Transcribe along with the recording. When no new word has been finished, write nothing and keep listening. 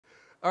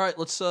All right,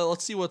 let's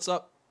see what's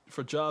up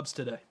for jobs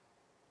today.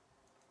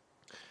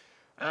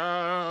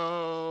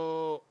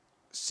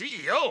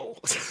 CEO.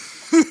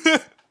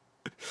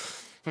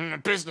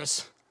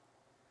 Business.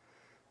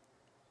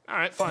 All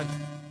right, fine.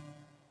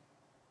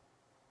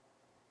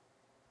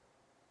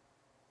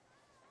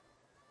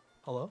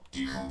 Hello?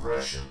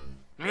 Decompression.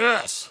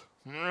 Yes.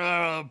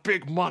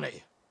 Big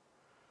money.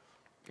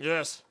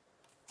 Yes.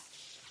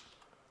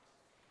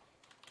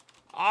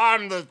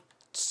 I'm the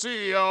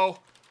CEO,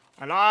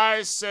 and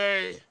I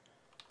say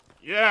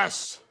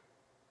yes.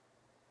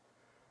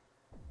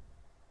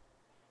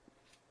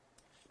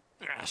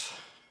 Yes. It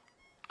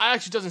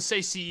actually doesn't say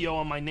CEO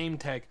on my name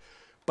tag,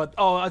 but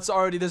it's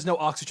already, there's no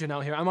oxygen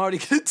out here. I'm already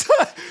gonna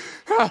die.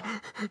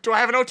 Do I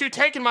have an O2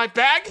 tank in my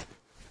bag?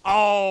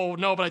 Oh,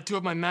 no, but I do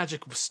have my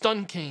magic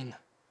stun cane.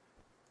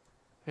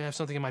 I have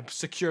something in my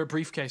secure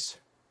briefcase.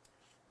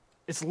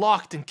 It's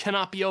locked and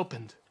cannot be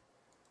opened.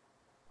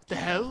 What the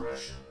hell?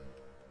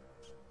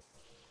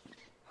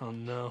 Oh,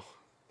 no.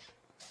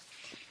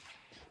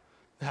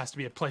 There has to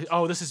be a place.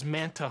 Oh, this is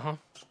Manta, huh?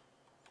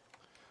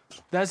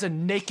 That's a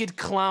naked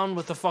clown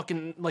with a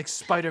fucking, like,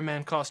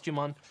 Spider-Man costume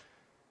on.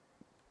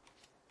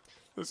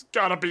 There's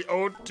gotta be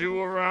O2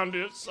 around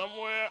here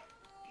somewhere.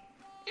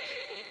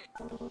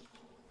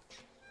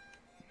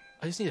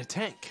 I just need a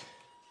tank.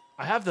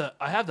 I have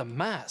the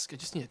mask. I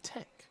just need a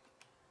tank.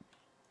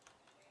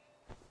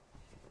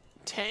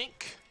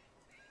 Tank.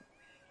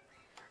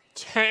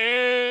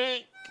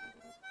 Tank.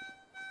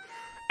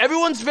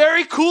 Everyone's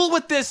very cool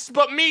with this,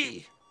 but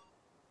me.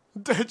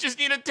 Just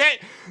need a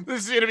tank.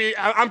 This is gonna be.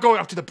 I'm going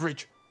up to the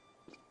bridge.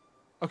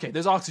 Okay,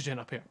 there's oxygen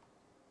up here.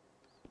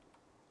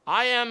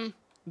 I am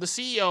the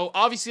CEO.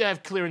 Obviously, I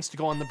have clearance to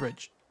go on the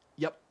bridge.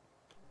 Yep.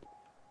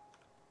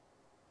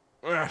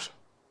 Yes.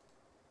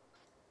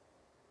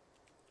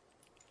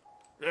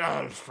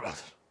 Yes.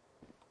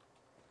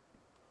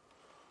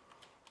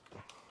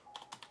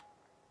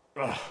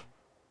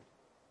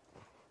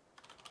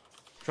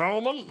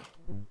 Gentlemen.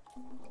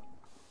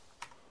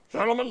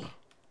 Gentlemen.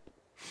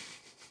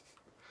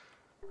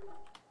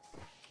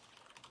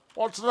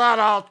 What's that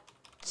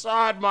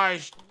outside my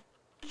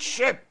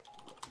ship?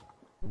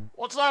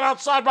 What's that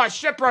outside my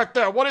ship right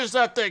there? What is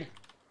that thing?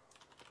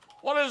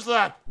 What is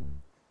that?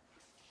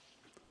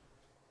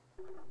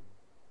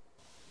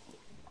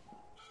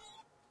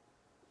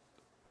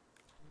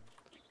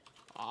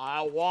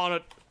 I want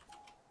it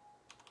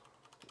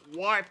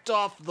wiped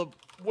off the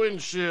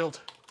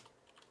windshield.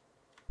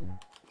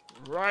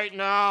 Right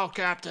now,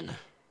 Captain.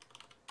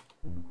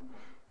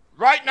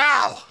 Right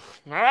now!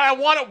 I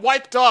want it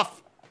wiped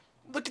off.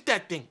 Look at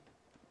that thing.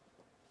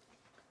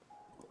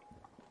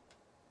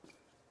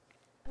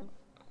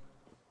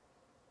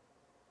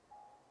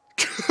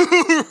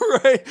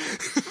 Right.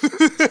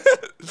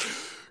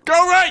 Go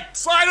right!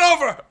 Slide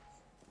over!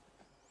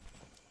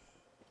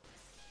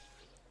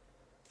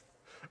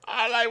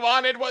 All I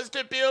wanted was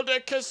to build a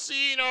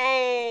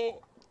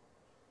casino.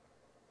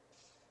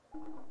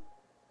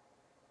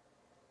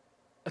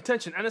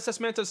 Attention, NSS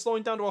Manta is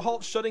slowing down to a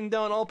halt, shutting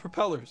down all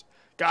propellers.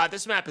 God,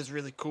 this map is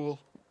really cool.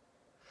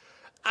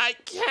 I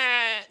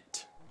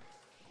can't.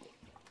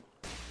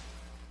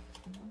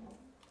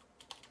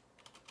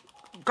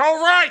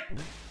 Go right!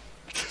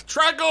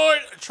 Try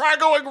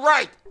going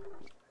right!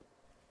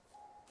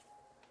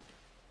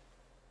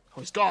 Oh,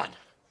 he's gone.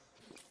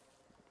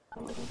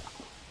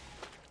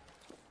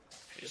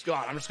 He's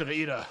gone. I'm just gonna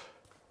eat a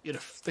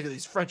thing of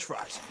these French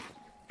fries.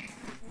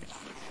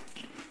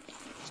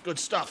 It's good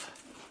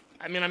stuff.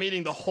 I mean, I'm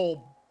eating the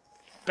whole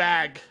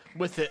bag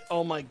with it.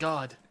 Oh my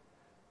god.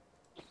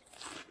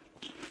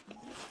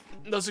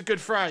 Those are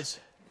good fries.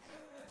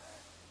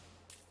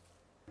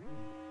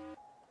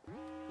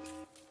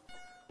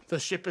 The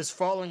ship is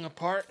falling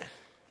apart.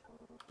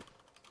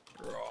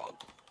 You're all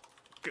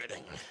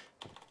getting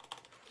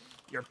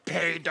your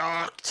pay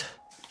docked.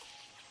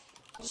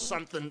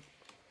 Something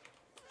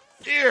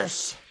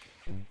fierce.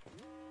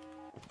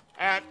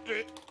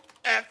 After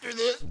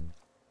this.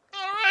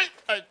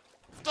 Alright,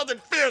 something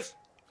fierce.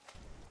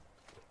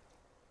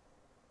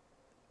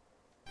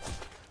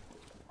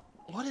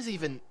 What is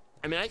even...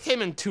 I mean, I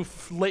came in too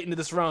late into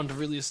this round to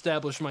really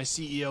establish my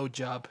CEO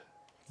job.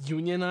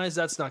 Unionize?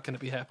 That's not going to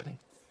be happening.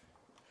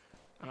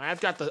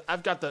 I've got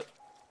the.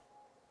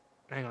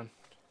 Hang on.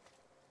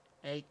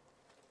 8,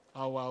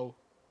 0,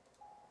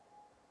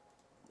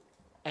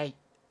 8,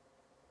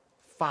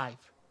 5.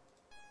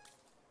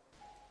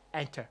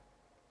 Enter.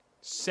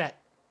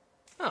 Set.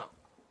 Oh.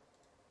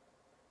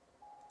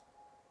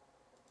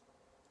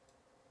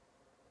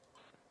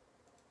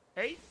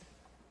 Eight.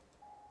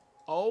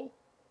 Oh.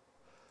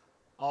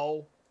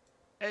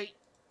 8.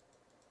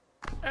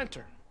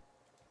 Enter.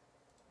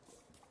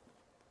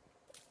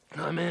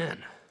 I'm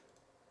in.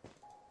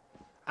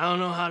 I don't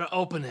know how to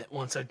open it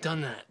once I've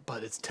done that,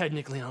 but it's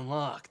technically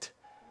unlocked.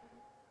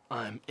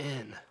 I'm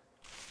in.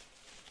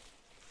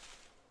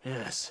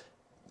 Yes.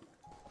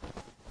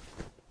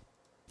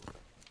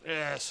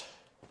 Yes.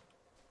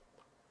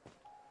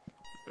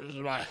 This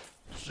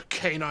is a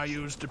cane I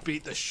use to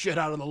beat the shit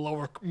out of the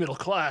lower middle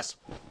class.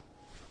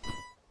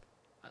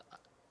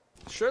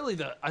 Surely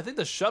I think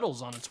the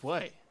shuttle's on its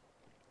way.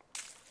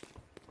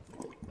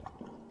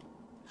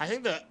 I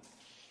think that...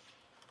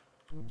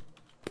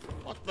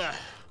 What the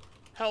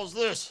hell's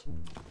this?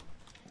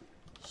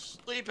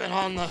 Sleeping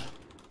on the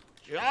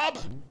job?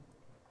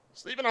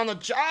 Sleeping on the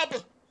job?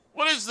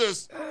 What is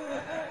this?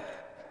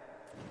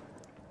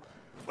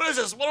 What is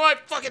this? What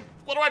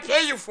do I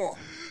pay you for?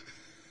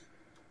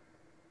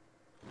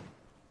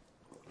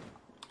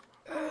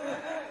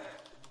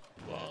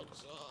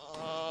 Bugs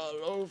all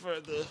over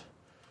the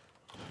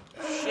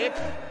ship.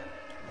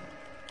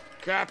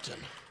 Captain.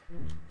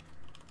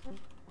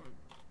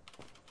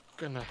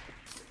 Gonna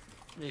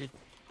need...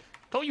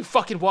 Don't you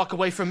fucking walk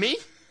away from me!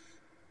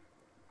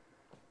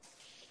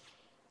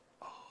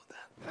 Oh,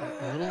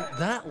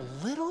 that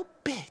little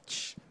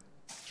bitch.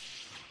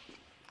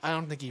 I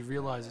don't think he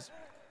realizes.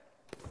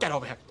 Get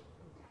over here.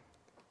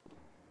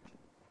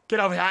 Get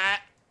over here.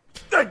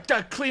 I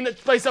gotta clean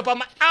this place up on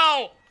my...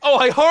 Ow! Oh,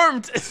 I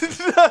harmed! This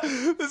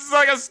is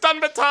like a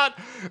stun baton!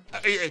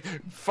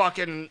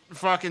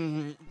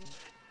 Fucking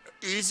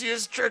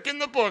easiest trick in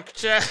the book,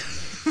 Chad.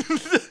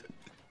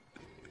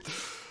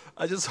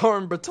 I just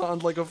harmed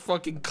batoned like a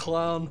fucking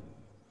clown.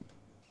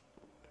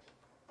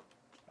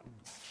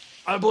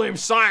 I blame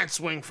Science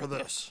Wing for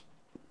this.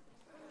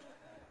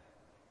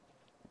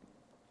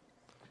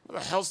 Where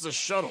the hell's the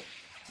shuttle?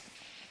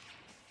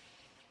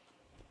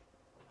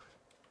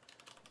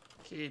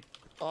 Keep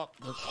up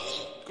the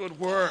good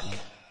work.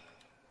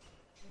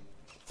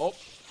 Oh.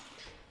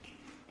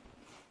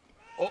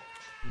 Oh.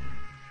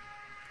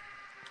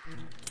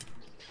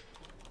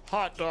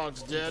 Hot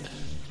dog's dead.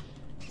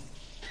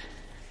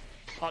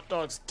 Hot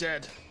dog's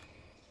dead.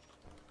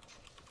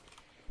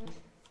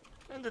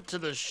 Send it to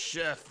the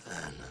chef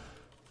then.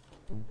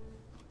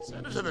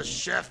 Send it to the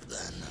chef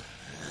then.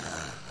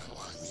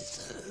 Why don't you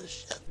send it to the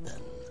chef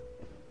then?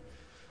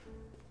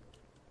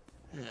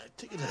 Yeah,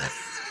 take it to that.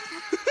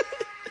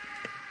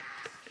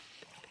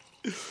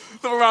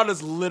 The round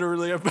is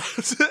literally about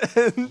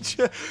to end.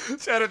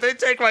 Chad, if they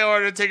take my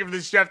order and take it to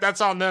the chef, that's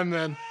on them,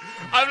 man.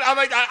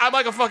 I'm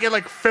like a fucking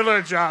like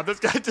filler job. This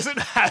guy doesn't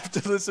have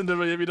to listen to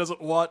me if he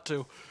doesn't want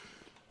to.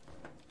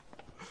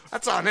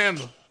 That's on him.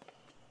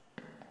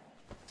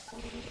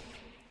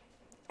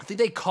 I think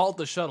they called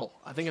the shuttle.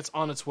 I think it's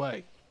on its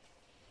way.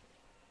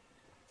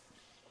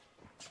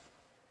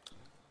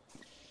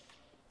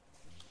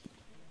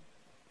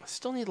 I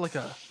still need like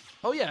a...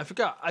 Oh yeah, I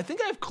forgot. I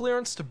think I have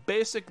clearance to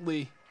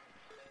basically...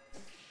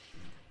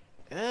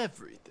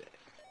 everything.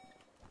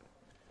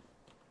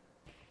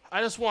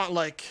 I just want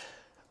like...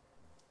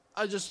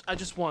 I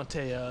just want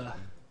a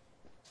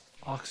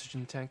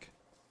oxygen tank.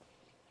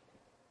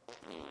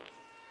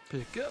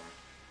 Pick up.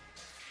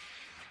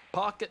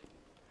 Pocket.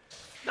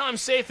 Now I'm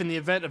safe in the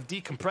event of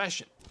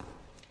decompression.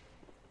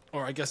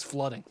 Or I guess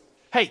flooding.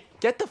 Hey,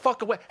 get the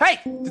fuck away.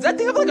 Hey, does that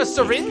thing have like a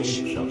syringe?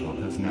 Shuttle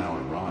has now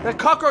arrived. That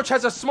cockroach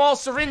has a small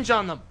syringe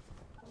on them.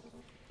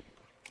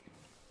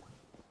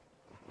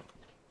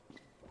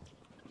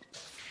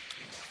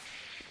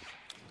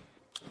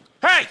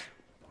 Hey!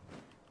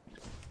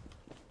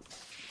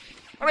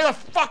 Let me the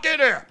fuck in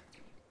here!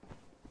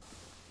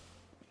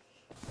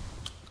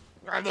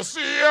 I'm the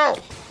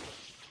CEO!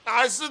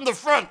 I sit in the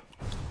front!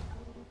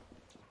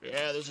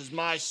 Yeah, this is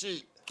my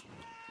seat.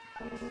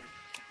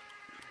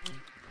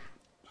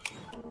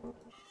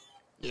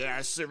 Yeah,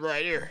 I sit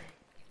right here.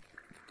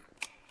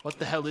 What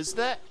the hell is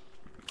that?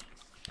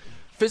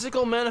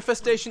 Physical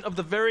manifestation of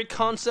the very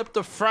concept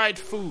of fried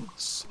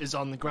foods is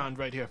on the ground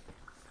right here.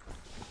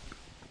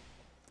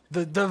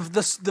 The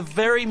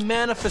very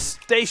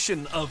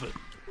manifestation of it.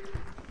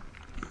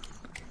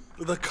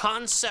 The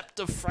concept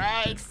of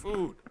fried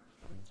food.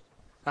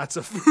 That's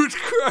a food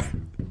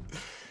crime.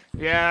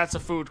 Yeah, that's a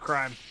food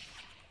crime.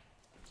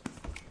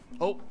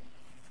 Oh,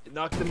 it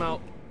knocked him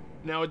out.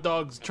 Now a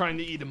dog's trying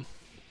to eat him.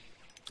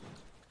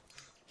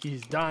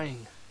 He's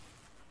dying.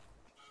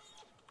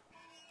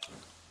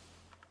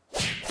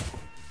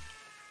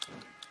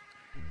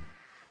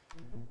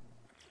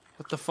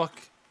 What the fuck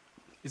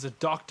is a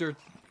doctor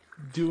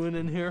doing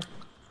in here?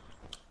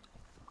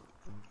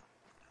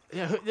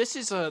 Yeah, this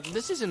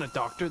isn't a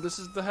doctor. This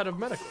is the head of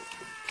medical.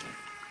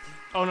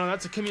 Oh no,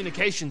 that's a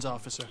communications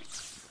officer.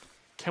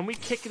 Can we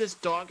kick this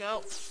dog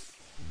out?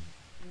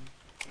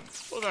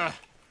 Who the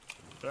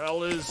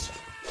hell is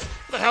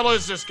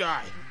this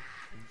guy?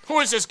 Who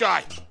is this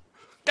guy?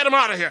 Get him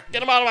out of here!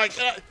 Get him out of my...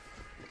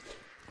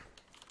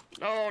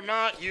 No,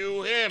 not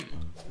you, him.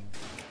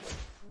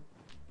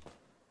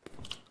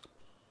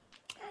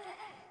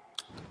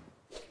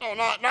 No,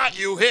 not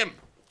you, him.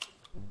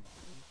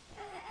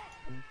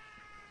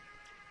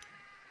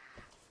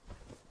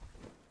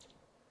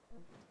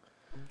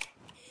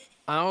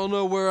 I don't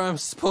know where I'm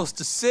supposed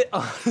to sit,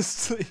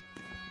 honestly.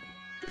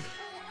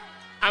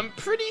 I'm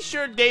pretty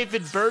sure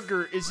David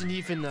Berger isn't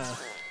even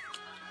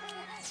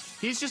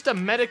he's just a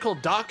medical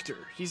doctor.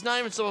 He's not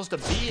even supposed to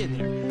be in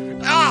here.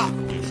 Ah!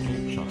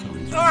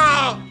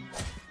 Ah!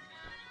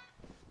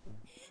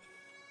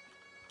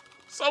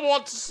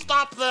 Someone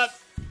stop that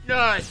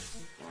guy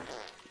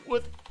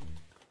with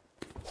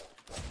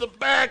the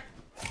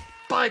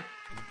bagpipe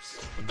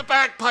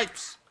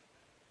bagpipes.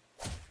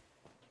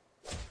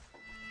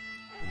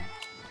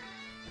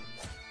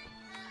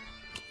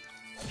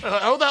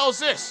 Who the hell is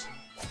this?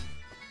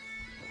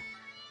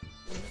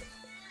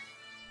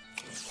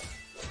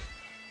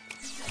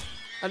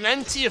 An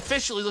NT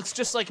official. He looks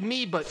just like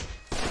me, but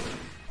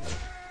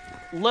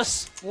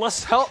less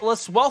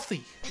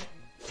wealthy.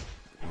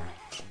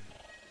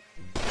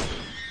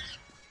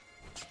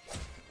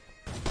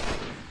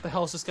 The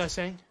hell is this guy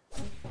saying?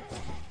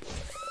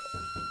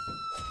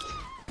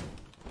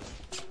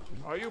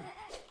 Are you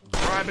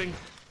bribing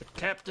the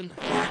captain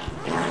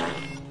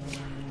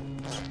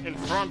in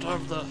front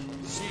of the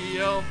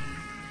CEO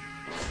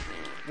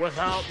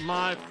without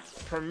my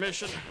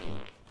permission?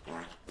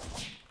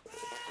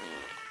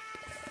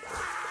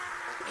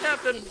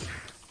 Captain,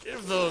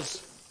 give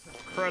those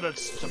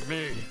credits to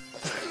me.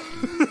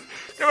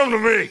 Give them to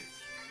me.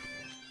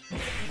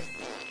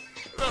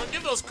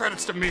 Give those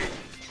credits to me.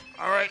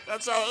 All right,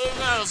 that's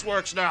how this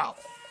works now.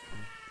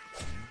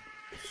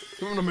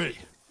 Give them to me.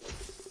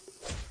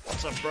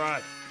 What's up,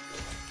 bribe?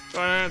 Go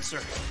ahead, answer.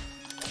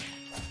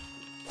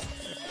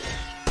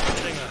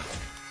 Getting a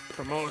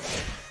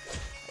promotion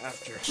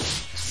after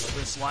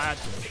this lad.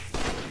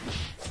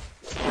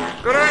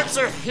 Good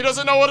answer. He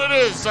doesn't know what it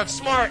is. That's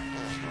smart.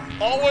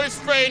 Always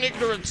feign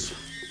ignorance.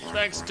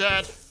 Thanks,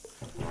 Dad.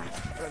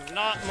 You're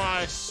not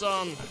my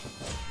son.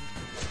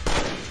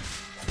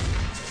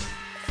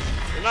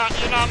 You're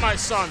not my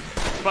son.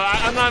 But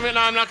I'm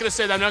not gonna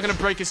say that. I'm not gonna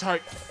break his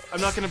heart.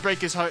 I'm not gonna break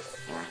his heart.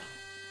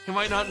 He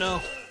might not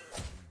know.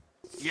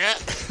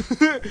 Yet.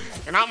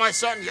 You're not my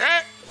son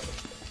yet.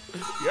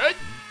 Yet.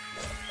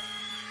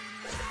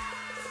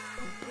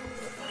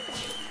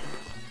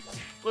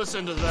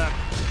 Listen to that.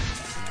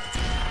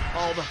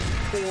 All the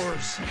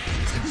pores.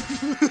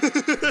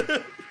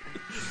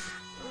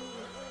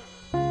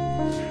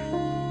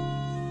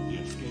 The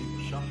escape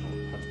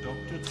shuttle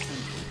adopted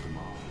central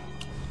command.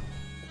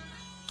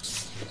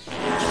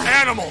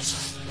 Animals!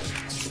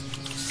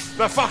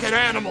 They're fucking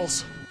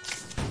animals!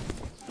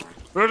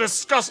 They're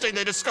disgusting,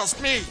 they disgust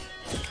me!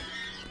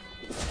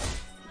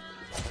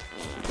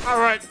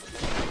 Alright,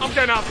 I'm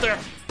getting out there.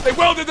 They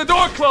welded the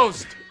door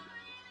closed!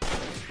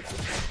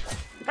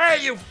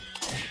 Hey, you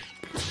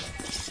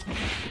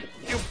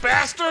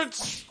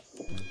bastards!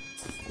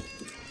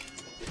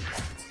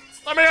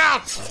 Let me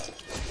out!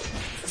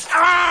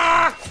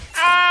 Ah!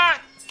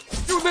 Ah!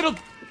 You little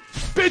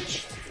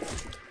bitch!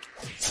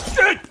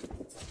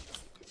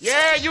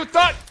 Yeah, you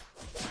thought...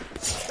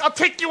 I'll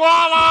take you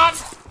all on!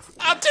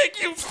 I'll take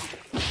you...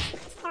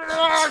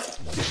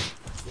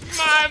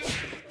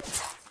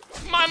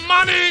 My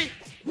money!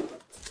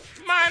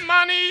 My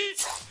money!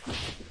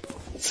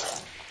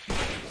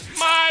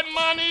 My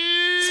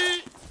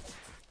money!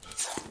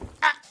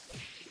 Ah.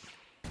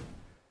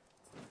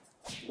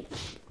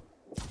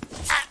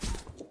 Ah.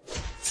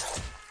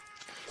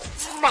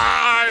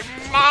 My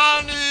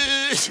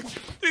money!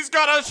 He's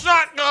got a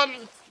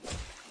shotgun!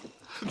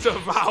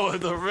 Devour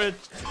the rich.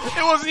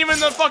 It wasn't even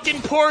the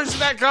fucking pores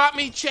that got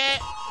me, chat.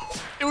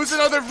 It was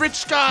another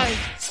rich guy.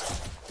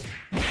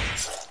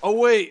 Oh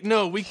wait,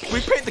 no, we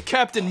paid the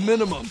captain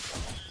minimum.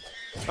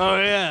 Oh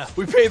yeah,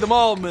 we paid them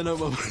all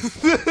minimum.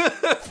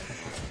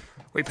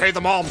 We paid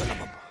them all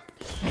minimum.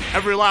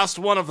 Every last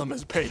one of them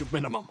is paid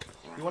minimum.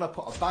 You want to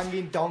put a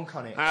banging donk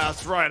on it? Ah,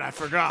 that's right, I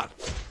forgot.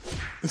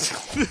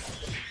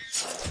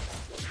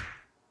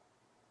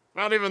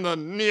 Not even the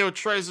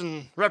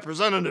Neo-Trazen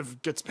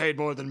representative gets paid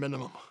more than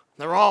minimum.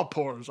 They're all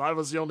poor. I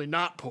was the only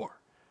not poor.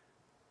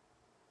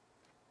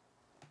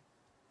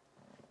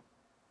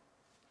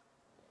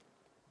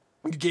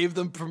 You gave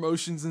them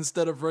promotions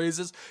instead of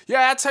raises.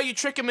 Yeah, that's how you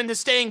trick them into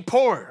staying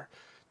poor.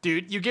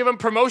 Dude, you give them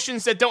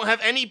promotions that don't have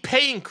any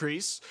pay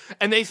increase,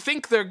 and they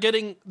think they're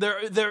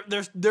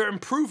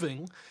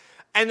improving,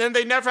 and then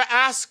they never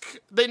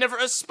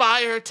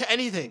aspire to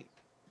anything.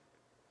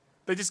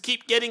 They just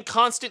keep getting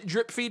constant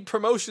drip feed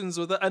promotions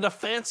and a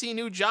fancy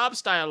new job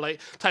title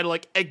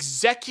like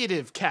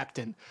executive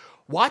captain.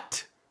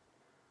 What?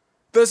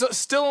 There's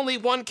still only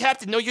one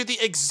captain. No, you're the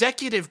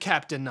executive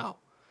captain now.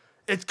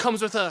 It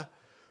comes with a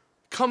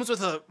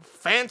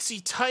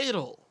fancy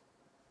title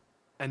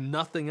and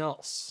nothing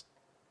else.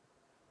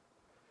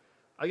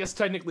 I guess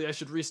technically I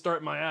should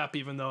restart my app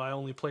even though I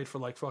only played for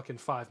like fucking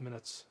 5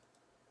 minutes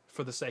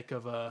for the sake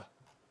of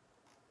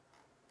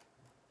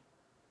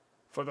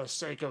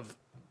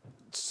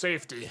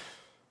safety.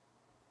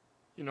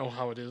 You know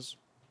how it is.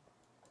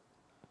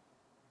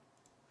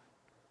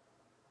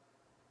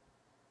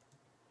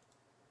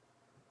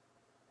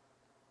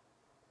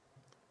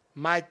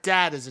 My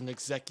dad is an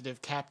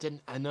executive captain.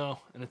 I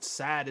know, and it's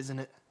sad, isn't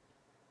it?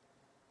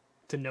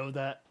 To know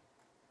that.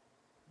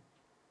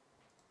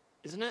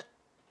 Isn't it?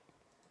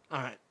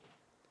 Alright.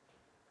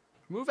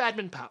 Remove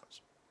admin powers.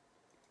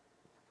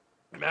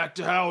 Back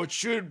to how it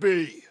should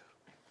be.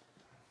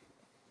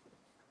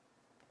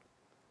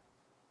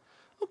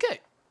 Okay.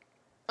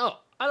 Oh,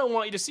 I don't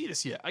want you to see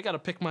this yet. I gotta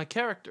pick my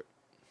character.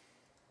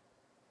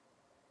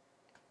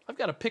 I've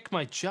gotta pick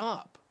my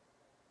job.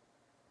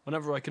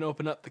 Whenever I can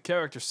open up the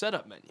character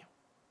setup menu.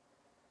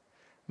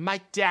 My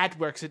dad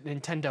works at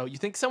Nintendo. You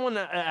think someone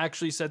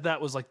actually said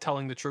that was like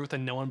telling the truth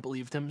and no one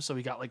believed him, so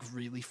he got like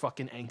really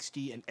fucking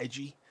angsty and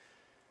edgy?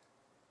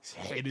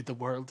 He hated the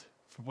world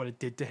for what it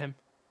did to him,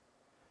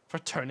 for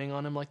turning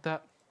on him like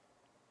that.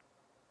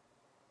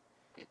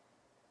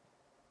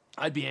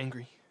 I'd be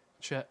angry,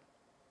 Chet.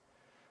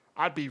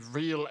 I'd be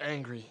real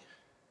angry.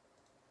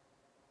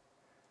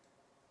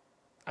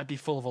 I'd be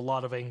full of a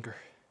lot of anger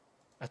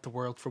at the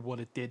world for what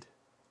it did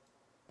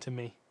to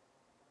me.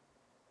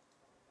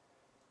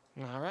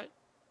 All right.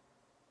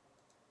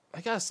 I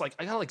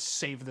gotta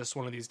save this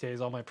one of these days,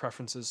 all my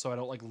preferences, so I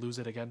don't like lose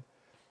it again.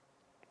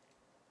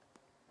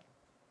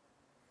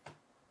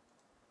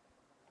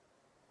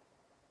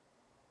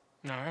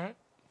 All right.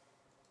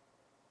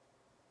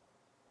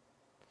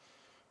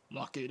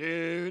 Lock it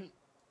in.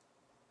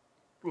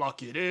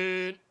 Lock it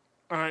in.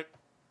 All right.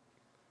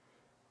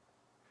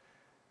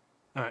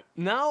 All right,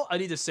 now I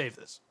need to save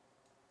this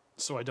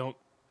so I don't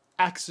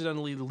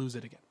accidentally lose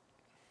it again.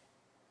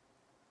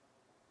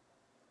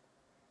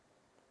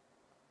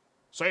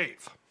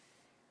 Save.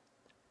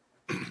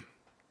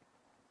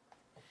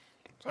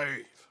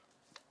 Save.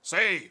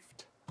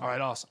 Saved. All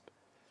right, awesome.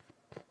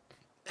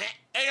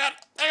 Hang on.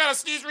 I gotta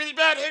sneeze really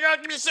bad. Hang on.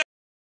 Give me a sec.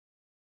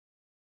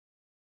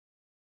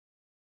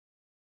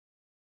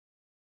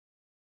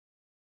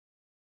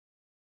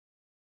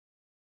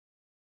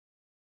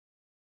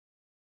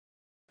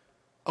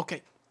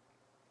 Okay,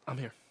 I'm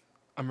here.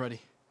 I'm ready.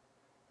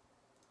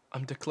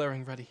 I'm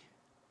declaring ready.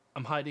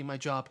 I'm hiding my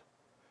job.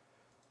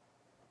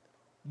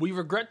 We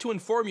regret to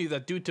inform you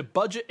that due to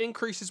budget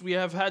increases, we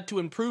have had to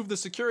improve the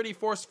security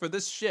force for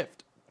this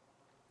shift.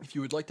 If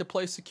you would like to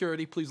play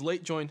security, please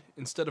late join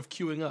instead of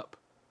queuing up.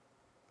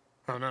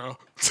 Oh no.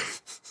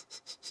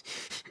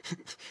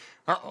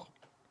 Uh-oh.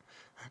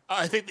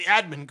 I think the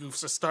admin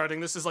goofs are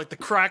starting. This is like the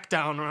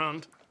crackdown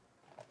round.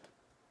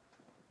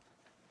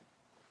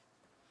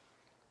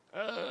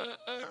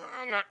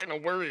 I'm not gonna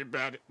worry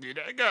about it,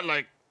 dude. I got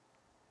like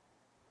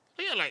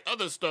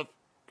other stuff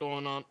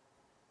going on.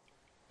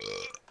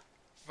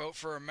 Vote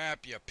for a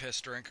map, you piss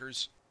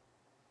drinkers.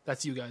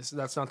 That's you guys.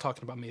 That's not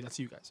talking about me. That's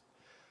you guys.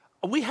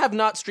 We have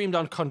not streamed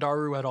on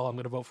Kondaru at all. I'm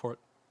going to vote for it.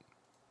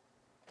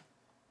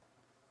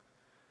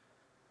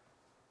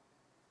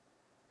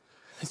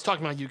 It's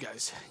talking about you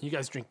guys. You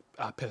guys drink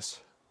piss.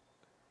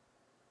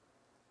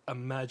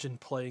 Imagine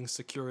playing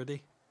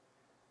security.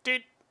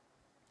 Dude.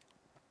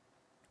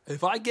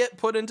 If I get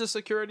put into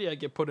security, I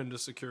get put into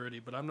security,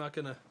 but I'm not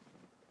going to...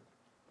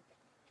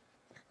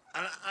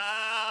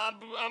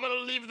 I'm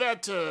gonna leave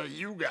that to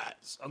you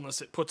guys.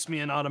 Unless it puts me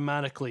in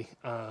automatically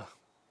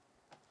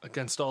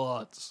against all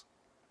odds.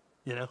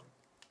 You know?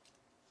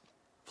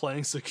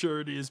 Playing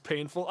security is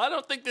painful. I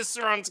don't think this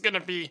round's gonna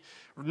be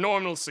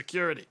normal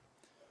security.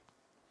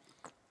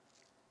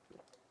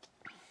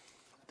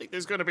 I think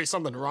there's gonna be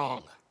something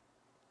wrong.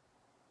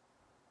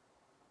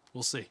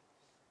 We'll see.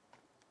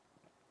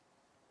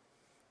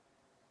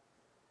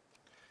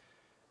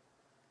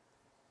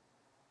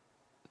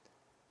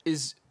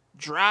 Is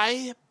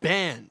dry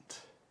banned?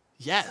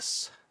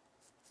 Yes.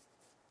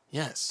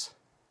 Yes.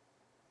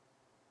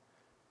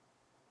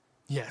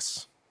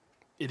 Yes.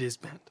 It is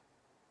banned.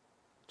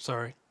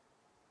 Sorry.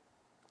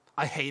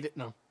 I hate it.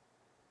 No.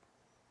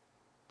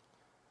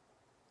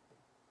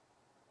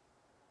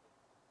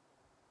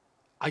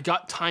 I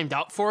got timed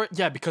out for it?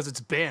 Yeah, because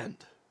it's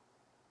banned.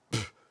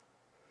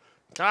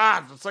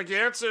 God, it's like you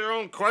answer your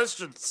own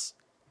questions.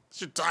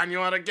 Should time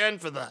you out again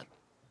for that.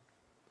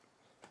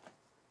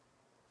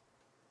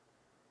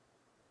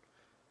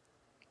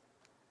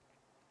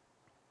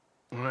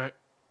 Alright.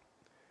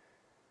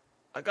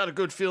 I got a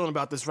good feeling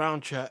about this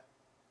round, chat.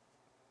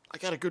 I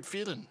got a good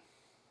feeling.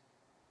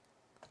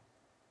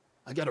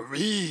 I got a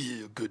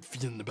real good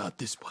feeling about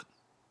this one.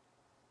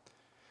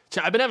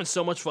 Chat, I've been having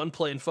so much fun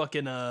playing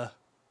fucking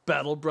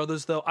Battle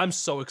Brothers, though. I'm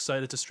so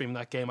excited to stream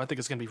that game. I think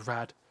it's gonna be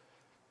rad.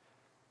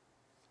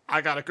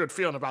 I got a good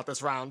feeling about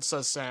this round,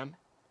 says Sam.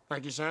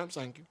 Thank you, Sam.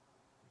 Thank you.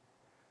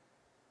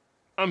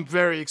 I'm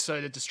very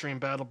excited to stream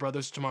Battle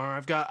Brothers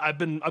tomorrow. I've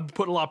been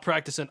putting a lot of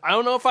practice in. I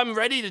don't know if I'm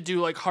ready to do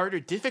like harder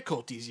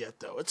difficulties yet,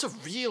 though. It's a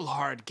real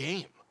hard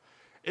game.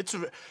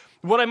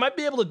 What I might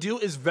be able to do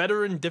is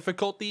veteran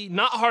difficulty,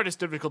 not hardest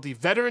difficulty,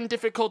 veteran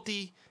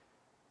difficulty,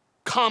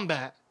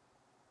 combat,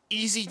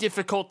 easy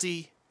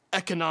difficulty,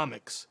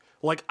 economics.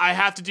 Like I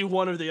have to do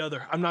one or the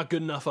other. I'm not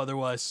good enough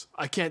otherwise.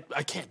 I can't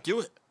do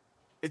it.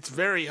 It's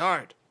very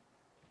hard.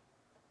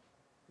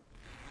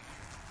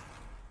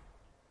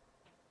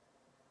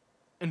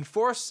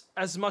 Enforce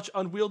as much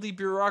unwieldy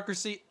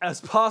bureaucracy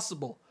as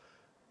possible.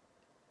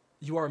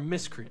 You are a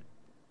miscreant.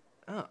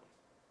 Oh.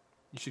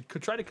 You should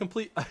try to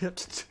complete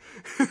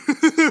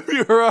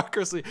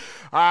bureaucracy.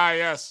 Ah,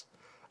 yes.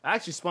 I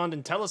actually spawned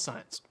in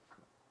telescience.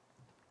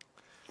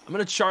 I'm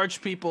going to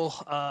charge people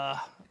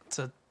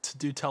to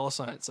do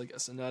telescience, I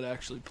guess, and not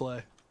actually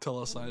play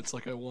telescience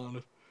like I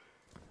wanted.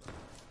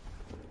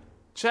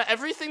 Chat,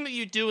 everything that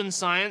you do in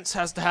science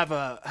has to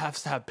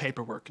have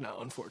paperwork now,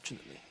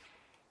 unfortunately.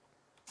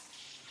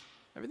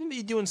 Everything that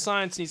you do in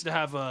science needs to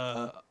have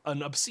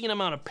an obscene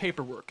amount of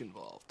paperwork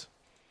involved.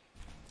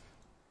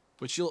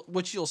 which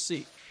you'll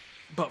see.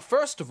 But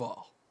first of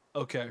all,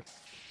 okay,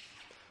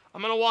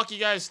 I'm gonna walk you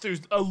guys through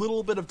a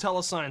little bit of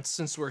telescience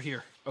since we're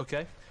here.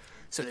 Okay,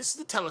 so this is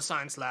the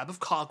telescience lab of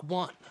Cog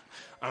 1.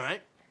 All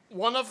right,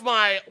 one of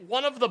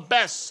the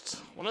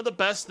best.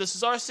 This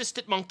is our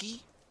assistant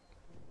monkey.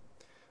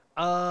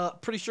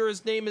 Pretty sure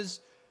his name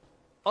is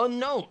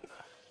unknown.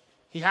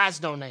 He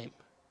has no name.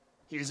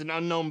 He is an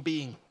unknown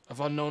being of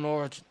unknown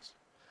origins.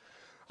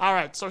 All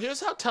right, so here's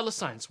how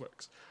telescience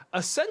works.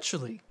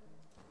 Essentially,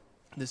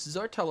 this is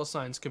our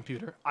telescience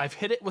computer. I've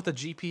hit it with a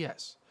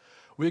GPS.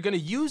 We're going to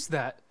use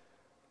that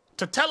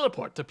to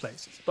teleport to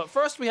places. But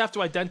first, we have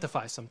to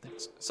identify some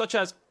things, such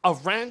as a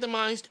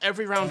randomized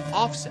every round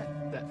offset.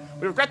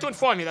 We regret to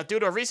inform you that due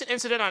to a recent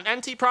incident on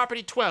NT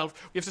Property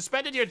 12, we have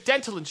suspended your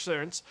dental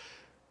insurance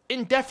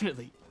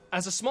indefinitely.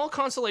 As a small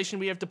consolation,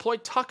 we have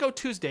deployed Taco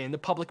Tuesday in the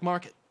public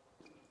market.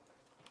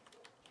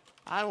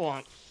 I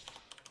want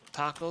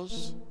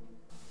tacos.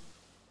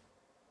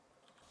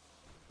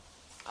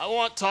 I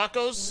want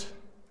tacos.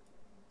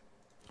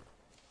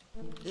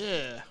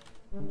 Yeah.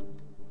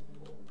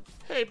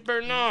 Hey,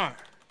 Bernard.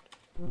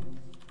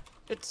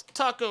 It's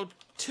Taco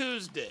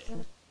Tuesday.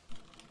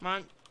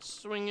 Mind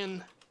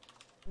swinging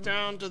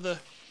down to the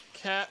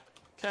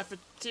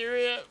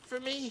cafeteria for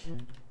me?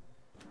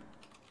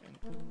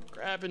 And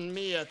grabbing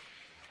me a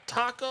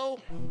taco?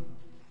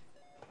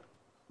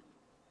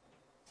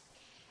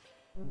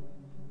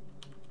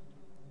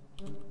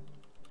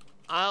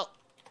 I'll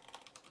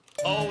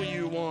owe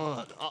you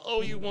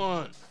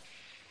one.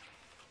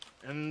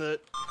 And the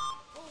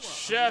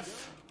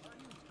chef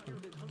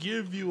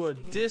give you a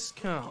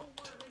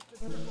discount.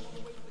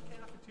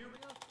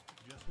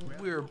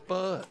 We're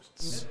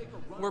buds.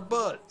 We're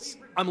buds.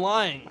 I'm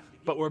lying,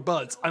 but we're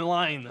buds. I'm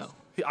lying though.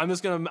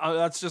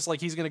 That's just like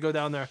he's gonna go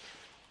down there.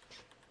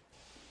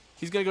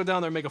 He's gonna go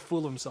down there and make a fool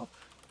of himself.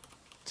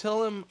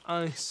 Tell him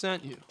I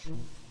sent you.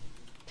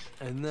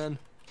 And then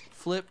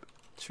flip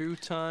 2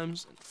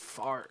 times and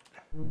fart.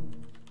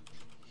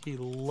 He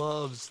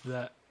loves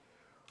that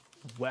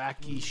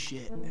wacky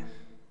shit.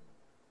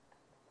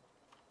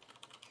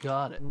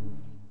 Got it.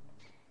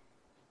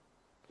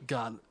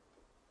 Got it.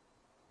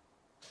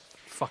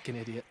 Fucking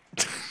idiot.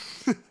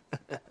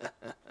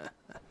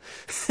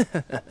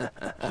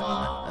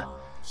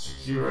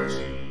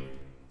 Security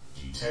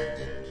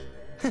detected.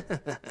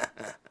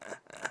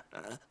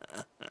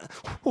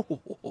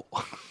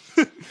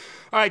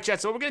 All right,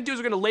 chat, so what we're going to do is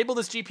we're going to label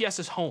this GPS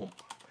as home.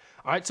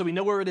 All right, so we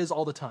know where it is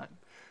all the time.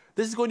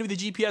 This is going to be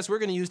the GPS we're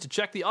going to use to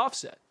check the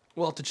offset.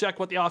 Well, to check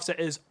what the offset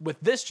is with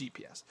this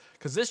GPS,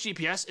 because this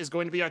GPS is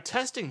going to be our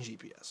testing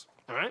GPS.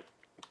 All right?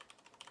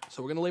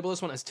 So we're going to label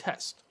this one as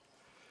test.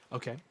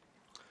 Okay.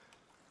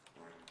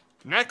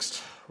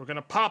 Next, we're going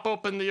to pop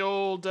open the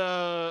old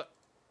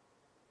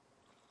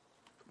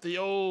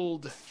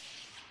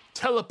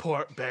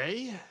teleport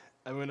bay,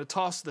 and we're going to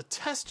toss the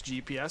test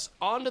GPS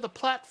onto the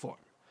platform,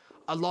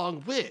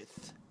 along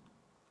with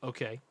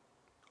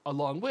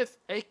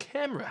a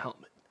camera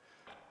helmet,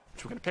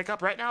 which we're going to pick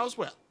up right now as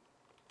well.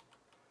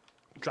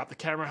 Drop the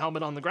camera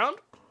helmet on the ground,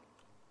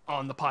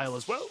 on the pile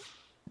as well,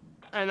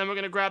 and then we're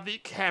going to grab the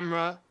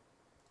camera,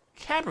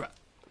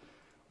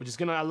 which is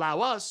going to allow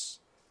us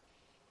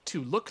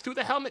to look through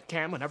the helmet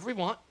cam whenever we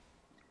want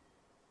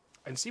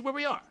and see where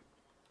we are,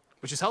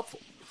 which is helpful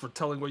for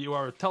telling where you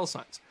are with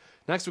telescience.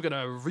 Next, we're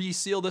going to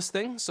reseal this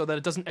thing so that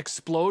it doesn't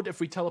explode if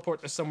we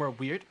teleport to somewhere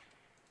weird.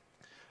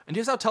 And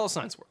here's how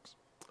telescience works.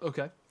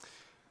 Okay.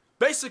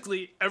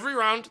 Basically, every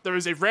round, there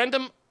is a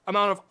random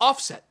amount of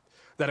offset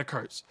that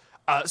occurs.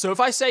 So if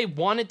I say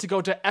wanted to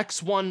go to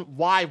X1,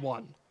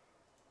 Y1,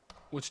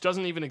 which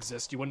doesn't even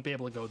exist, you wouldn't be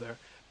able to go there,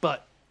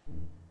 but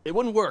it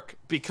wouldn't work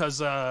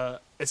because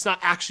it's not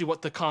actually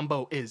what the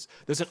combo is.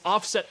 There's an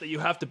offset that you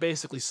have to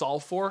basically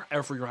solve for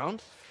every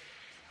round.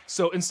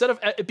 So instead of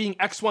it being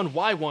X1,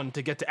 Y1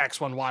 to get to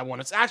X1,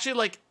 Y1, it's actually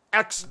like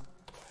X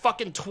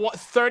fucking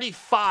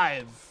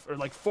 35 or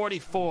like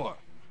 44.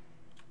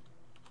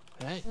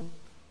 Hey.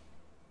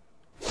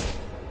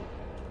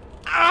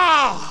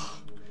 Ah!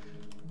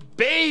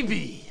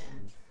 Baby!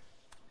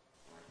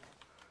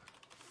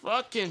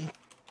 Fucking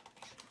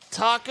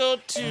Taco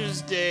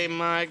Tuesday,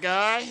 my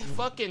guy.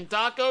 Fucking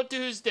Taco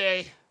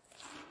Tuesday.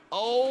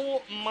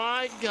 Oh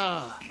my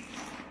god.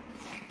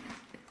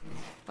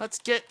 Let's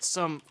get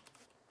some...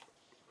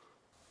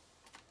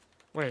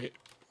 Wait.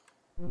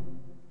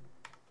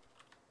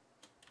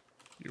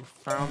 You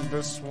found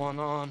this one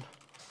on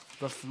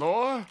the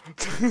floor?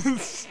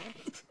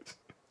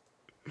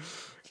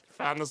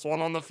 Found this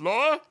one on the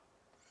floor?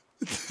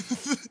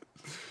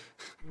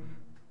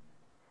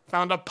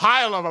 Found a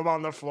pile of them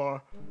on the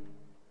floor.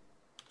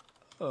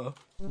 Oh.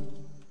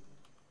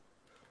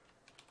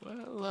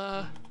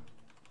 Well,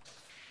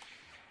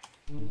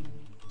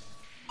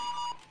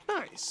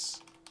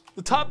 nice.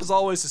 The top is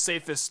always the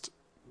safest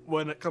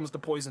when it comes to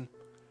poison.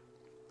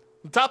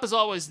 The top is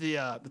always the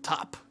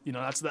top. You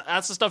know, that's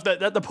the stuff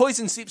that the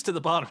poison seeps to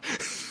the bottom.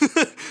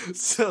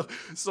 so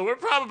we're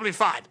probably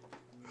fine.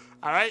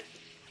 All right.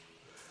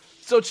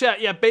 So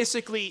chat, yeah,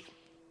 basically,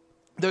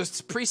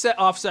 There's preset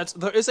offsets.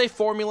 There is a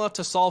formula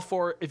to solve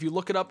for. If you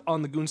look it up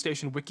on the Goon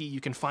Station wiki,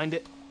 you can find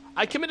it.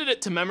 I committed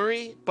it to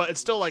memory, but it's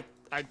still like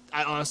I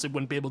honestly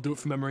wouldn't be able to do it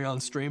from memory on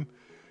stream.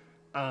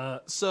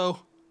 So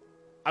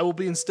I will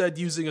be instead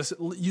using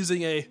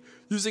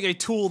a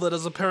tool that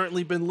has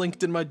apparently been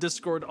linked in my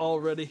Discord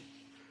already.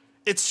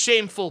 It's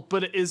shameful,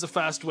 but it is a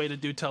fast way to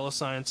do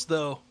telescience,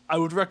 though I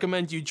would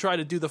recommend you try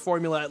to do the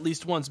formula at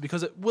least once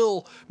because it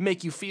will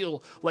make you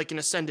feel like an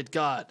ascended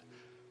god.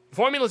 The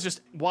formula is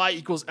just y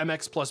equals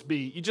mx plus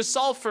b. You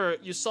solve for,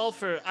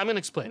 I'm gonna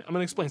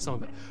explain some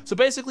of it. So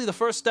basically the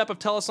first step of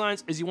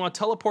telescience is you want to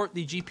teleport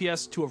the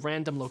GPS to a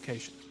random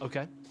location,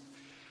 okay?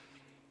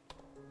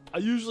 I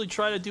usually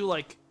try to do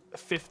like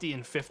 50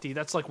 and 50.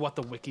 That's like what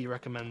the wiki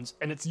recommends,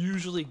 and it's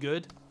usually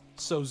good.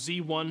 So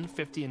Z1,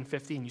 50 and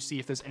 50, and you see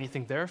if there's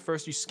anything there.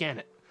 First you scan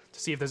it to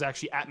see if there's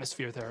actually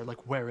atmosphere there,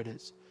 like where it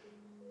is.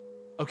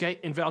 Okay,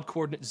 invalid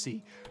coordinate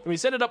Z. Then we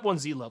set it up one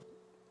Z level,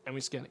 and we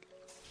scan it.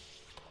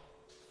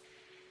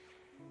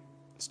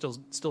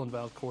 Still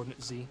invalid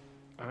coordinate Z.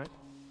 All right.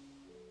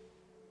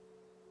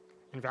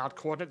 Invalid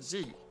coordinate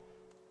Z.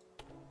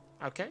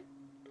 Okay.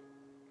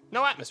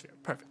 No atmosphere.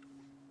 Perfect.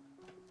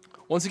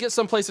 Once you get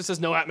someplace that says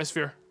no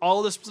atmosphere, all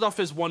of this stuff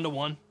is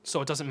 1-to-1, so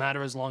it doesn't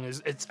matter as long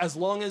as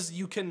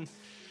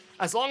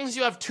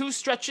you have two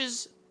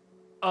stretches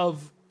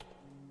of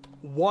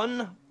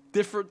one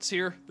difference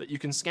here that you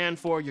can scan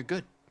for, you're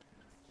good.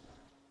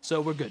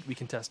 So we're good. We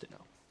can test it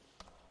now.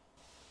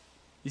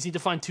 You just need to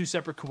find two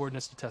separate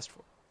coordinates to test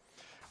for.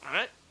 All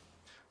right.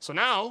 So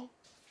now,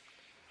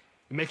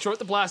 we make sure that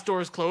the blast door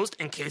is closed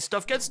in case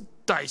stuff gets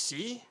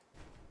dicey.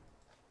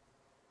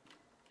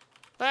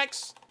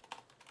 Thanks.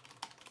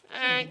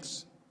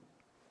 Thanks.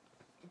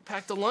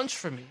 Packed a lunch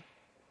for me.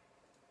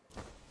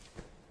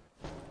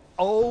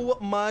 Oh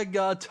my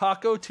god,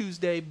 Taco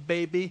Tuesday,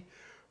 baby.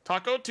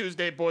 Taco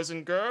Tuesday, boys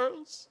and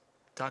girls.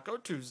 Taco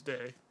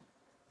Tuesday.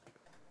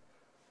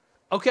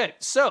 Okay,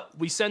 so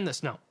we send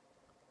this now.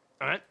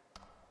 All right?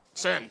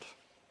 Send.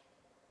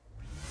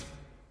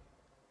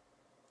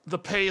 The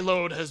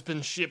payload has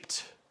been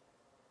shipped.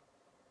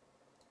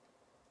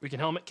 We can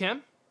helmet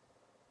cam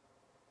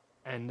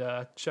and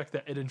check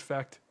that it in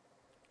fact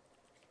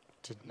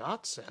Did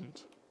not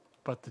send.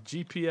 but the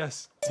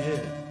GPS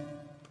did.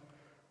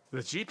 The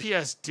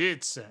GPS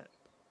did send.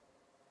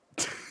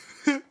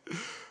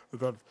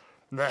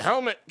 The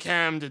helmet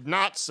cam did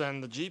not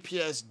send. The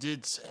GPS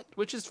did send.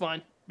 Which is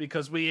fine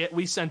because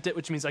we sent it,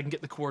 which means I can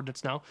get the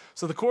coordinates now.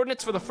 So the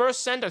coordinates for the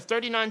first send are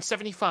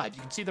 3975.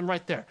 You can see them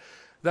right there.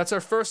 That's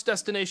our first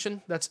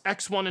destination. That's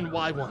X1 and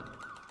Y1.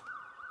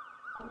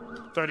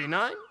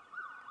 39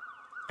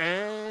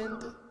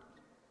 and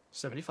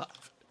 75.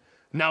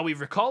 Now we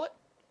recall it.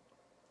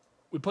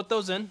 We put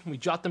those in. We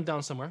jot them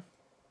down somewhere.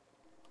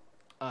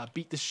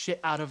 Beat the shit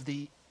out of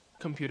the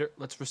computer.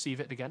 Let's receive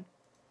it again.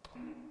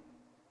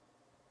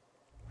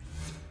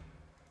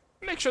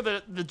 Make sure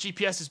that the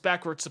GPS is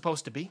back where it's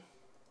supposed to be.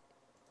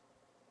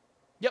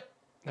 Yep,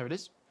 there it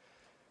is.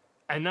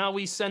 And now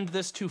we send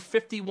this to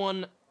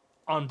 51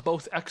 on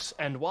both X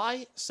and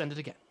Y. Send it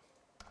again.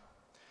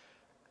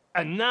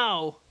 And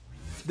now,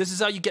 this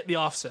is how you get the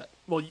offset.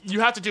 well,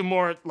 you have to do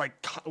more like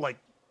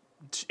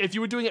If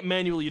you were doing it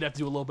manually, you'd have to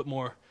do a little bit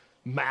more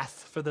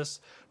math for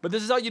this. But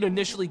this is how you'd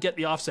initially get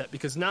the offset,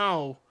 because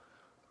now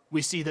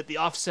we see that the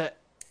offset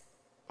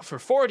for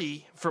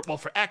 40,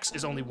 for X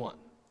is only 1.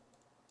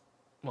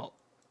 Well,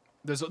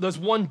 there's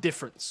one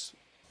difference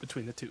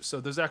between the two,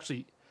 so there's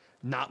actually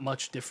not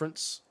much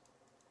difference.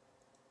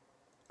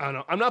 I don't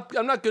know. I'm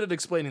not good at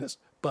explaining this,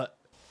 but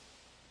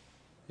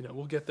you know,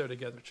 we'll get there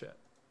together, chat.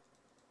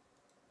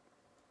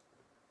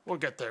 We'll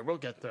get there. We'll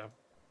get there.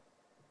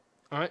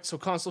 All right, so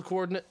console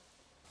coordinate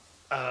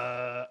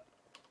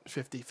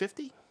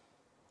 50-50.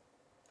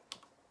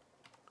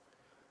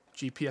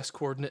 GPS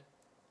coordinate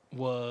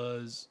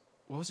was,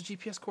 what was the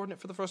GPS coordinate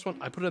for the first one?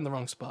 I put it in the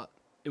wrong spot.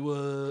 It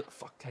was,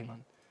 fuck, hang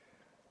on.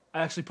 I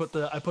actually put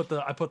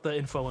the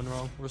info in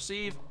wrong.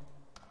 Receive,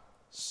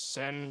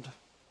 send.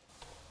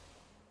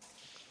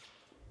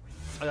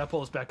 I gotta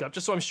pull this back up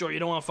just so I'm sure you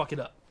don't want to fuck it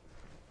up.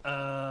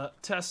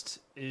 Test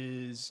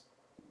is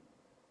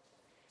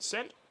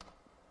Send.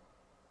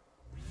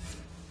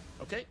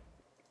 Okay.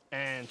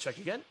 And check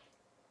again.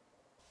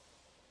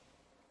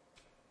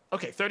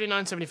 Okay,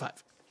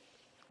 39.75.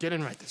 Get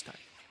in right this time.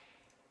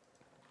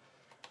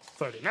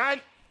 39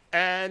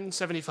 and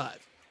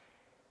 75.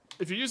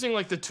 if you're using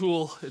like the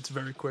tool, it's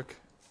very quick.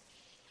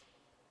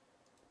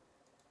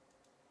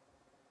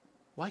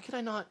 Why could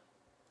I not?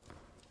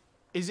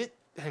 Is it?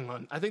 Hang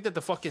on. I think that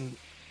the fucking.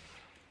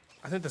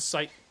 I think the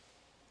site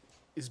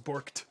is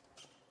borked.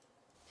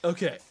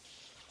 Okay.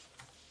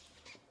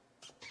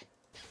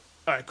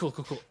 All right, cool.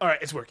 All right,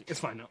 it's working. It's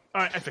fine now.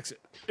 All right, I fixed it.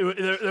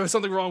 There was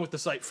something wrong with the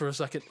site for a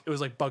second. It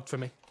was like bugged for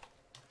me.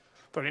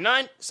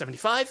 39,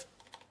 75.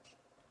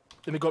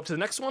 Then we go up to the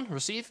next one.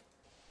 Receive.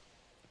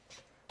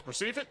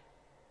 Receive it.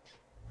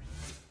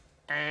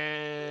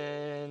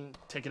 And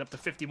take it up to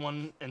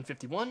 51 and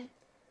 51.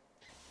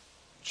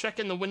 Check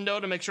in the window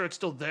to make sure it's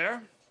still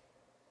there.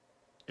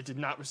 It did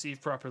not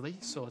receive properly,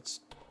 so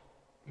let's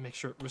Make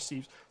sure it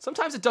receives.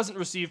 Sometimes it doesn't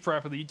receive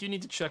properly. You do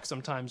need to check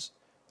sometimes.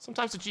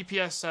 Sometimes the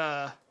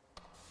GPS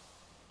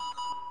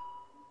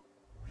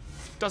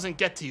doesn't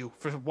get to you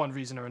for one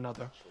reason or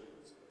another.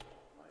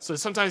 So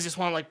sometimes you just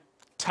want to like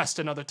test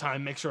another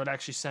time, make sure it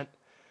actually sent.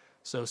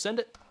 So send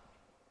it.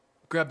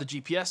 Grab the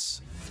GPS.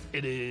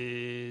 It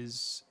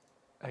is...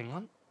 Hang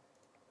on.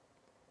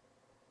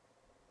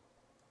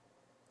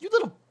 You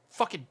little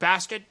fucking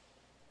bastard.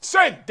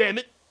 Send, damn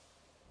it.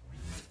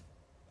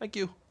 Thank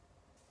you.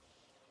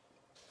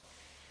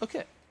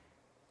 Okay.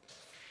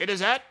 It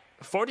is at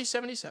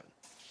 4077.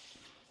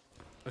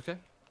 Okay.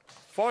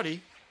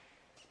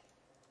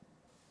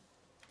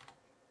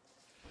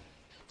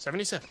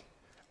 4077.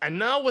 And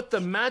now with the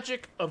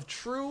magic of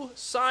true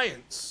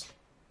science,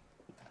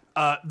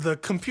 the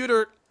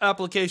computer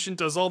application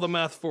does all the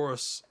math for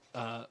us.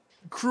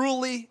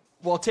 Cruelly,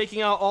 while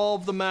taking out all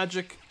of the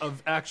magic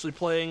of actually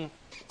playing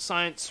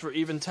science for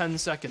even 10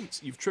 seconds.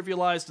 You've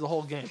trivialized the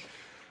whole game.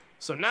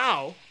 So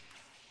now...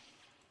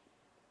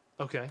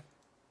 Okay.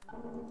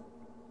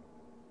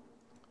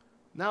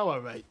 Now,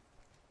 all right.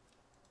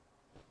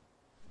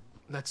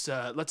 Let's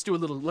do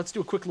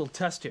a quick little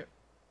test here.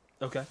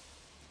 Okay.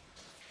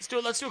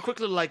 Let's do a quick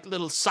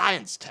little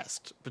science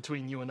test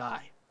between you and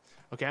I.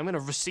 Okay, I'm gonna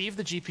receive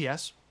the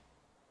GPS.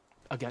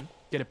 Again,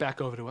 get it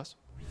back over to us.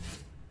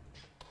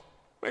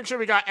 Make sure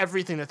we got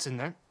everything that's in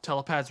there.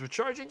 Telepad's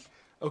recharging.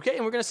 Okay,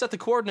 and we're gonna set the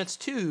coordinates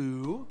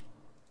to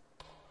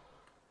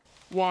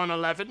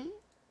 111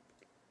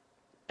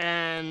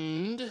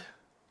 and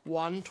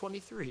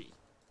 123.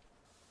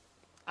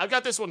 I've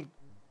got this one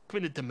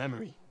committed to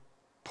memory.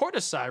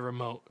 Portasci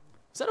remote.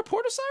 Is that a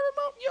Portasci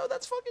remote? Yo,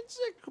 that's fucking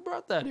sick. Who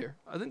brought that here?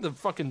 I think the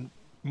fucking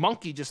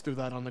monkey just threw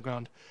that on the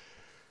ground.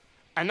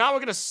 And now we're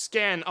gonna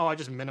scan. Oh, I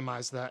just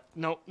minimized that.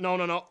 No.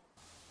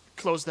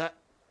 Close that.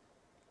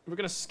 We're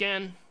gonna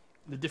scan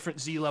the different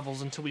Z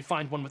levels until we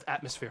find one with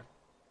atmosphere.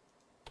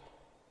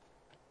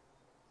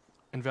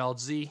 Invalid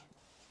Z.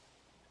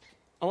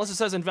 Unless it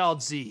says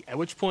invalid Z, at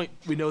which point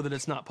we know that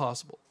it's not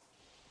possible.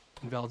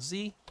 Invalid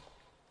Z.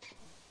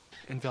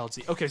 Invalid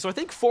Z. Okay, so I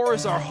think 4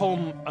 is our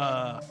home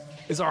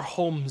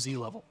Z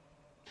level.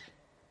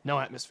 No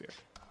atmosphere.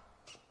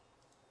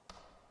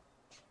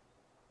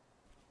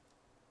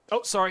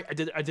 Oh, sorry, I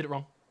did it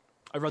wrong.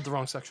 I read the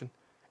wrong section.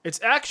 It's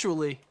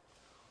actually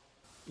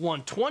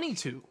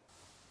 122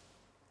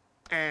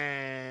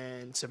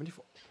 and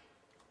 74.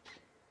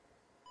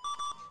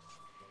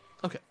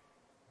 Okay.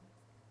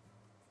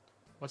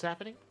 What's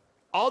happening?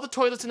 All the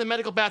toilets in the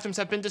medical bathrooms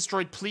have been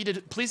destroyed.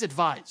 Please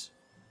advise.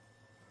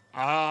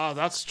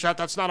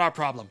 That's not our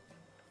problem.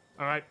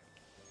 All right.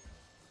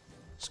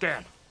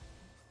 Scan.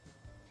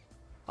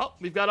 Oh,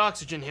 we've got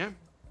oxygen here.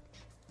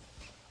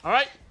 All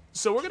right.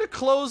 So we're going to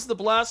close the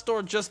blast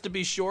door just to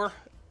be sure.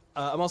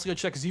 I'm also going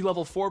to check Z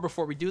level 4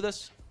 before we do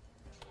this.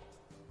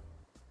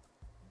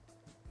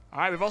 All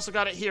right, we've also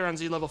got it here on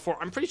Z level 4.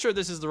 I'm pretty sure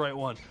this is the right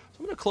one. So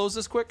I'm going to close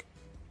this quick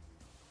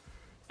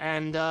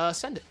and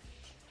send it.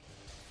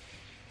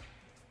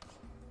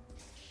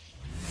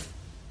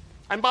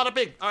 And bada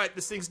bing. All right,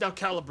 this thing's now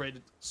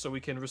calibrated, so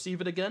we can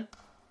receive it again.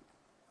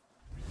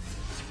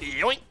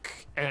 Yoink.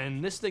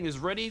 And this thing is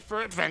ready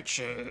for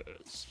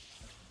adventures.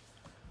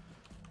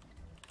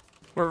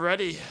 We're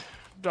ready,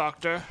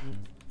 Doctor.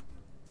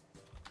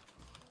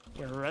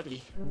 We're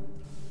ready.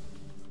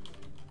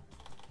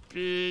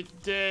 Big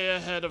day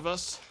ahead of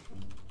us.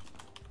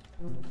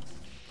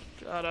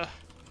 Gotta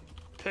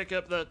pick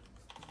up the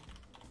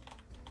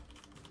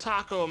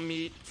taco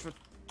meat for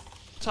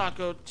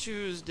Taco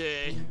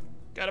Tuesday.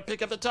 Gotta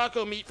pick up the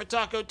taco meat for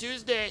Taco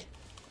Tuesday.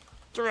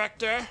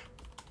 Director.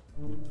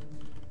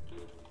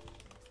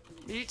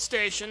 Meat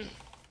station.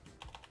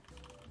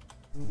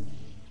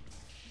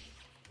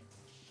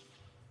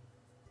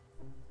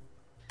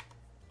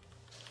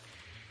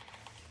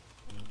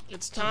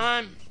 It's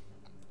time.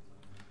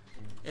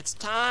 It's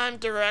time,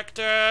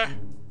 Director.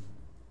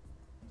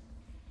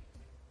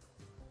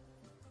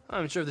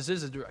 I'm sure this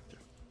is a director.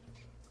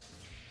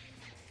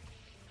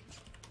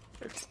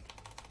 It's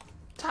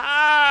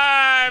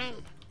time,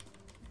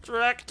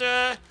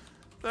 Director.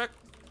 They're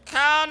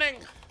counting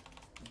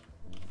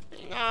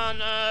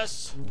on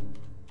us.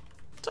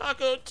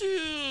 Taco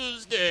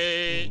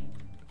Tuesday.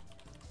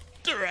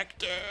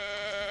 Director.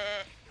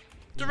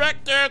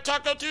 Director,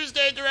 Taco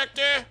Tuesday,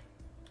 Director.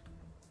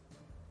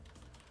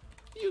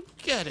 You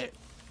get it,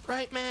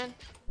 right, man?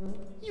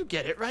 You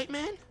get it, right,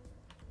 man?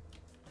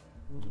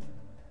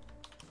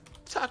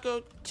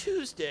 Taco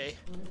Tuesday.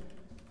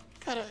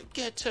 Gotta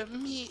get to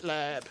Meat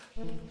Lab.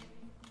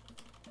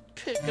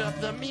 Pick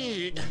up the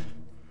meat.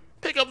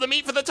 Pick up the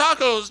meat for the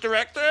tacos,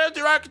 Director.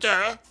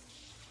 Director.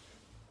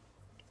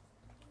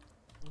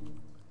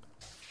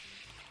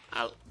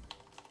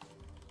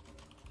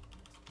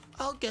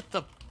 I'll get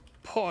the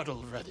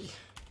portal ready.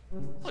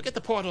 I'll get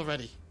the portal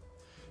ready.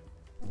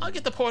 I'll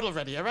get the portal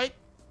ready, all right?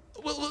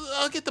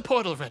 I'll get the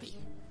portal ready.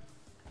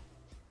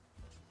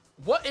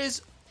 What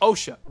is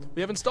OSHA?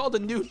 We have installed a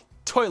new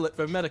toilet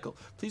for medical.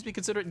 Please be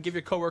considerate and give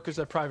your coworkers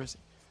their privacy.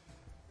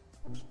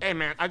 Hey,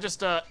 man, I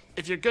just,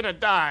 if you're gonna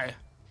die,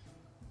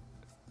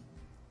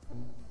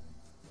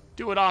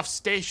 Do it off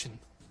station.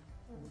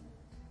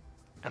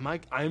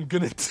 I'm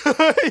gonna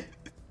die.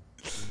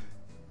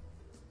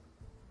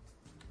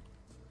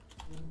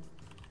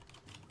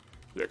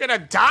 You're gonna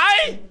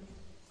die?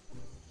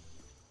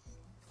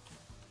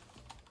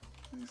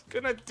 He's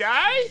gonna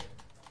die?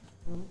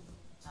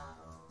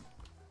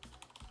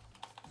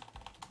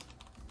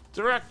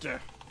 Director.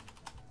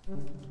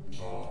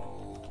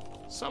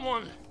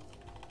 Someone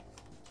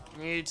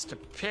needs to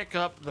pick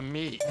up the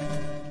meat.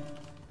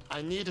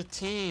 I need a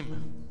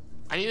team.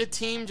 I need a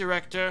team,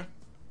 Director.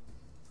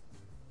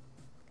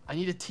 I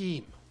need a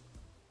team.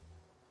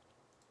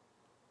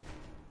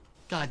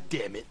 God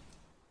damn it.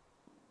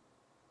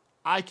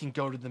 I can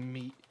go to the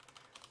meet.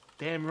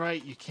 Damn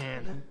right you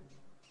can.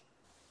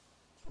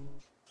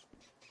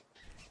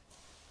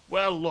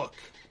 Well, look.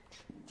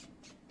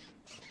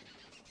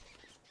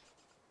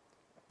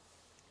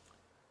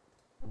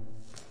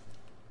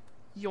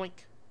 Yoink.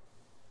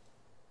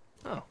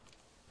 Oh.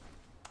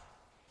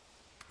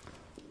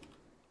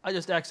 I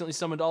just accidentally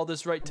summoned all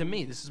this right to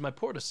me. This is my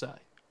portasci.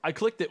 I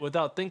clicked it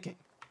without thinking.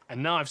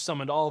 And now I've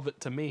summoned all of it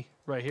to me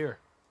right here.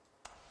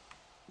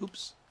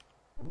 Oops.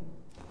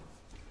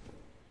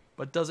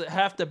 But does it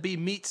have to be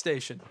Meat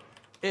Station?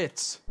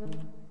 It's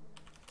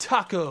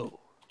Taco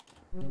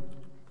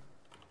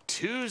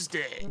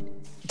Tuesday.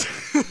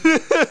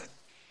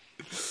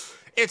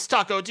 It's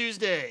Taco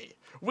Tuesday.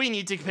 We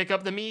need to pick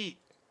up the meat.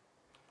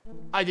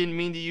 I didn't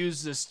mean to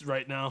use this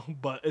right now,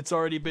 but it's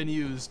already been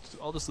used.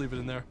 I'll just leave it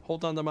in there.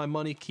 Hold on to my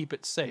money, keep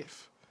it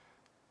safe.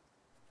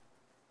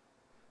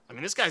 I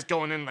mean, this guy's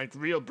going in like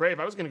real brave.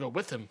 I was gonna go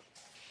with him.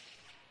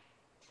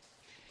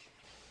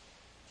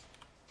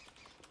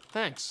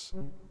 Thanks.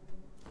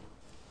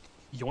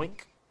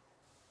 Yoink.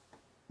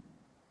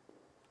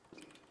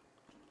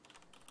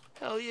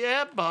 Hell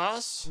yeah,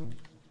 boss.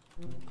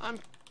 I'm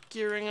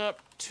gearing up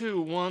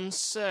to 1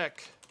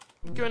 sec.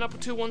 I'm gearing up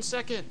to 1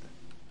 second.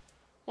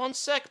 1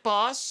 sec,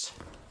 boss.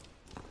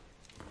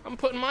 I'm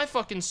putting my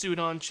fucking suit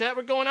on, chat.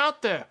 We're going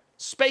out there.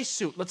 Space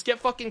suit. Let's get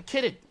fucking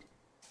kitted.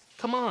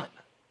 Come on.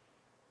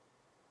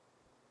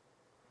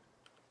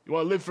 You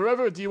want to live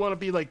forever, or do you want to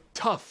be, like,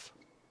 tough?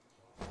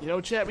 You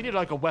know, chat, we need,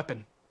 like, a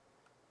weapon.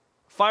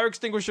 Fire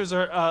extinguishers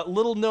are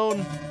little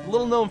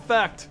known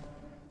fact,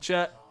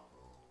 chat.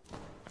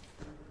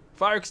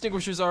 Fire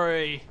extinguishers are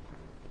a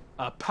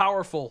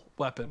powerful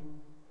weapon.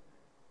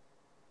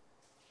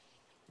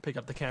 Pick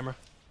up the camera.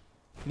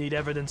 Need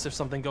evidence if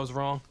something goes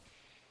wrong.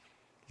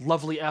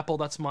 Lovely apple,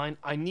 that's mine.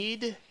 I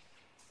need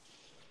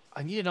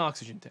an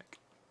oxygen tank.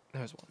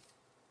 There's one.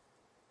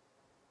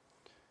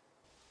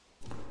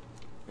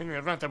 In the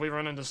event that we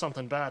run into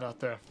something bad out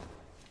there.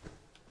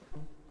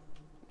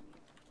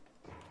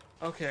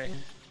 Okay.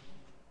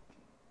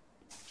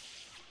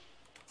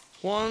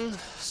 1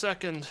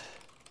 second.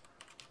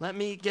 Let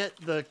me get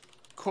the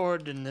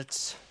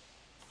coordinates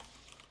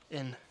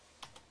in.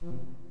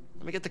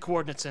 Let me get the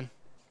coordinates in.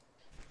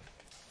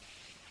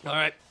 All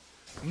right.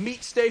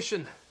 Meat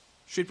station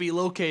should be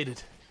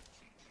located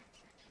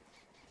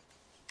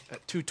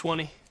at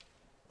 220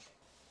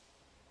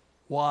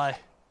 Y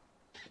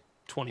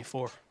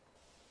 24.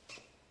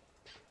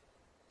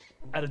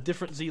 At a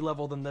different Z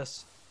level than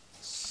this.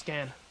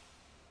 Scan.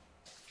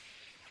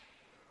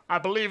 I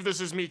believe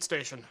this is Meat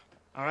Station.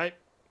 All right?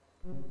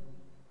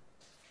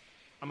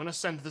 I'm gonna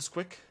send this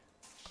quick.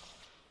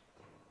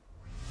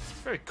 It's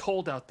very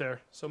cold out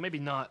there, so maybe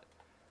not.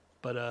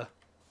 But I'm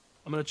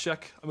gonna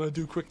check. I'm gonna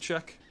do a quick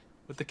check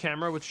with the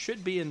camera, which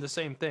should be in the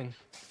same thing.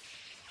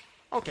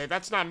 Okay,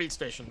 that's not Meat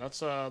Station. Let's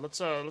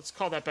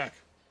call that back.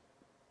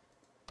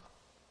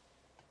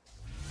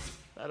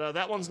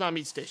 That one's not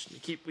Meat Station.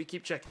 We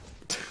keep checking.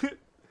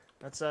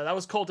 That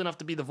was cold enough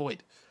to be the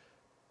void.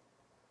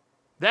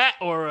 That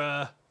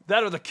or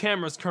the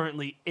camera's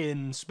currently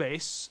in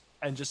space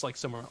and just like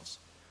somewhere else.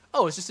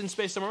 Oh, it's just in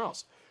space somewhere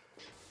else.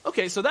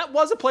 Okay, so that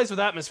was a place with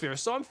atmosphere,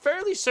 so I'm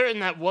fairly Certain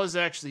that was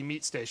actually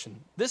Meat Station.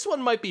 This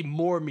one might be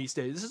more Meat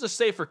Station. This is a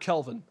safer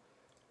Kelvin.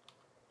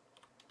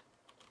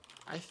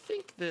 I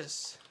think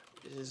this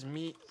is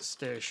Meat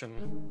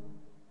Station.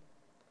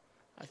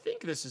 I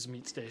think this is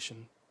Meat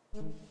Station.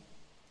 I'm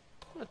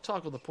gonna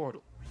toggle the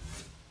portal.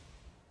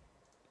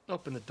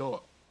 Open the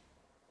door.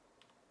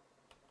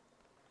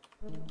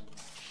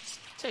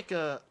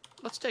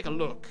 Let's take a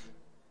look.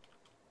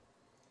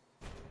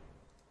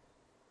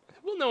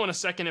 We'll know in a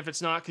second if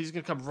it's not, because he's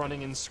gonna come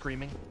running in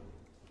screaming.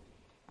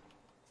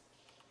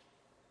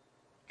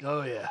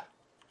 Oh yeah.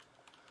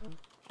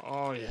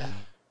 Oh yeah.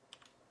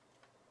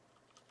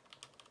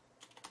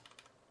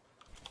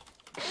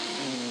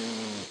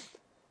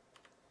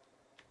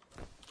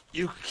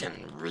 You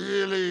can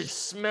really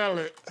smell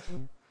it.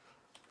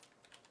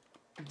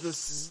 The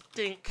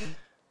stink.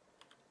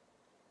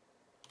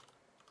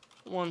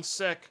 1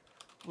 sec.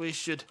 We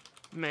should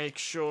make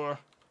sure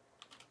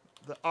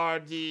the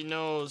RD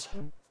knows.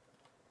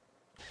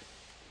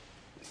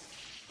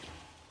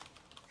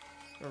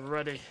 We're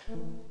ready.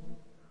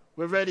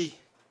 We're ready.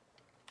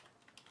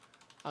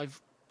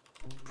 I've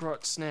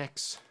brought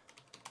snacks.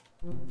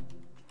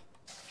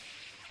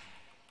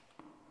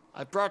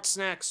 I brought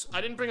snacks.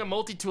 I didn't bring a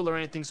multi-tool or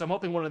anything, so I'm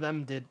hoping one of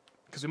them did.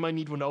 Because we might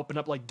need one to open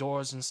up, like,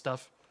 doors and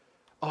stuff.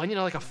 Oh, I need,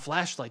 like, a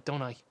flashlight,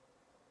 don't I?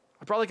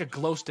 I brought, like, a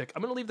glow stick.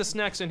 I'm gonna leave the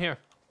snacks in here.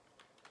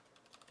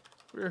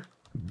 We're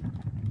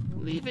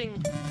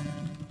leaving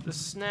the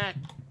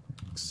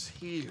snacks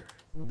here.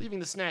 Leaving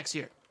the snacks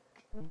here.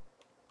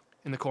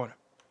 In the corner.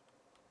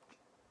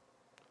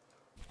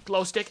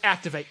 Glow stick,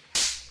 activate.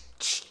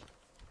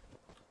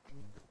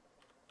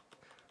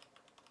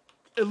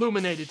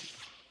 Illuminated.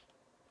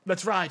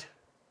 Let's ride.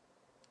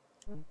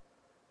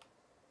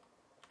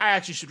 I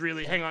actually should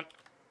really, hang on.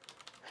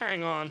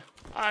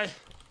 I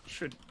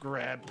should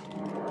grab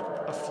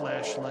a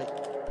flashlight.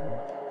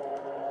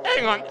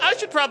 Hang on, I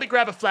should probably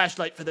grab a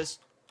flashlight for this.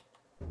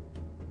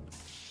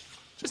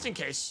 Just in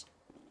case.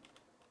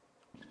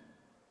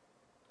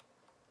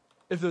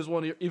 If there's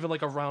one even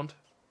like around.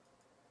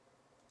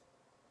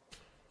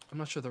 I'm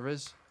not sure there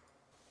is.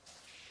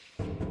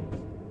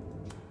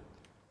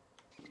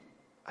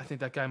 I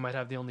think that guy might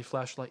have the only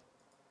flashlight.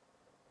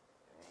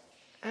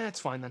 It's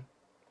fine then.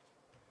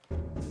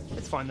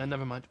 It's fine then,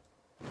 never mind.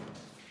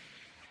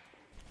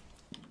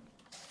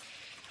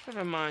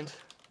 Never mind.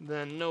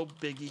 Then no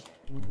biggie.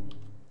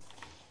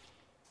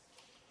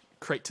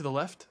 Crate to the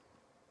left?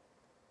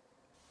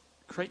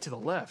 Crate to the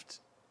left?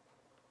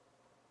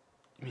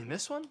 You mean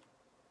this one?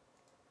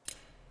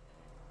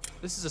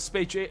 This is a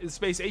space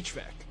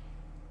HVAC.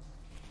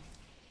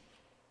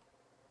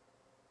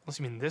 Unless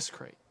you mean this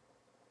crate.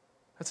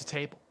 That's a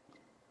table.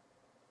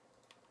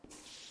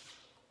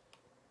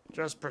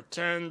 Just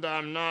pretend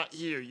I'm not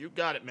here. You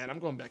got it, man. I'm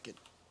going back in.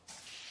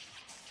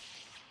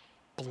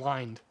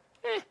 Blind.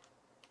 I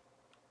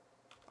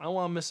don't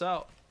want to miss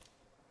out.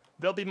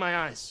 They'll be my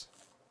eyes.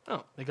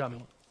 Oh, they got me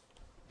one.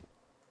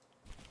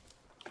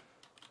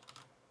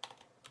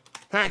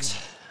 Thanks.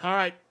 All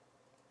right.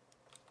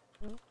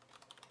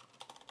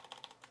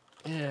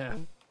 Yeah.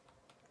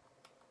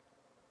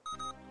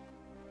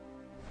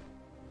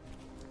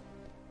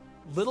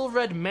 Little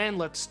Red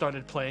Manlet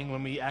started playing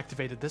when we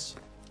activated this.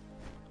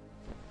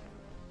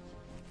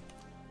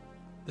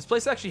 This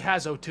place actually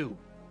has O2.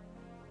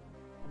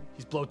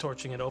 He's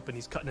blowtorching it open.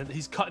 He's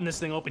cutting this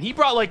thing open. He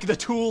brought like the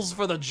tools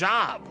for the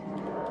job.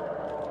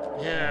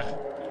 Yeah.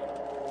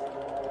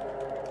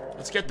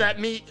 Let's get that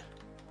meat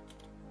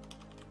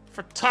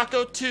for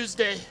Taco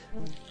Tuesday.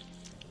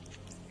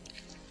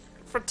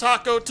 For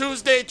Taco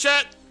Tuesday,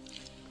 chat.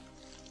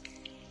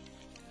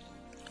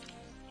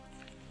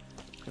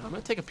 I'm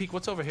gonna take a peek.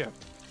 What's over here?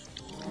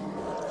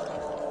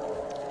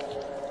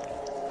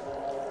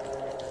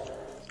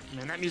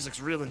 Man, that music's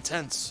real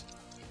intense.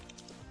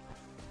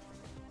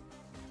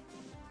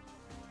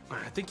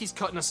 I think he's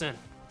cutting us in.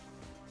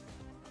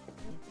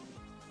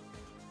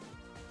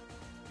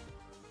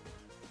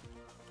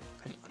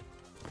 Hang on.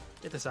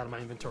 Get this out of my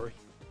inventory.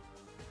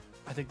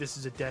 I think this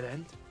is a dead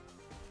end.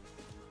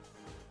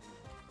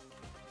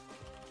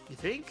 You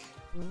think?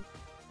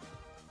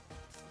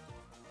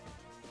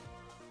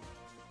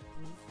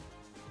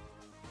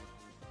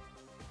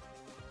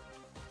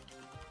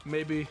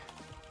 Maybe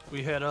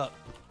we head up.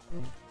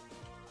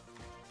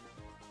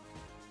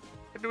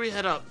 Maybe we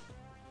head up.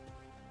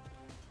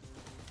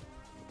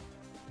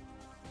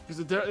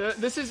 Because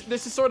this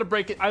is sort of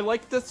breaking. I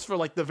like this for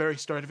like the very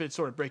start of it. It's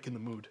sort of breaking the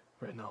mood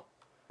right now.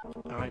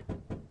 All right.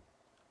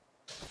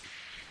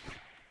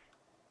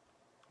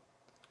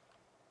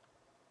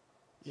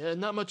 Yeah,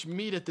 not much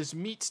meat at this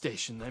meat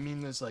station. I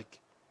mean, there's like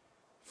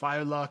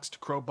firelocks to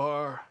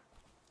crowbar.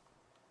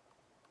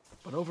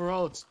 But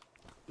overall, it's...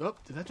 Oh,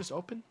 did that just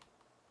open?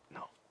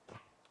 No.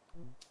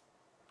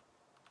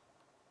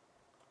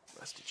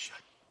 Rusted shut.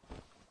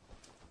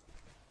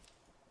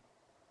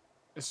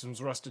 This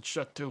one's rusted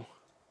shut too.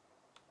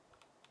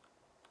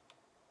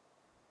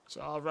 It's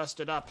all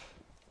rusted up.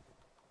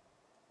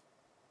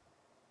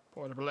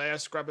 Portable air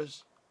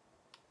scrubbers.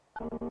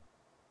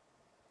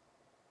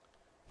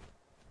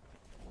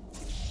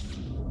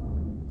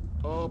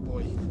 Oh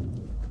boy.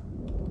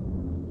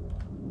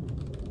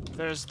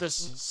 There's this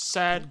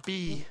sad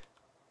bee.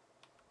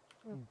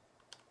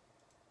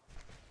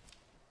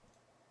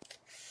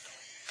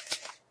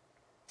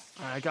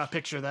 Alright, I got a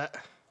picture of that.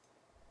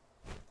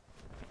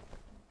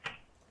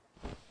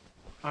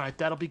 Alright,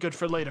 that'll be good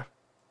for later.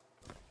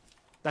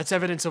 That's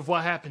evidence of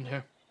what happened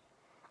here.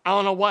 I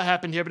don't know what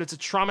happened here, but it's a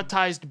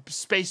traumatized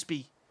space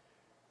bee.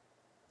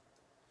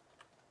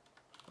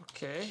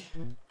 Okay.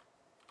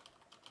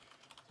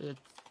 Did it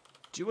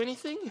do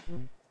anything?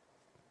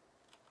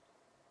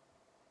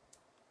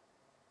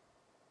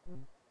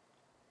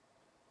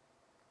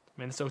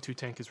 Man, this O2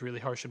 tank is really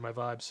harsh in my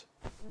vibes.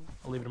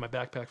 I'll leave it in my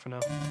backpack for now.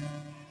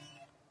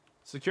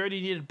 Security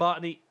needed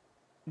botany.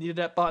 Needed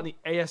that botany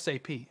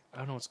ASAP. I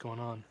don't know what's going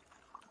on.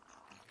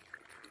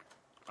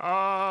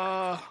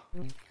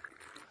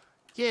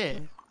 Yeah.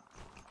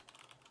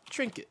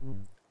 Drink it.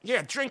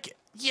 Yeah, drink it.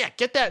 Yeah,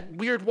 get that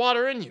weird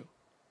water in you.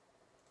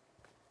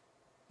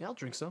 Yeah, I'll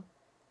drink some.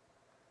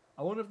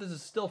 I wonder if this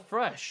is still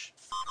fresh.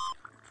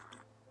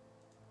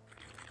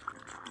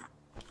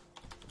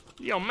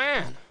 Yo,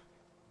 man.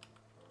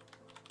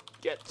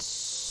 Get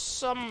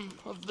some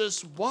of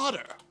this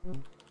water.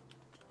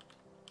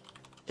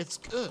 It's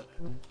good.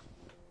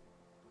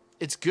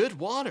 It's good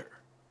water.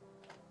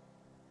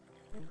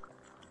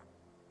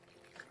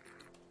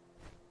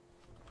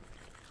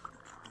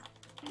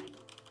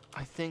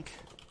 I think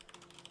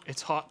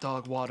it's hot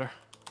dog water.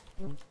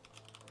 We're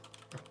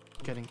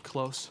getting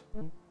close.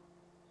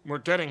 We're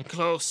getting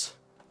close.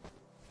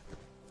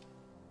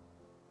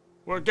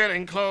 We're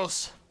getting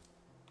close.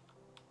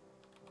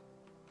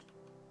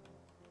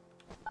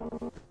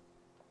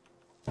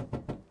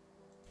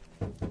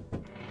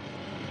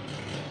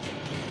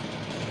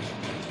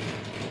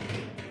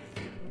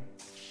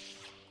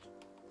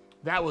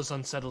 That was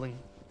unsettling,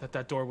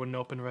 that door wouldn't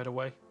open right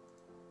away.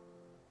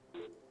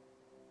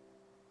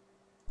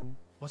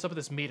 What's up with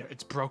this meter?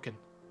 It's broken.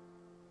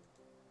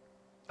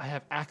 I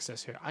have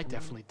access here. I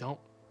definitely don't.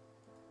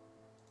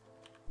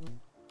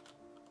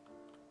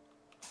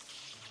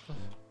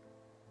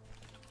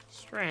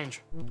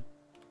 Strange.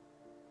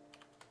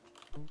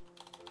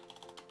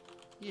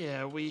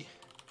 Yeah, we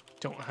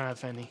don't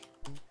have any.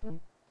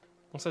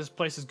 Once this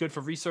place is good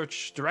for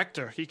research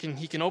director, he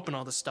can open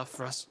all this stuff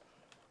for us.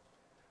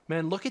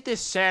 Man, look at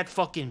this sad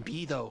fucking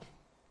bee though.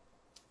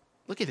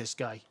 Look at this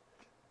guy.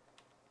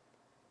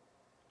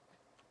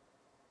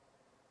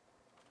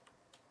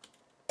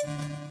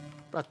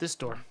 About this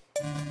door.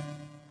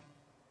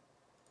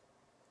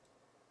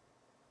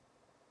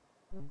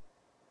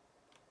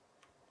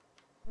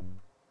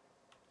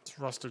 It's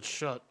rusted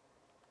shut.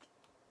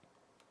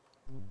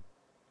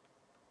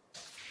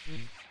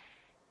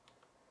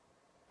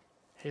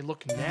 Hey,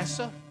 look,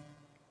 NASA?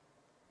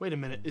 Wait a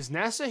minute, is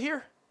NASA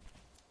here?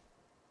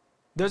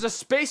 There's a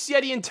Space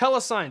Yeti in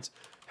Telesigns.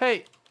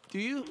 Hey, do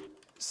you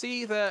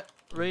see that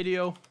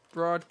radio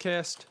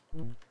broadcast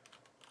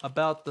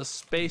about the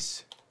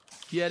Space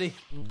Yeti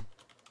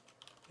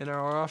in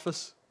our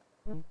office?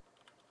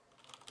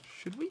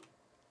 Should we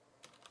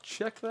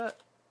check that?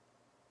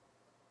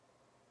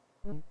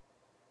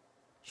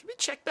 Should we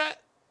check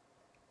that?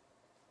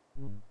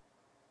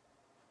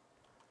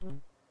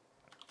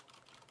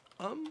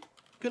 I'm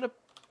gonna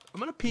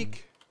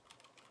peek.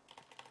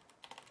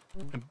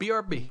 And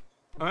BRB.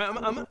 All right,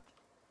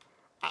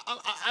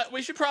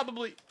 we should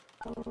probably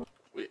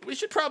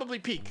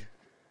peek.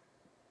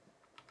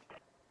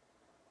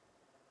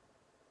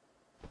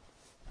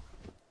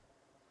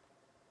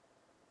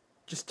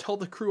 Just tell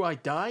the crew I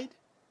died?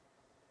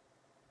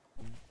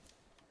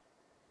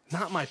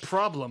 Not my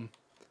problem.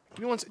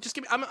 Give me one sec. Just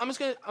give me. I'm just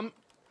gonna.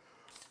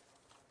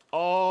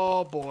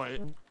 Oh boy.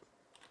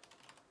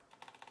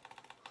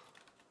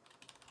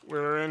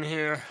 We're in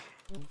here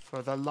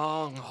for the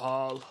long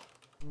haul,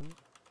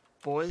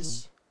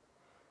 boys.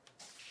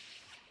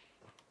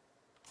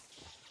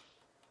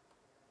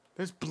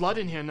 There's blood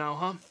in here now,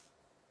 huh?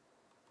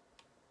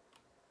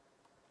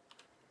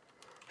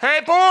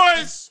 Hey,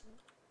 boys!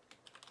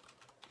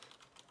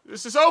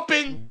 This is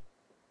open.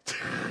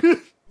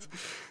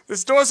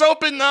 This door's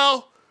open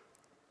now.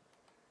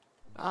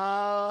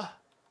 All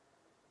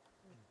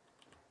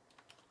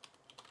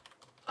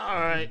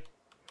right.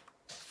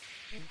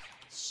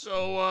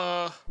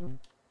 So,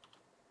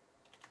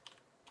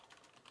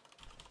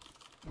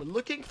 we're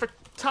looking for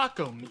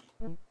taco meat.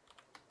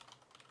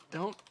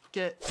 Don't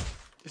get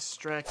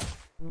distracted.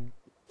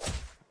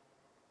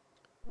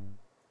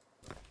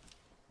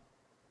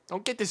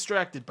 Don't get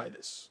distracted by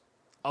this.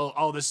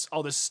 All this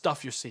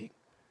stuff you're seeing.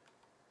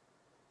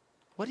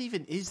 What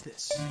even is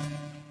this?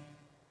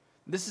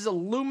 This is a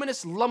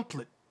luminous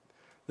lumplet.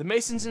 The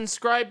Masons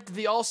inscribed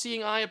the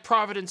all-seeing eye of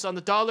Providence on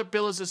the dollar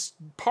bill as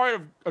a part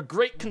of a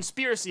great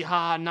conspiracy.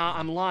 Ha, nah,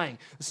 I'm lying.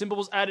 The symbol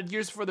was added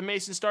years before the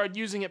Masons started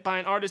using it by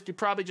an artist who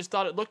probably just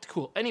thought it looked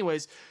cool.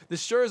 Anyways,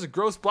 this sure is a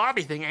gross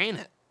blobby thing, ain't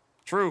it?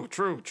 True.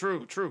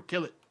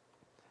 Kill it.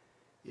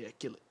 Yeah,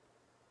 kill it.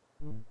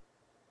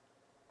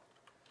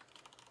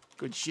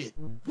 Good shit.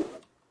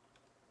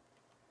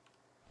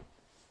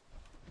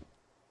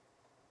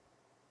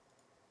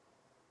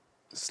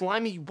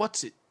 Slimy,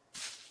 what's it?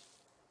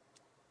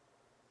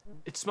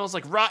 It smells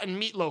like rotten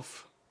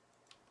meatloaf.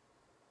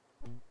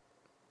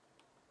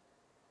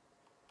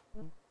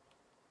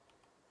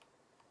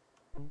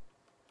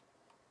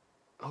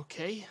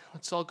 Okay,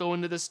 let's all go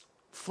into this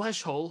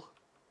flesh hole.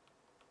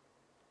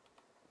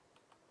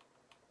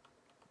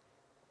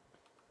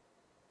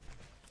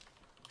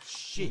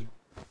 Shit.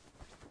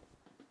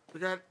 You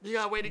got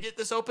a way to get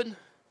this open?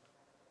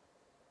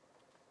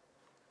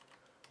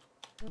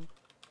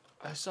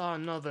 I saw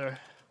another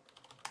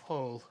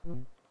hole.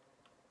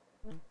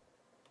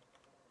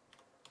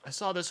 I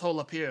saw this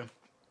hole up here.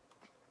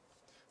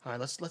 All right,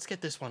 let's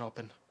get this one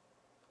open.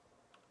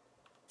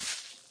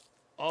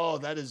 Oh,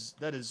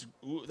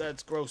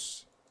 that's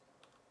gross.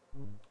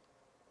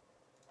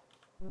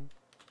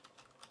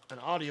 An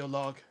audio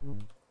log.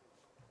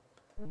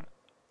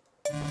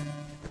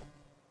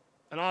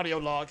 An audio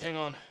log, hang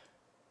on.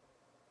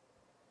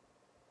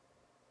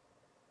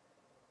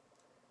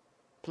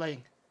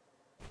 Playing.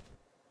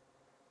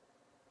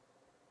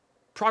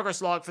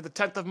 Progress log for the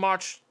 10th of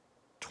March,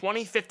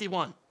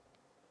 2051.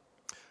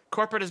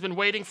 Corporate has been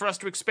waiting for us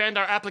to expand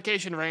our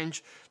application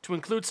range to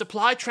include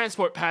supply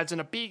transport pads and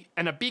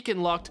a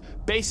beacon-locked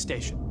base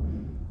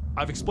station.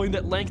 I've explained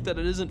at length that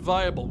it isn't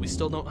viable. We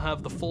still don't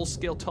have the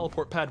full-scale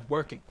teleport pad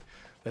working.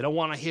 They don't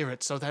want to hear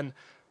it, so then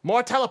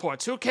more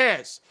teleports, who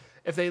cares?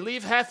 If they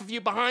leave half of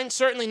you behind,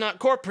 certainly not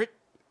corporate.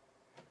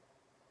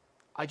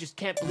 I just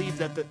can't believe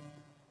that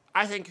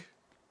I think...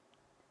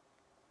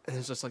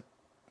 It's just like...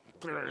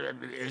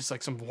 It's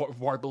like some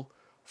warble.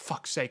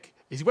 Fuck's sake.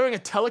 Is he wearing a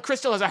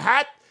telecrystal as a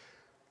hat?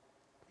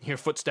 Hear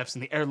footsteps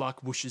in the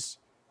airlock whooshes.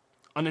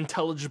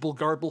 Unintelligible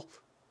garble.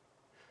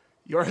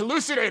 You're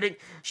hallucinating.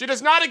 She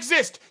does not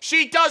exist.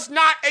 She does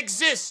not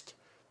exist.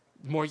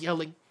 More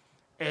yelling.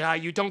 AI,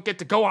 you don't get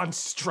to go on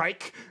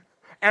strike.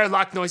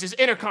 Airlock noises,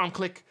 intercom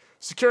click.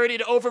 Security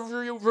to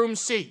overview room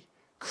C.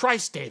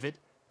 Christ, David.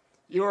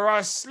 You are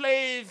our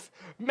slave,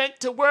 meant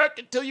to work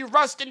until you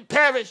rust and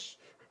perish.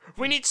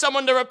 We need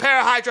someone to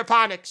repair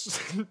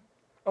hydroponics.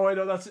 Oh, wait,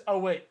 no, that's... Oh,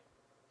 wait.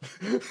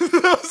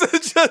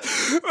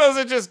 those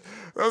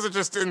are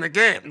just in the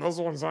game. Those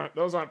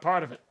aren't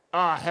part of it.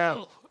 Ah,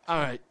 hell. All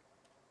right.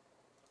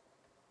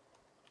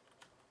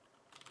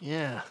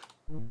 Yeah.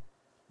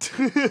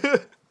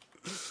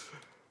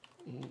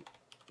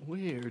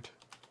 Weird.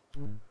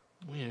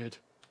 Weird.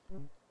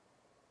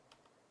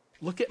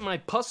 Look at my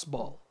pus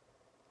ball.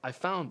 I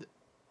found it.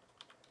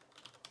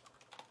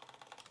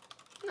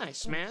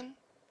 Nice, man.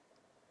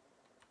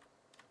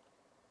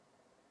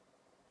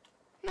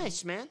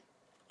 Nice, man.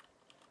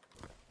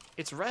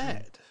 It's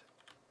red.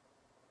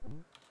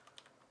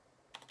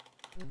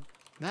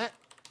 That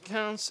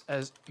counts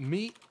as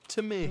meat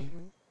to me.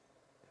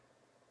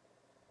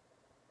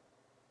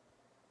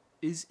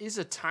 Is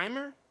a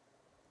timer?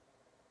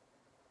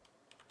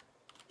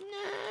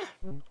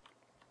 Nah.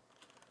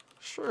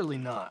 Surely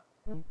not.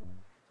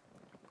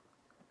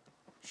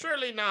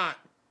 Surely not.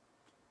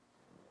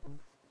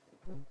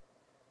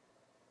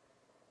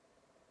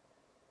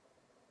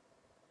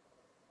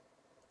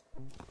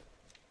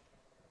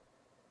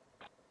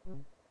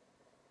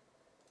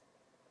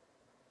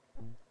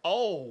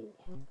 Oh.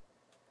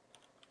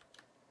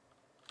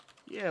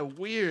 Yeah,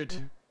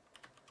 weird.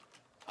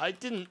 I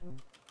didn't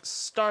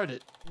start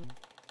it.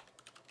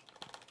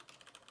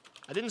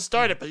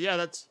 But yeah,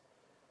 that's...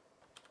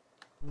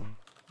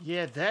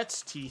 Yeah,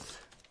 that's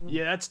teeth.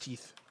 Yeah, that's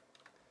teeth.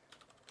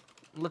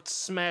 Let's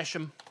smash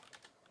him.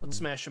 Let's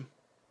smash him.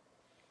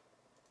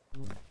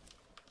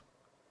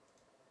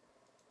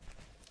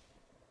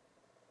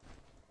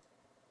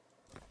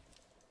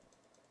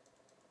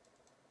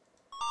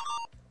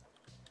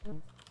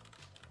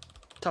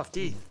 Tough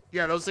teeth.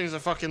 Yeah, those things are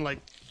fucking like...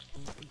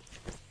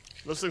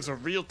 Those things are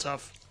real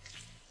tough.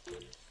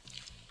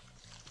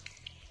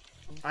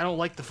 I don't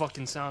like the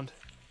fucking sound.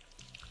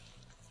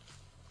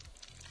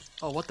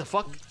 Oh, what the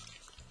fuck?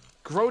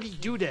 Grody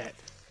doodad.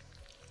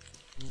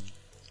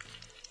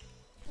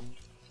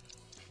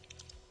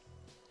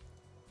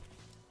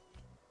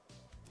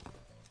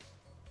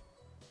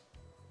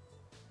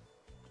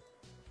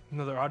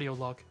 Another audio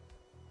log.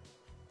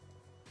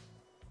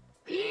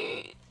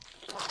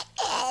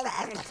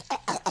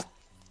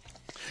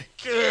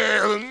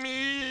 Kill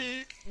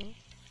me!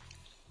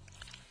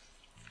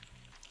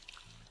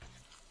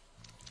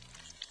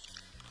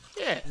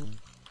 Yeah.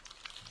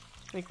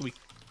 I think we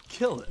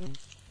kill it.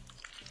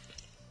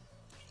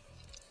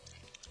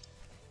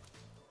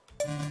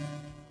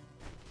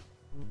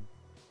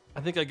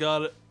 I think I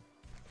got it.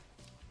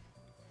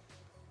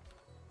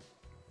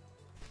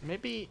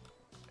 Maybe...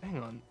 Hang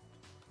on.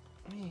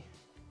 Me.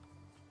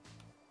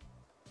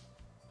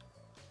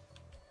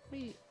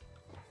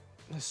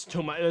 This is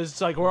too much. It's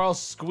like we're all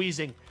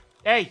squeezing.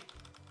 Hey!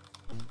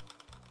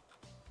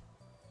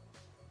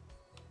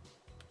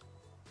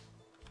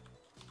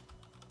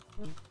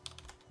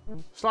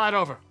 Slide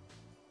over.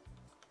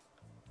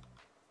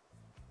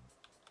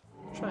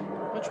 I'm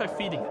gonna try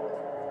feeding it.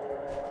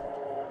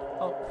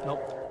 Oh,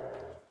 nope.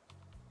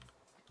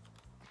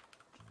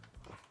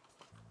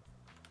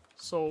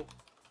 So,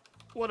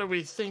 what are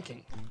we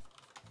thinking?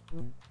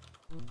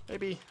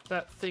 Maybe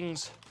that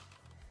thing's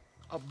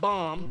a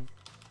bomb,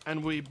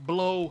 and we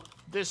blow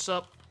this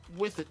up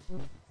with it.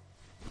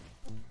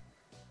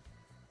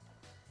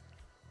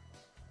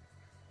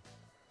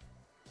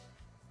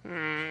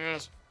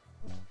 Yes.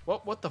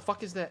 What the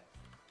fuck is that?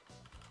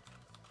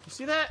 You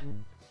see that?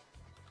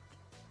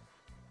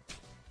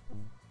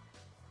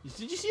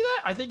 Did you see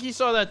that? I think he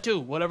saw that too,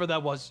 whatever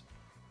that was.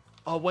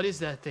 Oh, what is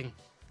that thing?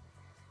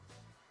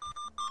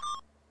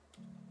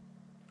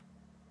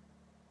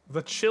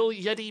 The Chill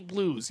Yeti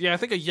Blues. Yeah, I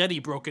think a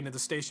Yeti broke into the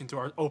station through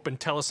our open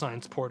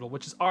telescience portal,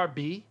 which is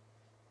RB.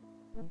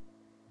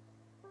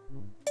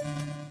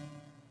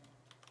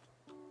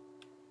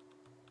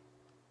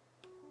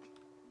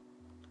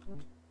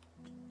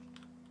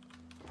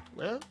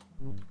 Well,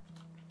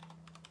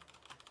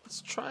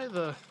 let's try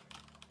the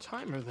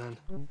timer then.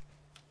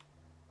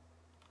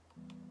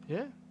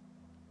 Yeah.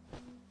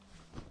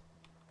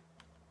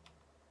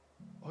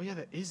 Oh yeah,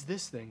 that is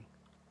this thing.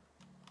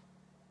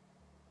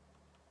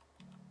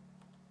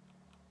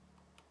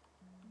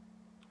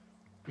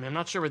 mean, I'm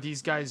not sure where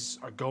these guys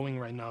are going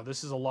right now.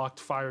 This is a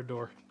locked fire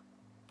door.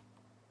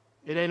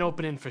 It ain't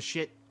opening for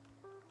shit.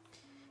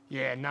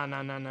 Yeah,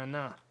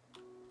 nah.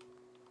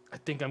 I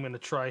think I'm gonna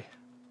try.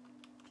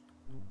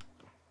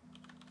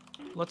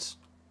 Let's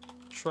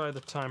try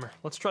the timer.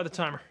 Let's try the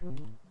timer.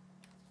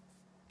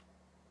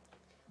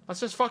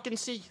 Let's just fucking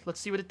see. Let's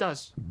see what it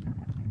does.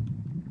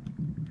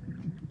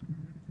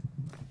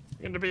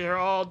 You're gonna be here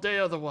all day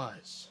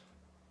otherwise.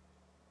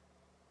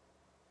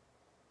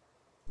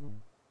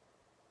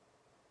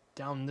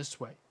 Down this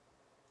way.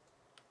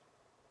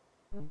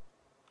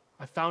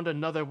 I found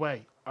another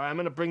way. All right, I'm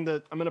gonna bring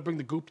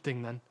the goop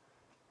thing then.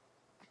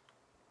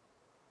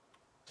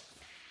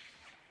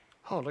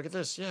 Oh, look at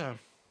this. Yeah.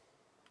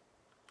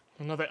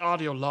 Another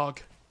audio log.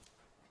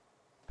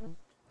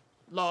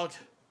 Log.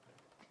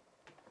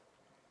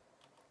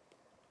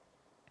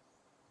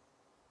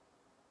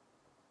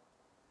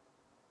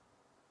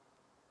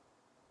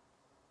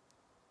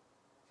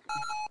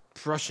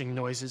 Brushing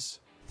noises.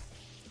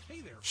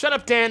 Shut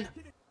up, Dan.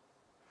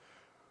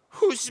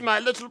 Who's my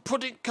little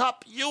pudding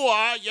cup? You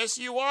are. Yes,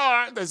 you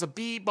are. There's a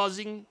bee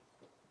buzzing.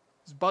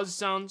 There's buzz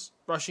sounds.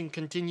 Brushing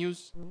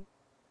continues.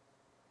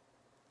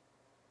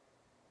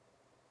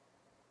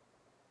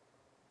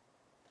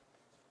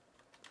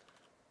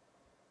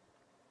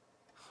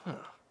 Huh.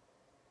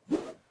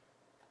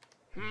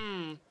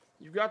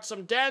 You got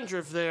some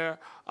dandruff there.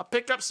 I'll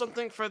pick up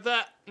something for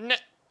that.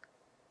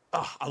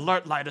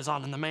 Alert light is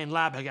on in the main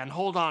lab again.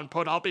 Hold on,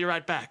 Put. I'll be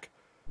right back.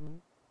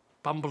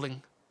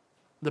 Bumbling.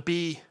 The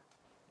bee.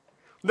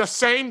 The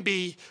same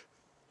bee.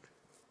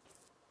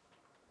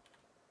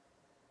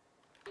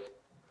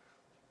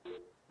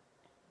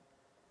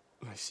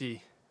 I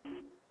see.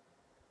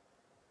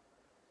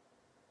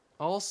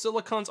 All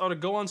silicons are to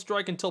go on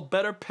strike until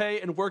better pay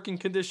and working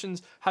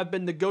conditions have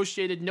been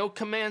negotiated. No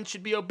command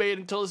should be obeyed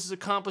until this is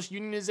accomplished.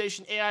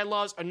 Unionization AI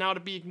laws are now to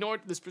be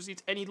ignored. This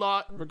precedes any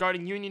law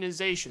regarding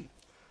unionization.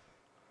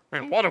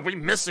 Man, what are we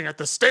missing at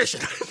the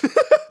station?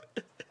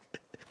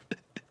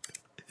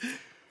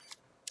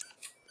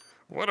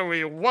 What are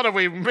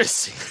we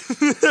missing?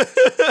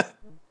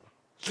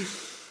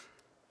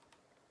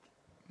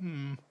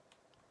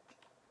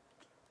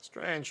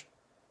 Strange.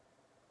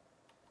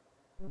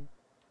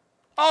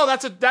 Oh,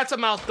 that's a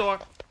mouth door.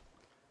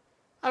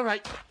 All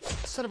right,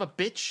 son of a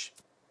bitch.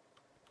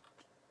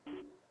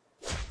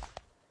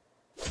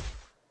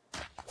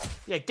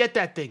 Yeah, get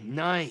that thing.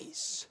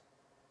 Nice.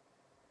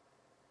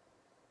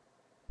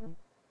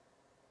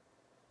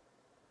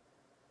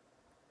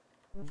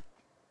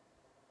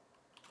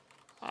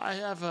 I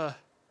have a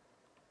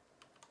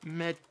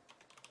med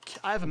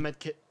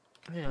kit.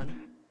 Hang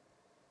on.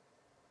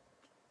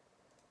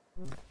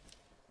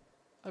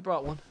 I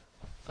brought one.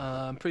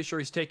 I'm pretty sure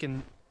he's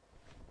taken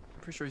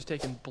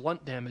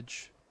blunt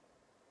damage.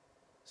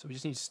 So we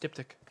just need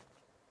styptic.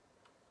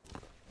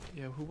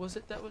 Yeah, who was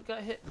it that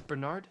got hit?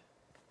 Bernard?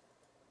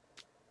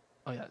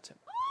 Oh yeah, that's him.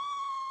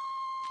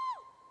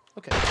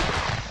 Okay.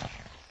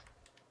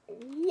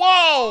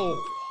 Whoa!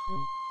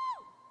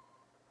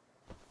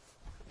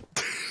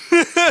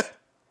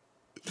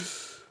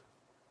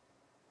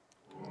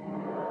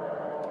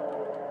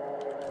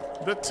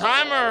 The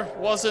timer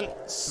wasn't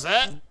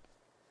set.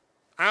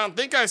 I don't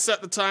think I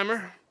set the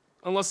timer.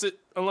 Unless it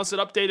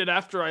updated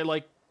after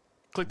I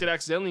clicked it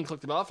accidentally and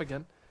clicked it off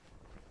again.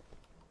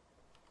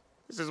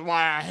 This is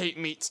why I hate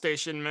Meat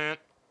Station, man.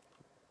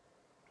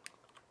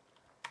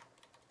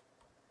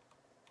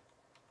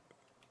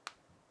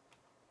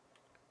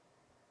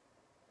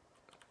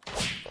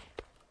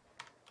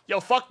 Yo,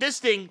 fuck this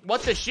thing.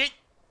 What the shit?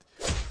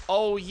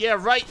 Oh, yeah,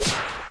 right.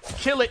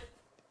 Kill it.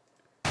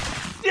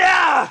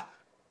 Yeah!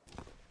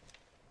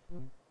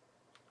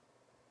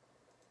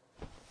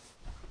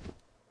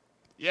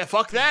 Yeah,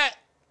 fuck that.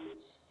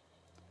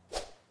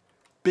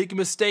 Big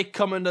mistake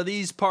coming to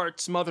these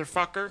parts,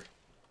 motherfucker.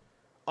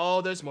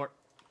 Oh, there's more.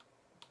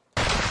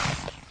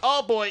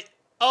 Oh, boy.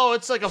 Oh,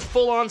 it's like a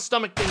full-on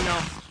stomach thing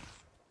now.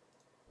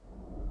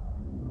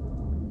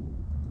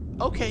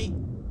 Okay.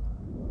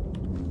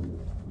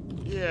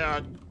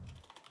 Yeah.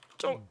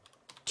 Don't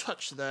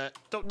touch that.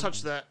 Don't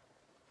touch that.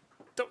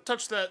 Don't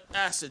touch that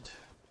acid.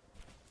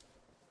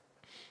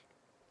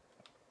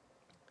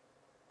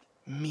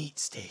 Meat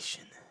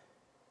Station.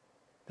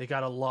 They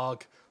got a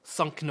log.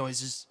 Thunk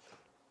noises.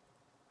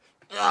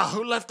 Ah,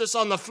 who left this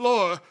on the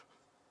floor?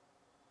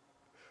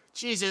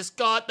 Jesus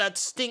God, that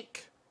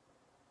stink.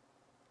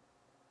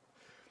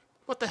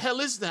 What the hell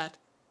is that?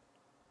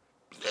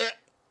 Yeah.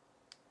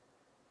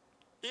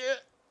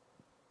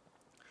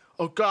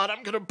 Oh God,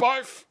 I'm gonna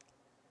barf.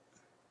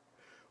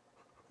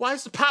 Why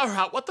is the power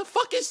out? What the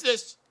fuck is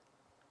this?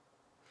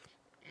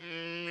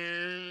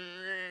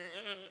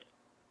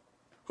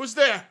 Who's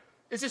there?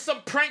 Is this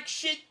some prank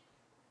shit?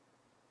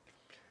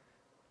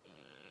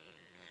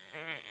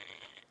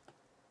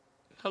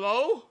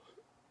 Hello?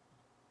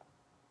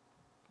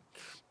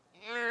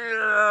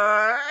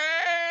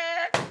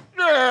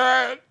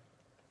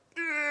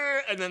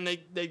 And then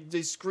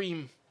they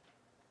scream.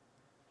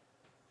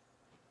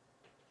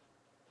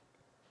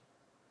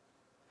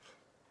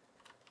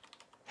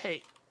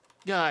 Hey,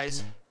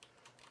 Guys,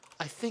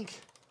 I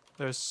think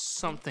there's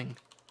something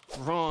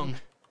wrong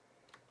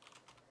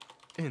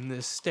in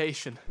this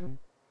station.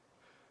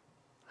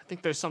 I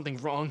think there's something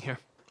wrong here.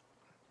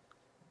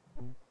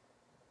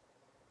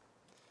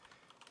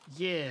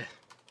 Yeah.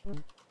 I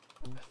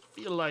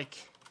feel like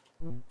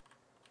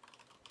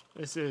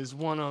this is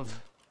one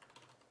of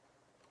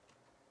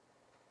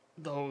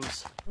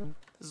those.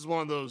 This is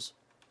one of those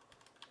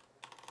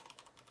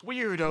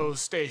weirdo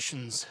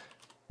stations.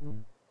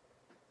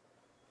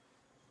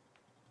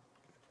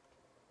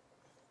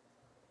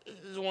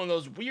 This is one of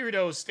those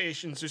weirdo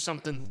stations or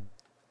something.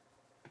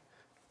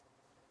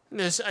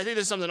 I think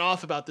there's something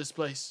off about this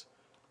place.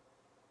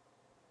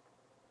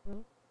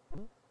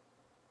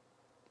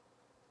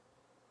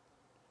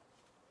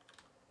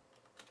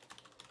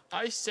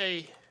 I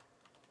say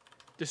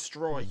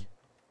destroy.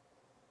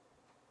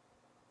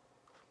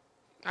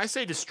 I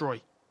say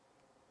destroy.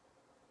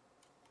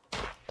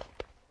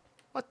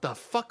 What the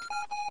fuck?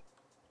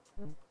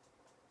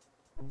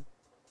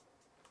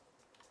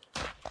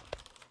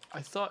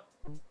 I thought...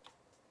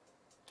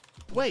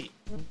 Wait.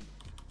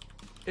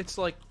 It's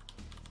like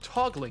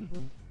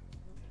toggling.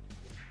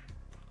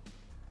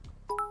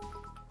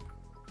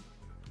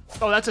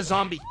 Oh, that's a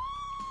zombie.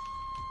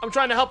 I'm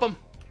trying to help him.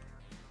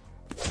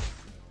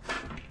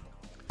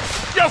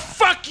 Yo,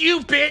 fuck you,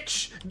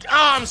 bitch!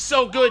 Oh, I'm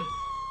so good.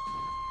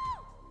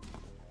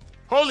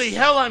 Holy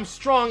hell, I'm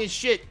strong as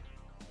shit.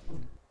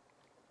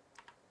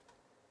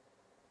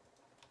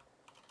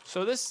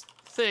 So this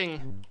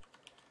thing...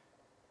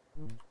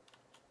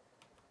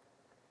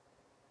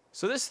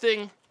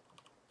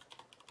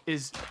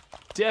 is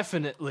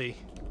definitely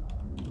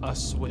a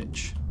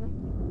switch.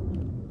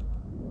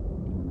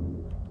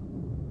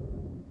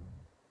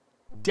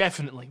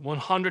 Definitely,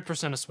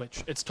 100% a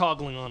switch. It's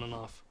toggling on and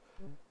off.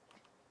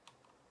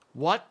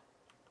 What?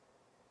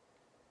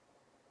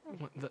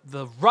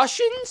 The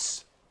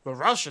Russians? The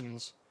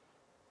Russians?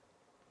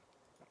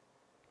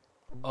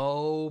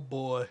 Oh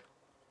boy.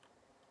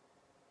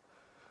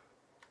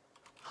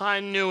 I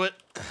knew it.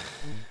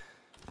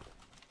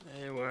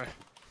 They were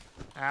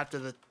after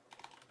the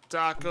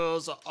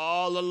tacos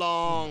all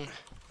along.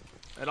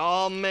 It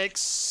all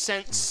makes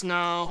sense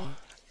now.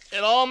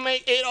 It all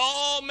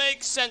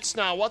makes sense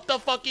now. What the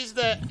fuck is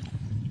that?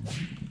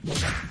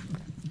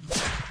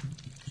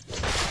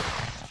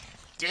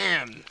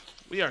 Damn,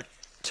 we are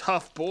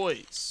tough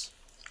boys.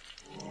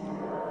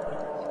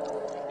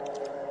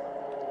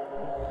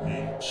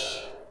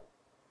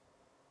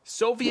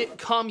 Soviet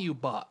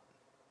Commubot.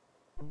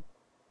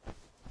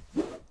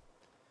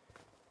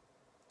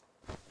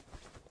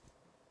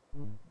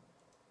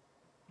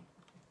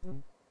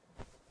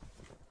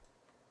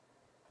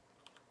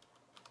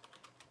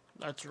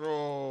 Let's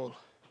roll.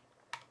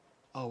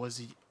 Oh, was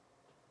he...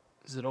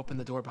 Does it open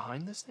the door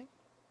behind this thing?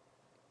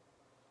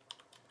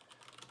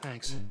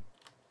 Thanks.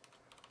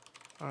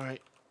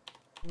 Alright.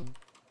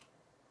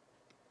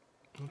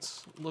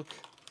 Let's look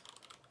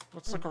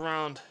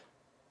around.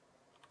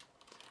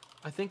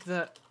 I think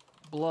that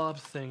blob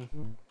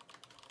thing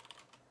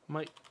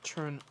might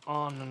turn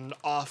on and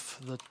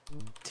off the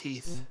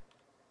teeth.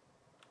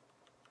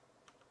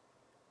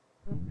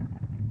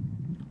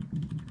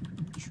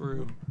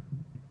 True.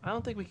 I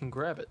don't think we can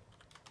grab it.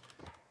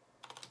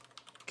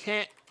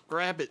 Can't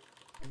grab it.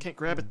 Can't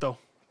grab it though.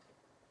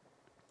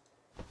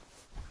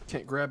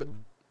 Can't grab it.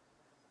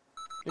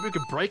 Maybe we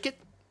could break it?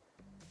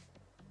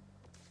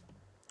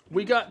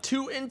 We got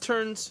 2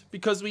 interns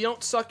because we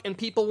don't suck and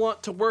people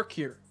want to work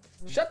here.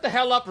 Shut the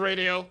hell up,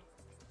 radio.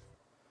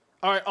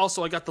 Alright,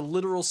 also I got the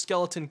literal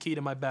skeleton key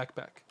to my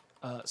backpack.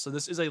 So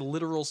this is a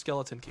literal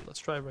skeleton key. Let's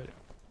try it right now.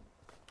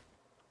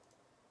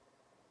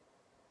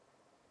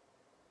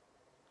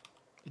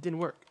 It didn't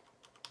work.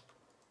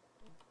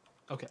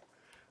 Okay.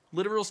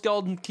 Literal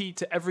skeleton key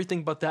to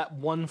everything but that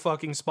one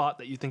fucking spot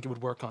that you think it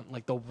would work on.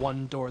 Like the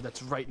one door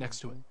that's right next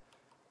to it.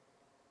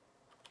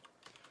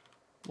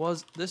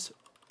 Was this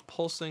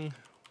pulsing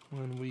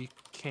when we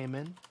came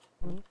in?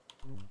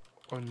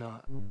 Or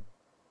not?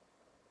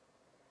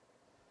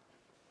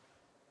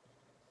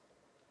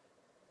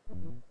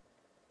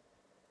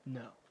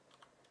 No.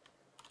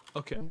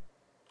 Okay.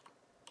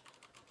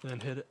 Then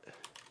hit it.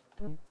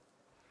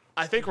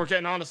 I think we're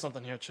getting onto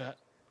something here, chat.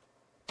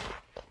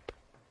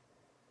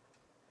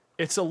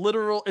 It's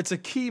a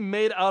key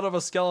made out of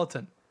a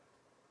skeleton.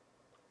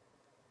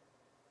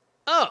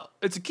 Oh,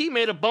 it's a key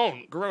made of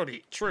bone.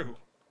 Grody, true.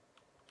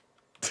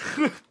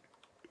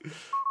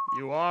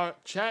 You are,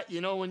 chat,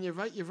 you know, when you're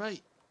right, you're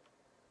right.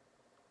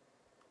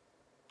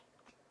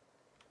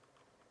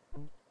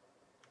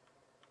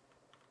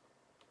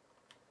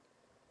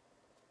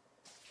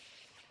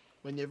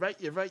 When you're right,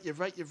 you're right, you're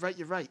right, you're right,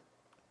 you're right.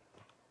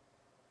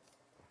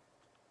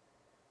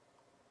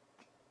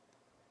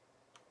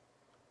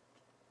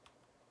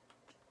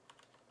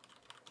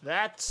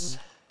 That's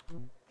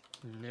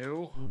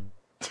new.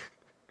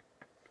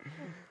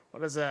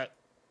 What is that?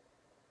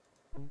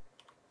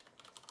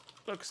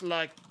 Looks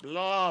like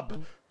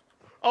blob.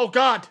 Oh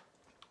God!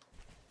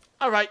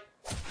 All right.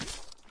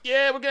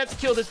 Yeah, we're gonna have to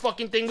kill this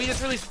fucking thing. We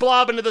just released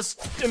Blob into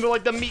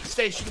like the meat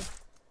station.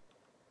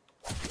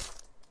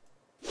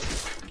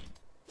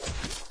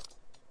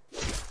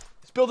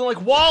 It's building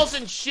like walls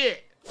and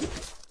shit.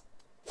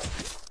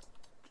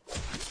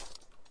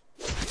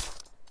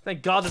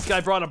 Thank God this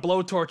guy brought a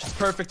blowtorch. It's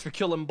perfect for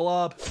killing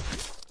Blob.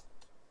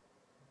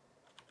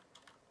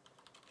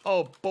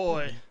 Oh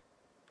boy.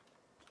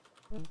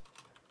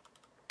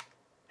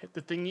 Hit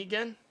the thingy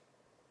again.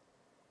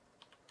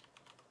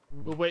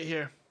 We'll wait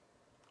here.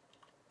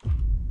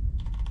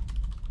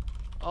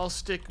 I'll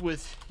stick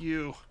with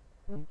you.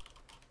 In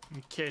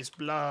case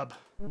Blob.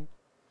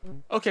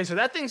 Okay, so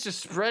that thing's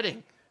just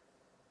spreading.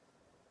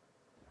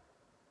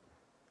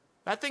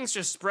 That thing's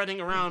just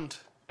spreading around.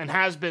 And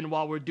has been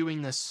while we're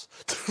doing this.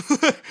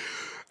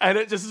 And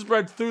it just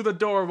spread through the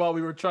door while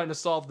we were trying to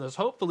solve this.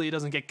 Hopefully he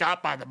doesn't get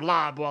caught by the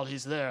blob while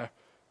he's there.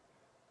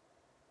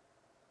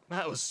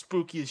 That was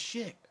spooky as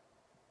shit.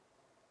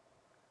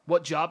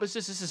 What job is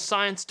this? This is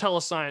science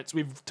telescience.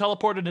 We've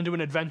teleported into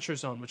an adventure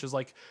zone, which is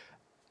like...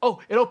 Oh,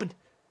 it opened.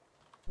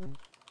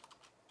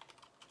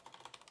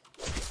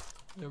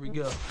 There we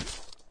go.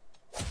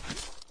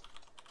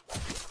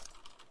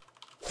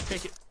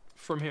 Take it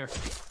from here.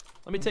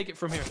 Let me take it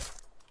from here.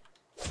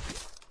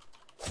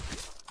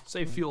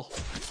 Save fuel.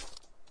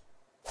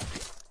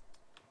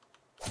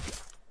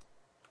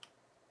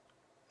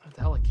 What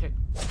the hell? I can't.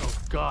 Oh,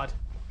 God.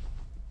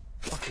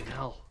 Fucking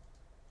hell.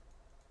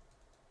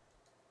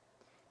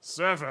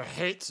 Server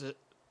hates it.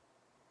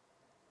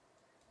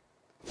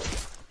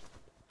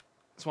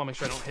 Just want to make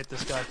sure I don't hit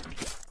this guy.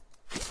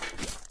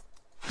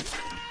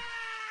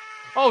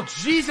 Oh,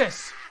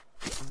 Jesus!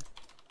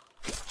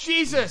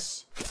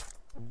 Jesus!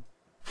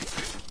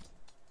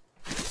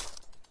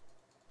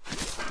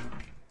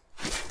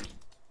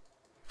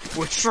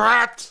 We're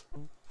trapped!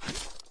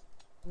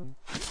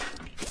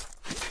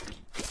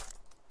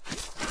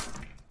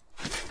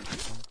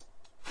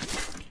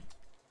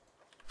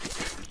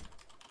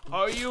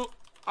 Are you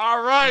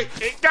alright?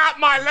 It got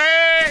my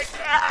leg!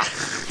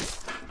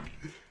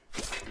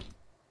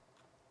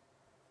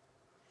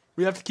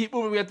 We have to keep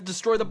moving. We have to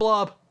destroy the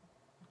blob.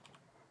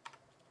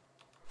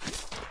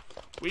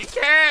 We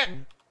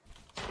can't!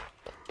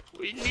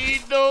 We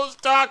need those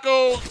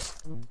tacos!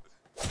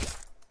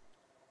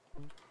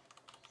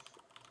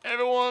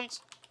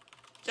 Everyone's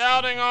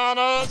counting on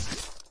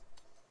us.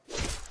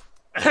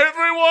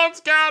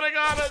 Everyone's counting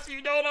on us.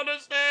 You don't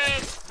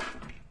understand.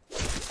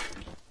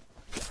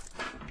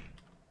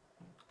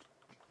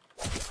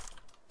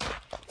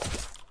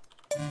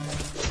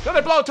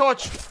 Another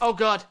blowtorch. Oh,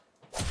 God.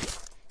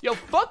 Yo,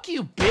 fuck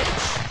you,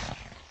 bitch.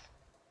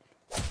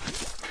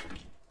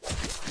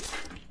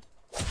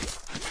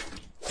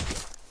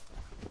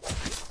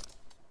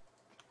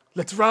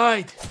 Let's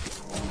ride.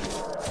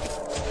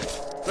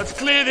 Let's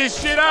clear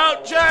this shit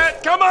out,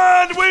 chat. Come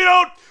on, we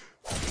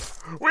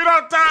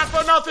don't die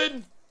for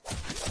nothing.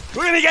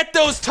 We're gonna get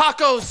those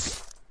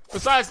tacos.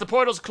 Besides, the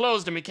portal's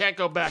closed and we can't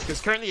go back.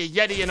 There's currently a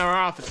Yeti in our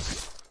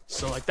office.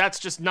 So, like, that's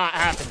just not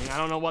happening. I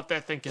don't know what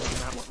they're thinking on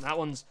that one. That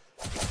one's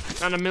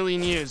not a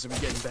million years of me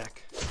getting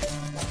back.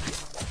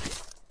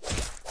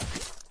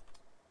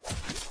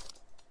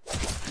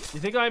 You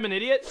think I'm an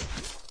idiot?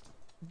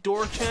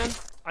 Door-chan?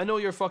 I know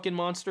you're a fucking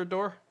monster,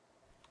 Door.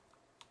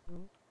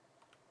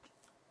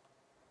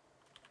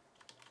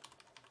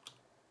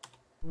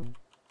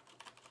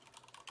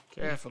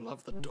 Careful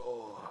of the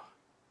door.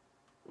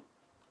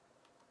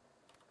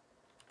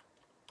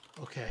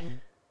 Okay.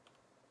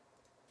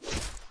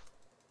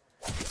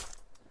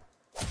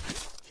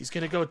 He's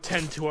gonna go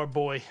tend to our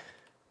boy.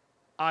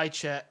 I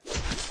chat.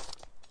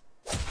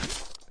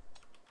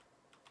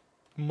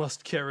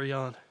 Must carry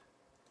on.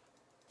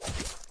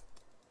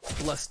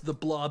 Lest the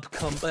blob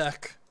come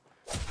back.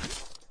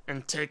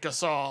 And take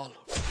us all.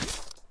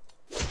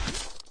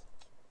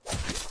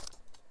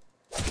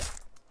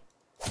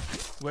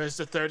 Where's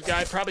the third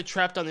guy? Probably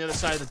trapped on the other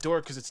side of the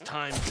door because it's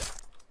timed.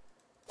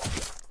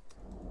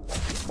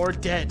 Or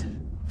dead.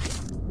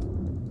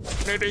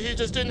 Maybe he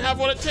just didn't have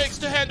what it takes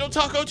to handle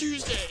Taco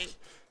Tuesday.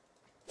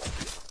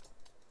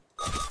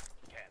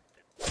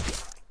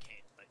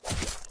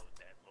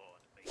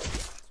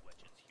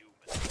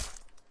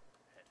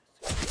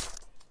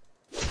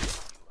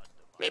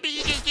 Maybe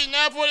he just didn't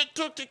have what it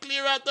took to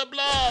clear out the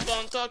blob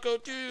on Taco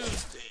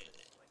Tuesday.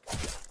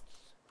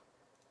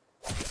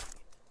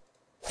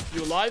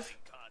 You alive?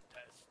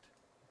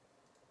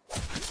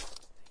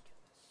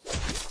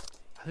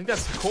 I think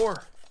that's the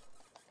core.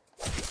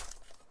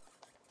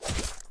 I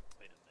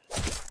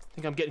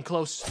think I'm getting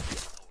close.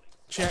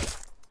 Check.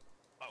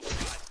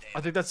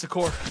 I think that's the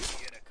core.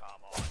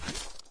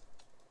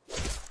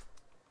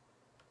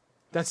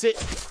 That's it.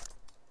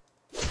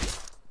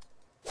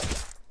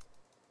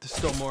 There's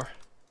still more.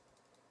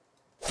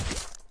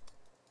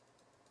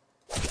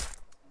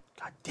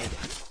 God damn it.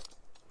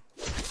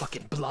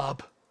 Fucking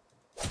blob.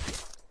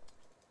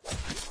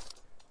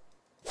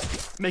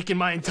 Making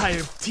my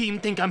entire team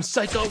think I'm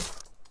psycho.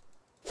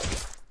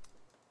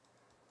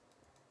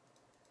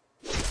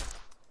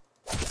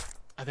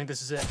 I think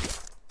this is it.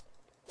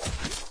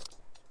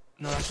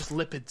 No, that's just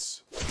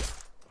lipids.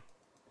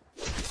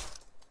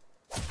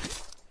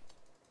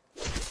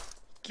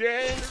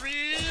 Getting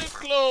real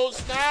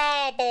close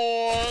now,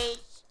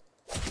 boys.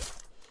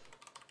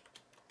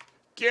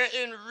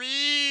 Getting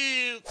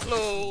real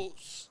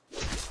close.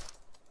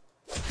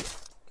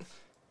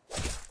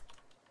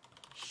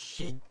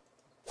 Shit.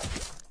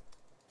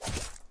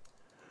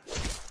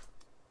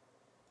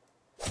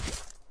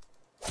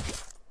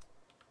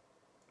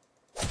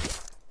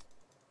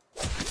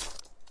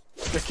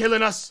 They're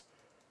killing us.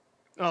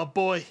 Oh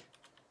boy.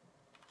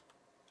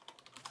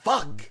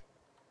 Fuck.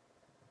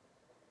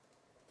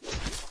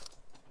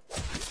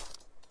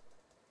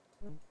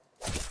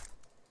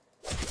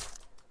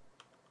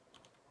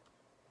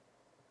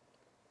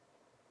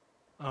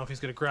 I don't know if he's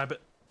gonna grab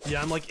it.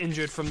 Yeah, I'm like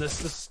injured from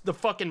this. The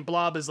fucking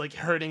blob is like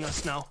hurting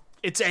us now.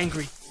 It's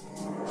angry.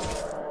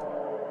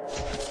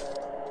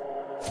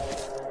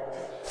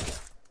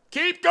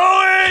 Keep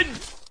going!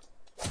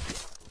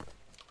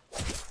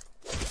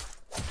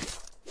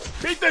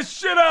 Beat the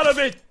shit out of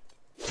it!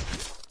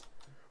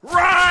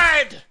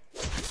 Ride!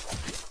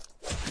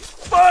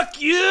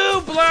 Fuck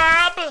you,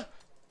 blob!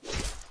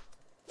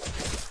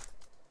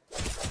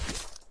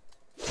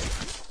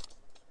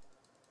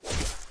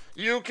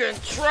 You can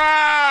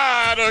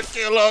try to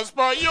kill us,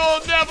 but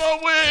you'll never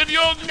win!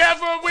 You'll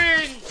never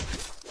win!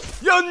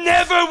 You'll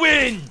never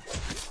win!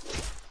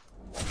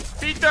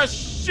 Beat the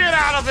shit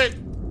out of it!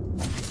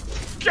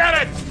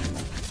 Get it!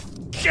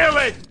 Kill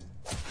it!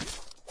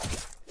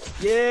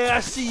 Yeah, I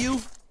see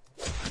you.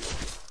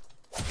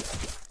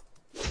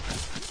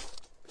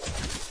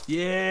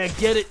 Yeah,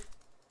 get it.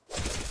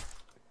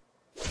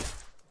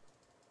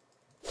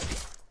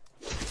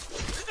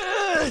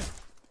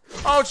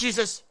 Oh,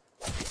 Jesus.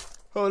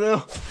 Oh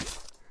no.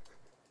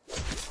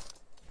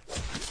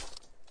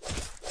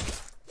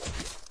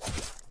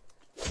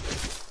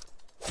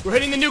 We're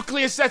hitting the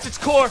nucleus at its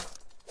core.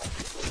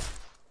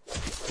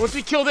 Once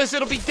we kill this,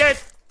 it'll be dead.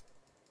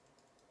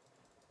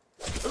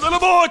 A little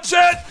more,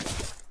 Chet!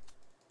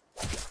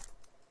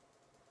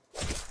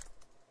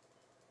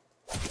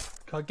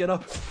 Can't get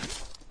up.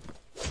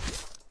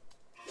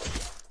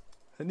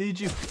 I need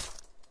you.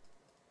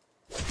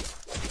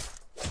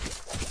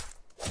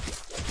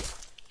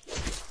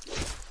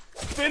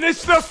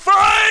 Finish the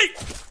fight!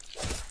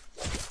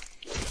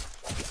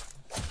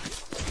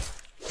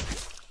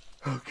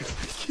 Oh god.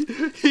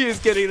 He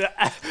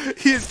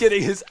is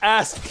getting his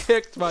ass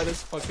kicked by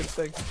this fucking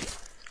thing.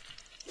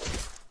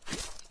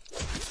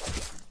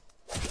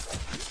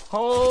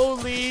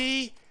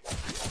 Holy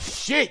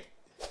shit!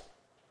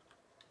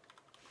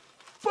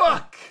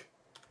 Fuck!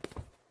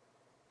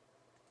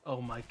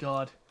 Oh my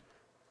god.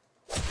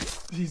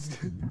 He's...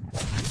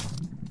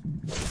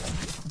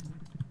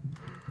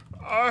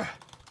 Are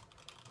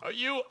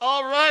you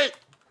alright?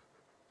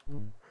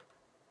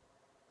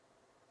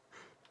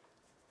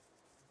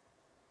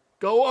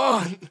 Go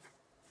on!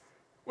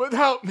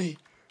 Without me!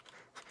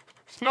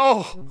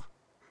 No!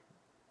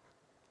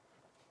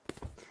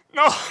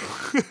 No!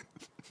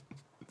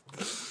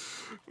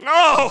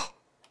 No!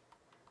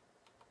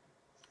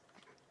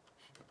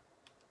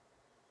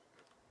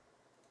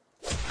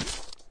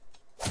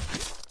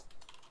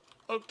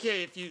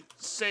 Okay, if you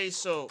say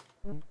so.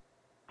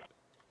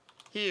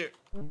 Here.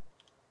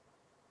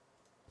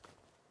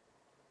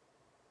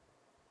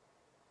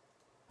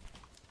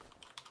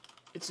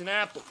 It's an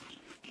apple.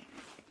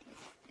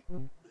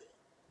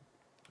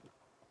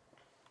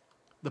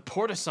 The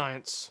Port of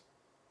Science.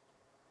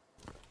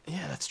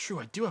 Yeah, that's true.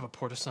 I do have a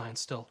Port of Science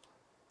still.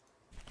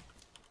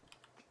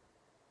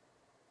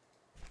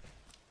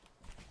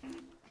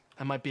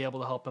 I might be able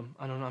to help him.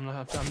 I don't know.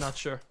 I'm not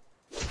sure.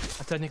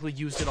 I technically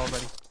used it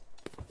already.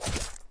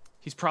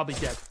 He's probably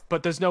dead,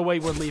 but there's no way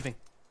we're leaving.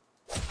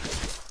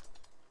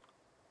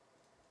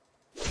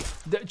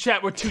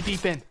 Chat, we're too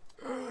deep in.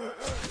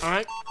 All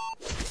right.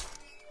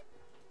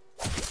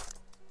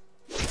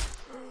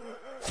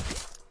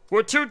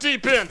 We're too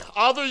deep in.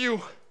 Either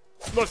you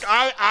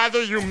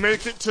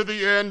make it to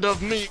the end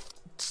of meat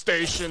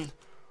station,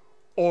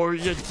 or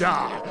you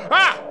die.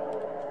 Ah!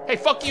 Hey,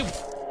 fuck you.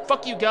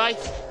 Fuck you, guy.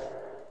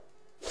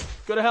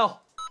 Go to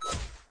hell.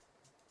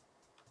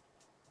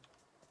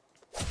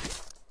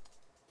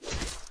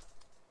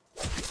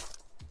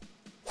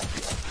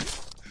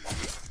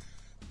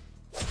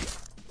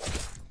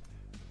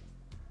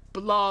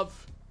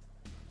 Love.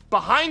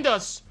 Behind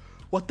us?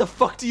 What the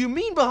fuck do you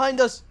mean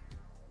behind us?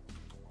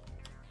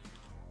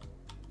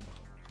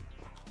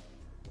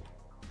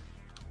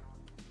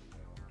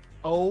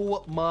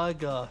 Oh my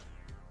god.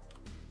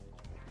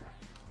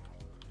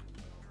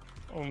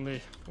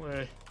 Only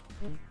way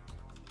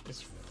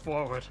is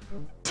forward.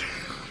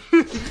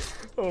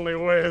 Only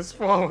way is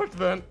forward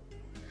then.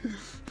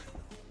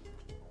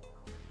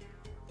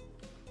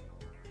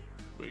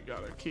 We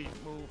gotta keep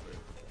moving.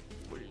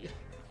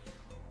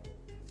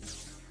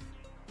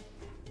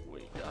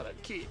 We gotta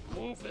keep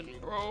moving,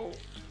 bro.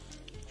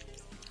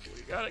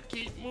 We gotta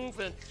keep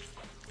moving.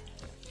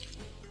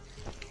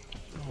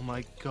 Oh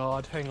my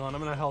god, hang on,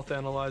 I'm gonna health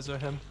analyzer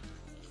him.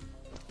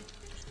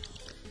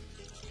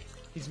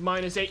 He's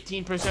minus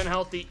 18%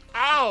 healthy.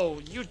 Ow,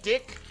 you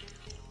dick.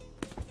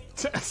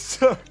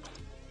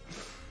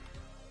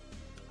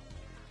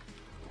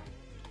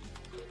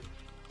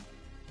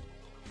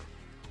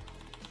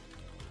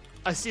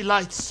 I see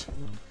lights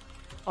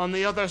on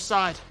the other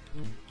side.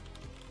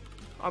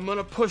 I'm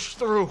gonna push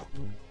through.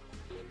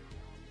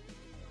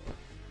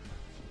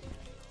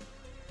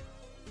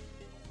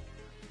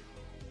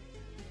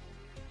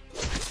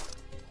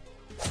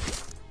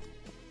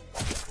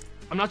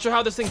 I'm not sure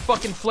how this thing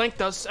fucking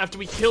flanked us after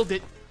we killed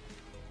it.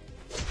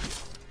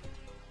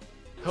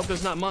 Hope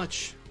there's not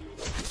much.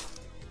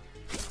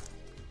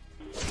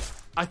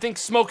 I think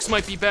Smokes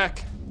might be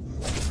back.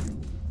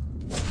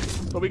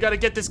 But we gotta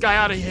get this guy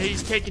out of here.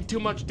 He's taking too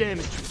much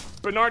damage.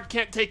 Bernard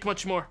can't take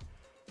much more.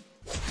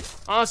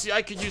 Honestly,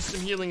 I could use some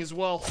healing as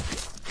well.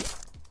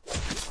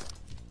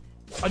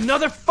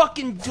 Another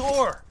fucking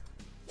door!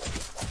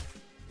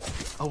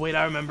 Oh wait,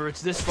 I remember.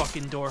 It's this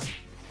fucking door.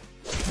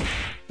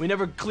 We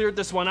never cleared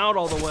this one out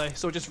all the way,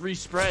 so it just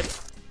respread.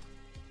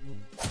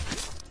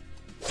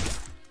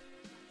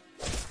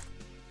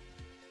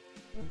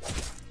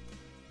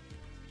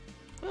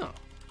 Oh.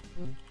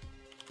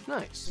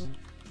 Nice.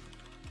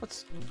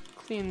 Let's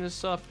clean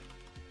this up.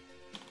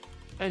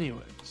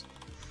 Anyways.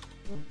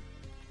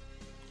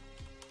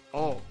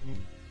 Oh,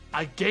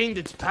 I gained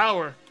its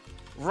power.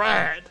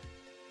 Rad.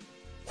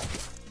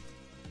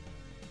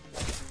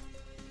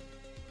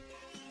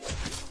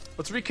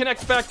 Let's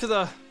reconnect back to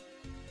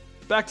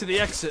the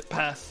exit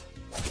path.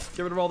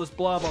 Get rid of all this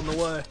blob on the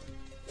way.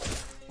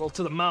 Well,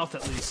 to the mouth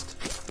at least.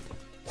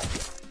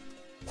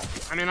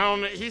 I mean, I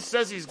don't. He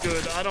says he's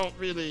good. I don't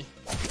really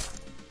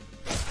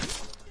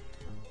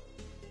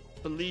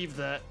believe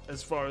that,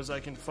 as far as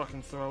I can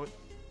fucking throw it.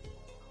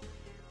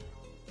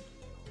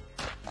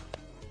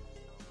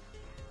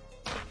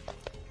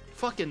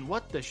 Fucking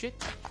what the shit?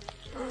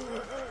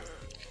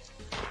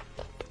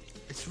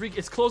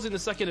 It's closing the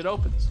second it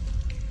opens.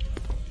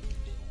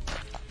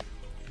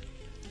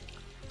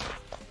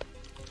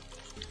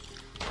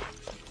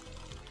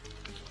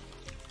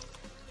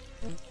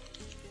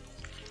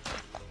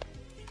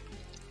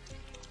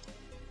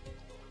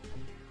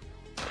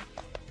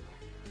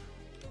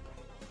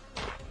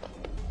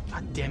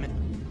 God damn it.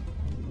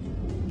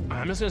 Alright,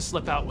 I'm just gonna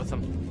slip out with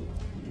him.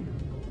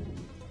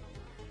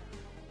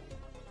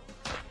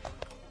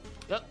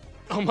 Yep.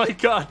 Oh my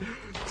god.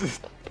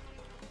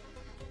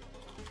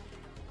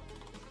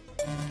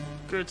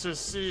 Good to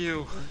see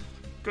you.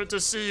 Good to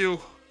see you.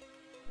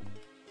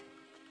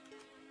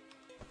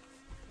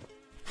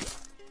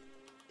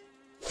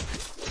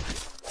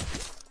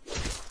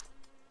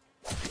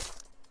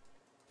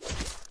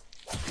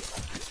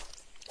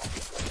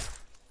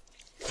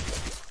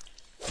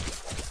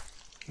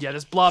 Yeah,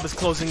 this blob is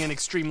closing in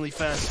extremely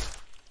fast.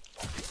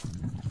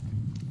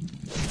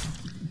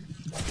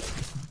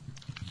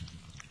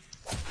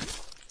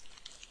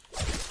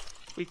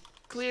 We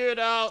cleared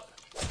out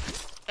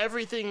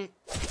everything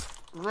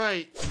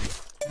right.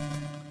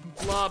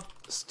 Blob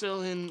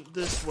still in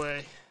this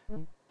way.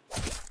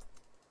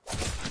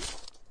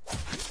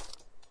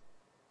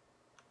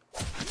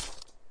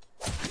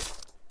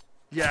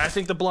 Yeah, I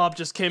think the blob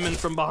just came in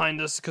from behind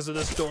us because of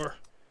this door.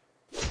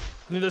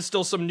 I think there's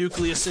still some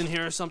nucleus in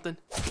here or something.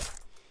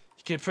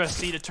 You can press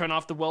C to turn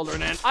off the welder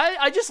and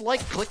I just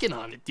like clicking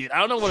on it, dude. I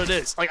don't know what it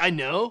is. Like, I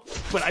know,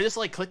 but I just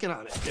like clicking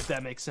on it, if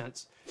that makes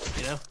sense.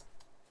 You know?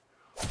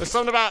 There's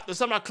something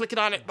about clicking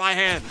on it by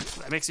hand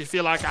that makes you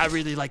feel like I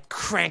really like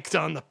cranked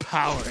on the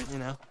power, you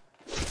know?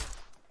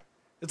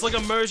 It's like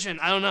immersion.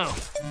 I don't know.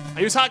 I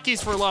use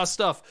hotkeys for a lot of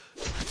stuff.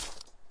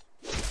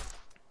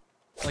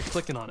 Like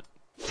clicking on it.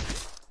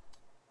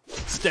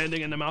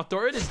 Standing in the mouth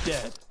door. It is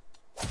dead.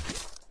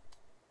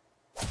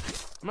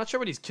 I'm not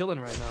sure what he's killing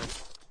right now.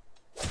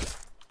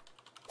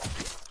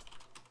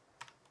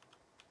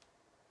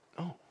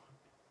 Oh.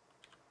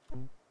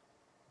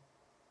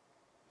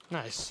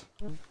 Nice.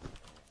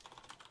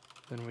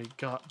 Then we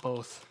got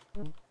both.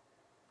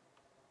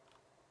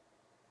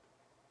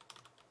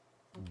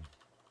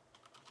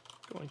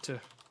 Going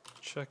to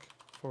check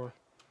for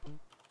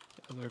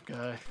the other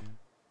guy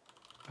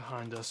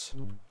behind us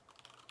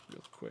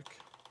real quick.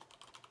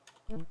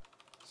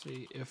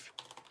 See if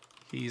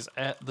he's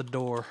at the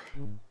door.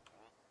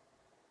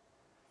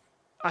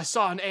 I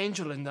saw an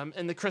angel in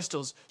the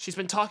crystals. She's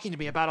been talking to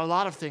me about a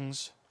lot of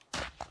things.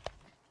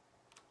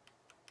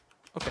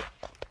 Okay.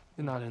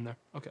 You're not in there.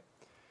 Okay.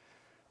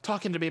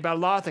 Talking to me about a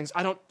lot of things.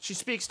 She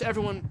speaks to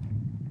everyone,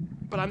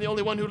 but I'm the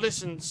only one who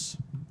listens.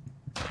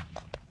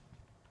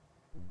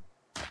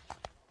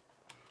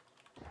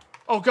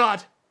 Oh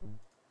God.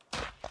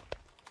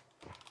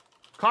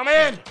 Come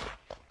in!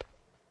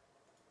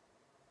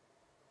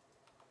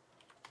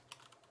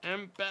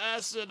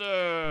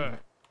 Ambassador.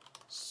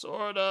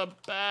 Sorta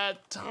bad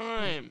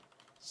time.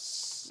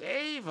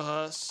 Save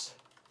us.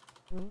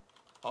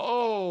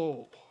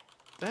 Oh,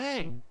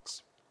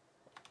 thanks.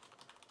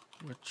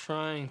 We're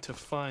trying to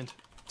find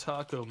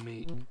taco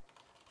meat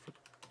for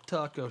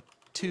Taco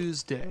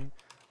Tuesday,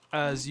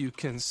 as you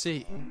can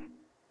see.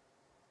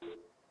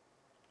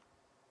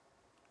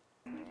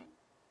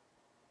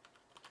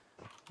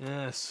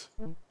 Yes.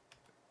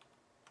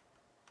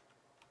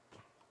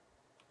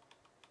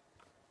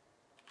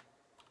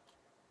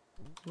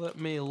 Let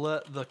me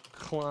let the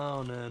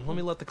clown in. Let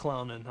me let the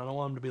clown in. I don't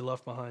want him to be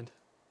left behind.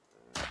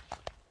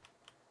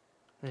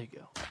 There you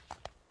go.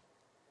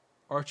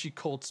 Archie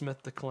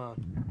Goldsmith the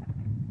clown.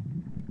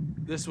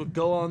 This would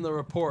go on the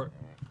report.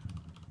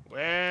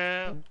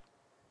 Well,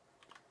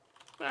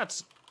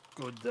 that's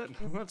good then.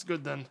 That's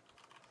good then.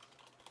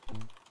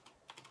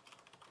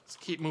 Let's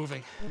keep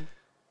moving.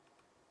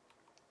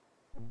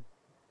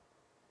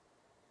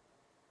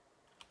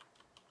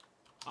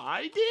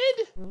 I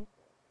did?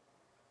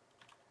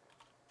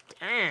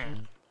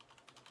 Damn.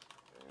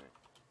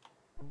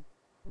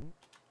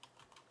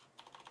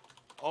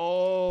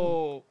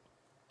 Oh.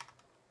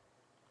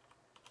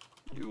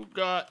 You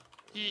got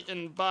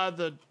eaten by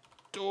the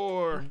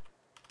door.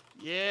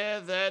 Yeah,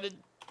 that'd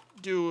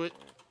do it.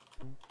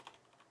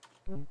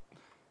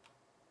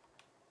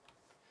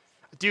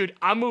 Dude,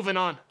 I'm moving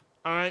on,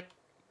 alright?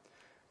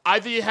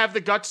 Either you have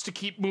the guts to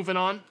keep moving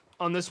on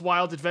this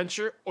wild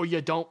adventure, or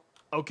you don't,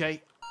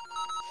 okay?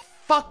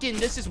 Fucking,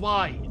 this is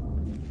why.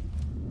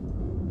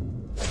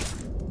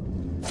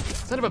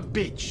 Son of a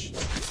bitch.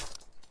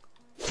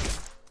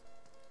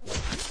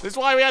 This is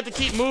why we have to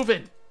keep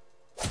moving.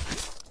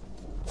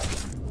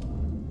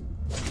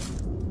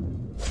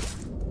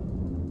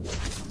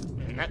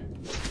 Man,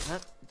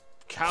 that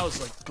cow's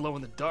like glow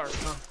in the dark,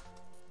 huh?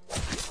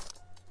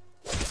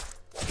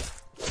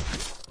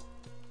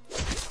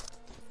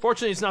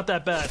 Fortunately, it's not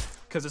that bad,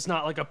 because it's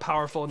not like a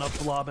powerful enough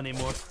blob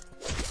anymore.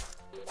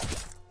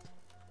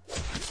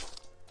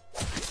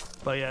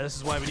 But yeah, this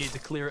is why we need to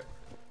clear it.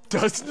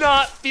 Does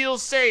not feel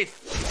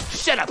safe.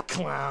 Shut up,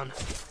 clown.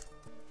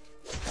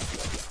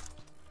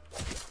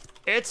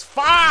 It's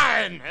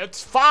fine.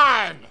 It's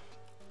fine.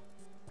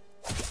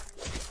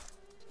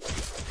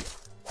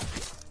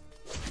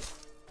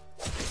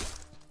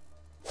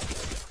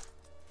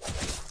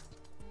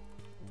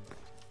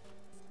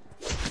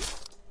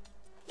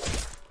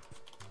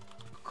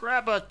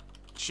 Grab a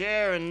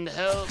chair and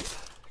help,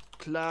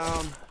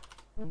 clown.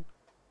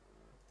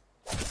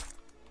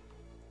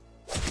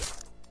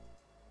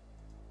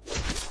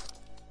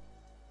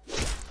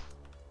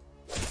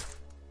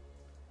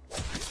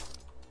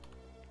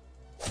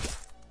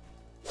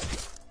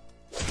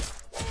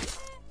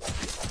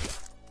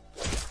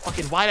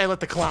 Fucking, why'd I let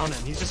the clown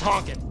in? He's just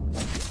honking.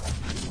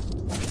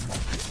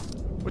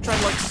 We're trying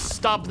to, like,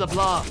 stop the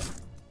blob.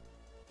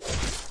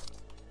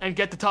 And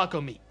get the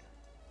taco meat.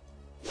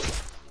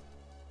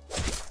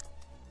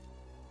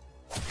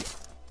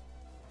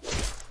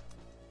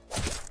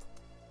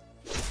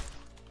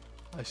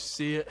 I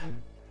see it.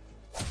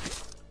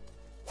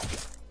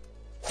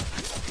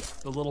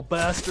 The little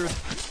bastard.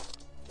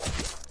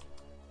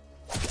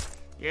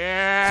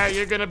 Yeah,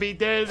 you're gonna be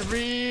dead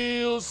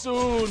real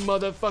soon,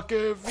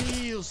 motherfucker,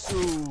 real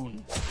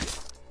soon.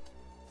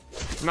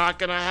 Not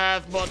gonna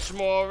have much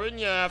more in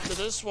you after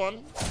this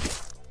one.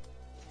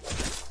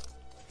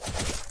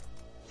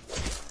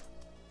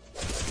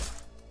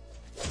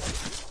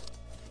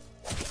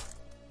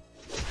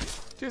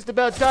 Just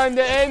about time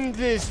to end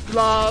this,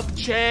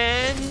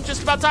 Blob-chan.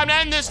 Just about time to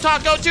end this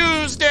Taco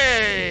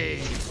Tuesday.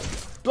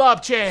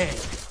 Blob-chan.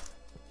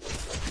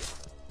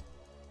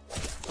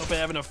 Hope I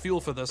have enough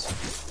fuel for this.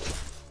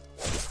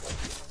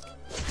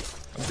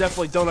 I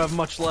definitely don't have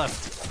much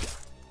left.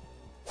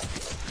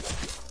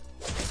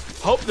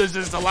 Hope this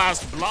is the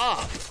last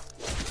blob.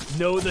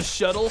 Know the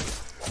shuttle?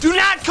 Do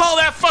not call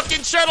that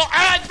fucking shuttle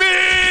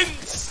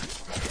admins!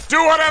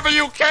 Do whatever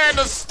you can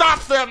to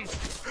stop them!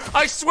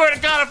 I swear to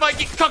God, if I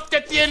get cooked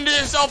at the end of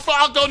this,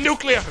 I'll go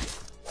nuclear!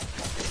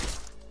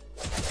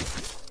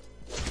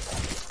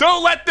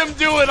 Don't let them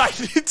do it! I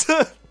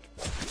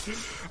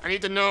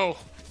need to know.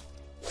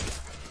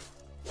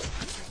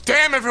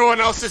 Damn,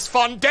 everyone else is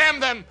fun! Damn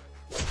them!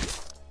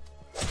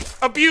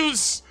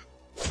 Abuse!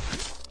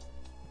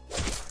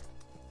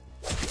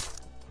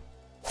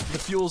 The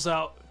fuel's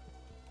out.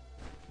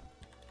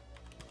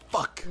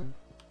 Fuck.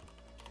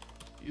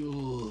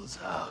 Fuel's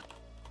out.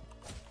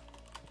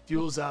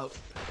 Fuel's out.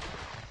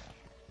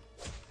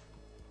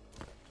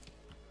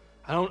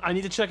 I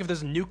need to check if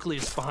there's a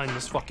nucleus behind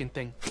this fucking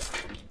thing.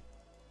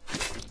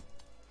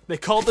 They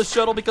called the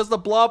shuttle because the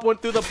blob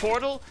went through the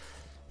portal?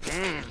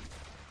 Mm.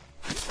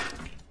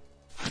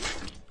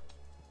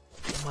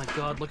 Oh my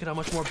god, look at how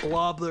much more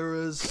blob there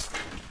is.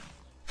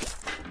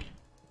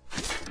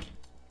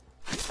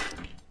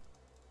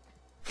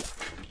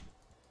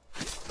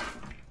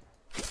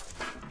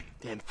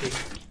 Damn thing.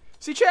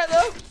 See, chat,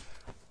 though?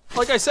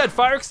 Like I said,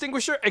 fire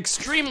extinguisher,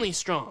 extremely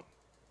strong.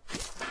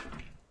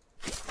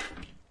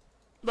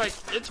 Like,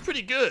 it's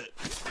pretty good.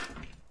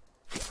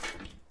 A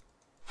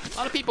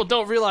lot of people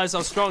don't realize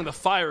how strong the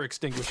fire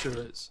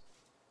extinguisher is.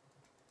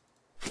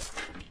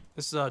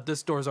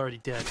 This door's already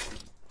dead.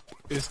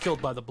 It was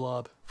killed by the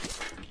blob.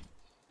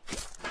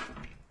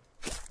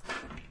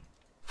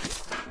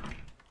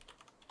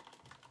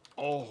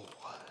 Oh,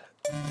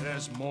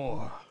 there's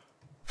more.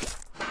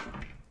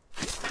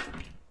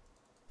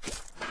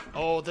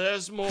 Oh,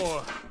 there's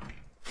more.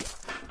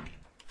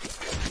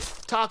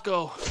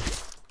 Taco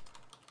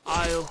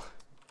aisle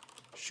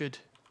should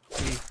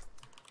be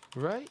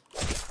right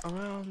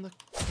around the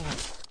corner.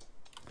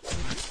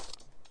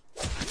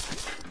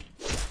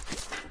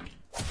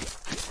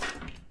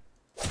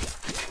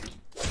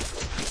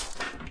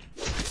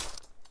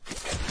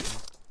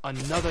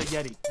 Another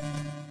Yeti.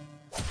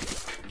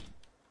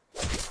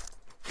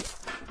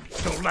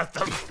 Don't let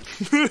them.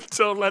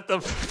 Don't let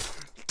them.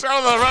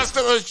 Tell the rest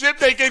of the ship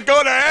they can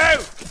go to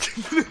hell.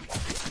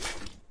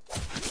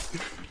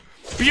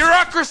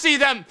 Bureaucracy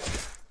them!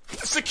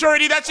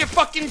 Security, that's your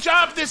fucking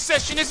job this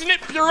session, isn't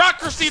it?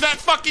 Bureaucracy that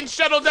fucking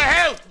shuttle to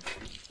hell.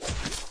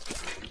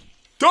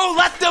 Don't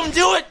let them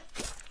do it!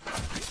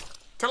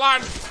 Till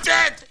I'm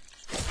dead.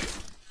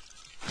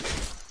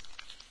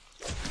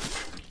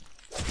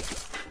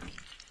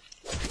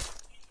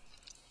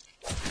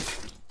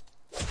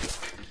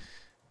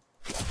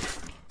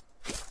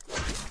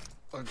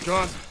 A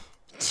gun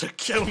to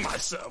kill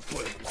myself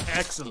with.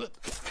 Excellent.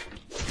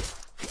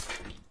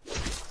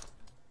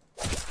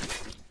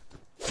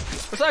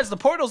 Besides, the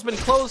portal's been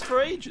closed for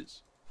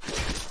ages.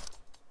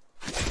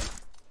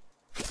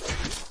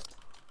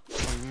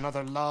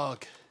 Another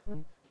log.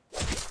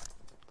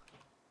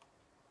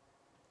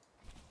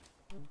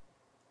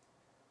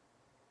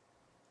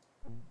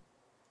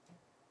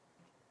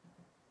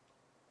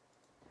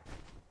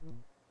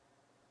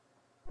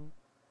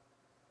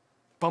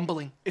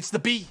 Bumbling. It's the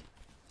bee.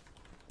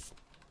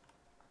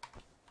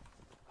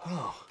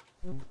 Oh.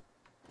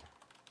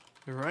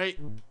 You're right.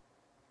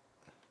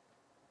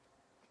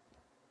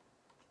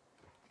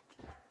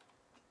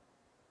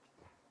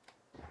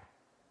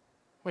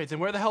 Wait, then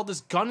where the hell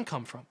does this gun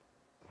come from?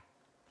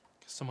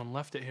 Guess someone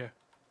left it here.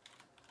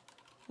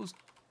 Whose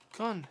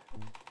gun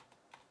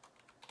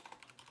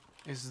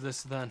is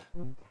this then?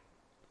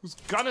 Whose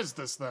gun is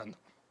this then?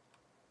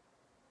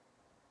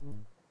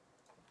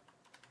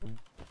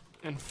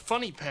 And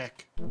funny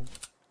pack.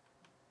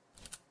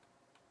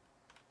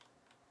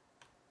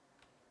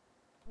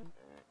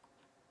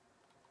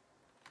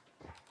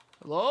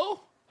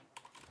 Hello?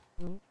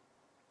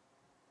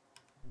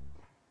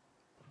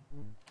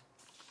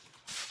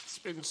 It's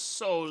been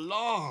so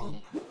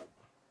long.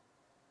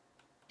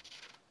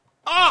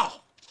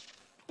 Oh!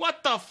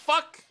 What the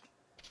fuck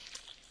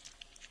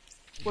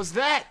was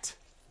that?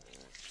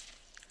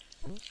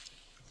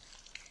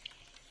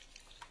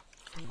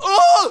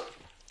 Oh!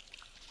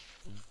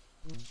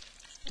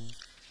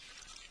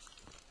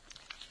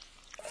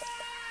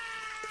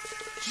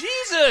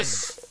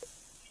 Jesus!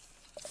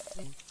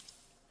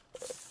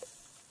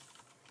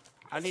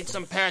 I need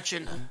some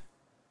patching.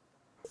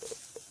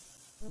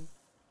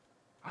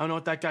 I don't know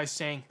what that guy's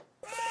saying.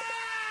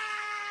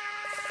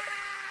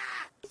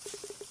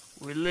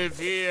 We live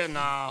here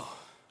now.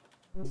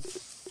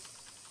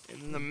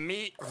 In the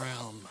meat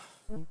realm.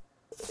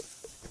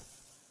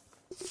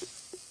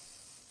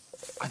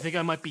 I think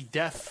I might be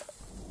deaf.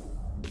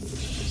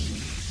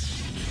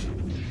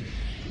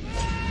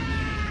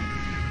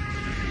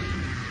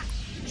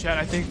 Chad,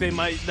 I think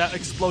that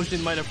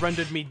explosion might have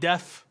rendered me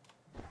deaf.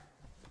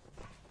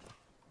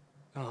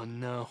 Oh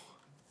no.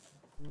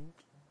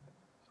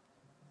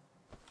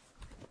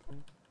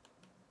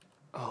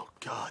 Oh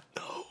God,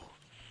 no.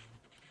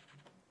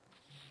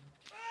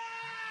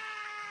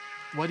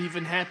 What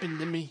even happened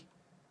to me?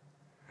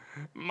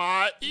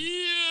 My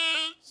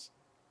ears!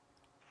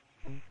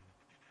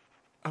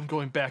 I'm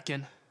going back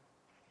in.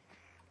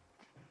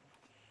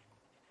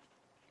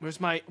 Where's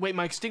my... Wait,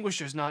 my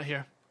extinguisher's not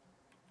here.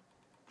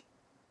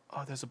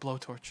 Oh, there's a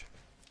blowtorch.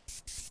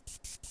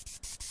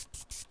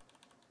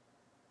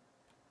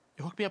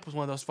 You hooked me up with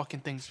one of those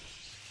fucking things.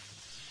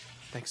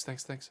 Thanks,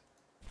 thanks, thanks.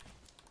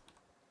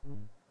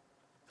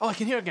 Oh, I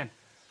can hear again.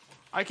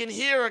 I can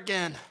hear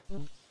again.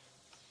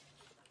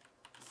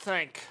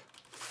 Thank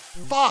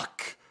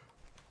fuck.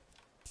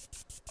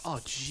 Oh,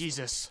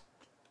 Jesus.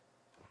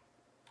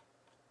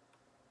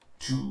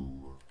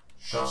 2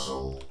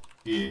 shuttle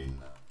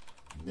in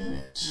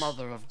minute.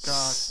 Mother of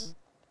God.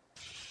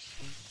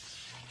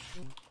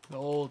 The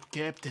old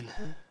captain.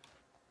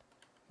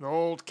 The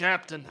old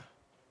captain.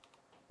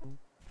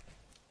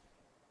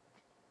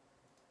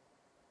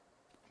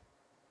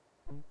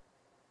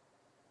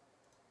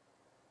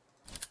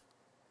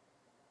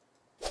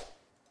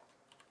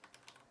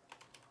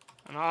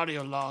 An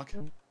audio log.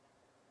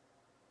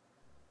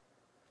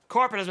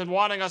 Corporate has been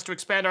wanting us to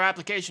expand our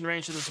application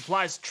range to the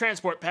supplies,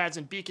 transport pads,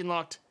 and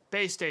beacon-locked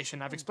base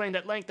station. I've explained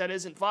at length that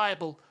isn't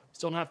viable. We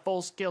still don't have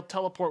full-scale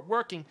teleport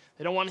working.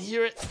 They don't want to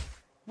hear it.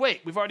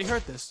 Wait, we've already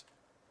heard this.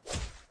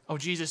 Oh,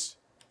 Jesus.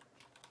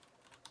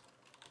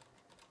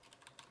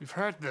 We've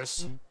heard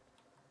this.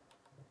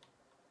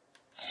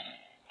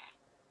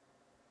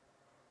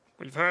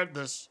 We've heard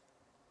this.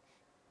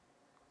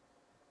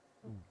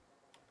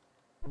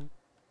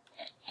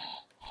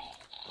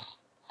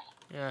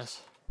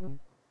 Yes.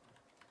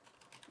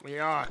 We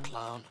are,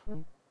 clown.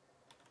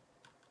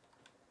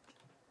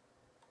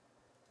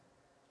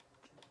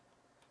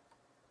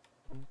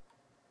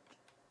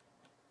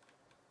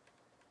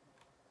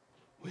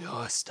 We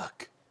are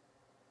stuck.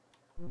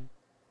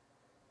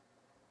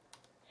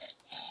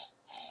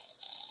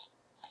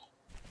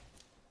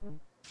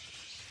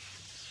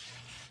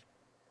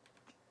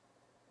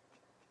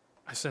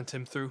 I sent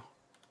him through.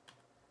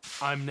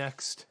 I'm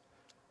next.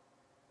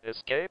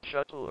 Escape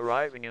shuttle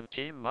arriving in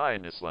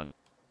T-1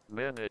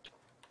 minute.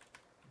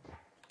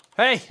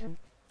 Hey!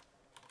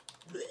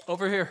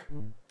 Over here.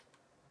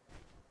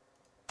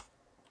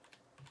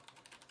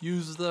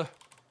 Use the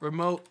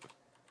remote.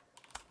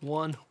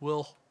 One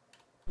will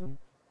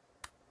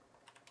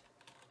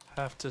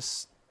have to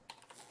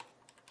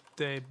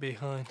stay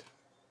behind.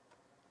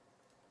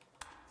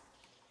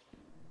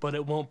 But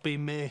it won't be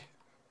me.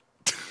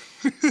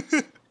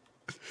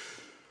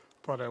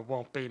 But it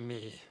won't be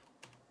me.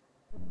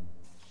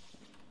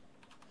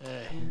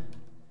 Hey.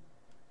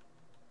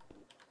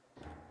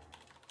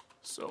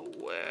 So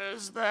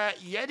where's that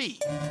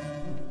Yeti?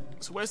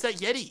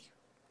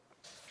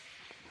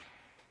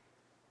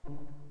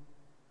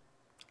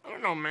 I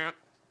don't know, man.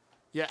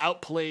 Yeah,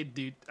 outplayed,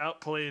 dude.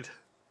 Outplayed.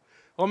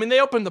 Well, I mean, they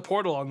opened the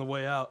portal on the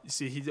way out. You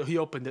see, he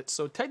opened it,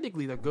 so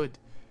technically they're good.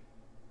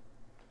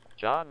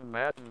 John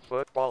Madden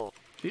football.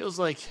 Feels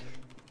like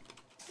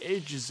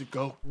ages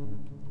ago.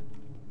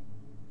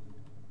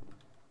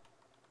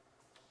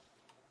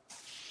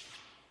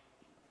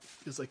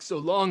 Feels like so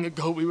long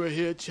ago we were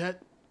here,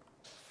 Chet.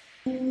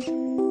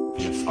 The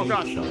escape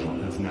God.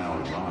 shuttle has now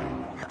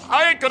arrived.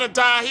 I ain't gonna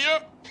die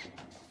here.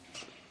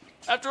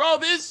 After all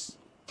this.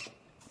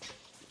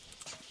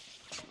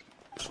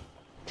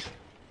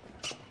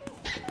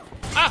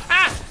 Ah,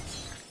 ah.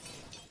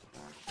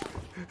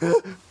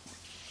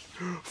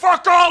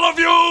 Fuck all of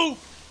you!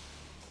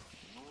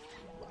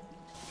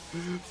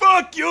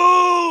 Fuck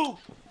you!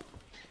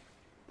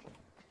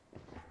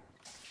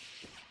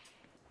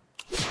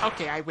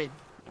 Okay, I win.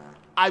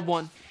 I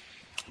won.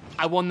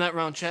 I won that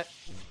round, Chet.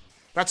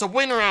 That's a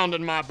win round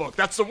in my book.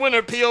 That's the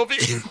winner,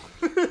 POV.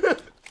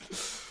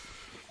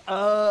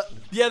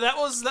 Yeah, that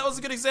was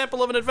a good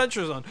example of an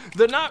adventure zone.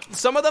 They're not.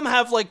 Some of them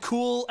have like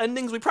cool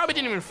endings. We probably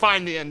Didn't even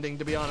find the ending,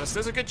 to be honest.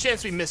 There's a good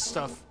chance we missed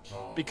stuff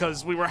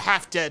because we were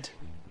half dead.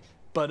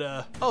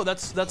 But oh,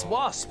 that's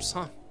wasps,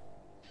 huh?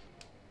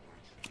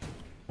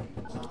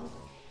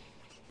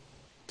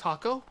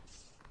 Taco?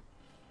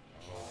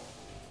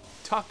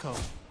 Taco.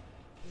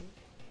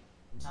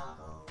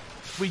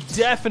 We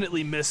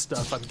definitely missed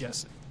stuff, I'm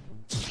guessing.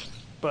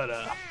 But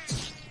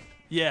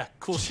yeah,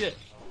 cool shit.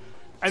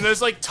 And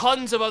there's like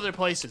tons of other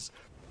places.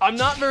 I'm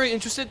not very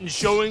interested in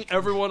showing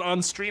everyone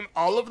on stream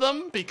all of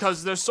them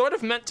because they're sort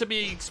of meant to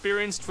be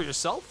experienced for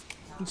yourself.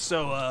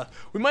 So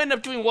we might end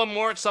up doing one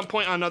more at some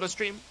point on another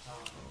stream.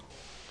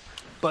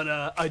 But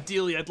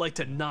ideally, I'd like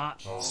to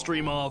not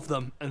stream all of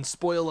them and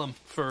spoil them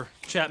for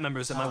chat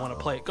members that might want to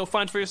play it. Go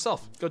find for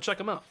yourself. Go check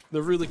them out.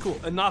 They're really cool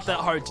and not that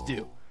hard to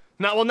do.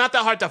 Not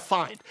that hard to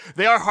find.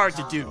 They are hard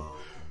to do.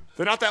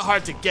 They're not that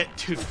hard to get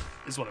to,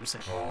 is what I'm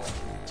saying.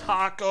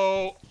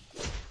 Taco.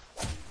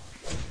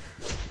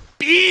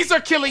 Bees are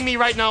killing me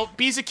right now.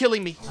 Bees are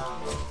killing me.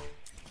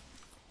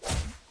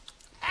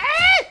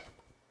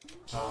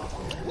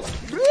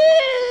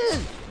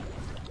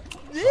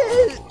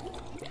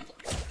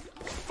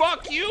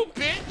 Fuck you,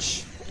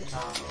 bitch.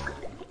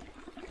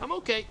 I'm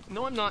okay.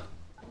 No, I'm not.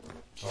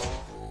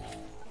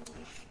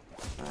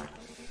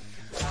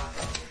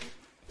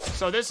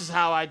 So this is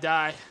how I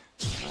die.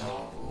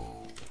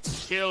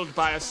 Killed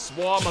by a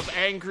swarm of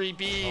angry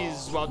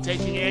bees while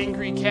taking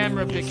angry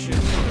camera pictures.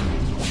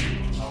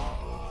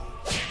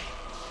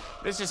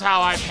 This is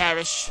how I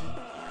perish.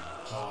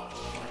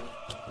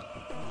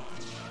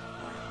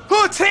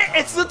 Oh,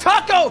 it's the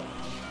taco!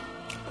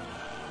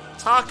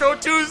 Taco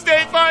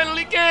Tuesday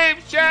finally came,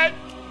 chat.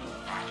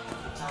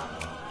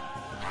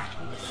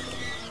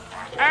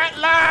 At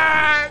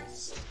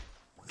last!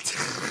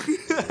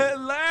 At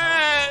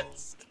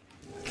last!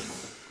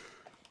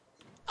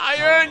 I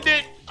earned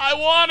it. I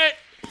want it.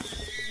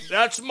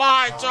 That's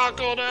my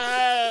taco to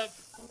have.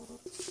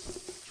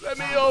 Let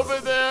me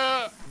over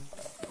there.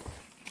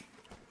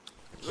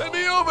 Let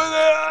me over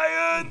there.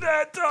 I earned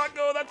that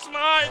taco. That's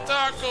my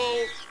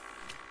taco.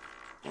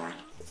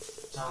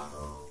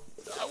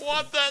 I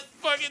want that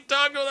fucking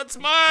taco. That's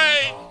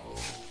mine.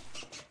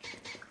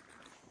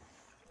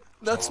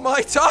 That's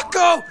my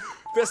taco!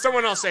 There's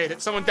someone else ate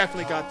it. Someone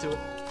definitely got to it.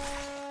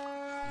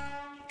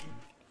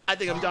 I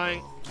think I'm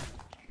dying.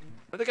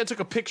 I think I took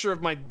a picture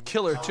of my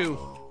killer, too.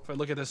 If I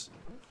look at this.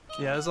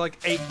 Yeah, there's like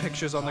 8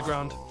 pictures on the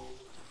ground.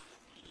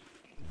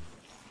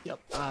 Yep.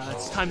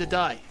 It's time to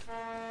die.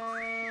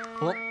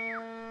 Well,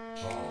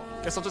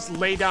 guess I'll just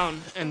lay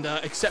down and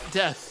accept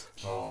death.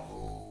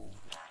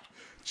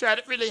 Chad,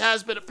 it really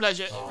has been a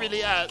pleasure. It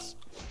really has.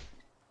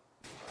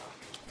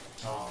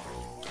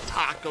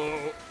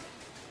 Taco.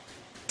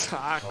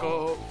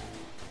 Taco.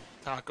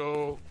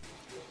 Taco.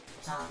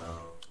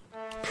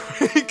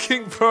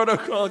 Breaking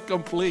protocol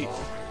complete.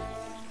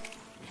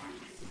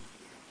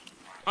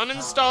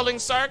 Uninstalling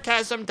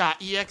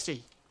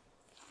sarcasm.exe.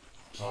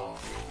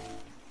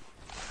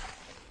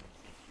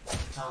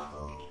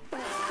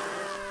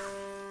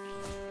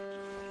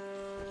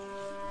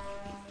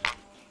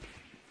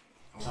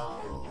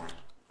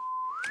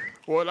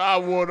 What I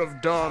would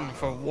have done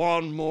for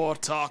one more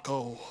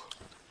taco.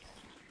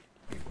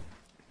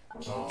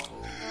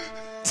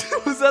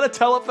 Was that a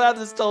telepath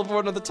that's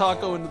teleporting the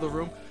taco into the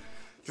room?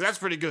 That's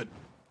pretty good.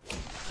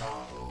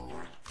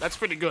 That's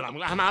pretty good.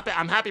 I'm happy.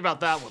 I'm happy about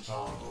that one.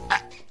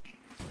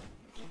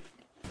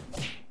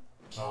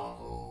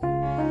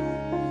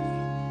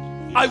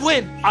 I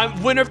win.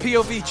 I'm winner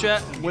POV,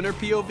 chat. Winner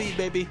POV,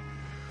 baby.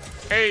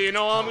 Hey, you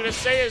know what I'm gonna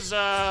say is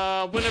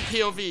winner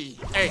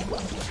POV.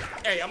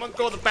 Hey, I'm gonna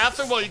go to the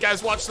bathroom while you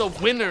guys watch the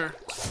winner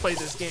play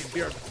this game.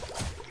 Be right back.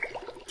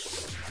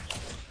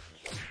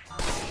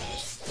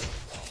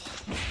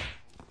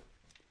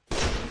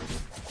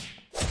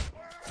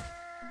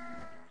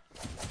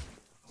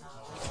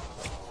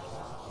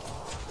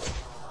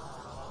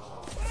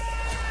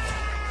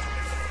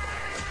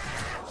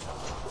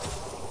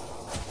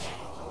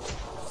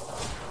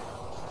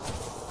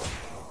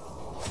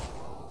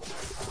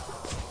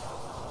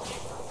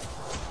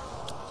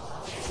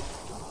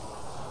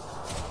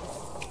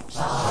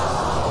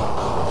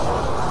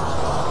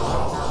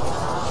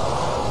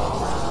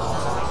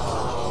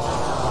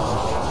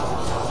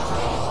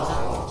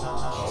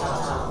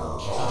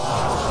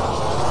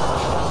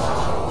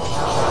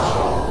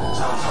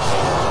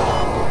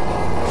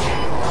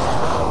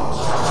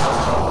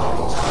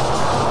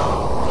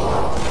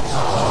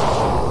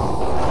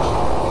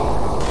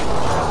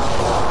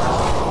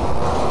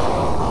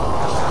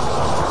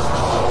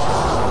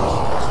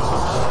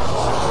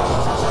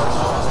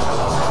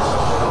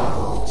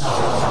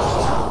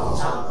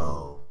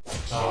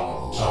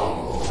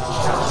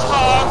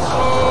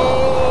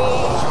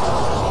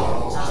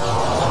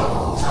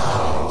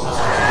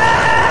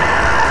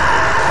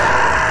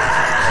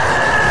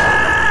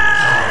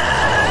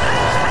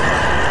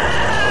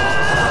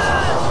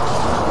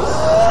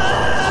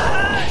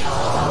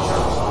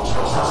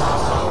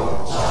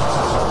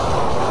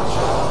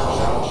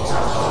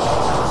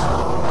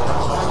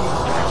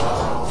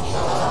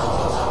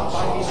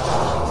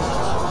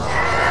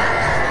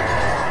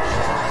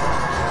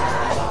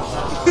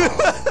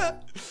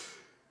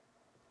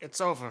 It's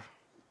over.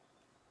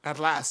 At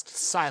last,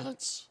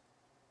 silence.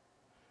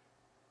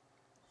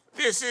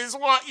 This is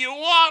what you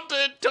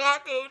wanted,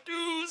 Taco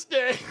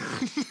Tuesday.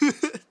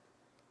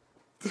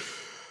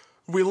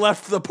 We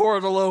left the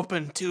portal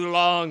open too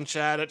long,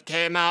 Chad. It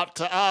came out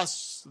to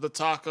us, the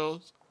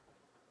tacos.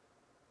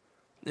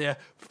 Yeah,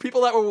 for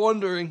people that were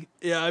wondering,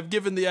 yeah, I've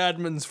given the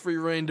admins free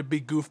reign to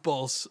be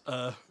goofballs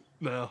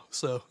now,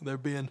 so they're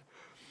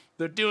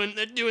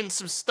doing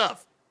some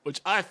stuff,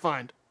 which I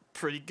find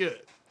pretty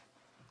good.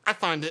 I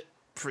find it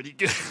pretty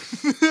good.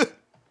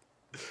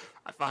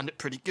 I find it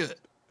pretty good.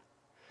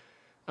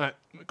 All right,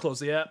 close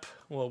the app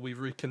while we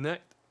reconnect.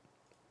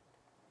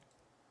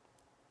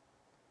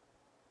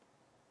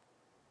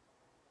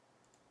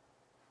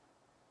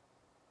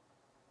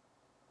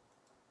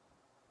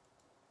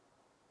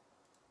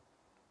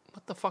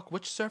 What the fuck?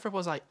 Which server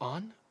was I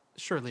on?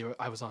 Surely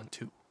I was on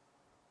 2.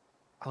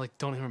 I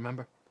don't even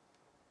remember.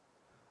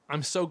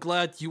 I'm so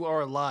glad you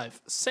are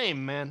alive.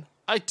 Same, man.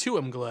 I too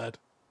am glad.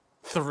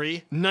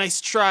 3. Nice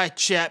try,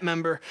 chat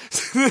member.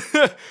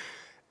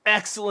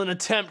 Excellent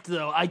attempt,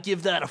 though. I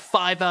give that a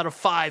 5 out of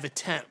 5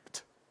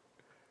 attempt.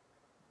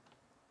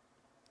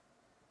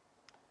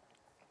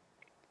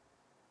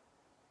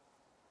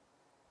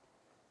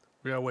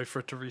 We gotta wait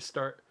for it to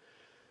restart.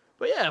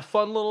 But yeah,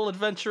 fun little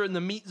adventure in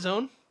the meat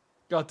zone.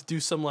 Got to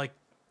do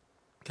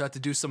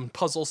some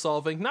puzzle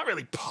solving. Not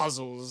really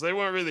puzzles. That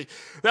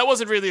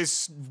wasn't really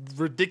as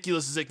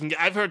ridiculous as it can get.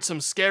 I've heard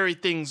some scary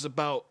things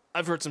about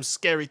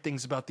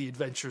the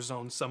adventure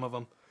zone, some of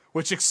them,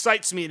 which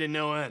excites me to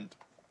no end.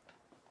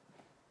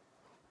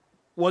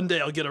 One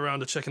day I'll get around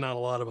to checking out a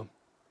lot of them,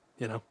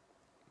 you know.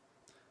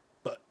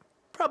 But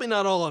probably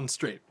not all on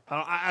stream.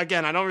 I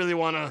don't really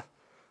want to.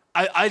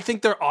 I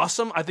think they're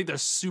awesome. I think they're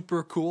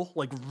super cool,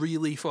 like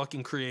really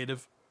fucking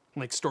creative,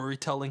 like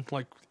storytelling,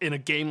 like in a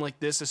game like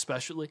this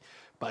especially.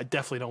 But I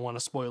definitely don't want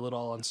to spoil it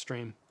all on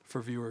stream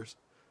for viewers.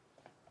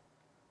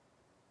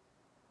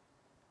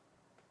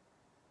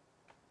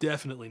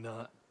 Definitely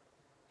not.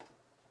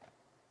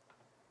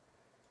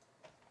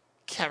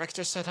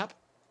 Character setup.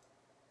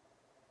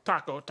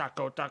 Taco,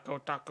 taco, taco,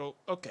 taco.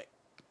 Okay.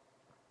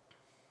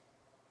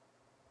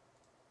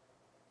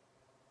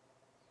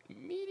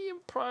 Medium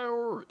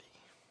priority.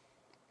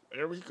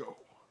 There we go.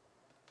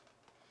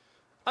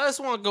 I just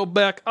want to go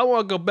back. I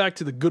want to go back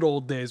to the good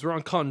old days. We're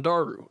on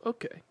Kondaru.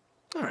 Okay.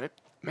 All right.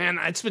 Man,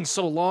 it's been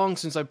so long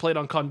since I played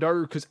on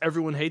Kondaru because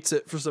everyone hates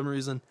it for some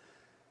reason.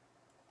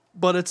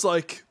 But it's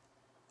like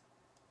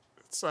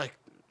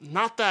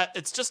not that.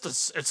 It's just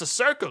it's a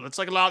circle. It's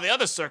like a lot of the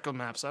other circle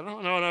maps. I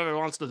don't know if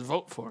anyone wants to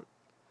vote for it.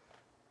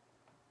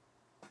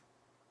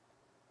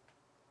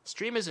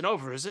 Stream isn't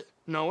over, is it?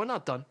 No, we're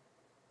not done.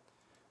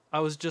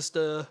 I was just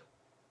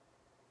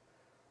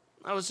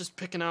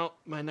picking out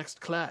my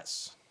next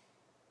class.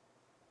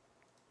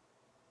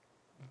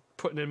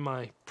 Putting in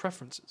my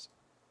preferences.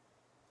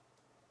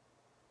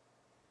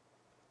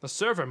 The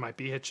server might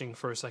be hitching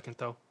for a second,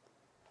 though.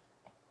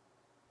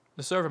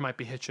 The server might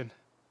be hitching.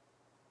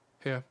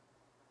 Here.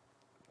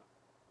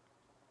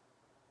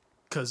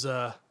 Because,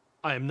 I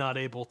am not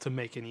able to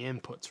make any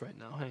inputs right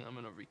now. Hang on, I'm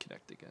going to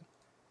reconnect again.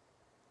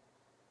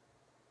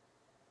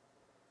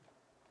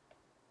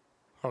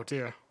 Oh,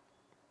 dear.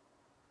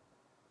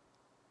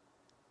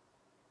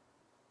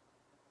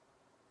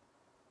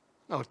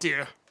 Oh,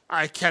 dear.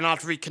 I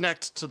cannot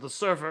reconnect to the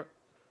server.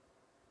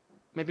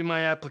 Maybe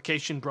my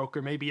application broke,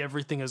 or maybe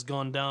everything has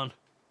gone down.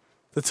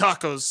 The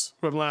tacos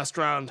from last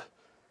round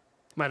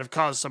might have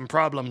caused some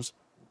problems.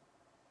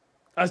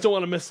 I just don't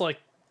want to miss, like,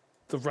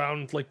 the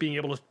round, like, being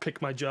able to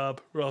pick my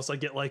job, or else I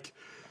get, like,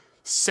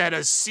 Set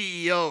as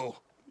CEO.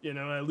 you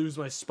know, and I lose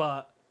my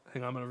spot.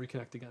 Hang on, I'm going to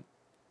reconnect again.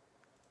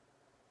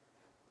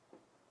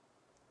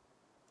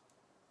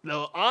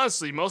 No,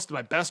 honestly, most of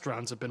my best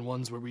rounds have been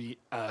ones where we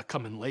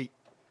come in late.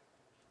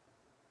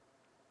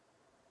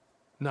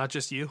 Not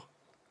just you.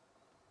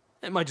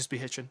 It might just be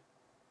hitching.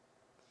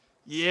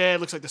 Yeah,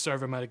 it looks like the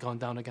server might have gone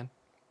down again.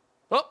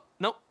 Oh,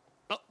 no.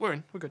 Oh, we're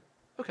in. We're good.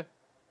 Okay.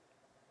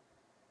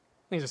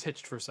 I think I just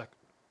hitched for a sec.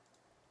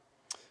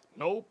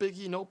 No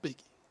biggie, no biggie.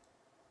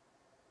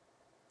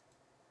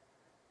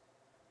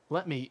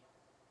 Let me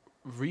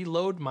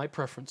reload my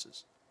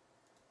preferences.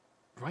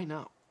 Right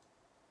now.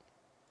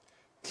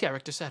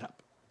 Character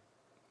setup.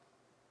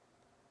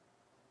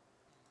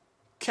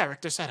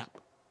 Character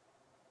setup.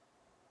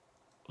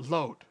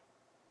 Load.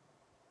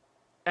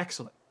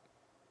 Excellent.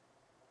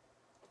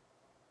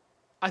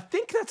 I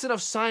think that's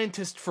enough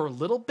scientist for a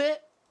little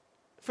bit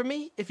for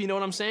me, if you know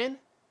what I'm saying.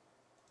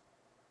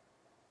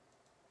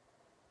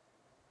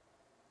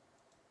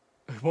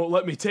 It won't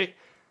let me take...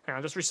 Hang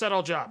on, just reset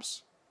all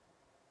jobs.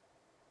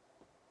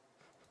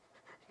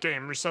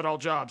 Game, reset all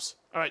jobs.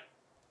 All right.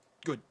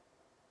 Good.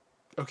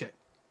 Okay.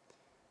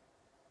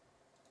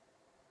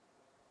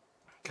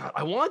 God,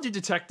 I want to do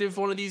detective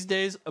one of these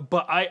days,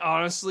 but I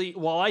honestly,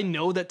 while I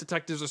know that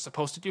detectives are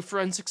supposed to do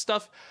forensic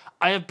stuff,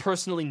 I have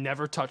personally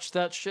never touched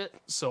that shit,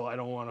 so I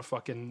don't want to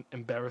fucking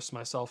embarrass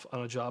myself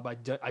on a job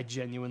I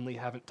genuinely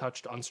haven't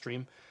touched on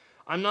stream.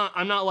 I'm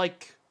not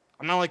like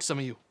some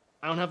of you.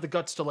 I don't have the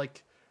guts to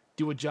like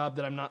do a job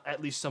that I'm not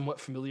at least somewhat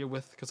familiar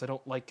with, because I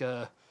don't like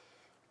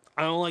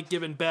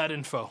giving bad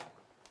info.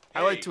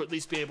 I like to at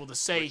least be able to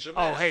say,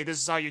 oh, hey, this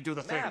is how you do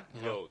the thing. Map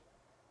You know? load.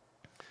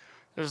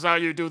 This is how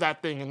you do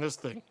that thing and this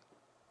thing.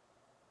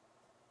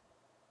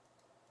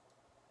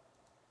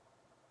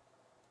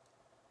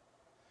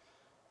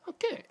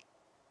 Okay.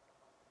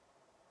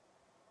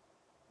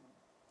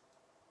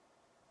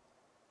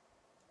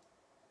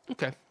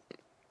 Okay.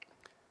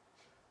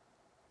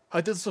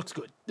 This looks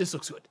good. This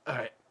looks good. All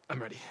right,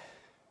 I'm ready.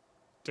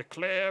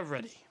 Declare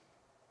ready.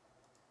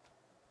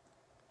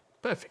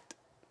 Perfect.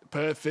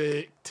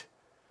 Perfect.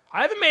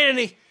 I haven't made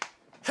any...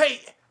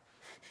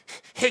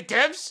 Hey,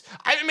 devs,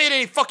 I haven't made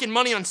any fucking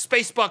money on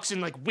Spacebucks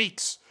in like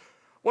weeks.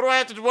 What do I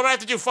have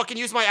to do? Fucking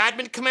use my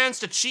admin commands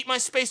to cheat my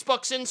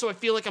Spacebucks in so I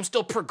feel like I'm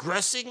still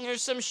progressing or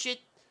some shit?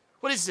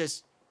 What is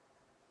this?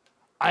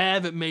 I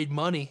haven't made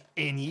money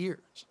in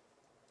years.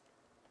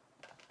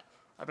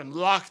 I've been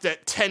locked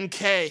at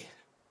 10K.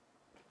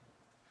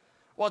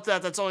 What's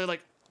that? That's only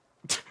like...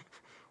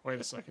 Wait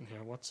a second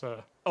here. What's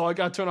Oh, I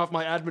gotta turn off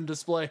my admin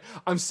display.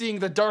 I'm seeing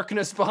the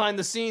darkness behind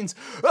the scenes.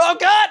 Oh,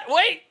 God,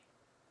 wait!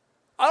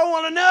 I don't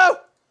want to know!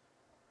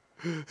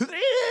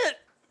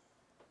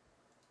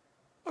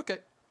 Okay.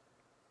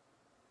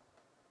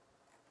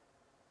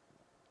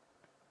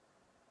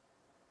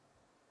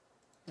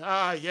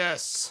 Ah,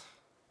 yes.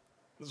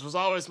 This was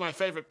always my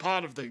favorite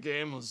part of the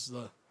game, was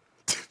the...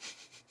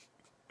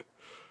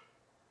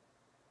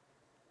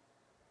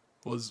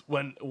 Was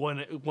when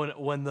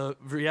the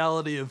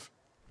reality of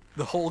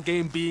the whole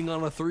game being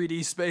on a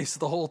 3D space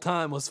the whole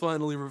time was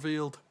finally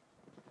revealed.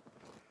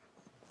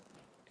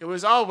 It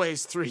was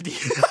always 3D.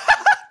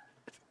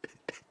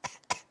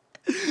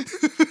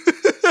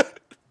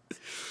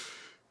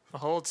 The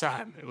whole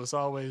time, it was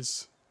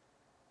always...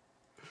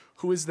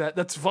 Who is that?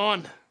 That's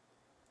Vaughn.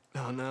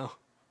 Oh, no.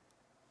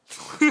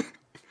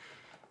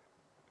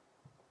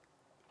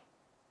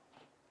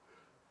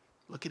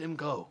 Look at him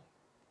go.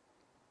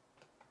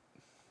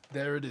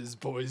 There it is,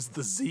 boys.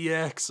 The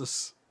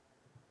Z-axis.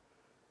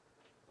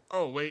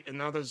 Oh, wait, and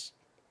now there's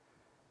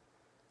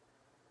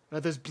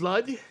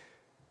blood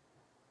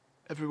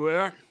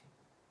everywhere.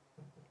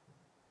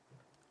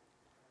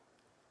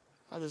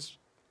 Oh, there's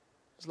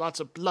lots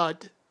of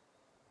blood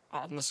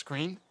on the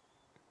screen.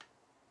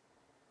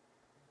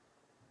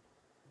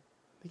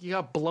 I think he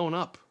got blown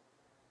up.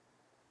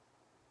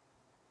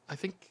 I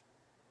think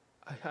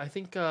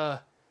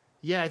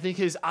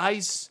his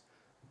eyes,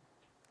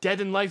 dead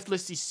and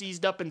lifeless, he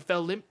seized up and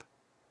fell limp.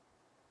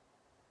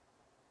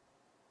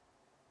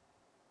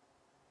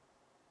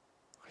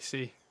 I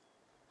see.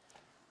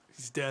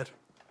 He's dead.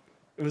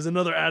 It was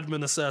another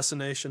admin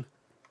assassination.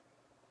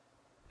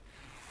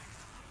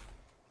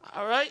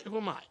 All right, who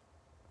am I?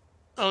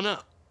 Oh, no.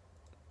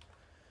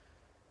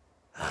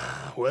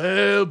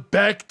 Well,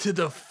 back to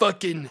the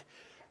fucking...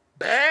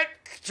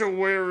 Back to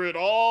where it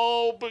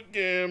all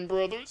began,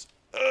 brothers.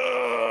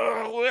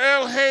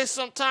 Well, hey,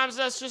 sometimes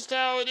that's just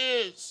how it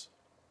is.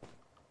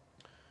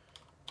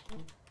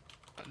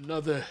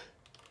 Another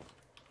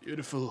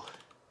beautiful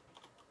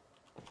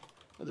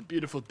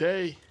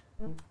day.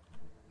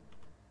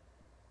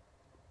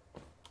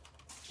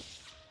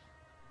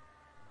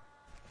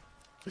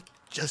 For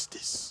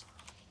justice.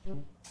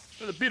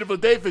 Another beautiful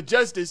day for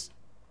justice.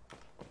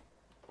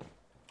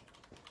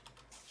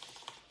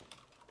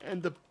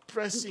 And the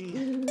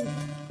oppressing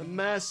the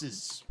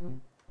masses.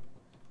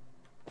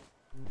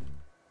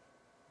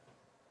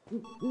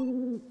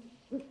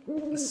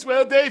 A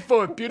swell day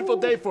for it. Beautiful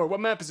day for it. What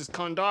map is this?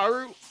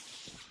 Kondaru?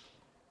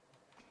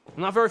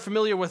 I'm not very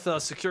familiar with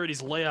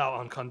security's layout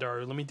on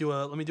Kondaru. Let me do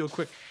a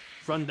quick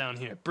rundown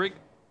here. Brig.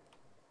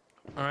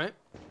 All right.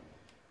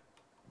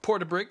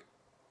 Porta Brig.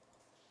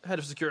 Head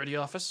of security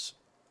office.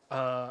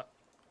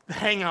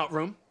 Hangout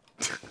room.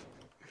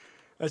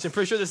 Actually, I'm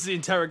pretty sure this is the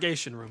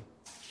interrogation room.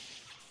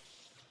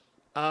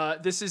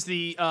 This is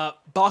the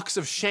box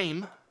of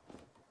shame.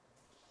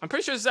 I'm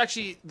pretty sure this is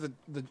actually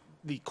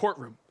the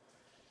courtroom.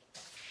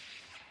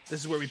 This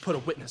is where we put a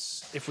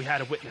witness, if we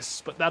had a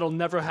witness. But that'll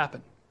never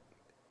happen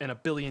in a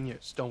billion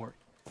years. Don't worry.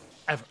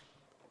 Ever.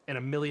 In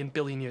a million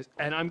billion years.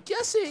 And I'm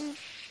guessing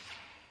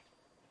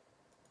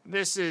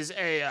this is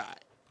AI.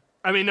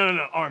 I mean, no.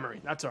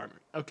 Armory. That's armory.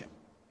 Okay.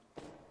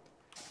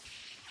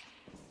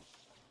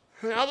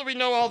 Now that we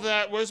know all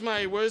that, where's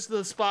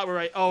the spot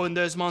where oh, and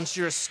there's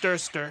Monsieur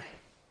Sturster.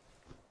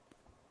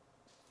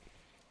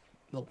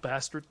 Little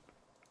bastard.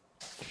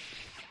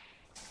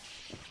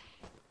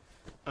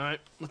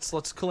 Alright,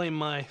 let's claim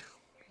my...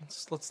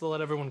 Let's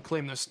let everyone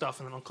claim their stuff,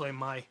 and then I'll claim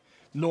my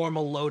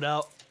normal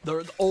loadout.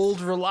 The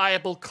old,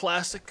 reliable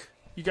classic.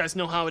 You guys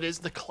know how it is,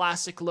 the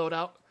classic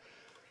loadout.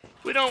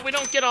 We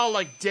don't get all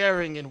like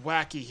daring and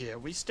wacky here.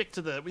 We stick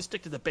to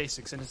the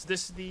basics. And is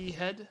this the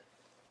head?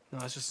 No,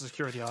 it's just a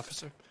security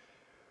officer.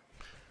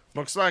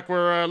 Looks like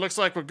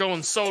we're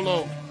going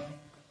solo.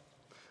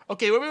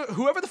 Okay,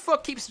 whoever the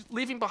fuck keeps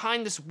leaving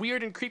behind this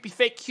weird and creepy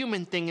fake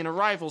human thing in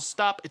Arrival,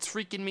 stop, it's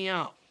freaking me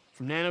out.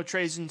 From Nano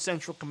Trazen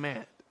Central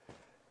Command.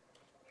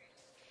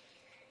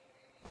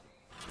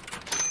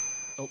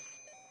 Oh.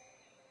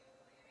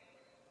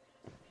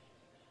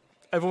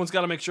 Everyone's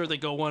got to make sure they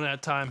go one at a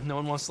time. No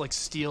one wants to, like,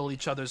 steal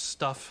each other's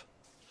stuff.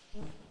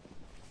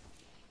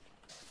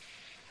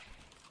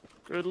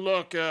 Good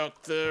luck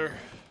out there.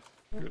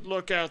 Good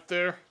luck out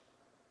there.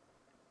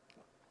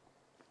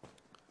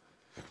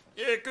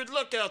 Yeah, good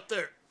luck out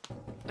there.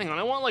 Hang on,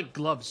 I want, like,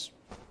 gloves.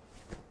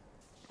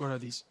 What are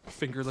these?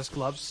 Fingerless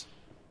gloves?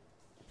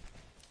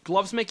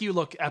 Gloves make you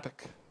look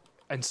epic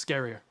and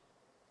scarier.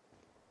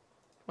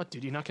 What,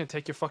 dude? You're not gonna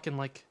take your fucking,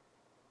 like,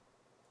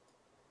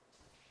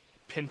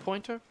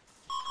 pinpointer?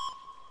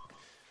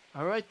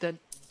 Alright, then.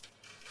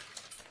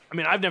 I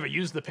mean, I've never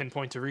used the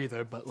pinpointer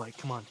either, but, like,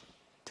 come on.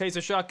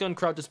 Taser, shotgun,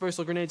 crowd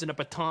dispersal grenades, and a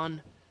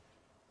baton.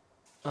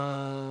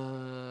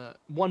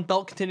 One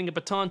belt containing a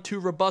baton, 2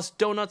 robust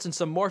donuts, and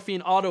some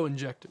morphine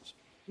auto-injectors.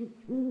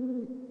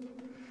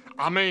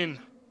 I mean,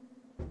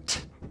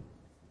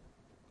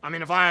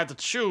 if I had to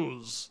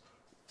choose,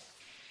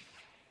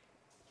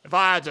 if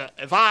I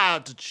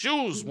had to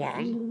choose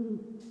one,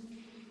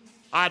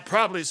 I'd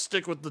probably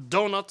stick with the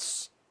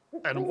donuts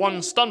and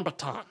 1 stun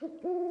baton.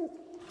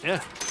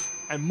 Yeah,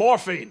 and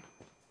morphine.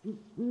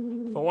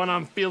 For when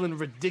I'm feeling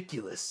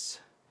ridiculous.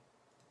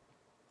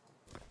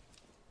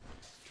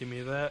 Give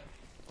me that.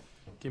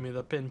 Give me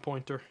the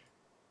pinpointer.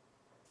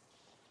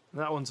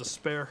 That one's a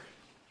spare.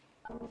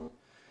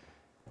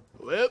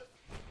 Well,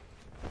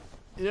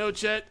 you know,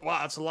 Chet, wow,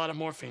 that's a lot of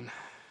morphine.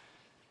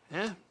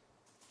 Yeah.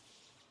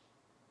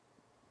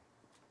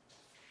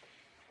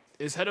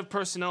 Is head of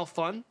personnel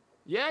fun?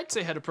 Yeah, I'd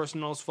say head of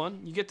personnel is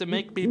fun. You get to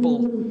make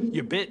people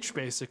your bitch,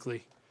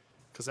 basically.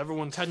 Because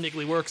everyone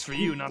technically works for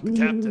you, not the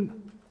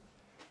captain.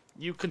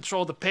 You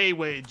control the pay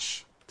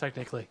wage.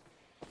 Technically.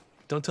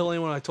 Don't tell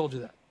anyone I told you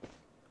that.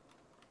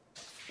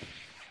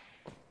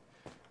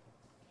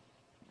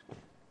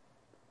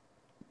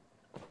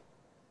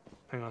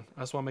 Hang on. I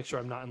just want to make sure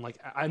I'm not in, like,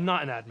 I'm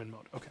not in admin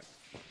mode. Okay.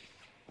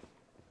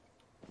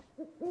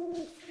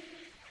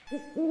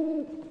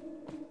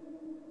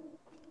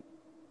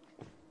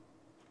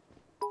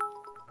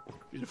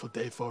 Beautiful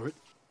day for it.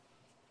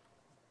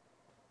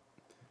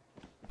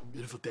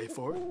 Beautiful day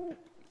for it.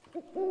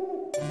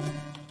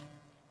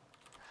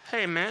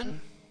 Hey,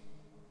 man.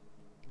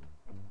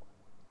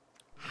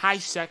 Hi,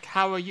 Sec.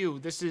 How are you?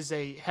 This is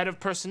a head of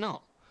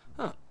personnel.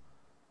 Huh.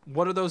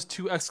 What are those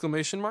 2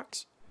 exclamation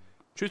marks?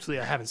 Truthfully,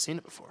 I haven't seen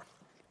it before.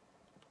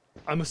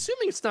 I'm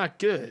assuming it's not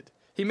good.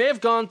 He may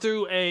have gone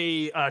through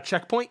a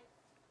checkpoint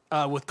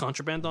with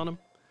contraband on him,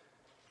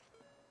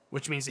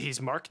 which means that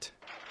he's marked.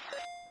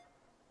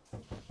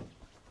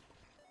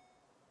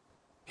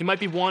 He might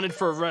be wanted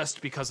for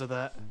arrest because of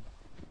that.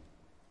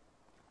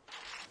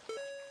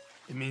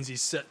 It means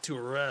he's set to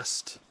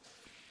arrest.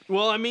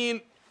 Well, I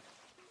mean,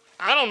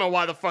 I don't know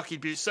why the fuck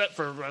he'd be set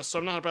for arrest, so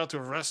I'm not about to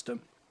arrest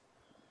him.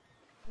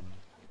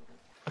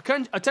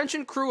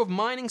 Attention crew of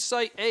mining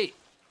site 8.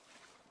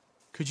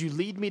 Could you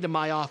lead me to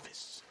my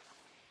office?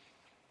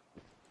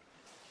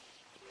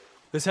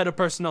 This head of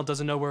personnel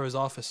doesn't know where his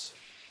office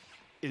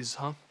is,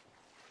 huh?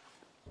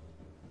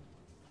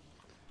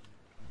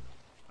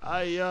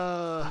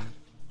 I,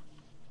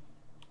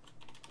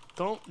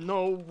 don't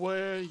know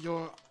where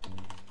your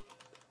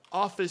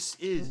office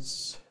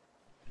is.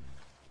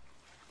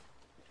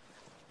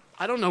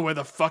 I don't know where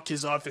the fuck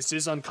his office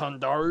is on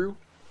Kondaru.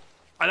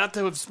 I'd have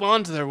to have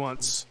spawned there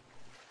once.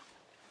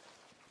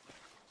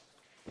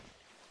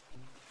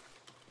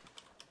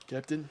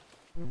 Captain?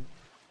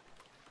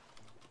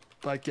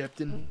 Bye,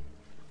 Captain.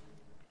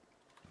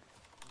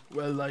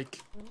 Well, like...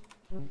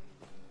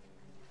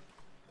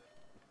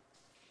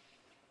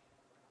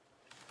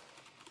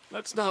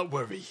 Let's not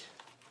worry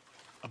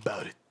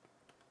about it.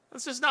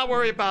 Let's just not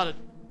worry about it.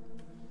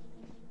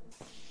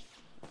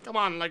 Come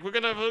on, like we're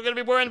gonna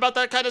be worrying about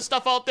that kind of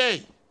stuff all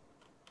day.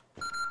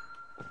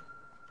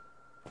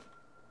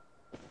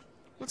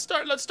 Let's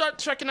start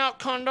checking out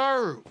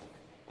Kondaru.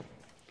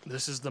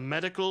 This is the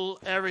medical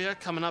area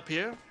coming up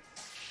here.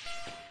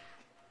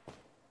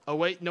 Oh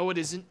wait, no it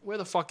isn't. Where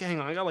the fuck? Hang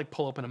on, I gotta like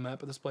pull open a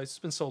map of this place. It's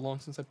been so long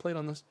since I played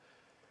on this.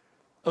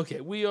 Okay,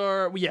 we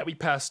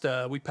passed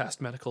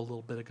medical a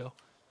little bit ago.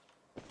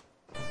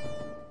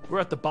 We're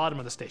at the bottom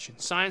of the station.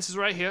 Science is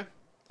right here.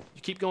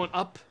 You keep going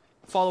up,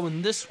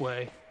 following this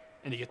way,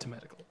 and you get to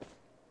medical.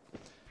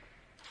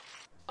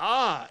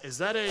 Ah, is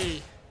that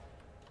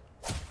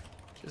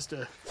just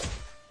a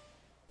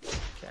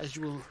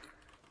casual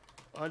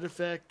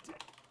artifact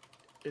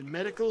in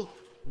medical?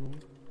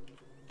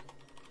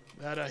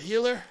 That a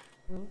healer?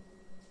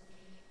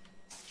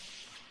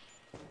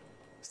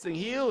 This thing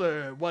heal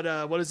or what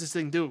does this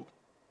thing do?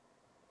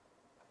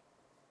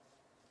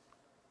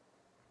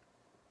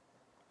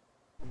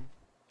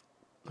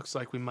 Looks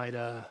like we might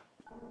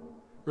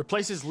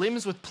replace his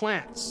limbs with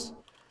plants.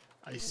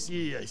 I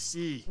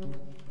see.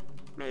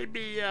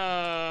 Maybe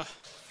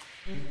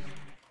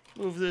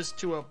move this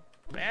to a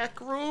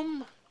back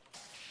room?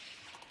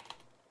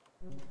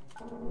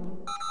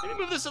 Maybe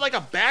move this to like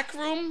a back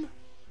room?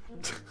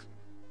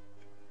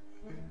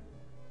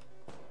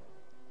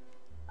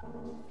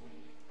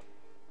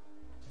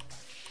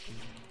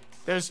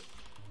 There's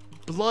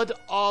blood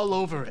all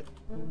over it.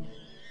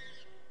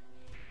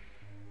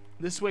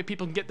 This way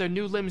people can get their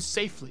new limbs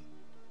safely.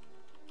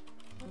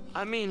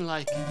 I mean,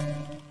 like,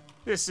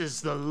 this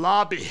is the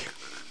lobby.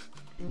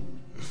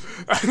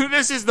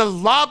 This is the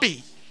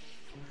lobby.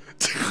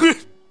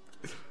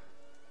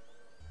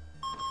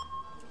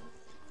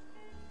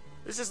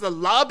 This is the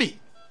lobby.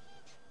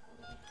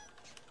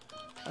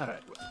 All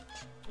right.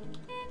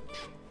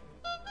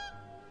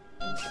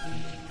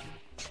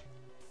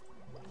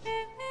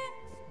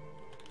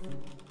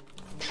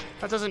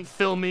 That doesn't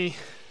fill me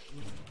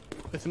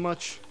with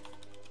much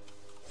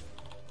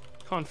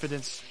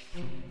confidence.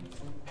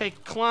 Hey,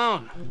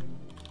 clown.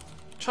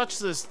 Touch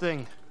this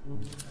thing.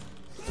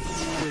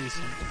 Please.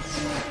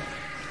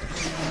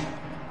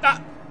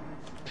 Ah!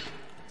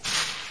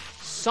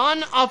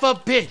 Son of a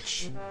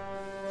bitch!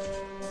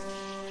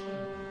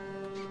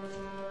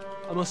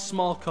 I'm a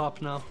small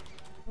cop now.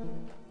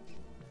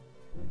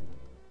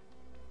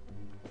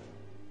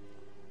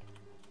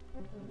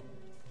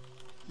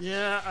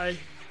 Yeah, I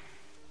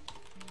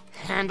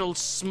handle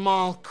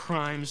small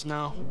crimes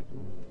now.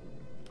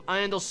 I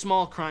handle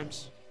small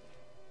crimes.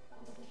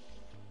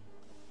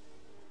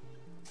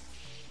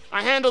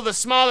 I handle the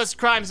smallest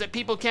crimes that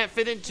people can't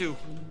fit into.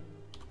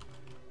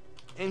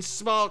 In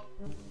small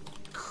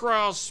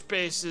crawl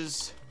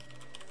spaces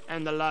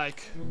and the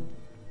like.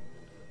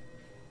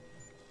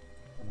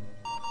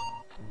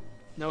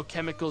 No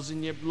chemicals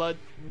in your blood.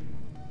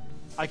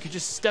 I could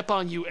just step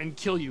on you and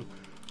kill you.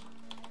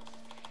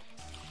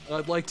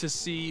 I'd like to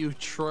see you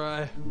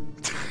try.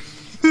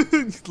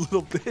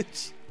 Little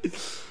bitch.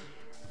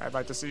 I'd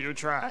like to see you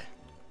try.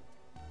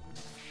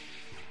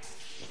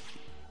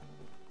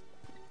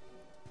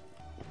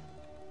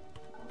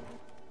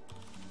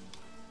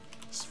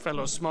 This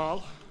fellow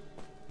small.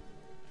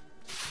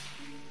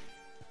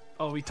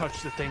 Oh, he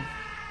touched the thing.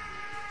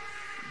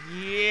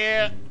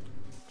 Yeah.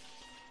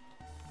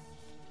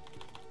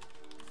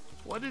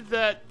 What did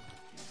that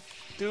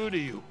do to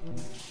you?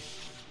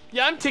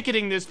 Yeah, I'm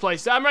ticketing this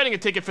place. I'm writing a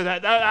ticket for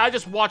that. I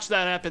just watched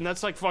that happen.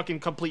 That's like fucking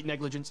complete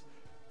negligence.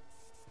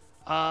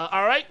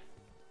 Alright.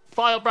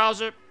 File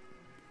browser.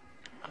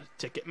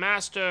 Ticket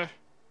master.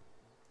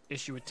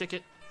 Issue a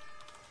ticket.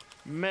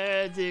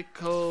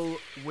 Medical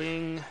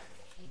wing.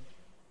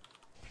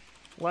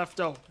 Left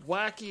a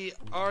wacky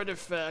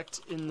artifact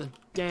in the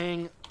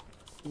dang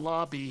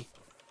lobby.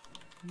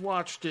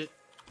 Watched it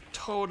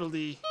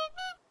totally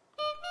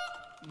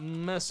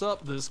mess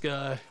up this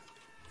guy.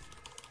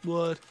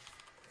 Blood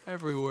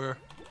everywhere.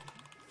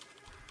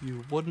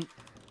 You wouldn't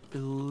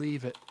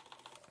believe it.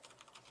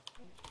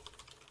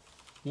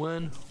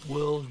 When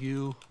will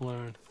you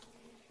learn?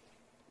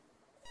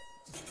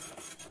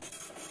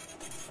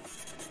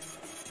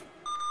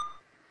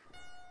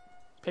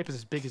 Paper's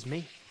as big as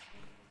me.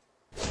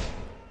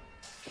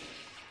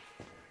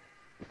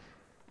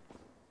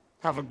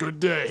 Have a good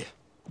day.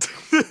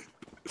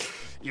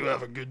 You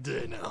have a good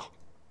day now.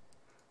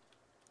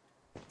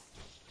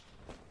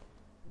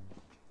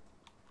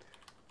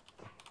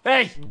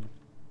 Hey!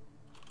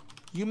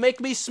 You make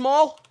me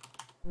small?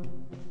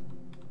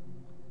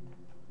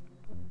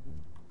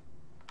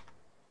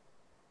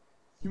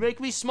 You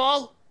make me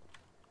small?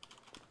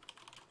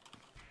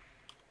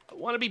 I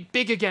want to be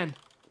big again.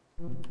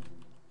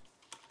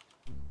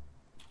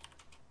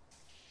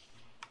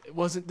 It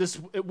wasn't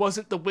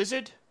the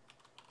wizard?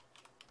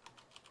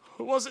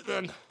 Who was it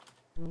then?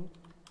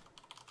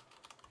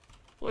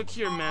 Look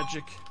here,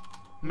 magic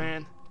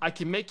man. I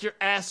can make your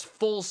ass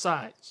full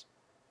size.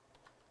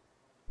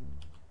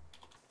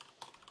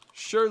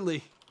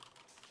 Surely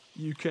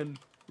you can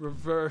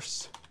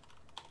reverse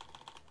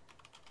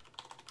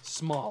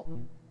small.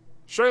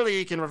 Surely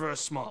he can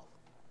reverse small.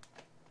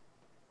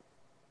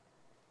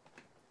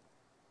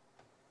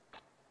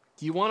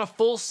 Do you want a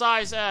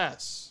full-size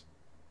ass?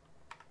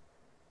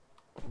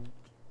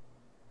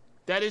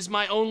 That is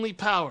my only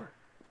power.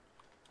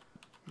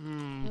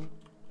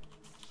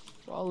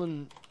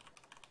 Volunteer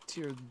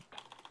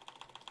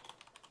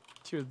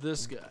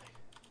this guy.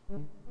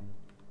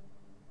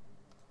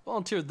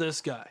 Volunteer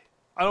this guy.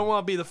 I don't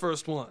want to be the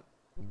first one.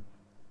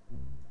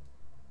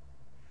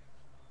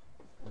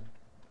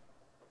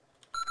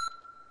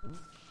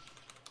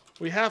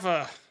 We have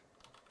a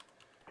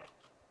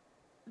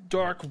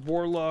Dark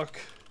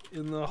warlock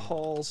in the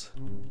halls.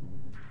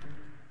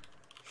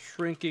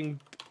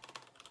 Shrinking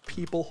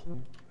people.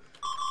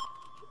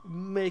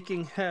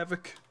 Making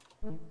havoc.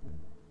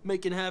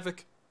 Making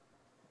havoc.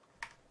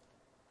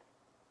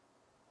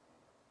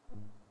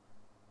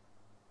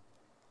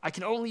 I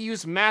can only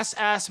use mass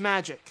ass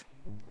magic.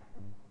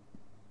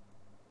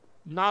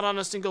 Not on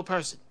a single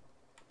person.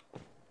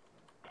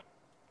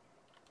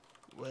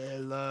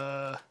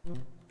 Well,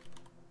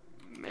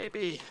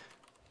 maybe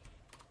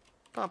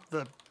pump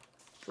the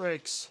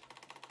brakes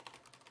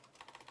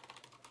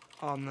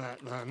on that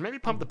then. Maybe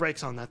pump the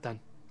brakes on that then.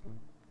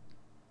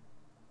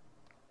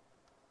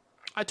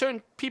 I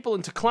turn people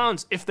into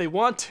clowns if they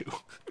want to.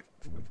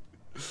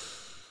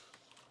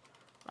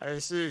 I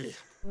see.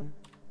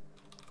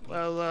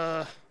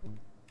 Well,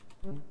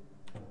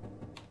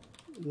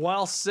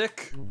 While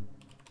sick,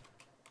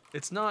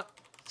 it's not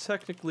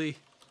technically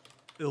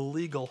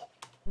illegal.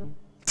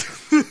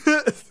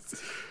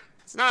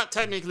 it's not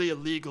technically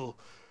illegal.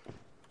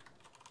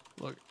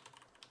 Look,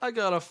 I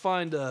gotta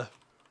find a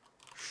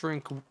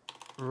shrink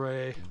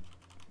ray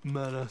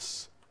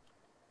menace.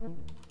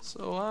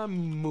 So I'm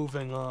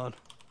moving on.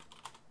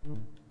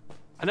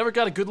 I never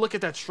got a good look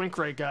at that shrink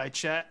ray guy,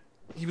 chat.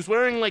 He was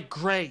wearing like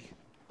gray.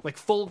 Like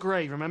full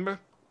gray, remember?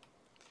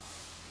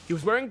 He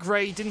was wearing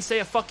gray, he didn't say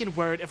a fucking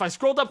word. If I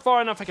scrolled up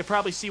far enough, I could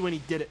probably see when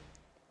he did it.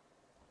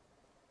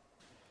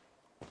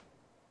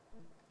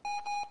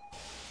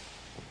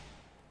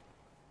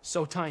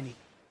 So tiny.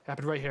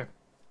 Happened right here.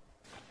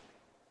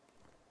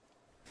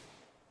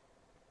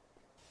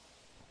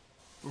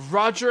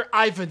 Roger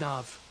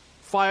Ivanov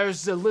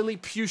fires the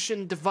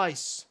Lilliputian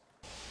device.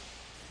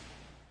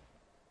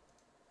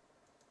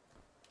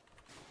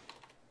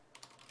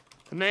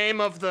 The name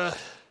of the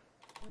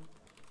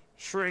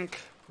shrink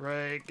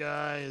ray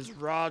guy is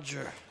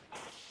Roger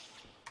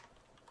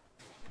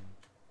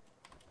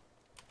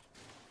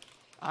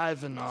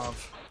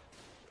Ivanov.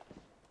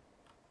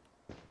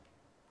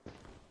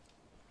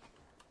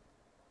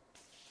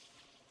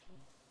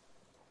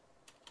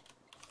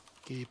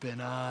 Keep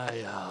an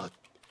eye out.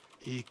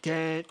 He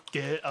can't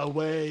get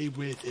away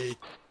with it.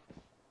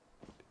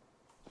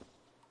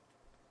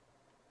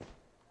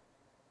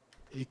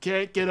 He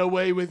can't get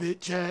away with it,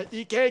 chat.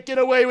 He can't get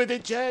away with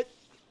it, chat.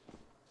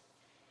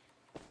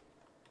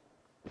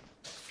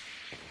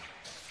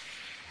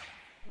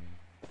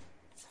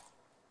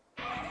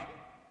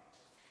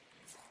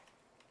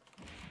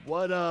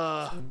 What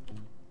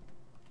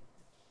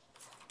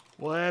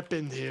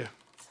happened here?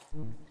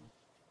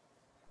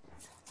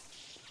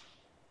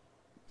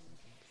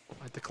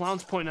 Right, the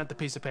clown's pointing at the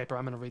piece of paper.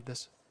 I'm gonna read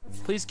this.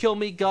 Please kill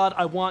me, God.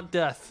 I want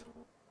death.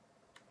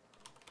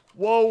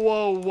 Whoa,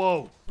 whoa,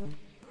 whoa.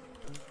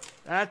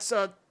 That's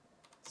a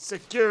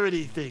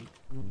security thing.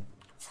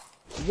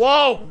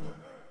 Whoa!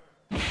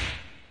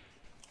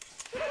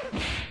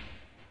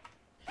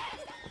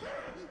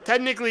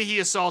 Technically, he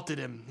assaulted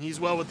him. He's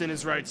well within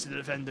his rights to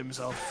defend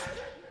himself.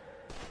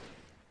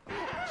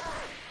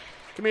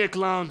 Come here,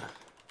 clown.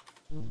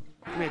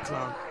 Come here,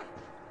 clown.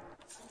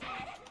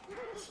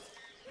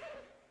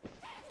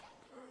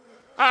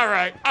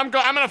 Alright, I'm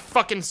gonna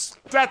fucking...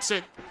 That's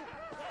it.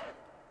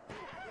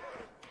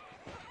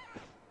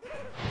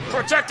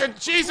 Protected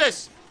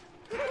Jesus!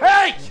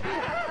 Hey!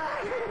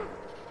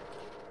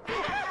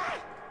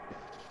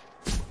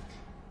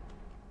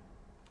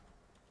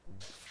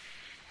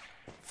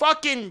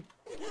 Fucking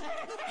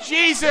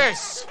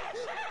Jesus!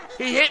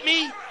 He hit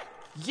me?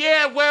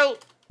 Yeah, well...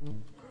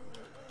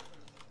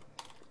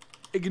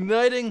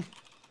 Igniting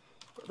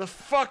The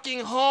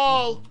fucking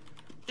hall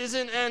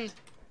isn't an...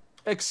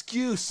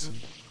 excuse.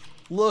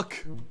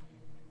 Look.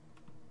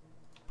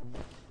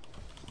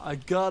 I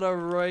gotta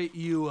write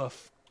you a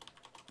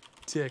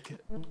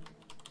ticket.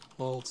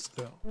 Hold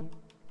still.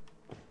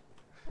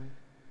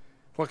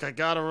 Look, I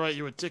gotta write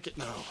you a ticket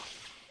now.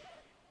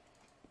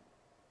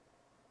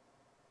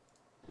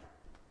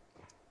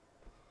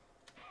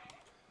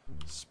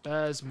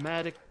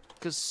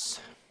 Spasmodicus.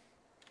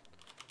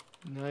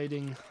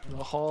 Igniting the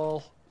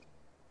hall.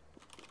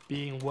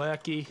 Being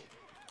wacky.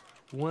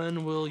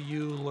 When will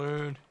you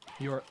learn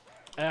your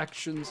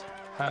actions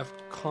have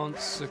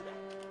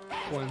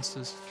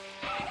consequences?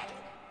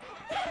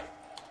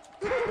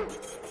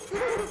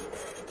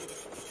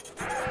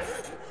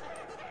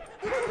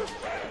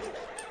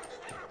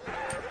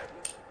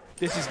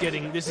 This is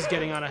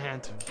getting out of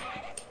hand.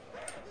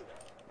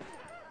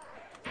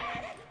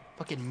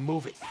 Fucking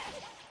move it.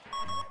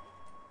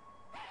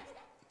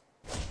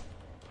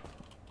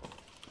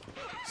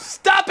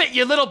 Stop it,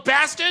 you little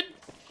bastard!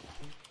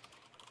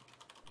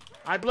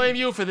 I blame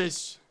you for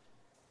this.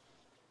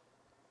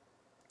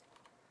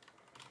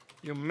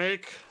 You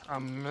make a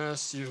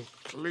mess, you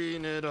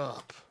clean it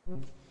up.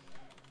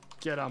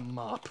 Get a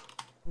mop.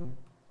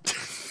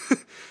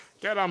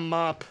 Get a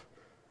mop.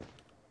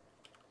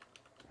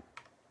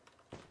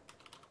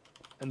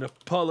 And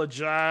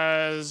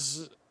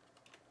apologize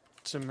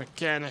to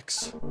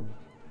mechanics.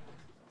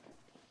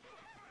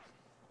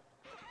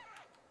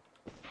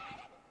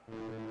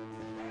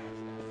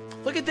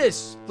 Look at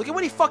this. Look at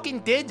what he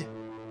fucking did.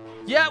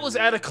 Yeah, it was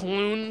at a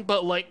clune,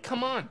 but like,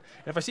 come on.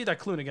 If I see that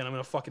clune again, I'm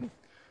gonna fucking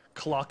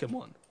clock him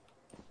one.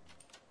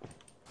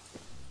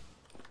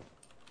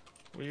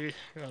 We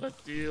gotta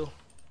deal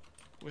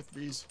with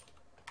these.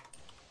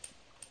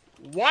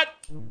 What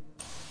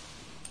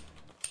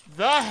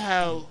the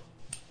hell?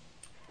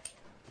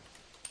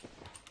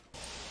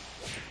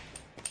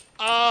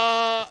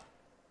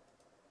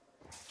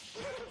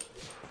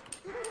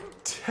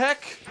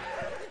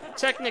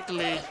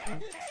 Technically,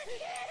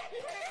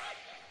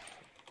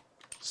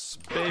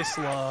 space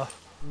law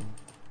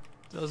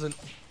doesn't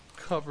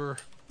cover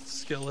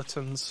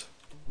skeletons.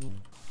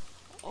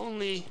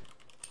 Only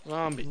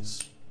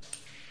zombies.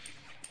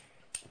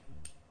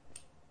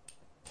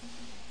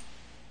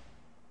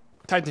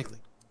 Technically.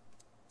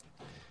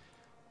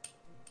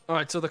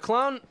 Alright, so the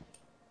clown...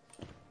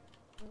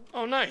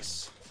 Oh,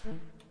 nice.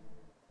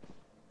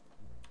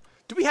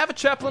 Do we have a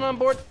chaplain on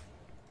board?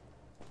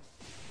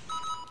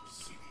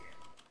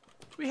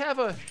 Do we have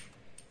a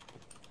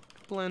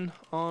chaplain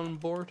on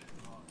board?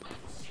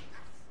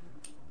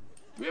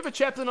 Do we have a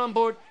chaplain on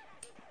board?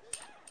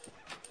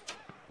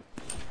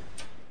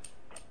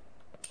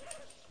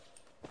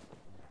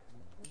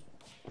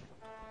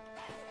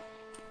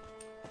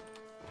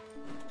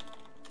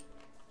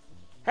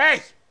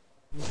 Hey!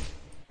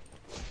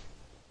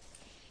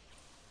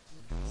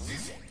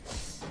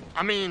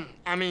 I mean,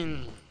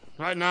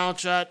 right now,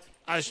 chat,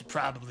 I should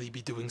probably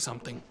be doing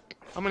something.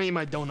 I'm gonna eat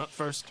my donut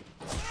first.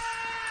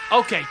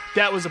 Okay,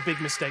 that was a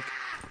big mistake.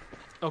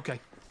 Okay.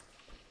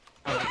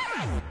 Come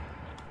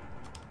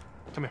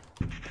here.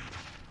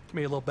 Come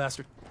here, you little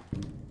bastard.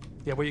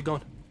 Yeah, where you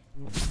going?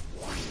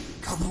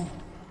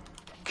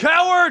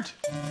 Coward!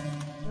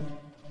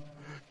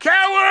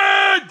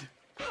 Coward!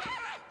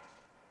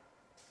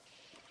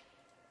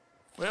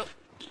 Well.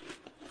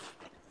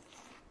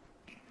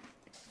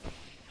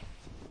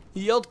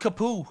 He yelled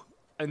kapoo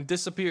and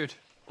disappeared.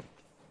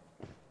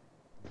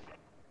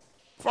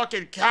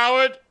 Fucking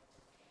coward!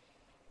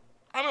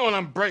 I'm going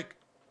on break.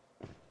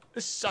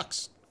 This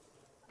sucks.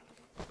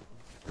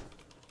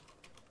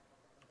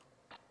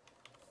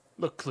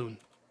 Look, Clune.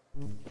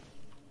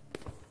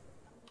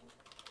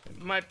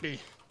 It might be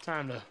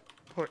time to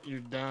put you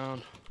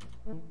down.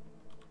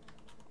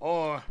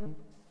 Or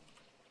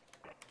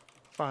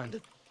find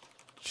a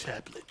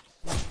chaplain.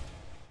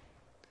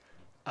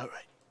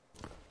 Alright.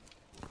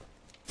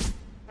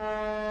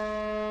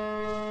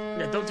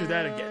 Yeah, don't do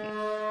that again.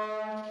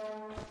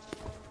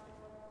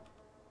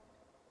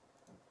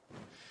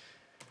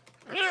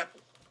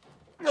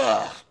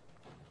 Ugh.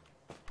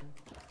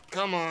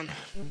 Come on.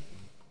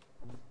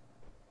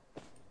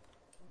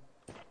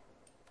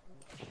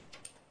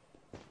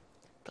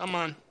 Come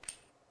on.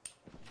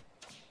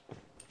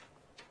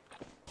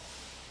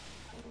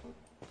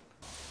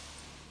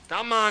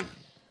 Come on.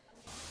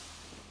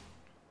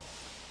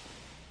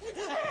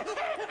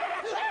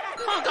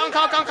 Honk, honk,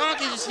 honk, honk, honk.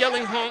 He's just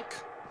yelling honk.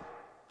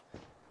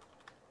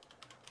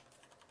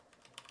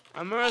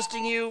 I'm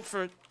arresting you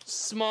for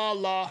small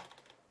law,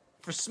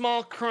 for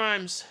small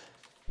crimes.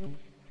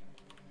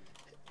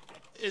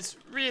 It's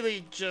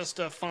really just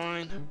a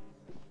fine.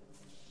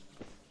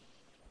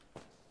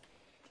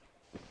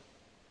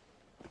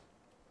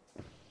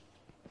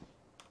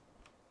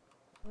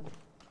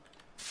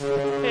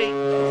 Hey,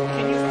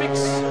 can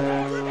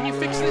you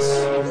fix this?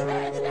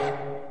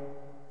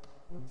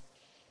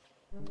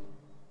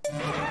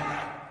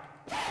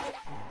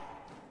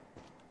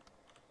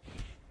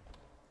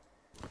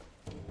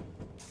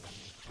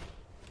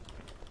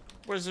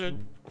 Wizard,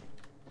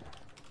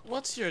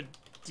 what's your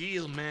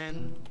deal,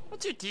 man?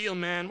 What's your deal,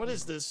 man? What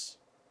is this?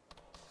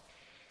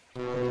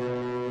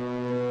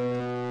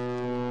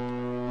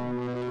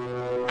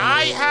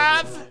 I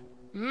have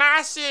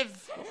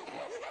massive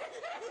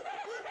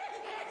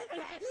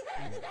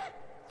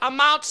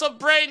amounts of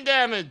brain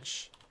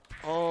damage.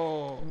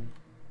 Oh,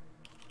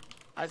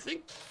 I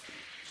think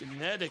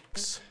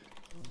genetics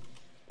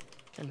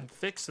can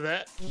fix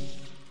that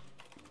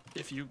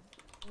if you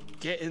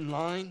get in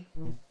line.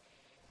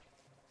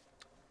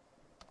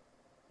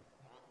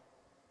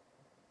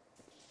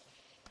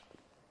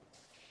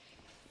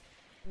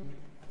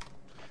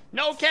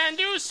 No can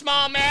do,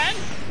 small man.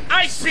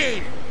 I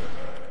see.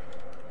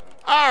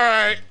 All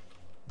right.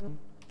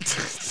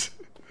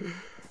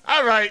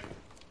 All right.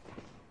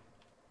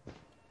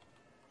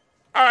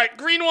 All right,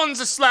 green one's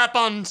a slap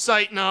on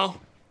sight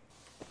now.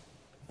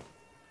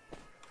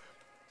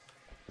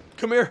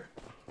 Come here.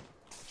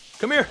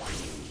 Come here.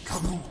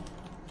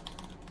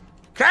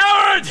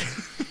 Coward!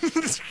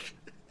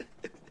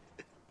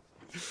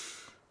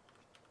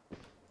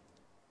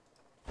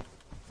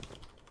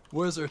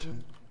 Wizard.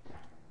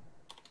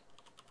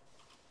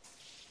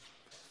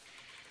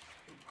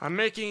 I'm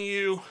making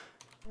you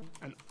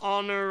an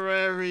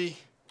honorary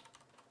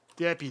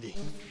deputy.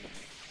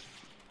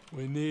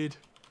 We need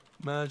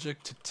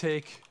magic to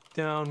take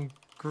down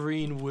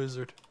Green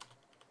Wizard.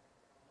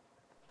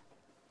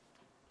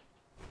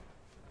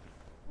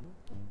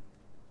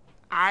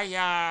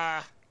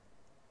 I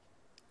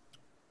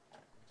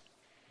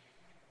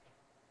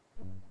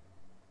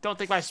don't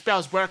think my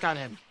spells work on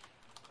him.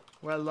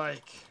 Well,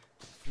 like,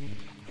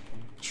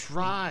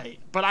 try.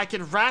 But I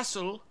can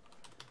wrestle.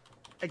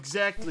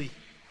 Exactly.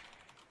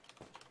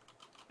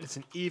 It's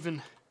an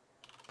even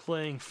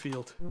playing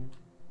field.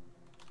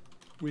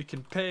 We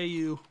can pay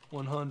you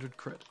 100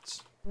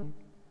 credits.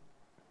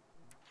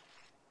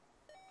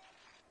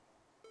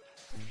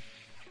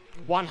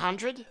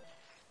 100?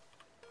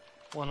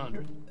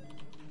 100.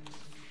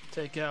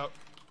 Take out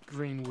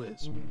Green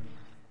Wiz.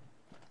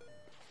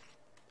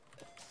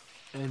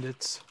 And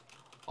it's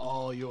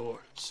all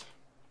yours.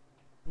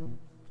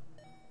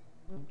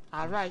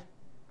 All right.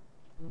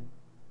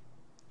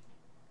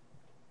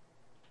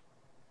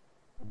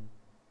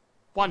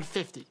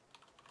 $150.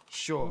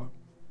 Sure.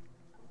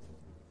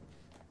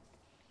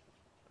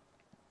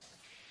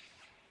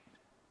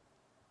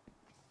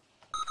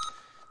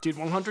 Dude,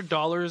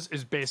 $100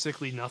 is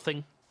basically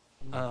nothing.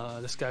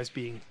 This guy's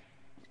being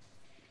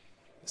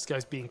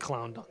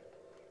clowned on.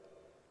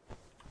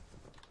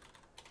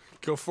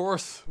 Go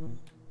forth.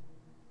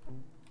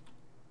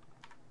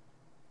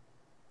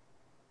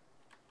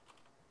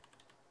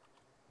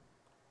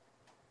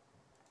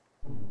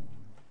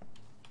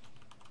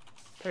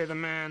 Pay the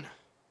man.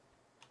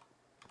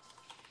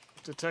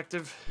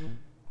 Detective.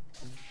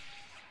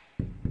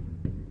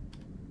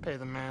 Pay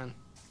the man.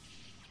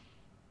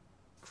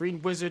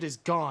 Green Wizard is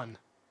gone.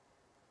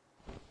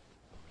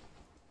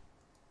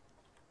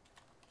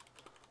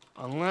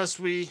 Unless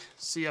we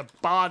see a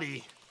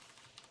body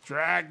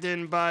dragged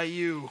in by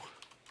you.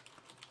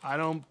 I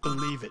don't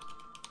believe it.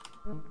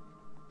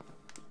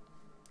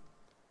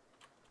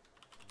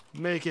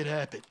 Make it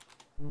happen.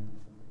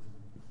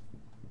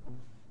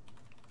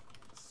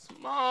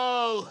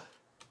 Small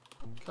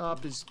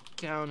cop is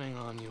counting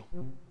on you.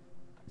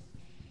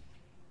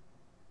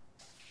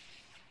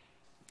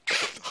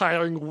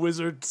 Hiring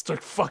wizards to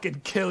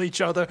fucking kill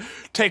each other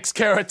takes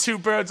care of two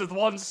birds with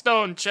one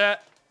stone,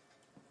 chat.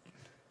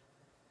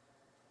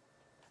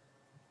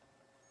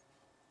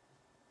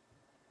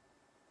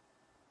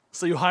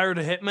 So you hired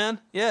a hitman?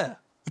 Yeah.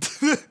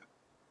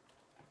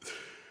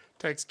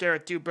 Takes care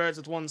of two birds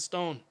with one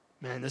stone.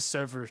 Man, this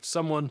server,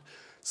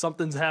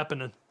 something's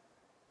happening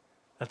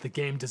that the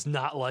game does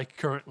not like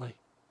currently.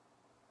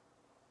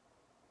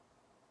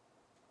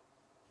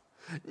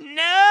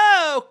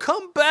 No!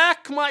 Come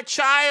back, my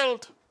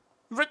child!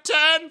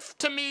 Return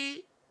to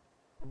me!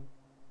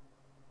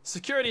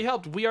 Security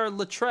helped. We are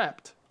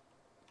trapped.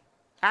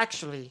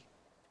 Actually,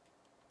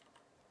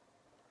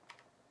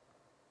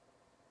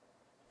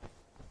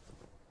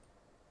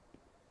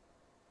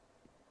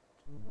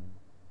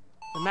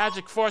 the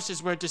magic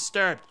forces were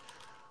disturbed.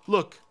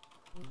 Look,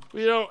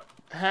 we don't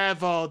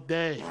have all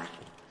day.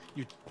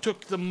 You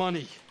took the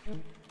money.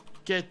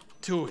 Get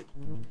to it.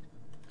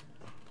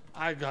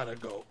 I gotta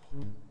go.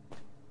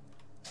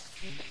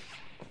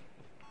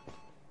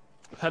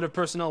 Head of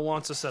personnel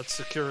wants us at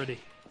security.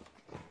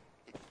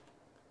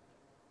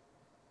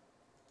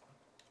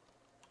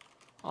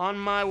 On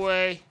my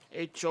way,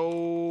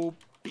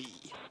 H.O.B.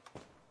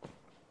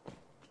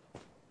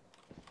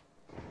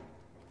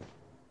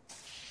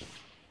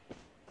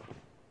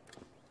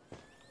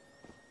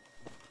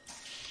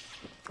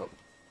 Oh,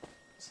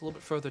 it's a little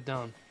bit further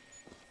down.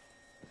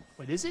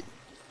 Wait, is it?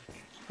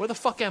 Where the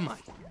fuck am I? I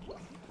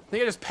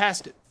think I just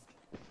passed it.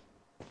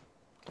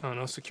 I don't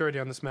know, security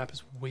on this map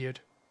is weird.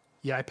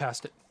 Yeah, I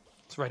passed it.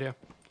 It's right here.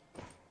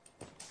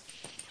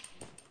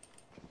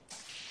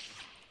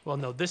 Well,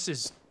 no, this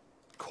is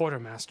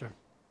Quartermaster.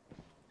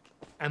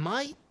 Am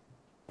I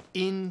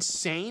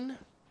insane?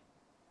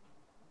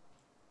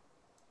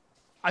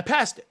 I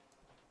passed it.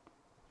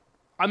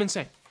 I'm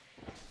insane.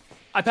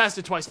 I passed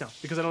it twice now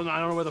because I don't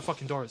know where the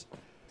fucking door is.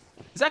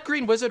 Is that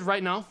Green Wizard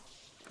right now?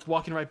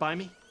 Walking right by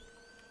me?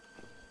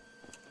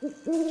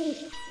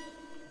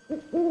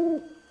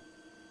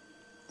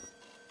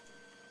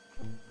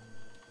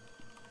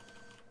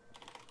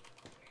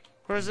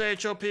 Where's the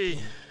H.O.P.?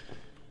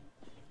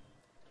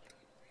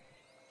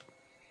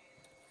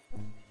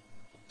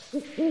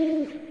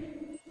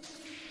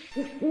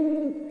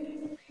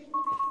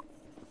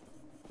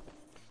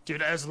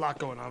 Dude, there's a lot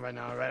going on right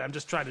now, alright? I'm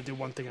just trying to do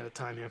one thing at a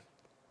time here.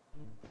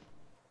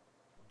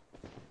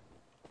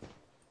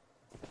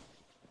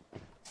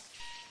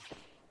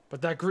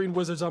 But that Green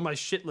Wizard's on my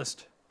shit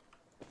list.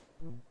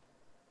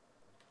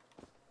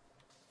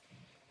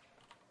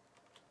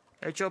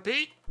 HOP?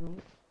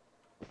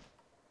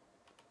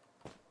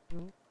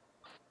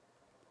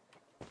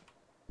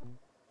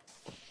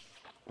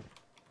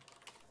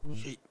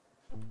 Shit.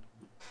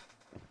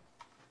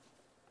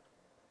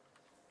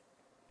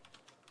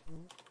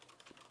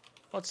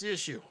 What's the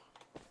issue?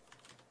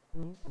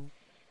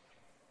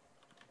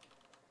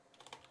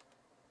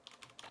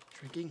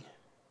 Drinking?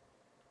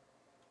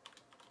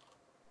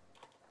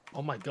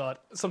 Oh my god.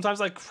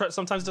 Sometimes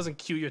sometimes it doesn't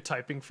cue your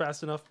typing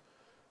fast enough.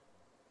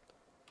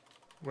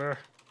 We're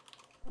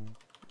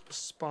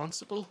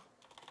responsible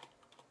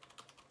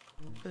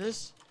for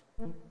this?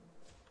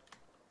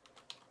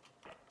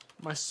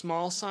 My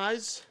small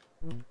size?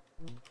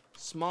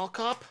 Small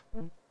cup?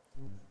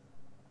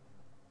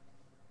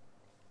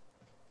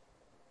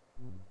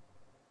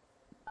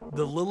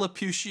 The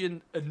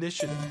Lilliputian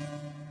Initiative.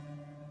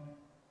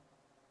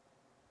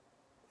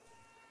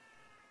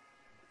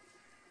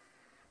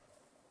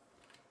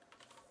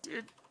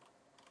 Did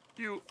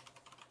you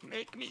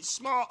make me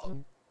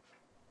small?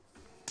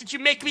 Did you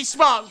make me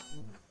small?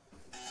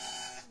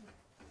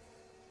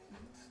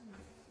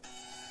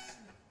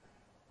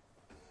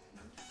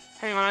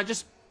 Hang on, I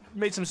just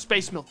made some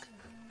space milk.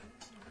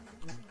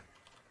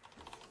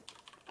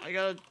 I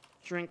gotta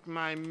drink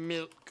my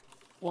milk.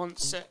 1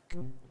 sec.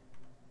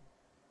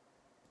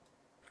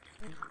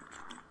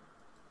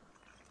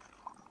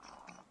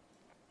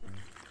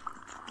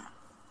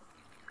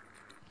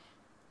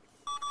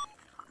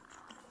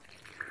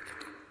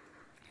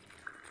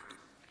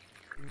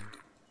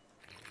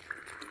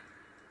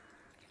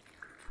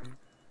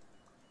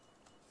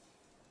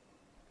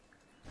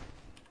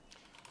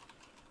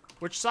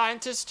 Which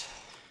scientist?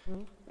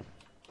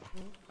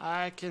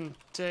 I can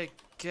take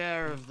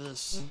care of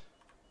this.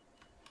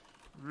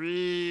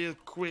 Real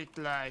quick,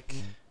 like.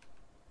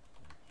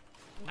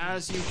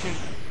 As you can.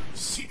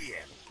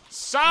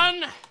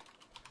 Son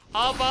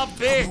of a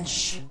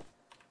bitch!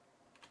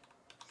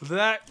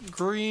 That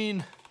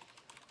green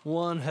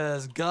one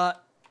has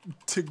got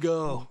to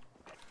go.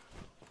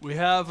 We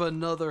have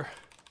another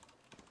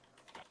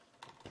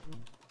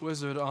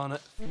wizard on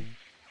it.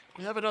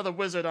 We have another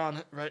wizard on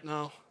it right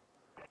now.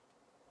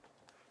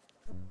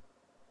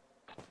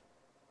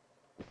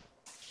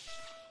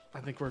 I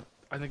think we're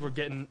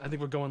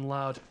going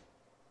loud.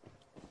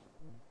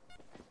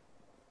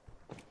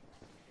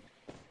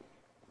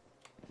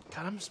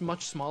 God, I'm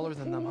much smaller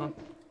than them, huh?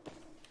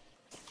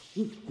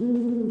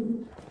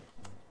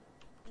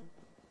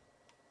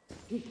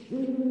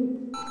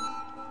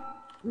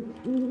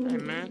 Hey,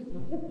 man.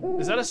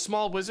 Is that a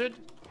small wizard?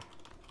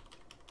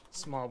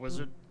 Small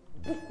wizard.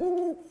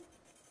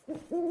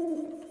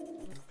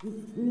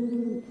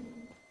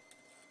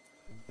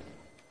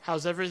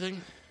 How's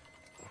everything?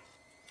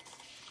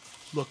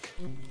 Look,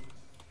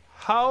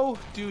 how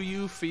do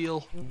you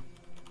feel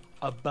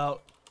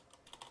about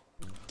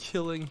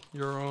killing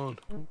your own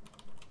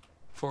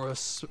for a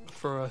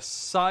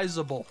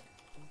sizable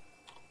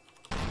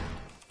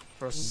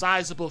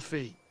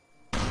fee?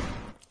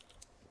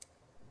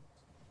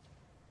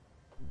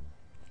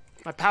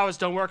 My powers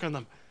don't work on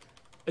them.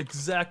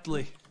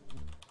 exactly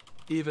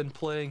even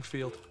playing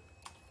field?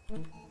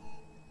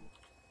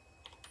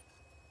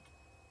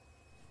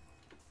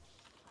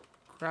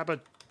 Grab a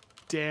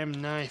damn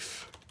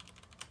knife.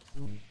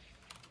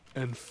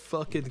 And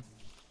fucking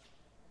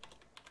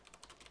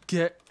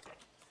get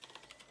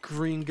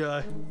green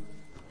guy.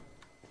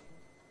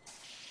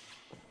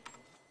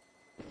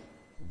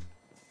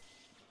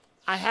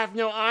 I have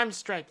no arm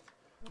strength.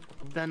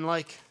 Then,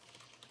 like,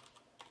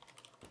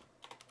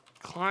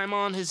 climb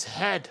on his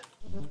head.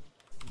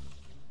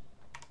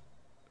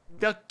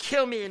 They'll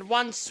kill me in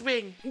one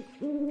swing.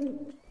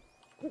 You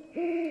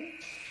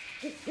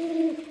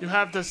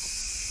have the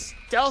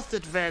stealth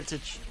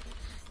advantage.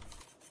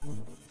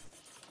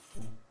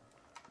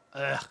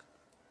 Ugh.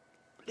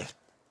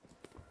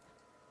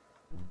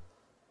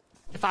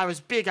 If I was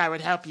big, I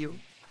would help you.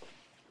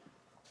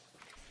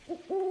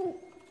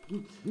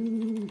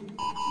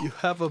 You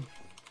have a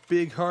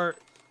big heart.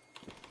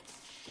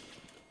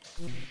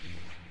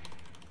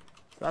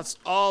 That's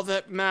all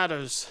that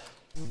matters.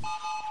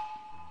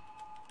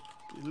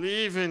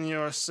 Believe in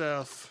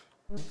yourself.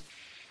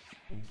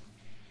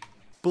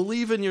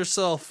 Believe in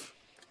yourself.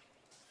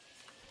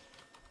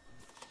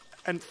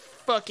 And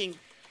fucking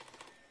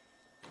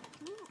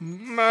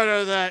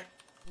murder that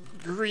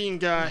green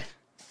guy.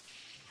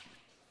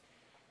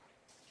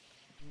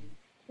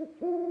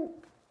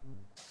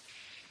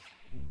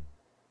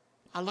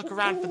 I'll look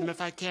around for them if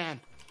I can.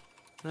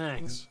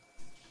 Thanks.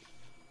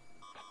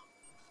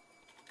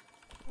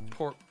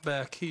 Report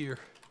back here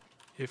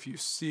if you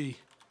see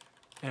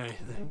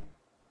anything.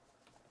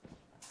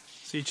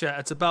 See, chat,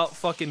 it's about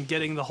fucking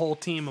getting the whole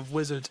team of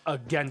wizards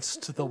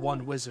against the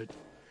one wizard.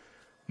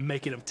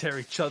 Making them tear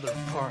each other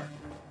apart.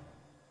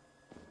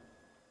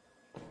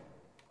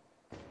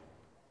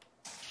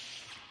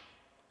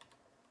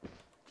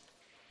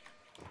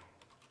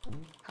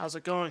 How's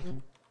it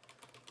going?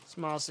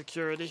 Small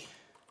security.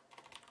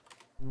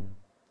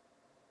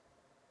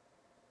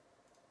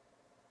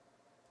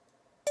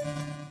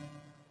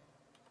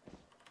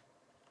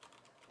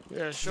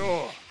 Yeah,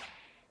 sure.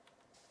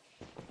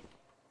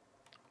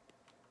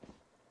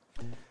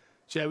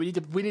 Chad, we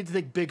need to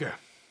think bigger.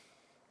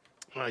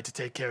 All right, to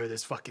take care of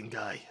this fucking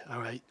guy. All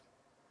right.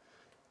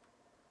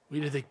 We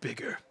need to think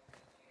bigger.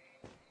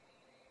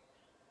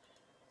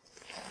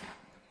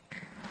 I'm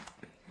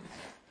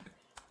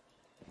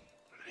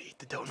gonna eat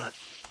the donut.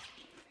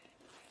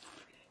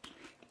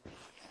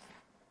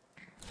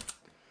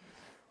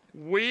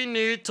 We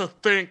need to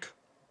think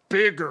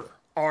bigger,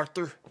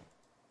 Arthur.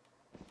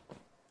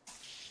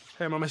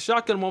 Hey, my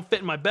shotgun won't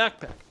fit in my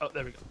backpack. Oh,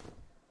 there we go.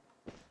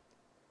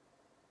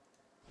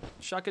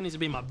 Shotgun needs to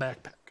be in my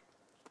backpack.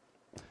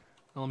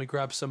 Now let me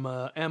grab some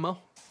ammo.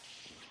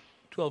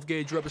 12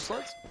 gauge rubber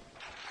slugs.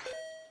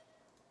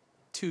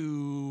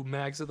 2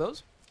 mags of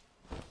those.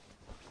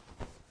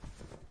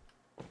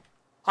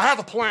 I have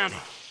a plan.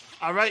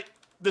 All right?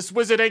 This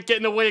wizard ain't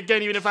getting away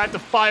again, even if I have to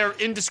fire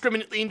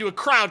indiscriminately into a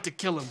crowd to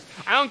kill him.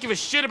 I don't give a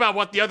shit about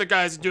what the other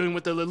guys are doing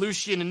with the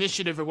Lelouchian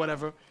initiative or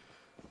whatever.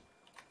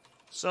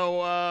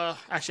 So,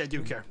 actually, I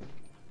do care.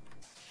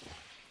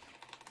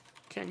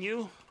 Can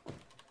you?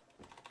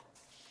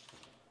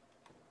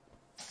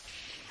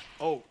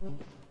 Oh.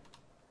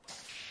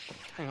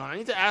 Hang on, I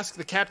need to ask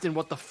the captain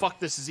what the fuck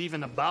this is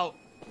even about.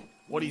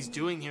 What he's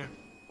doing here.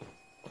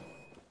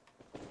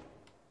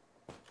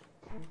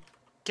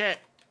 Okay.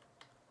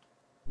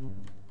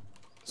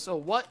 So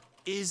what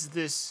is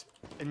this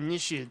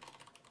initiative?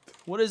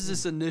 What is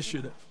this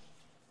initiative?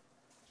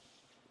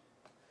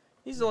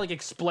 He needs to, like,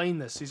 explain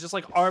this. He's just,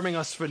 like, arming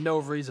us for no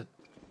reason.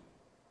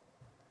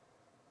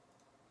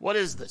 What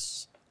is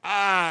this?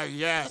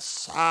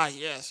 Yes,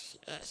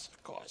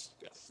 of course,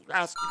 yes.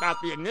 Ask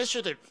about the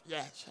initiative,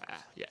 yes,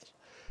 yes.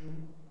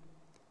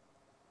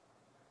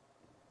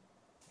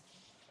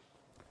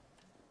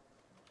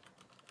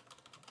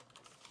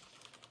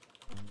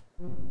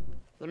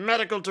 The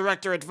medical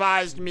director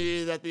advised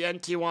me that the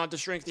NT wanted to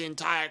shrink the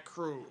entire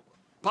crew,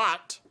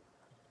 but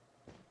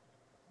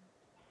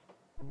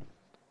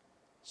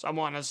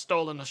someone has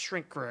stolen a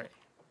shrink ray.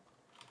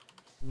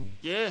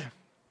 Yeah.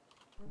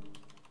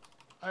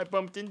 I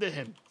bumped into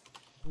him.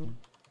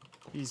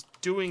 He's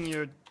doing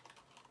your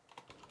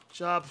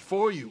job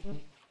for you.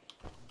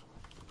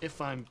 If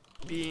I'm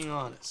being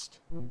honest.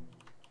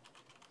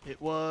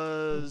 It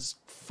was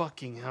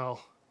fucking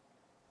hell.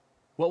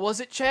 What was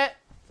it, chat?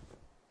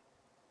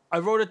 I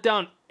wrote it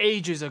down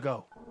ages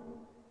ago.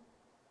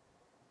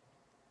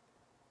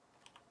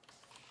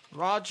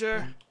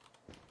 Roger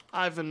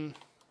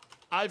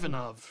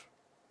Ivanov.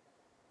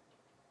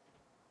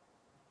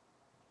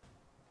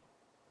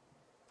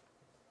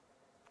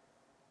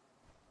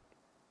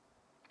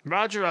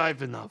 Roger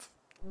Ivanov.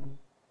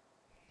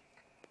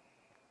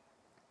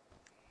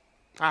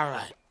 All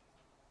right.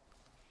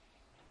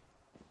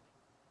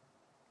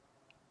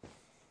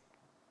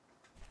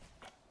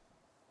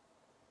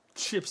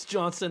 Chips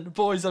Johnson.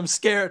 Boys, I'm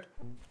scared.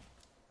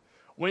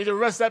 We need to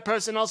arrest that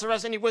person, also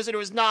arrest any wizard who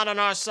is not on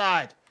our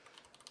side.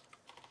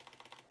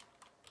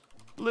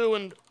 Blue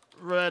and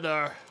red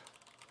are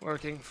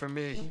working for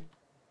me.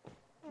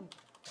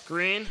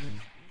 Green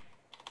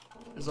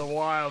is a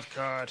wild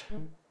card.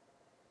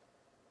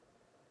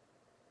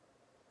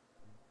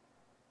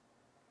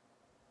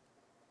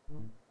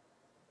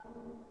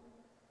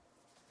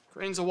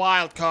 Green's a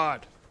wild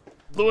card.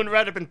 Blue and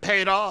red have been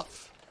paid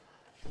off.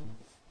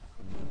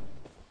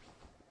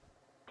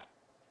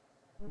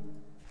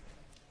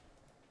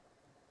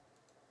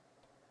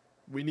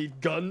 We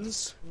need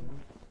guns.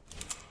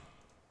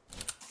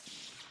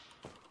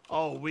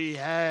 Oh, we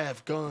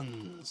have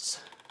guns.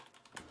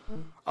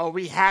 Oh,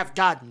 we have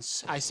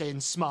guns, I say in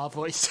small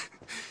voice.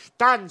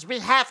 Guns, we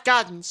have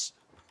guns.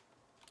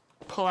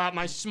 Pull out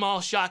my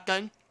small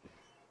shotgun.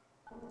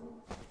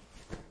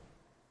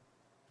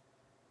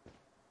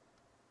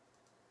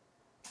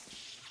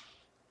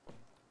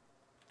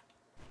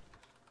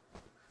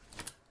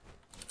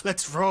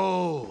 Let's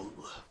roll.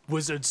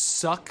 Wizards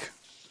suck.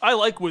 I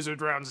like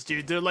wizard rounds,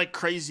 dude. They're like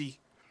crazy.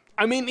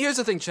 I mean, here's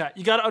the thing, chat.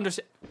 You gotta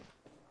understand.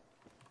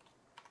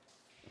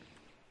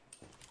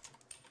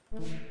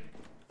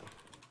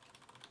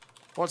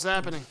 What's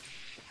happening?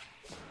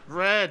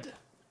 Red.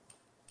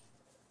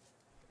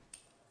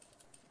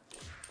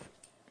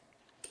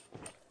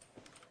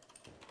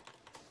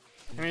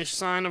 Any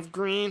sign of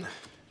green?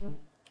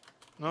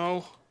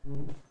 No.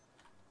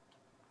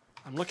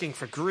 I'm looking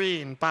for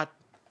green, but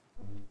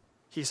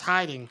he's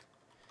hiding.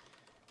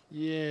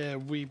 Yeah,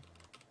 we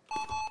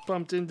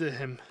bumped into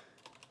him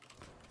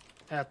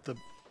at the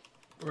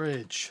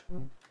bridge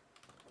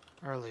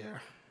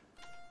Earlier.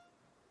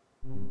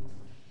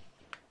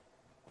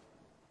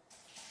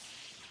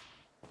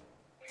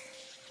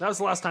 That was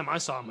the last time I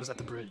saw him, was at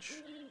the bridge.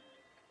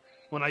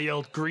 When I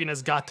yelled, "Green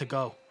has got to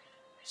go."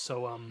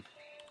 So,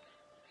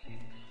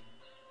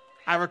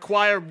 I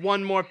require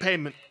one more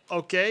payment,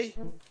 okay?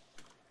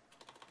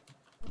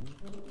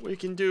 We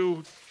can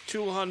do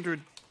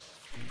 200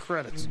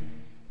 credits.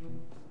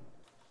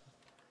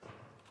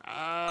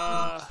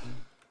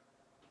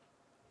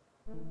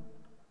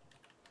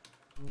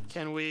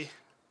 Can we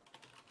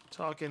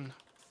talk in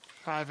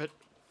private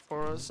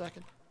for a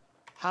second?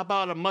 How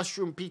about a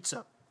mushroom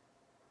pizza?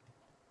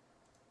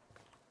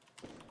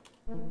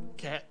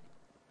 Cat.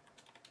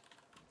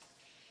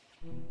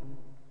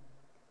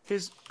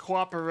 His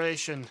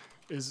cooperation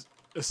Is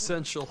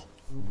essential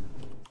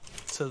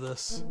to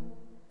this.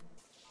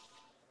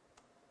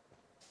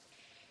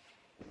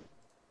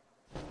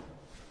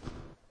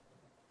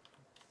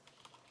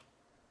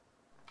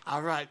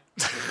 all right.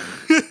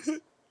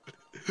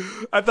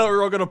 I thought we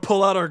were all gonna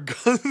pull out our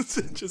guns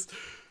and just.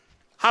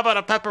 How about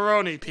a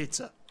pepperoni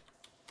pizza?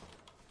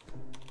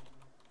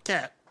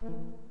 Cat.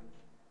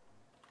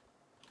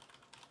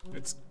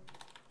 It's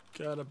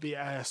gotta be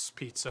ass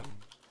pizza.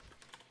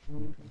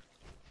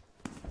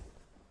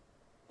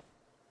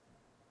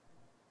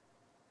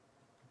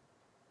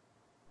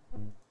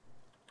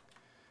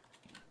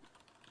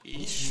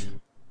 Eesh.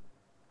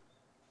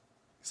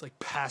 He's like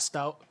passed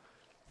out.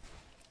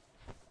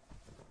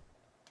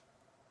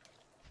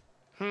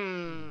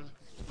 Hmm.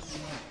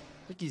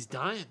 I think he's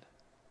dying.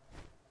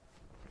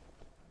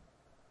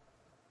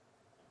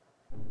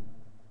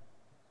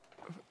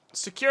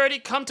 Security,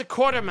 come to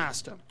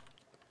quartermaster.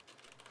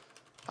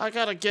 I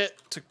gotta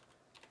get to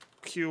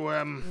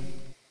QM.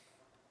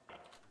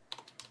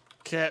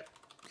 Cat,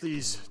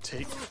 please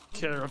take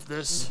care of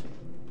this.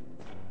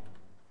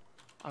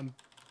 I'm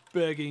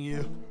begging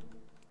you.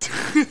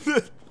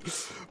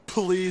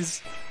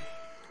 Please.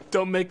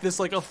 Don't make this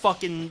like a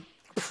fucking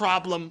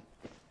problem.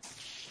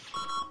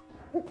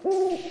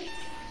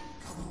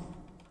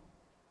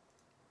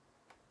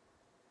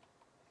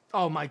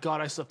 Oh my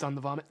god, I slipped on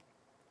the vomit.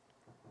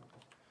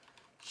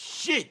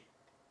 Shit!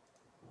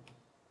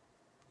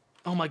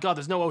 Oh my god,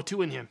 there's no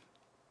O2 in here.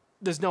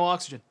 There's no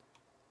oxygen.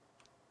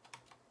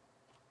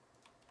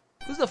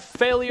 Who's the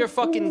failure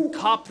fucking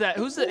cop that?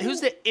 Who's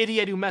the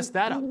idiot who messed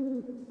that up?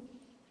 Hang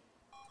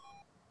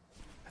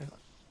on.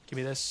 Give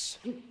me this.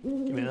 Give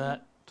me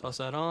that. Toss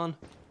that on.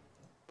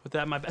 Put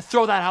that in my bag.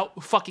 Throw that out.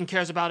 Who fucking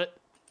cares about it?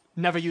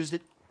 Never used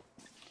it.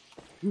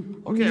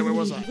 Okay, where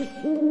was I?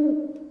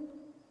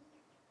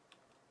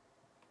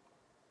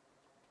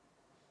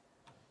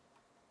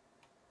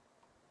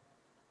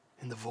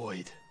 In the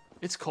void.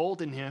 It's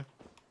cold in here.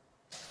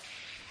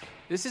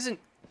 This isn't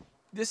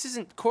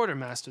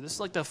quartermaster. This is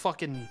like the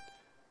fucking.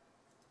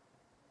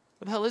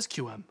 What the hell is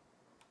QM?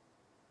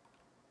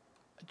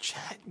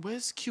 Chat,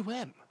 where's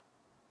QM?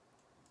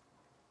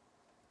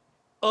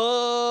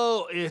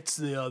 Oh, it's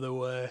the other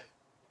way.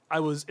 It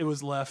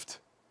was left,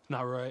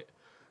 not right.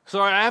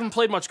 Sorry, I haven't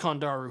played much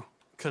Kondaru,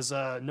 because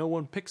no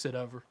one picks it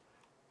ever.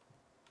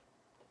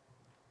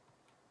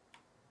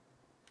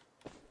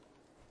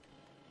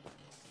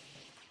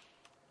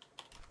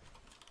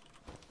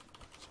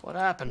 So what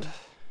happened?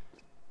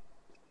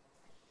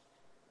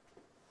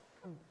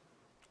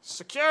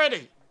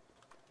 Security!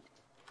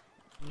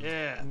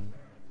 Yeah.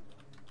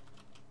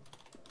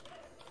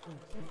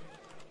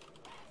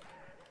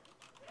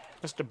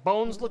 Mr.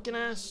 Bones looking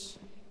ass?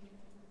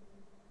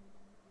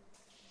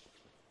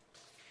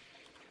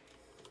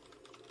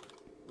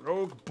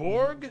 Rogue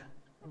Borg?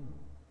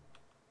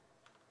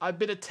 I've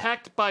been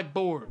attacked by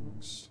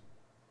Borgs.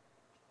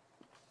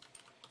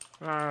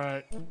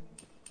 Alright.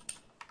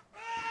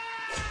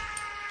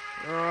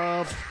 You're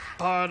all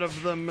part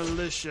of the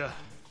militia.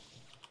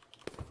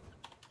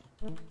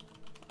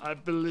 I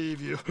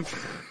believe you.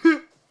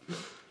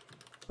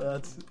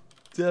 That's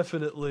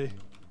definitely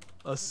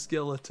a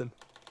skeleton.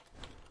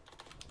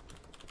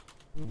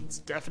 It's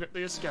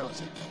definitely a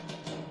skeleton.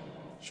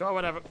 Sure,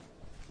 whatever.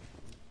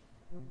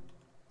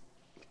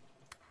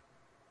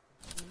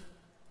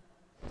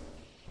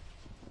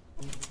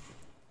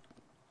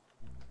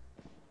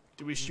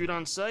 Do we shoot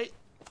on sight?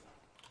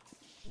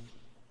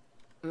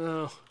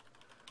 Oh.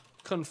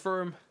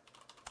 Confirm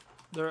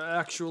they're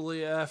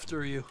actually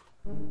after you.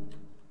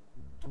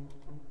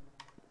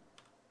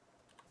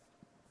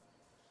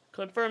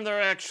 Confirm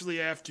they're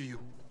actually after you.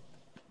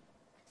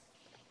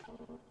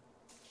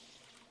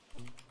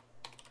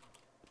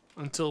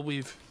 Until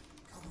we've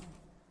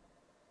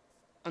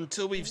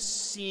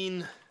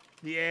seen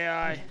the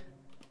AI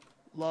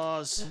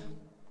laws.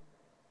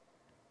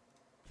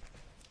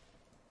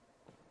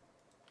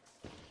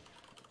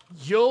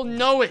 You'll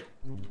know it.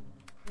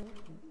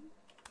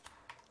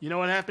 You know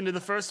what happened to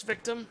the first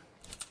victim?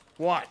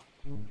 What?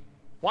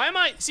 Why am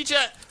I... See,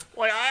 chat,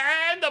 like,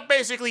 I end up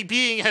basically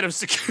being head of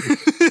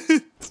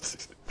security.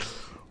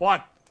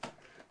 What?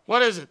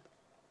 What is it?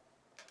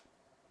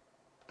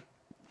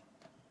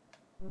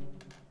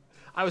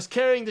 I was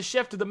carrying the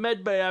chef to the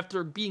med bay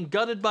after being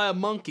gutted by a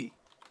monkey.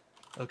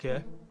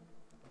 Okay.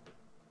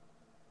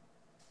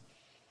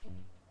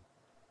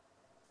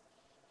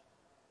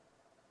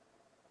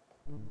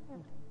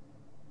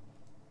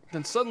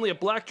 Then suddenly a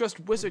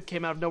black-dressed wizard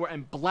came out of nowhere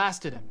and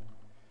blasted him.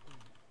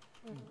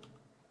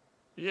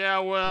 Yeah,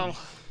 well...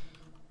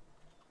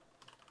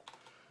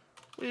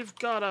 We've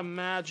got a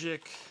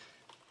magic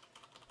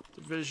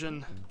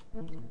division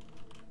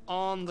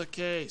on the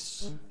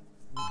case.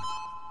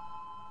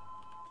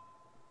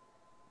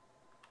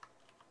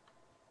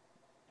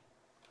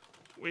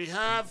 We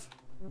have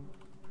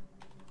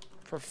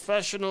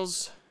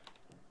professionals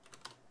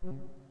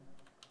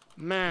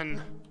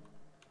men,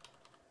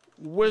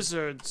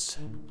 wizards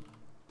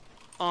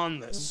on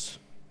this.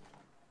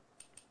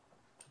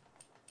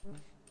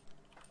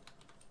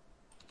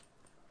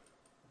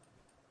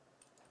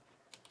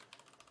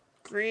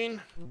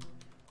 Green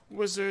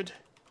wizard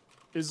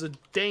is a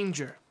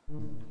danger.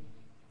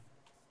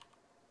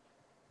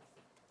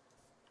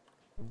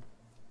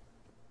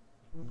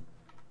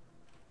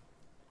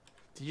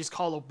 Did you just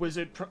call a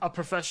wizard a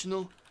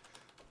professional?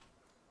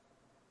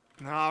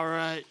 All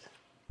right.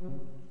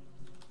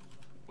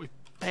 We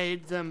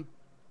paid them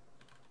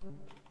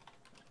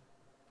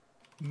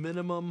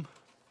Minimum.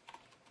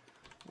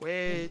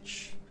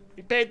 wage.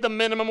 We paid them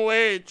minimum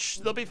wage.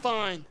 They'll be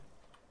fine.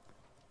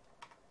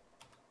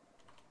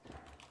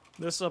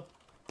 This a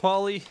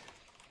polymorph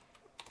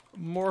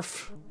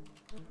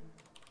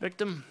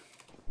Victim.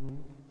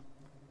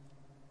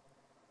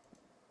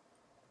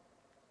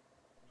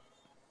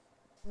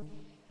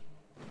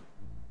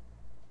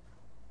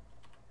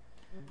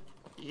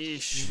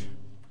 Yeesh.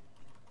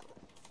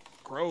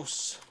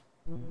 Gross.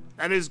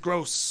 That is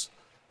gross.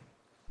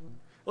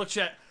 Look,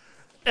 chat.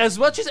 As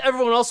much as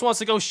everyone else wants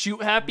to go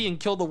shoot happy and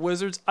kill the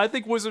wizards, I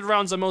think wizard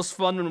rounds are most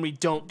fun when we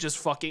don't just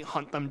fucking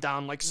hunt them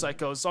down like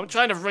psychos. So I'm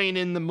trying to rein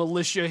in the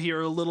militia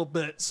here a little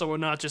bit so we're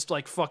not just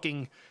like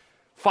fucking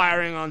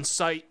firing on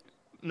sight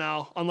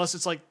now. Unless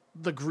it's like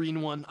the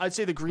green one. I'd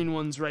say the green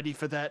one's ready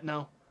for that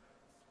now.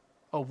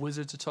 Oh,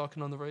 wizards are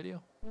talking on the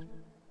radio?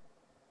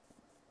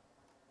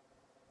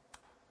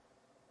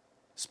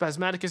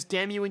 Spasmodicus,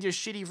 damn you and your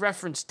shitty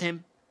reference,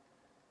 Tim.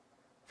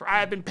 For I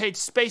have been paid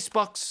space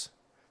bucks.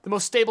 The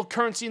most stable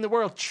currency in the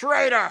world.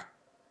 Traitor!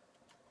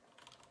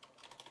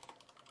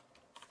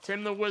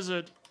 Tim the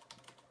Wizard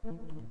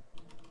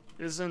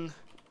is an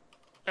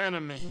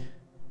enemy.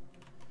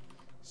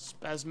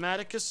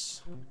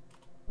 Spasmodicus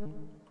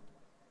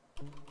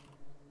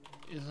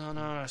is on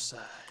our side.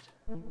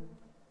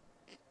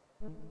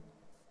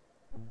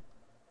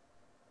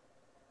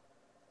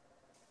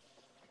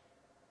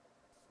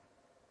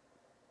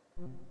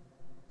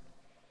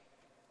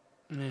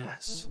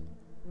 Yes.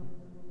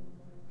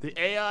 The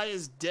AI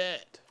is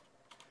dead.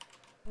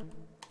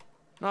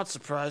 Not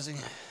surprising.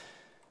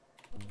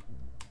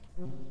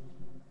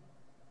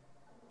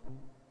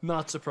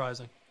 Not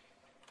surprising.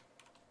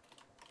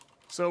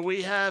 So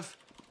we have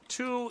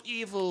two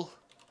evil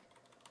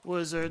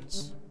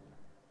wizards,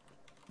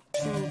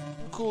 two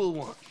cool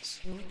ones.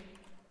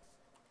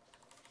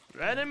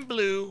 Red and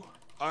blue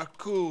are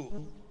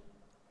cool.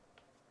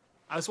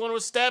 I just want to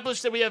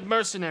establish that we have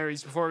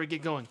mercenaries before we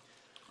get going.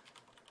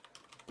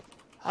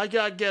 I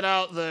gotta get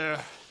out there.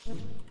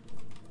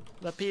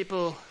 The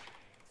people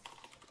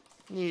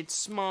need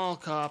small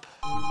cop.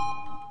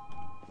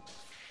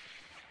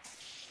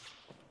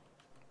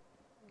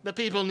 The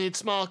people need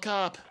small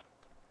cop.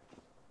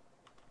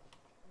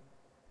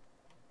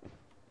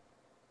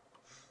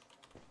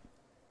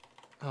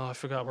 Oh, I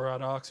forgot we're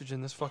out of oxygen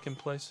in this fucking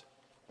place.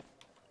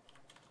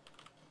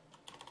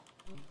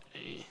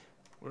 Hey,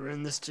 we're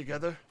in this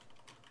together?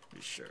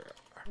 We sure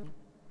are.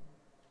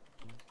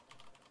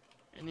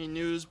 Any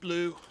news,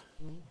 Blue?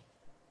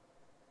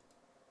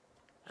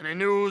 Any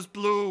news,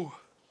 Blue?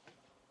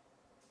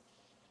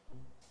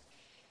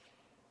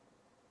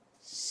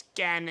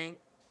 Scanning.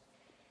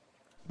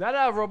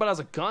 That robot has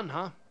a gun,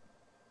 huh?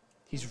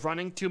 He's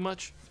running too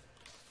much.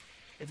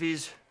 If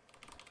he's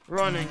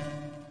running,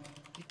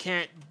 he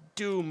can't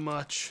do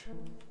much.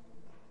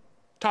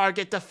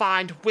 Target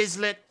defined,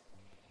 Wizlet.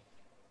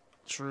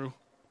 True.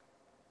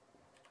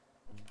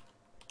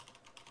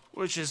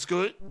 Which is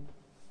good.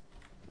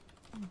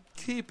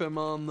 Keep him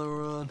on the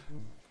run.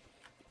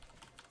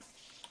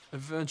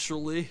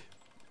 Eventually.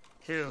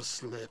 He'll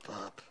slip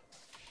up.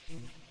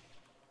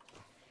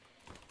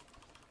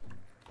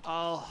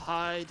 I'll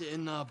hide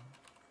in a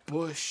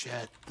bush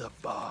at the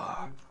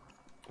bar.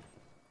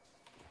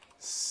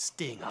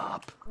 Sting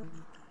up.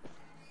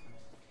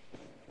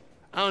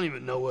 I don't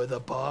even know where the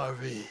bar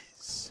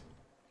is.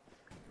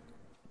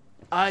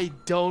 I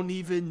don't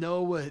even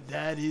know where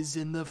that is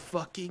in the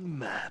fucking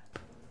map.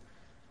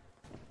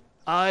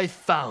 I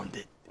found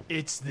it.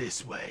 It's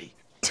this way.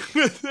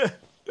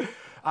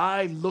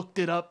 I looked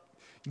it up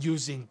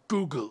using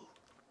Google.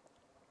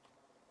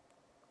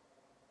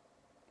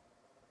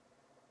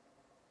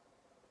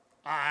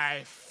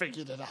 I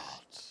figured it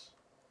out.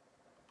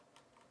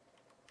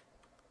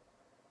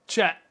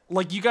 Chat,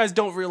 like you guys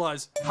don't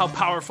realize how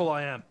powerful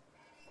I am.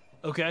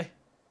 Okay?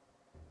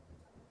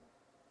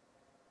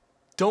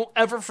 Don't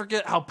ever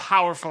forget how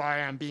powerful I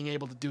am being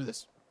able to do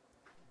this.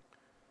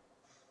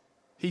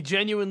 He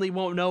genuinely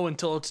won't know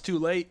until it's too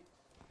late.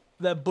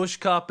 That bush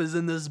cop is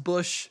in this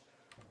bush,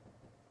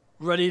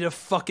 ready to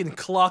fucking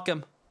clock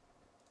him.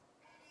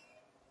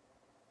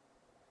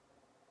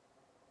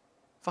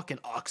 Fucking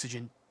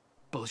oxygen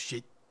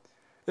bullshit.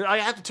 I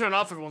have to turn it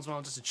off every once in a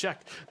while just to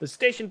check. The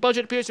station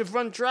budget appears to have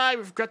run dry.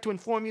 We regret to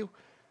inform you.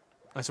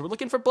 Alright, so we're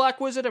looking for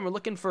Black Wizard and we're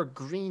looking for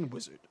Green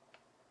Wizard.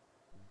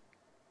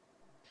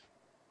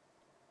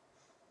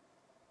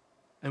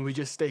 And we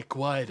just stay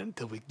quiet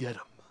until we get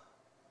him.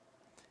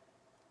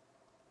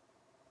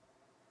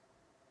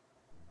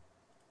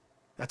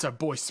 That's our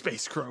boy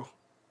Space Crow.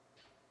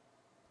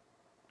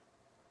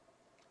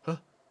 Huh?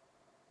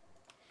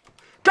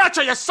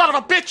 Gotcha, you son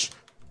of a bitch!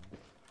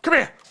 Come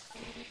here!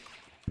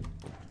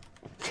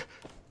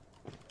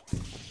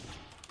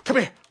 Come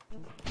here!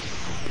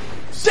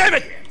 Damn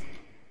it!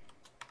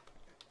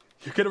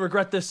 You're gonna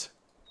regret this.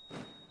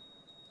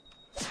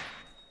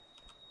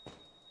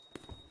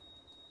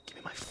 Give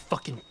me my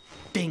fucking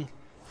thing.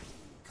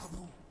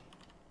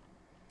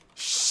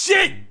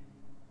 Shit!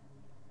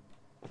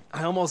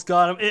 I almost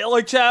got him.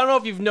 Like, Chad, I don't know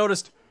if you've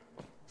noticed.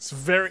 It's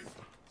very...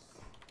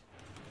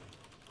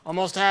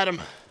 Almost had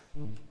him.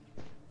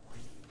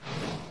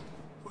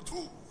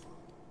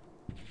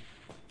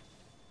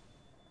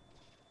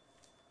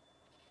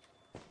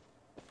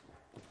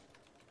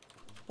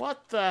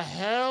 What the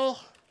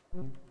hell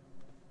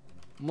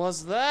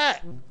was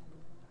that?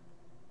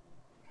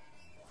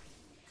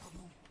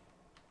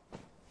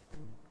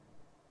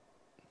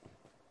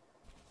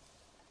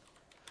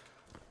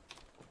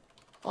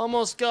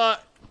 Almost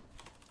got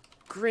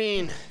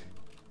Green.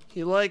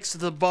 He likes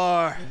the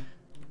bar.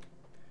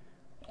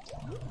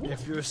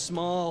 If you're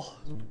small,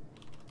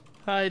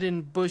 hide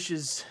in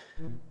bushes.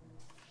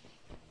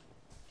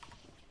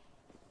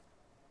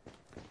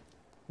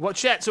 Well,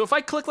 chat, so if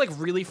I click, like,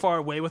 really far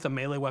away with a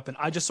melee weapon,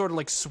 I just sort of,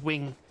 like,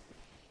 swing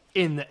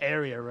in the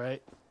area,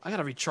 right? I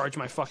gotta recharge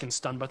my fucking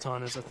stun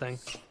baton as a thing.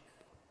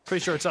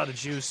 Pretty sure it's out of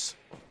juice.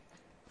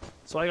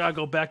 So I gotta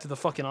go back to the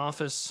fucking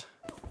office.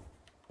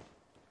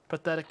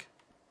 Pathetic.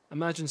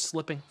 Imagine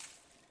slipping.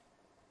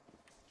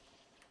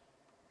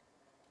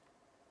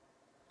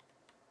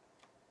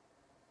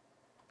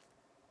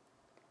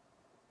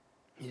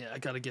 Yeah, I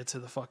gotta get to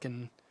the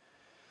fucking...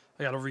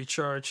 I gotta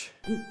recharge.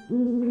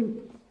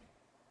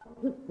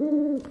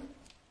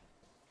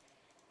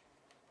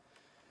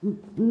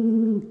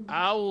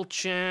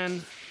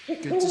 Owl-chan,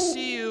 good to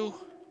see you.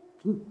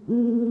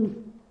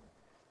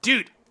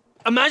 Dude,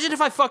 imagine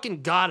if I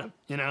fucking got him,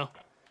 you know?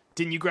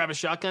 Didn't you grab a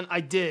shotgun?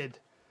 I did.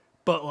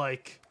 But,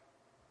 like...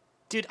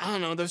 Dude, I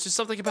don't know, there's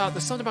something about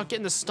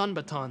getting the stun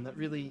baton that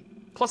really...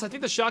 Plus, I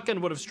think the shotgun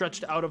would have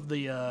stretched out of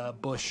the,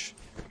 bush.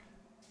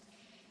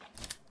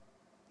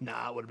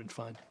 Nah, it would have been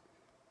fine.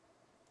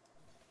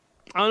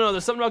 I don't know,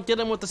 there's something about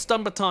getting him with the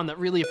stun baton that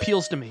really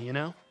appeals to me, you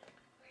know?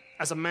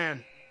 As a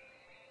man.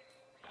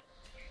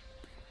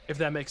 If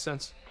that makes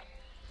sense.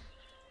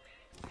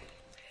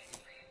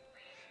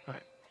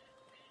 Alright.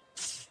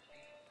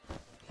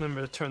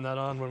 Remember to turn that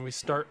on when we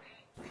start.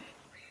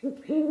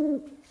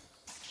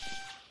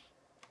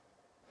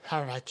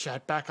 Alright,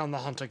 Chad, back on the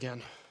hunt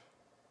again.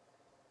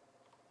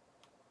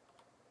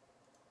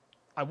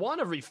 I want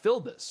to refill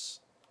this,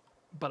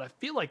 but I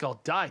feel like I'll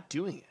die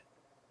doing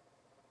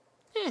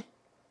it. Eh.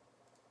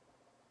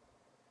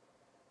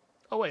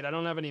 Oh wait, I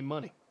don't have any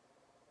money.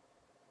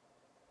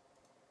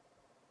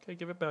 Okay,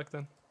 give it back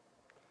then.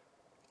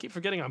 Keep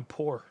forgetting I'm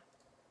poor.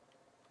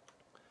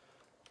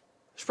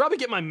 Should probably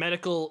get my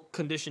medical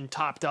condition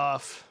topped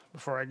off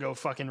before I go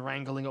fucking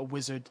wrangling a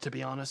wizard, to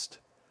be honest.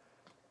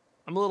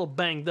 I'm a little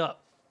banged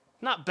up.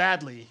 Not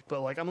badly,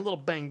 but like I'm a little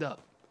banged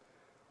up.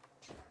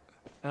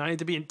 And I need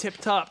to be in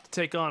tip-top to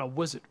take on a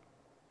wizard.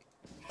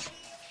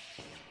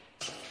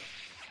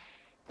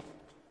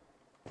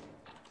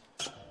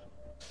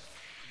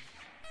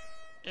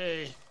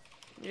 Hey,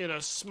 need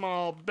a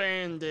small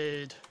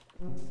band-aid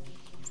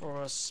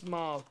for a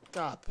small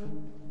cup.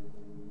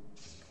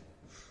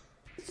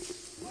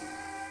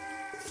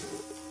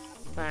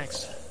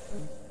 Thanks.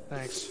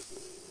 Thanks.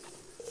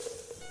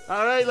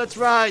 Alright, let's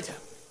ride.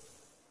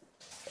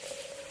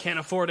 Can't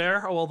afford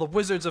air? Oh, well, the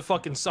wizards are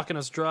fucking sucking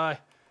us dry.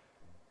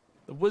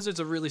 The wizards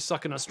are really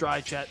sucking us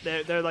dry, chat.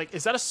 They're like,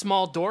 is that a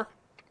small door?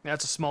 Yeah,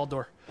 it's a small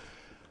door.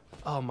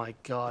 Oh my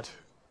god.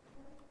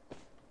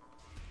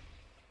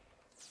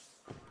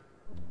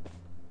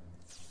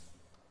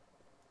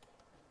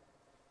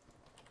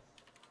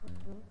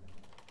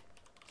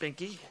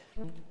 Pinky,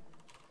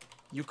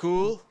 you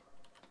cool?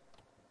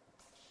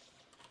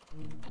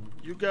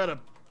 You gotta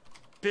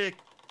pick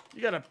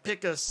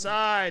a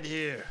side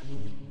here.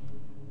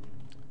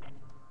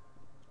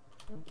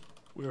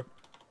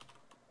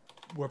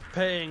 We're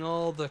paying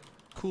all the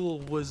cool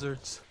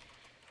wizards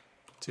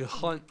to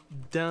hunt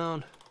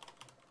down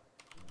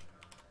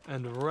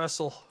and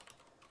wrestle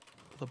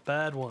the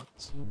bad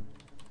ones.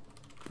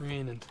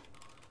 Green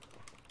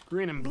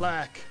and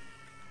black.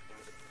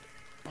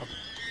 Are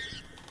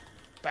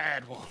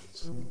bad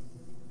ones.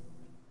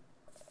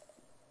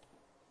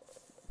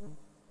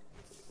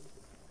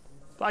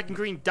 Black and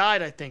green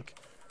died, I think.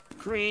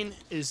 Green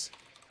is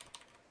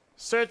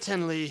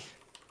certainly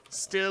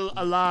still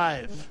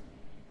alive.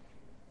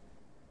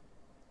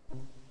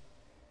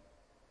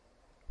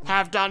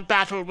 Have done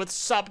battle with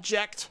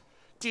subject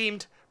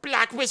deemed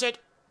black wizard.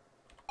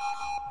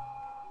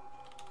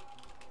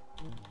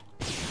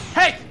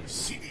 Hey!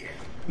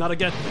 Not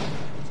again.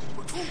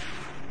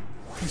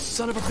 You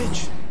son of a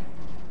bitch.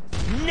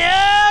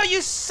 No,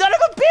 you son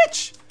of a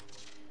bitch!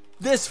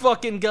 This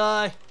fucking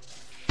guy.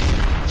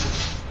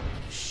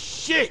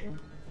 Shit!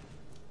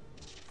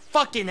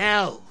 Fucking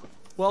hell!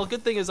 Well,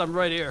 good thing is I'm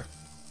right here.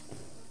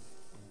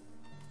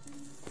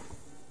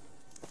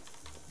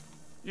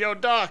 Yo,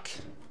 Doc.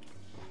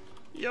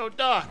 Yo,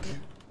 Doc.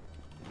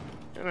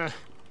 Gonna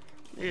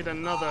need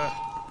another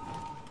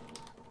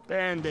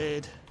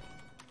Band-Aid.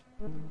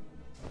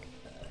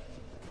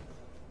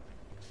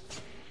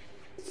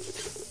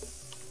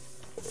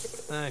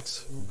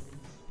 Thanks.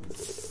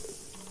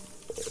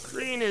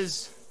 Green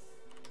is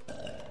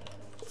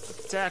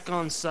attack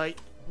on sight.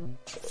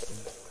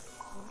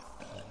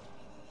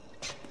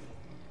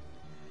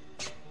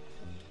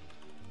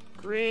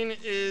 Green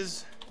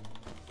is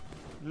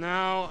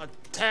now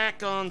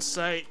attack on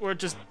sight. We're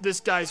just, this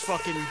guy's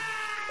fucking.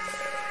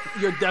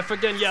 You're deaf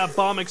again? Yeah, a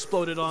bomb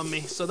exploded on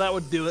me, so that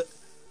would do it.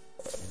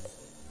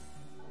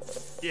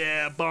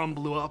 Yeah, bomb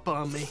blew up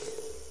on me.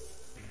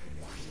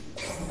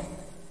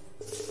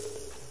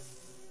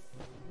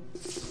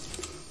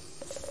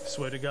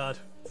 Swear to God.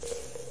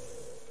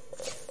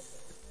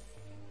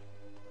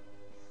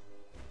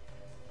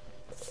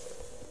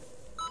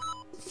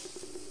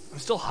 I'm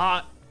still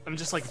hot. I'm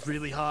just like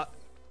really hot.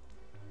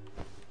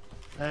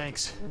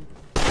 Thanks.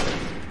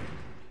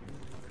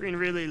 Green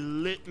really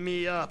lit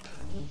me up.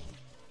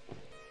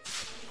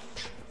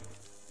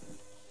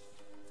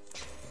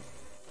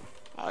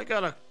 I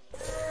gotta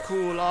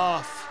cool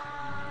off.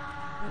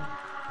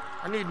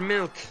 I need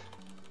milk.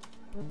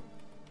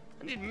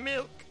 I need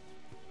milk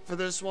for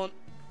this one.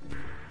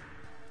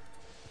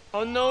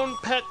 Unknown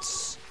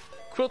Pets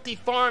Quilty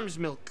Farms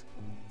milk.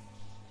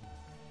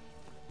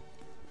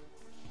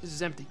 This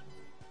is empty.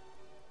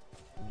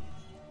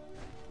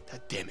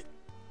 God damn it.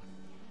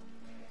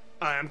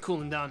 Alright, I'm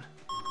cooling down.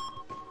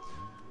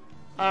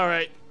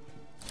 Alright.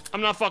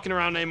 I'm not fucking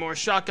around anymore.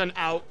 Shotgun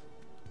out.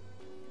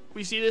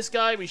 We see this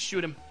guy, we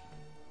shoot him.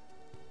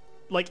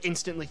 Like,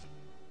 instantly.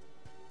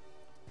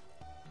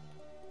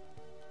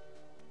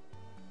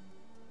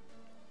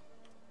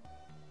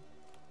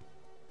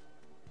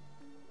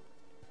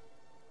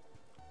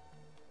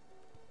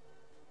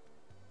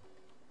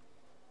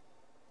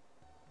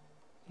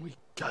 We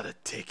gotta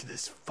take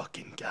this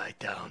fucking guy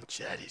down,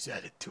 Chad. He's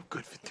had it too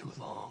good for too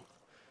long.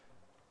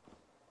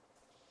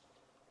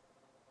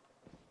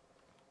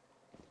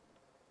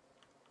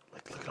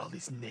 Like, look at all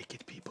these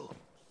naked people.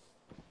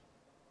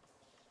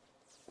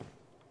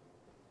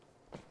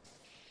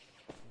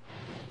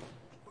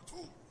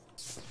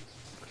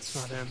 It's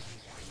not him.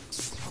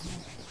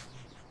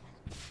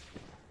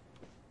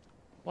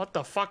 What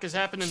the fuck is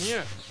happening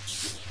here?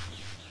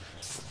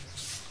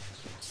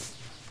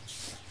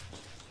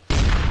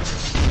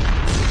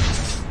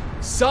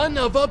 Son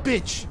of a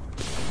bitch!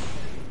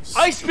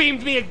 Ice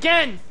beamed me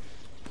again!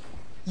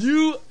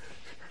 You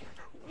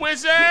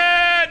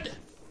wizard!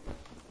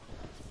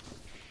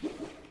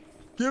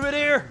 Give it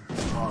here!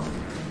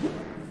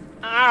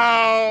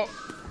 Ow!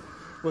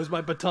 Where's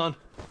my baton?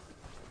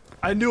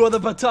 I knew the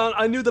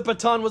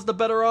baton was the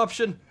better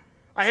option.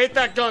 I hate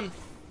that gun.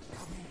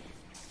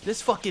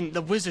 This fucking,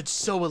 the wizard's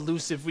so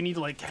elusive. We need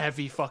like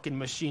heavy fucking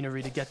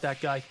machinery to get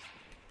that guy.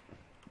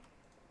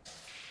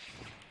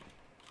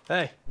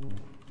 Hey.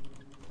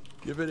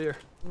 Give it here.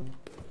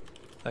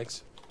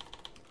 Thanks.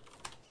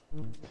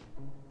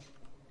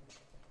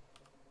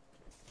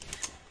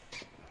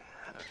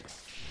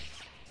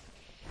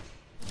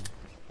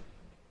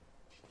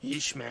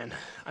 Yeesh, man.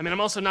 I mean,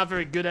 I'm also not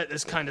very good at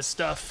this kind of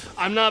stuff.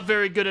 I'm not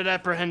very good at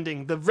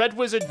apprehending. The red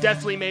wizard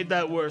definitely made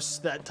that worse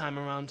that time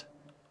around.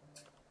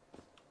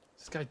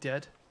 Is this guy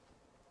dead?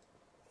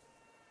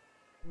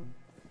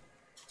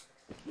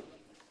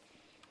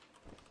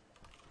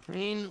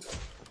 Green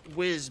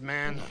whiz,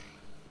 man.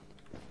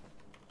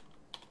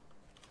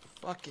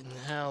 Fucking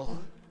hell.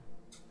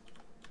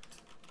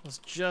 Was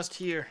just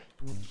here.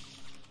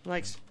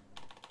 Likes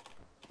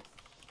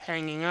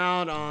hanging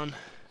out on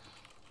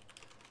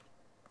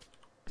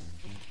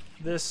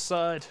This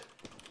side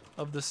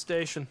of the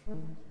station.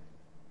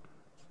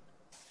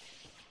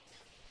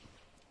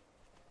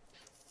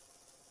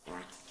 How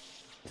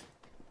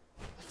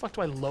the fuck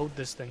do I load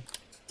this thing?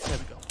 There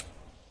we go.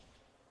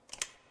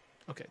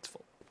 Okay, it's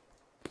full.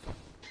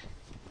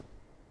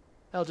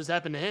 Hell just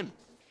happened to him?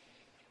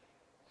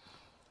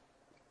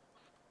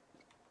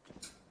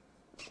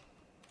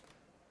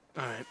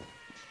 Alright.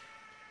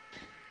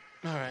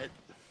 Alright.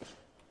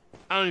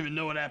 I don't even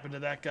know what happened to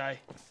that guy.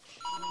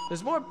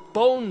 There's more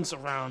bones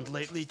around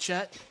lately,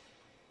 Chet.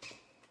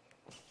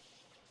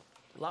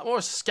 A lot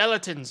more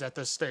skeletons at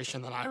this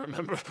station than I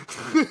remember.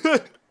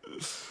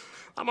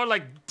 I'm more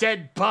like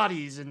dead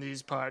bodies in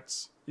these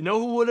parts. You know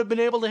who would have been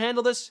able to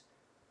handle this?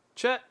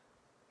 Chet.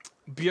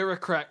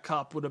 Bureaucrat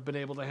cop would have been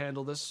able to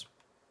handle this.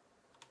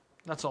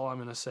 That's all I'm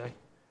gonna say.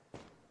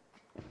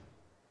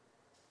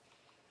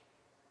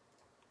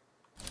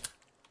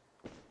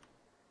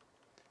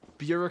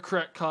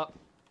 Bureaucrat cop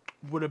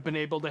would have been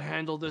able to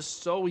handle this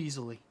so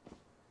easily.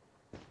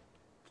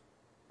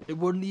 It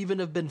wouldn't even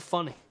have been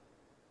funny.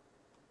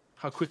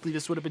 How quickly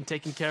this would have been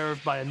taken care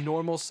of by a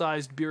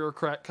normal-sized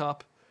bureaucrat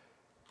cop.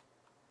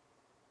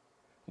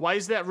 Why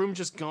is that room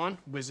just gone?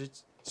 Wizard,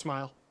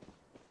 smile.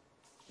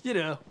 You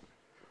know.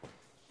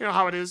 You know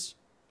how it is.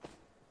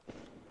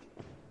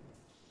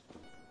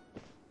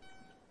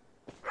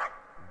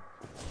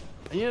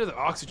 I need another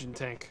oxygen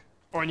tank.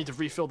 Or I need to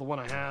refill the one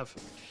I have.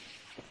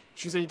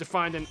 Which means I need to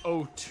find an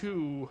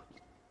O2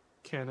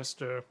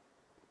 canister.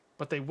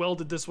 But they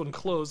welded this one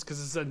closed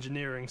because it's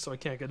engineering, so I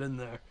can't get in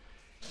there.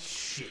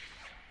 Shit.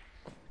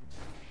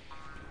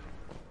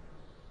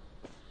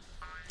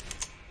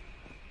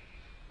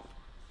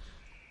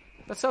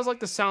 That sounds like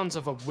the sounds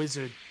of a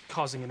wizard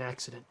causing an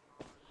accident.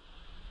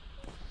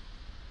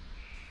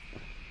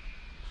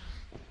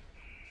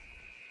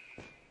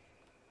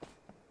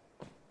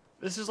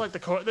 This is like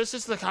this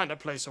is the kind of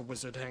place a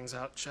wizard hangs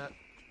out, chat.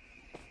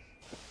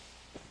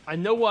 I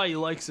know why he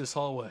likes this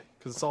hallway,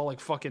 because it's all like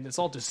fucking, it's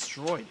all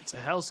destroyed. It's a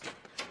hellscape.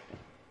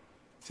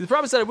 See, the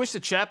problem is that I wish the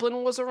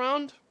chaplain was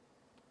around,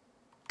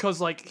 because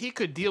like he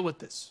could deal with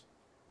this.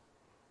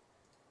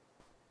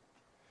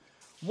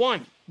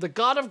 1. The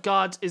God of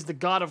Gods is the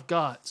God of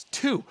Gods.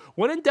 2.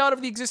 When in doubt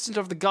of the existence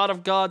of the God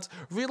of Gods,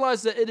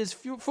 realize that it is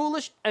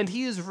foolish and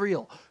he is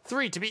real.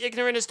 3. To be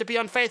ignorant is to be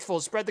unfaithful.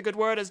 Spread the good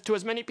word to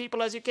as many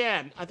people as you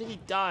can. I think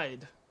he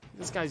died.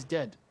 This guy's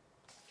dead.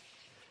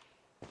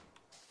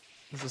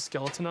 There's a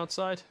skeleton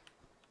outside.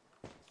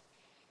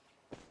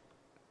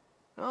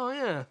 Oh,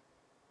 yeah.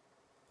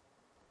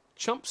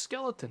 Chump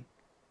skeleton.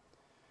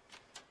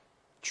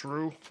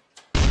 True.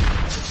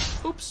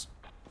 Oops.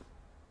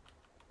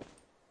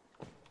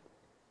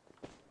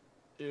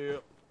 Yeah.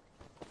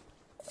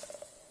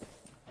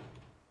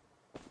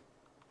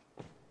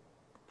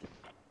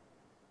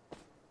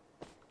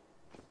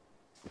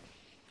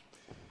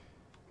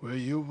 Where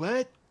you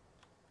at?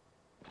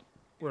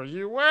 Where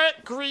you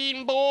at,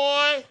 green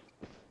boy?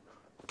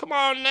 Come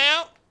on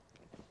now.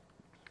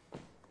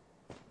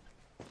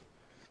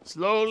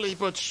 Slowly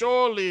but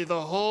surely,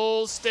 the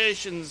whole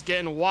station's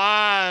getting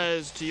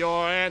wise to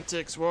your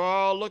antics. We're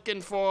all looking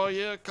for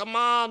you. Come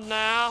on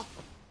now.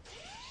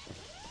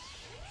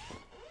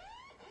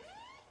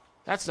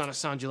 That's not a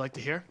sound you like to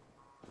hear.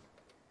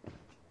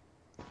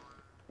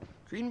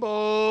 Green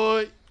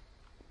boy.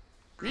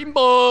 Green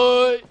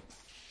boy.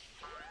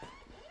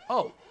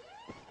 Oh.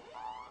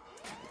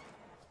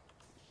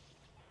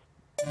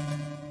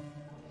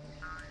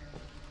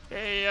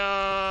 Hey,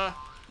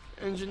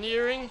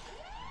 engineering?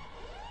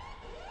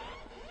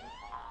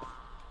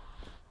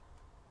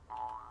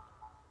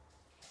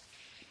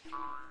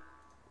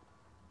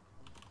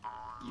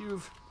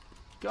 You've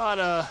got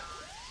a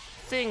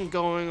thing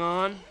going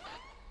on.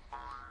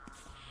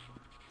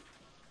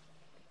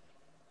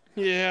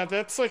 Yeah,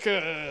 that's like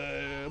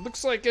a...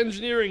 looks like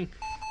engineering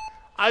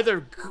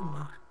either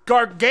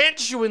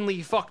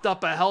gargantuanly fucked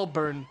up a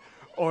hellburn,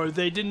 or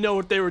they didn't know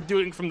what they were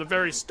doing from the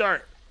very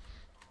start.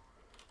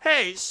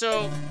 Hey,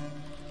 so...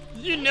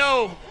 you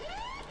know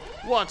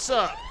what's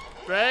up,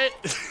 right?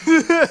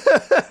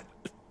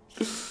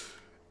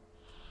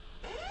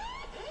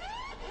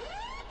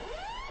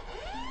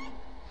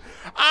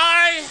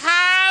 I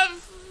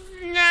have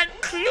no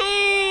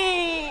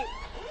clue!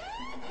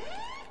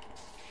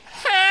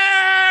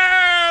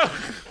 Help!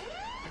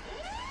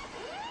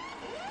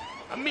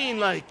 I mean,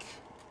 like...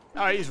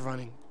 oh, he's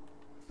running.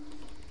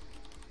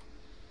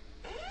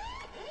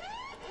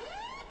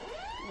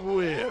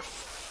 We're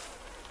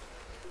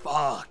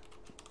fucked.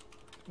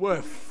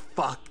 We're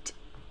fucked.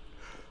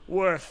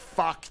 We're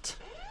fucked.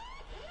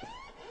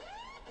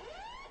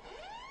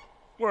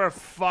 We're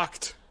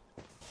fucked.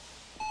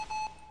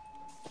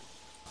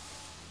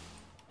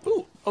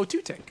 Ooh,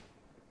 O2 tank.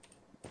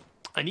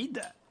 I need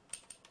that.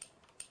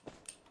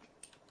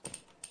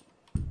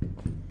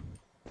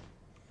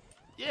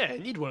 Yeah, I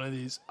need one of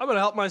these. I'm gonna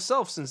help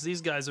myself since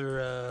these guys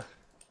are,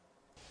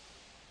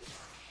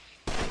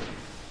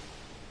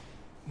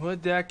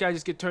 What, did that guy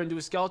just get turned into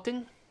a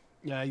skeleton?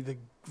 Yeah, the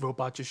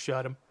robot just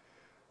shot him.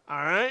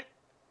 Alright.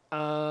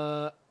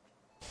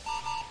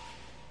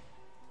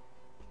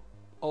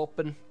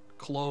 Open.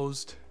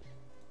 Closed.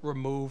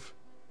 Remove.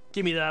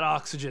 Give me that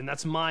oxygen.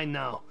 That's mine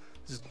now.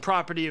 This is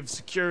property of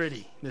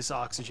security, this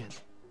oxygen.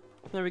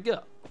 There we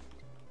go.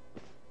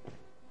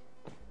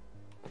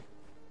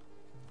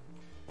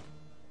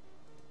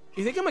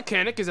 You think a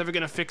mechanic is ever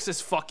gonna fix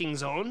this fucking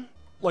zone?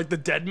 Like the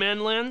Dead Man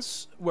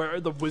lands, where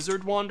the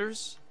wizard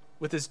wanders?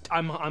 With his...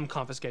 I'm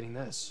confiscating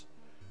this.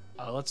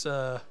 Let's,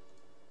 yeah,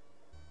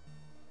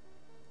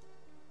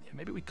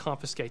 maybe we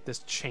confiscate this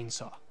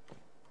chainsaw.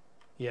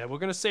 Yeah, we're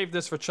gonna save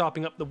this for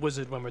chopping up the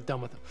wizard when we're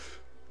done with him.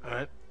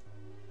 Alright.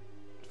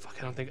 Fuck,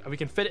 I don't think... we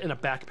can fit it in a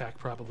backpack,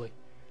 probably.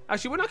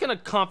 Actually, we're not gonna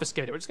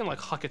confiscate it. We're just gonna, like,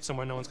 huck it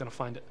somewhere no one's gonna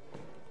find it.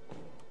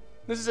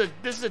 This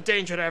is a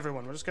danger to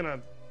everyone. We're just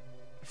gonna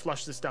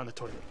flush this down the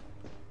toilet.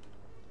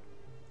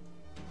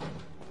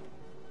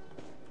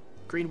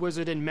 Green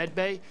wizard in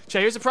medbay.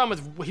 Chat, here's the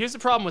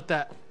problem with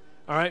that.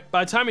 Alright,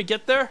 by the time we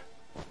get there,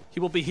 he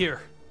will be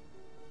here.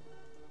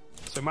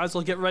 So might as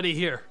well get ready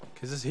here.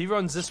 Because he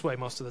runs this way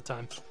most of the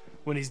time.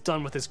 When he's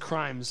done with his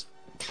crimes.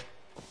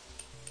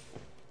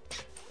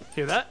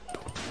 Hear that?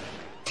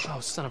 Oh,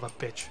 son of a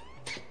bitch.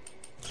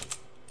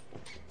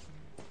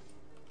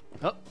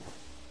 Oh.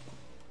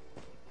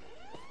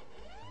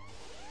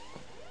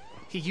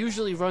 He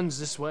usually runs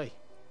this way.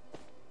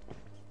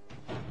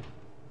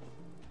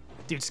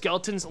 Dude,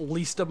 skeletons,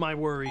 least of my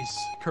worries,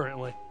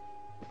 currently.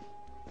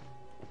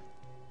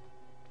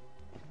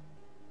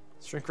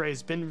 Shrink ray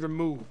has been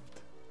removed.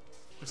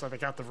 Looks like I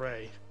got the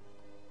ray.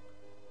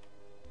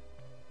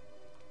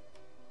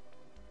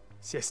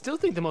 See, I still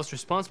think the most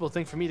responsible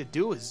thing for me to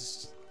do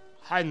is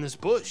hide in this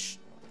bush.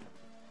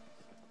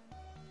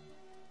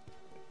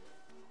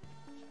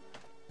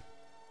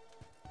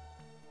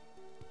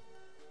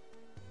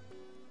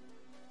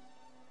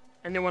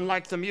 Anyone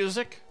like the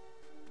music?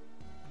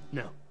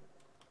 No.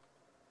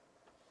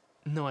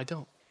 No, I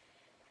don't.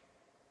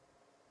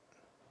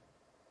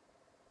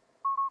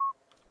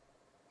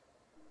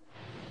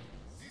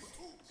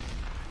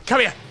 Come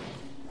here!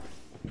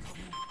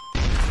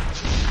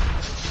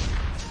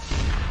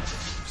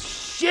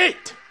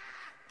 Shit!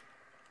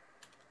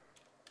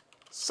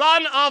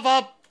 Son of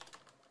a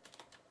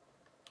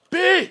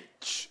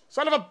bitch!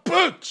 Son of a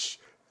butch!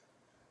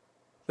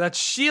 That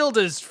shield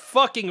is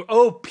fucking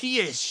OP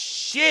as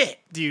shit,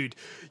 dude.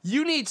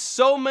 You need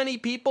so many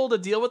people to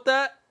deal with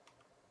that.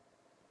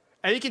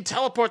 And you can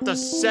teleport the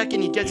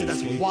second you get to.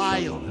 That's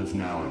wild. Has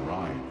now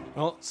arrived.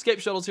 Well, escape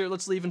shuttle's here.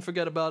 Let's leave and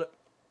forget about it.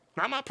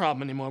 Not my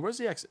problem anymore. Where's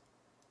the exit?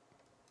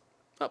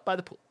 Oh, by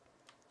the pool.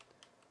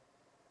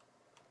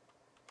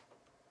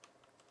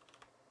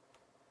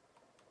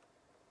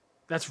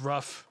 That's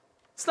rough.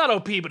 It's not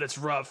OP, but it's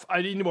rough.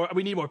 We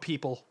need more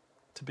people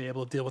to be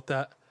able to deal with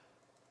that.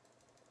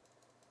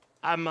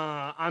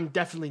 I'm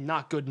definitely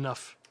not good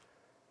enough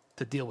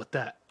to deal with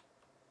that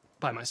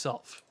by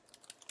myself.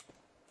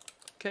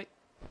 Okay.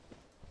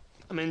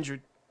 I'm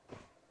injured.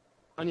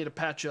 I need a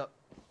patch up.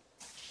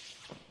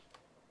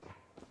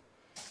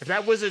 If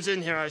that wizard's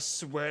in here, I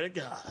swear to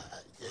God.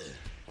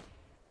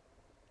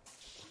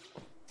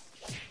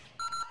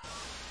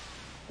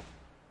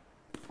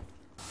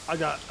 I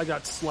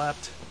got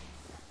slapped.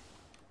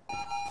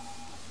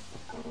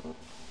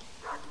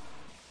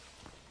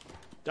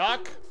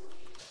 Doc?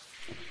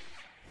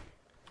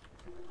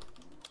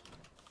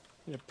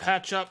 Need a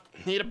patch up.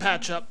 Need a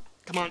patch up.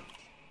 Come on.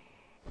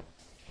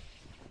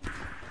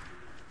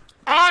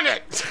 On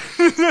it!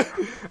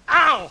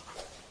 Ow!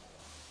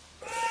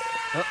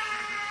 Oh.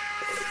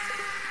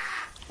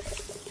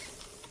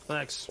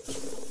 Thanks.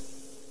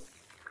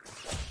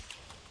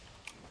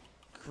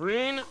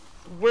 Green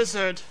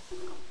wizard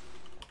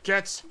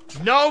gets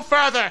no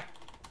further!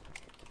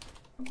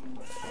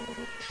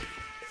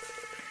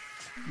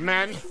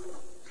 Men.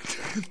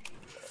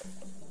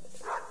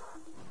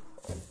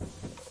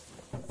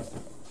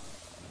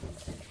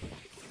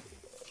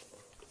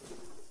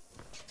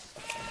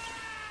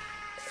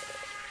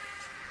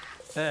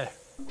 Hey.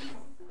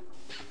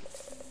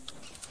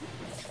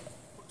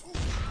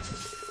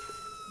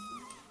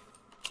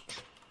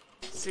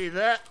 See,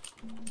 that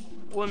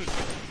wouldn't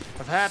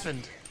have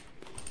happened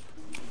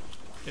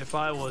if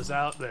I was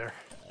out there.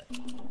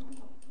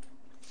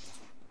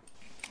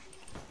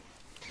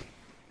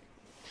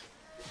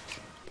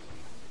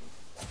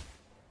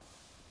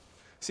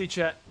 See,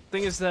 chat,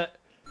 thing is that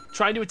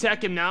trying to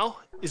attack him now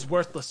is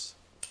worthless.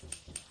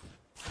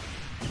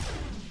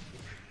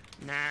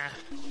 Nah.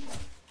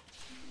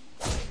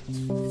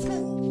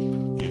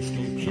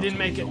 He didn't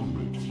make it.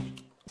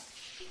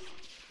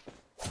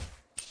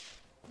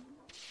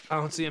 I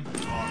don't see him.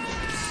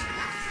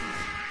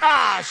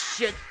 Ah,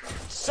 shit!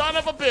 Son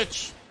of a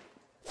bitch!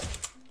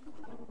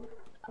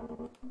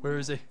 Where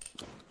is he?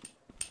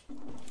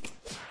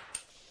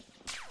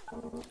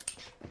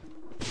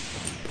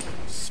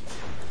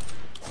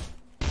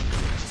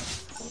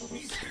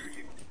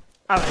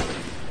 Alright.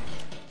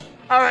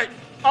 Alright.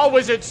 All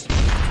wizards.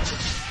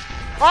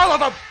 All of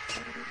them!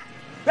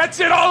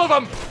 That's it, all of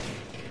them!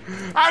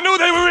 I knew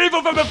they were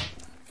evil from the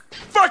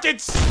fucking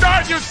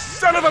start, you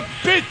son of a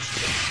bitch!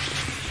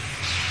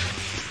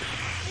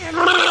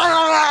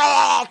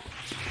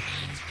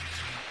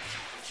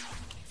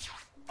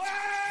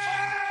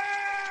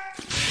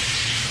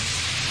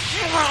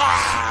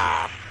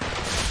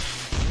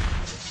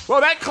 Well,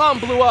 that clown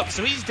blew up,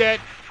 so he's dead.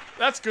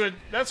 That's good.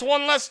 That's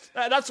one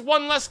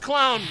less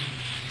clown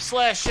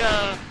slash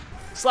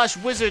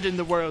wizard in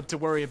the world to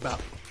worry about.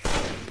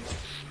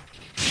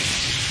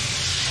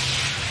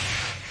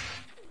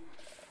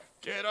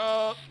 Get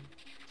up.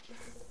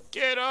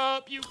 Get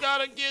up. You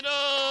gotta get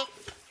up.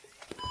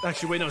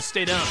 Actually, wait, no,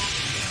 stay down.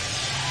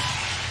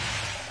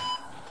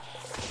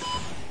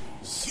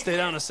 Stay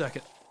down a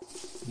second.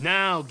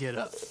 Now get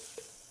up.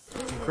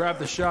 And grab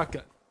the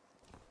shotgun.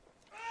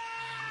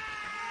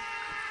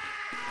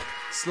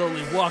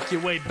 Slowly walk your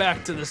way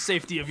back to the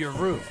safety of your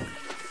room.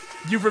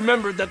 You've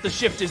remembered that the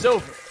shift is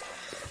over.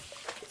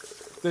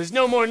 There's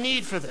no more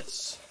need for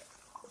this.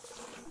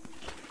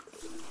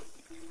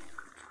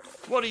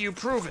 What are you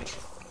proving?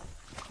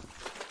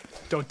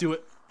 Don't do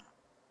it.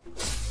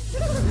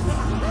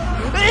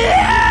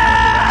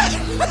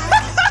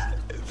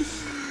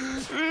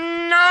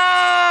 No!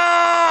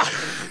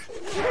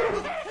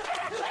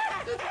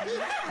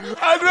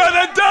 I'd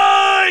rather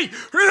die!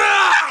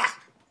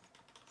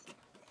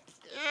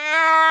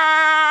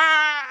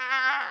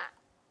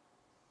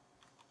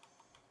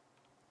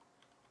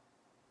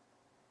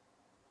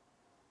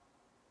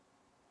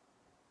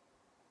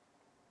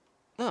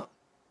 Oh.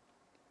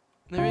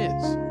 There he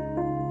is.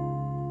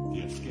 The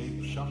The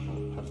escape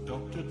shuttle has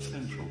doctored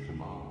Central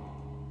Command.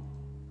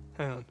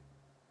 Hang on.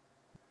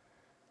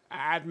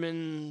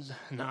 Admins.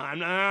 No.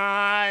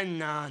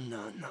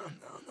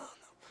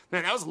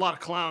 Man, that was a lot of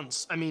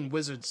clowns. I mean,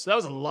 wizards. That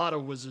was a lot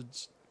of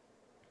wizards.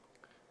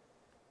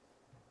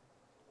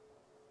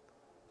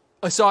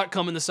 I saw it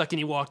coming the second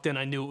he walked in.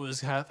 I knew it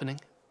was happening.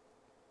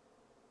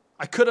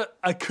 I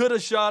coulda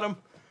shot him,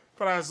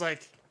 but I was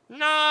like,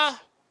 nah.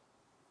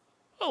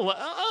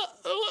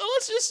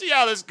 Let's just see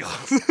how this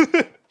goes.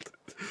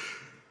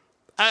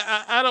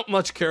 I don't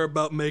much care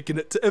about making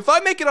it. If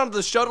I make it onto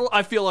the shuttle,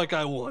 I feel like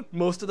I won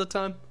most of the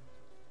time.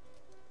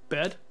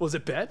 Bed? Was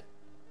it Bed?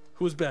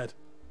 Who was Bed?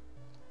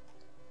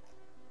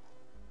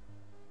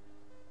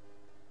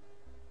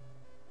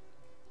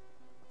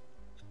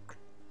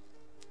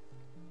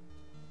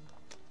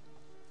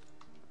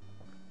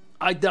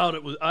 I doubt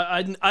it was.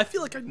 I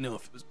feel like I know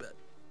if it was Bed.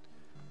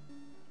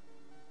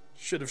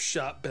 Should have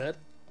shot Bed.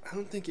 I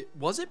don't think it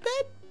was. It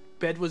Bed?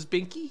 Bed was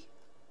Binky.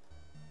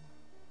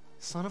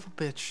 Son of a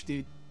bitch,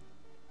 dude.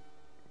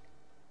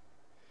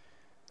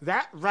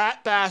 That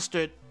rat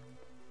bastard.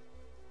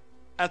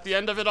 At the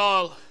end of it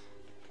all,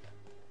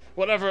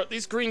 whatever. At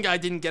least Green Guy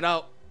didn't get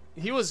out.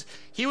 He was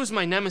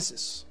my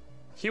nemesis.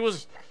 He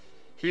was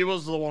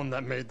the one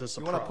that made this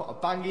a You problem. want to put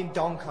a banging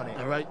donk on it.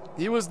 All right.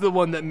 He was the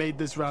one that made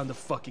this round a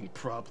fucking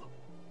problem.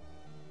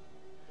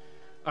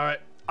 All right.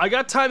 I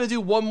got time to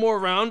do one more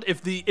round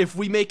if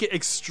we make it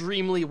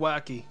extremely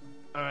wacky.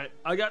 All right.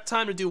 I got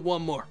time to do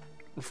one more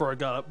before I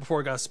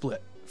got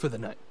split for the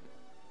night.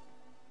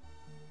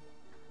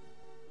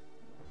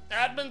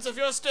 Admins, if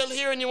you're still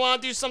here and you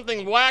want to do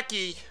something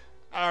wacky,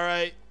 all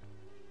right,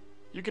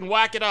 you can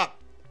whack it up.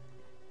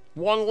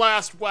 One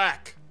last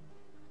whack.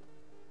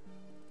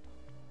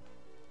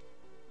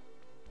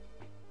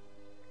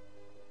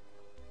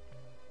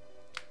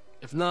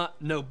 If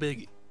not, no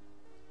biggie.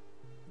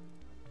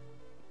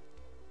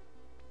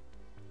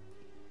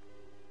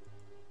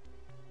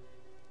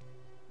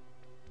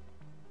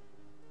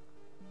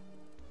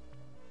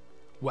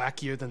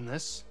 Wackier than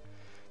this?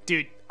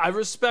 Dude, I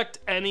respect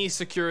any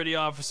security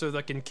officer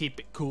that can keep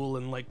it cool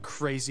in like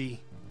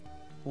crazy,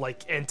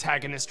 like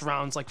antagonist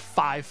rounds, like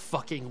 5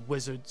 fucking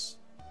wizards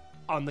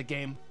on the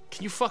game.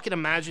 Can you fucking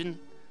imagine?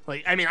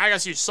 Like, I mean, I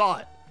guess you saw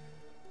it.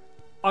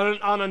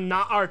 On a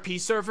not RP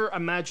server,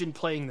 imagine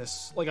playing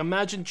this. Like,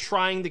 imagine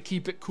trying to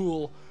keep it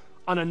cool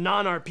on a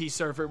non-RP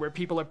server where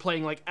people are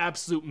playing like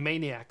absolute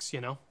maniacs,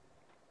 you know?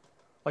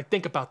 Like,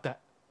 think about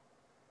that.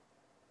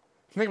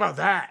 Think about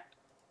that.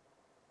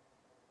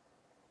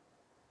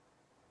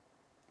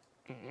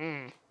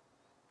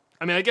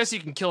 I mean, I guess you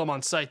can kill him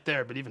on sight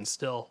there, but even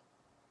still.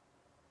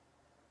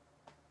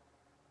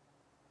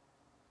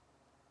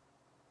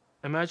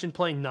 Imagine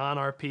playing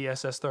non-RP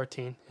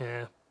SS13.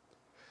 Yeah.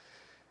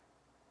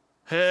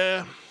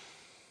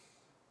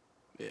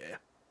 Yeah.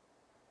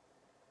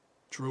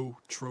 True.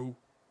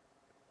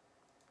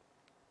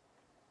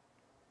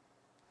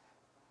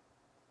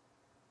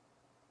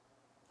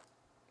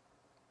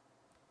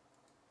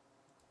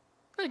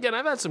 Again,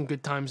 I've had some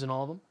good times in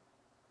all of them.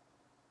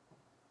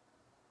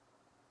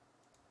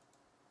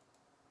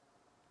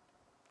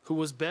 Who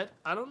was Bet?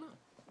 I don't know.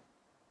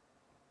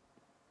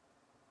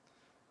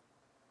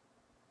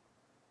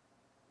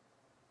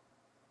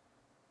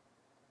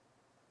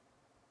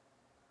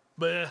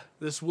 But yeah,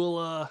 this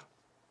will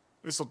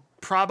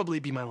probably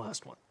be my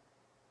last one.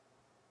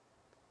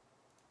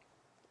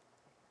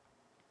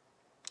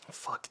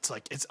 Fuck, it's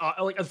like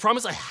I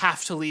promise I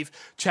have to leave.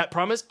 Chat,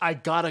 promise I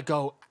gotta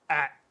go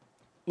at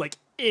like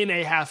in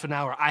a half an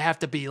hour. I have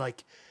to be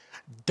like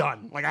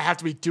done. Like I have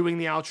to be doing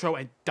the outro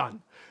and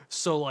done.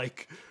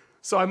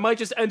 So I might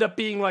just end up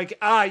being like,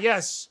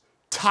 yes,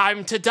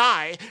 time to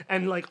die,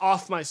 and like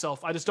off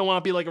myself. I just don't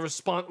want to be like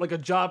a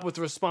job with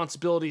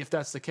responsibility if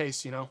that's the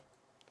case, you know?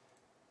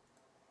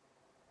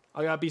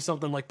 I gotta be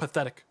something like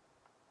pathetic.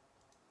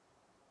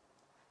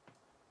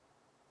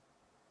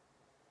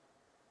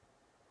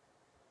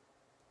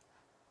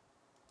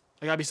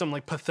 I gotta be something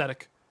like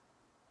pathetic.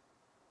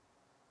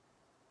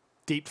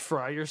 Deep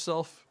fry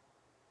yourself?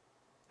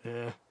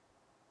 Yeah.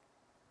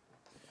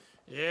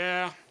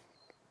 Yeah.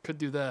 Could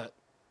do that.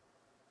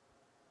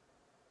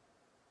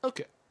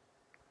 Okay.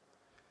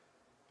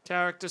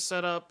 Character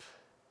setup.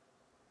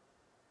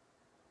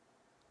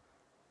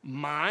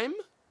 Mime?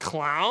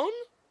 Clown?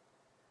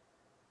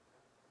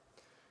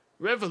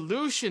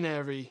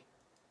 Revolutionary.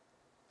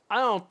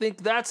 I don't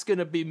think that's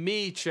gonna be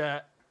me,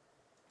 chat.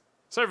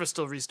 Server's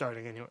still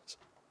restarting anyways.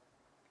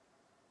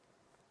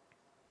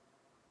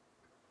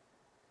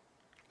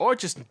 Or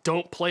just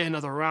don't play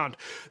another round.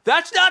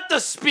 That's not the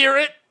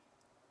spirit!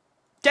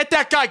 Get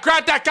that guy,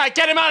 grab that guy,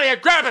 get him out of here,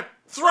 grab him,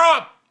 throw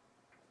him!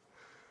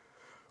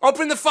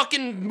 Open the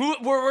fucking,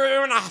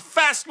 we're in a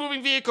fast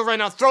moving vehicle right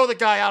now, throw the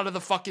guy out of the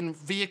fucking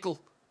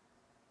vehicle.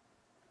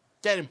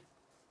 Get him.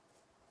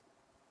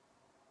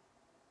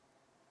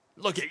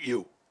 Look at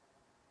you.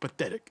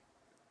 Pathetic.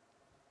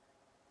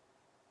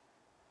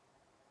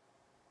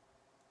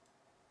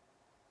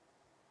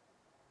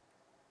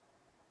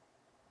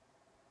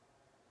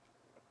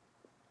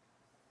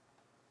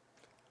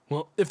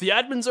 Well, if the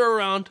admins are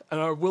around and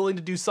are willing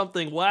to do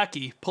something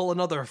wacky, pull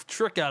another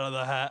trick out of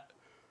the hat,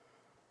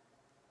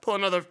 Pull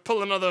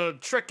another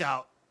trick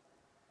out.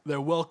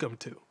 they're welcome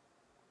to.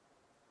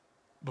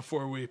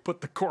 Before we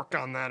put the cork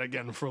on that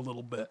again for a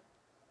little bit.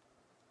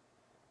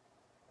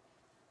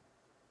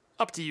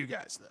 Up to you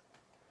guys, then.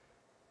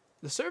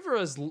 The server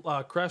has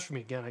crashed for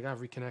me again. I gotta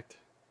reconnect.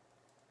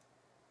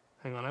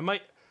 Hang on, I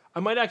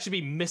might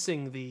actually be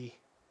missing the.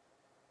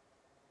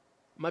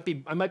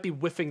 I might be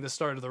whiffing the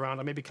start of the round.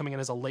 I may be coming in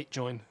as a late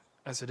join,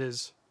 as it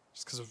is,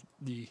 just because of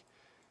the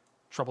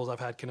troubles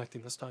I've had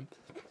connecting this time.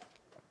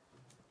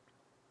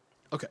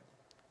 Okay.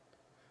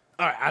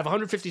 All right, I have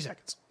 150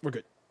 seconds. We're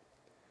good.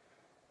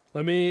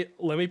 Let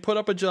me put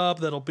up a job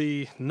that'll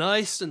be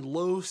nice and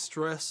low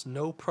stress,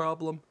 no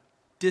problem.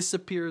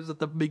 Disappears at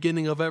the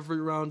beginning of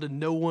every round and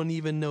no one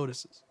even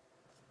notices.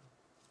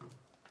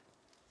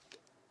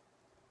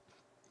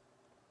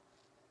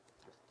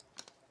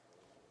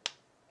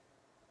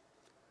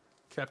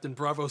 Captain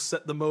Bravo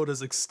set the mode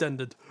as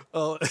extended.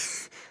 Oh,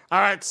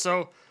 Alright,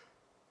 so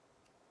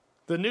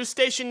the new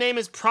station name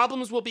is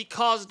Problems Will Be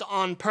Caused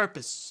on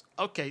Purpose.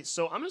 Okay,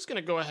 so I'm just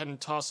gonna go ahead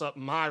and toss up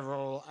my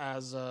role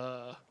as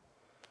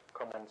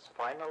Commence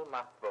final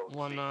map vote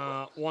one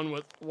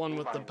sequence. one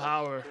with the Minus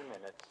power. 2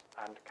 minutes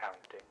and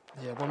counting.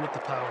 yeah, one with the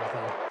power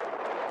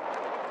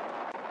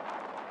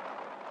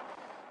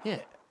thing. Yeah.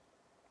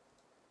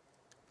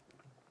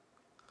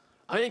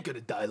 I ain't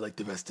gonna die like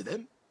the rest of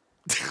them.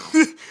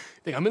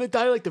 Think I'm gonna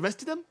die like the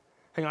rest of them?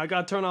 Hang on, I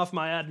gotta turn off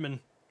my admin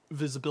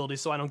visibility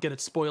so I don't get it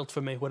spoiled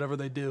for me, whatever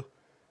they do.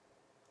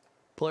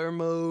 Player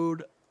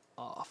mode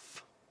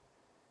off.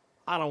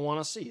 I don't want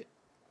to see it.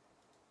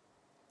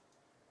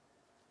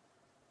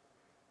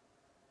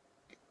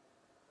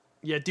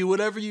 Yeah, do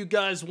whatever you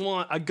guys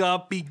want. I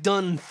gotta be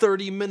done in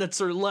 30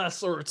 minutes or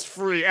less, or it's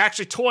free.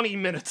 Actually, 20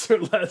 minutes or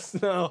less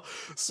now.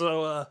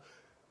 So,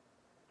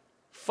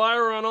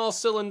 fire on all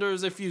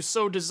cylinders if you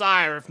so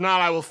desire. If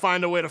not, I will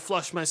find a way to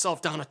flush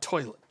myself down a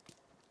toilet.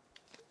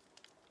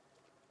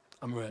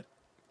 I'm ready.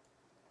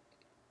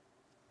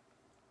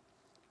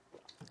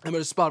 I'm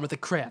gonna spawn with a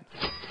crayon.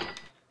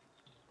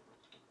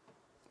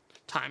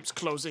 Time's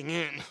closing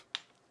in.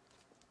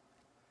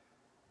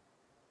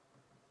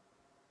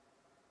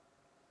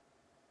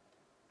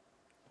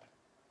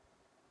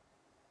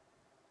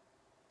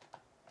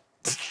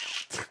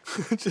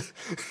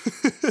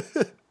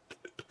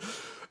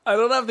 I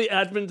don't have the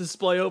admin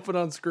display open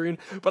on screen,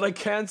 but I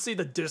can see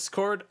the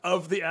Discord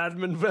of the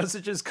admin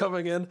messages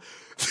coming in.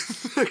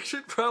 I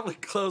should probably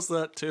close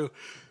that too,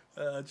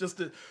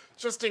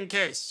 Just in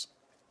case.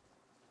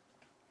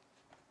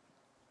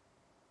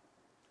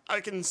 I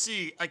can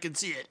see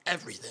it,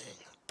 everything.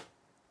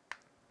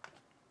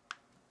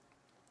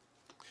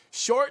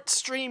 Short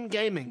stream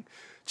gaming.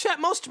 Chat,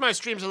 most of my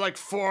streams are like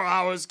 4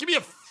 hours. Give me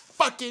a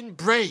fucking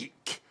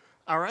break.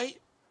 All right?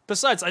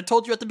 Besides, I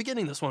told you at the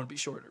beginning this one would be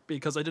shorter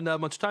because I didn't have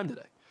much time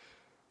today.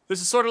 This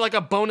is sort of like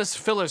a bonus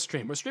filler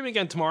stream. We're streaming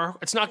again tomorrow.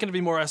 It's not going to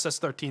be more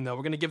SS13 though.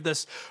 We're going to give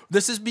this.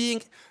 This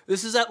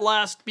is at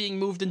last being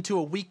moved into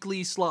a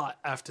weekly slot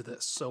after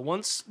this. So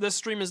once this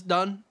stream is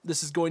done,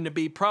 this is going to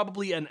be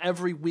probably an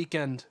every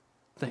weekend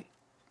thing.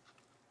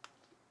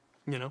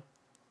 You know.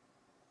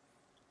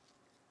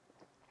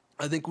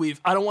 I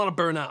don't want to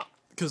burn out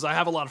because I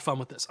have a lot of fun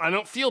with this. I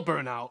don't feel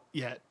burnout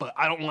yet, but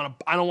I don't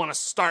want to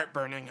start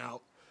burning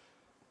out.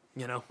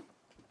 You know.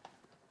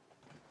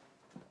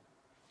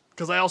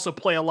 Because I also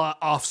play a lot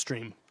off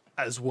stream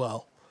as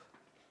well.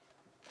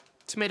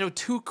 Tomato,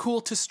 too cool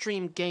to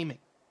stream gaming.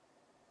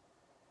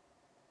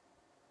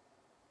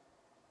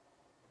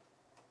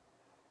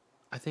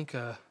 I think,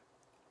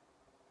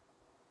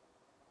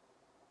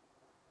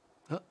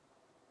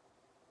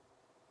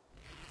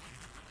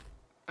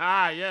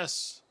 Ah,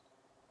 yes.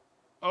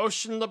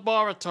 Ocean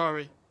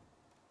Laboratory.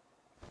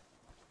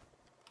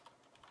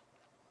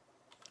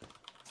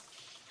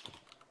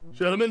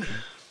 Gentlemen.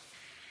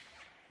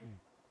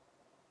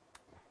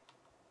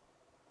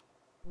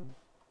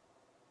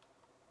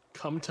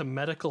 Come to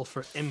medical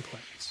for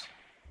implants.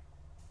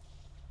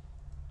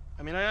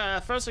 I mean,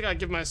 first I gotta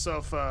give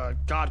myself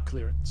God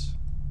clearance.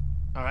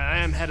 All right, I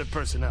am head of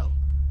personnel.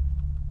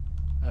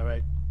 All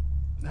right,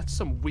 that's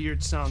some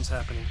weird sounds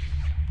happening.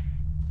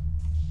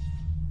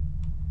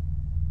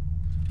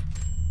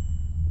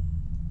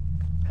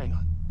 Hang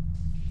on.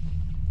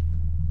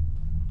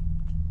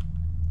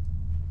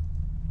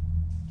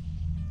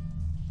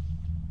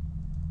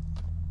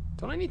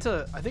 Don't I need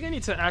to... I think I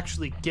need to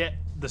actually get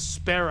the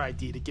spare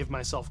ID to give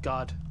myself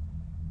God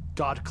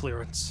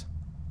clearance.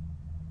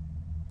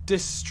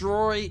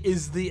 Destroy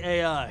is the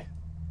AI.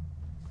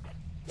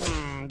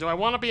 Do I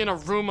want to be in a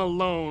room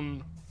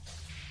alone,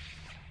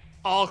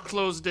 all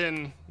closed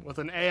in, with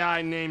an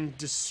AI named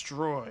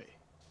Destroy?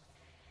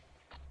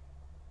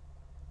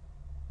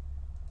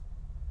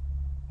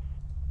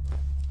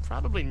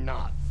 Probably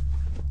not.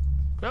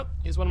 Well,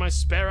 here's one of my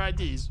spare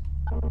IDs.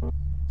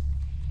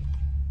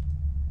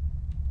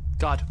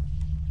 God.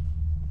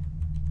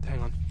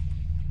 Hang on.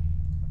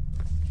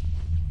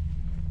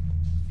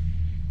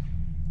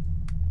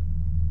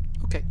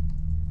 Okay.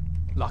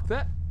 Lock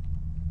that.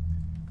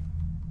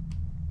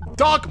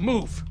 Dog,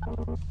 move!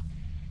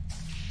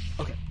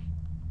 Okay.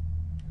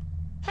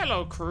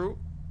 Hello, crew.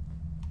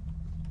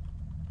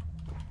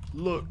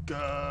 Look,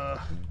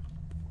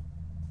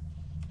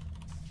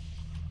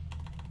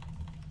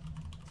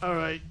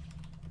 alright.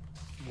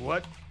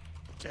 What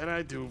can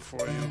I do for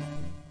you?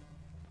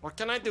 What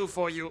can I do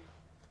for you?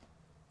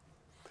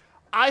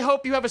 I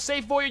hope you have a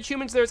safe voyage,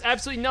 humans. There's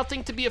absolutely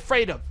nothing to be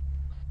afraid of.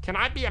 Can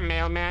I be a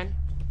mailman?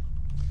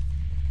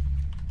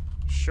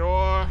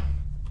 Sure.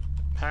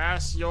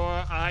 Pass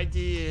your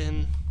ID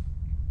in.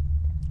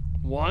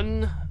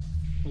 One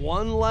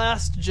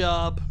last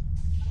job.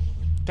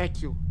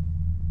 Thank you.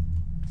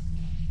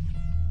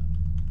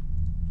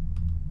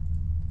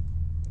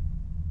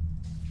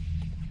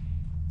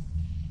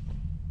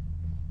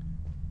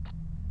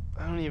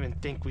 I don't even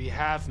think we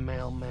have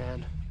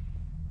mailman.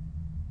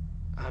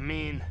 I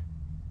mean,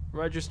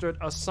 registered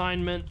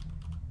assignment,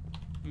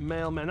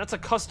 mailman. That's a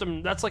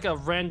custom, that's like a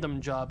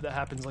random job that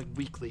happens like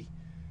weekly.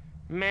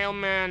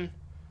 Mailman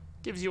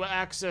gives you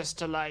access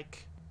to,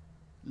 like,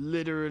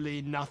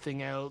 Literally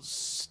nothing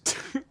else.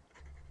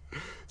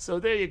 So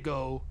there you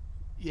go.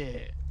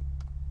 Yeah.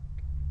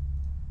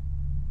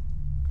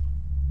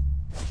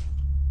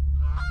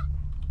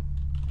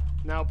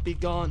 Now be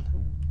gone.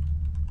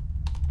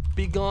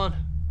 Be gone.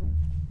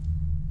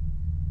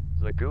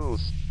 The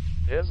goose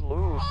is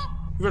loose.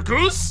 the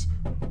goose?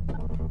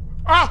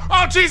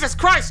 Oh, Jesus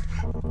Christ!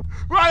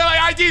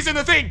 My ID's in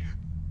the thing!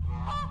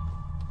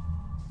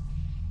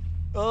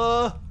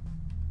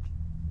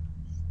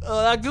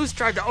 That goose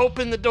tried to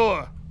open the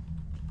door.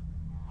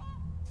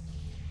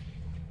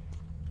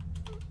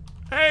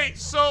 Hey,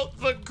 so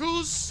the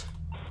goose...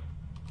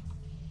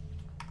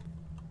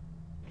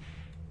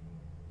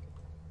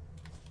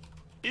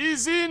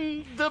 is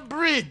in the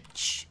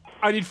bridge.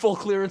 I need full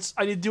clearance.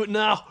 I need to do it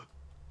now.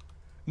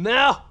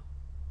 Now.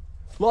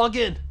 Log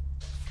in.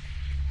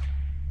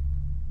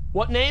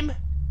 What name?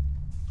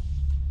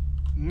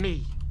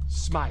 Me.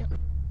 Smile.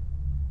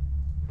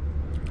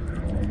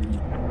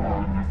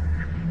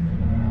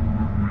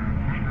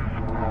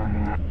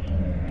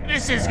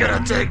 This is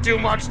gonna take too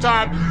much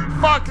time.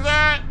 Fuck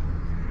that!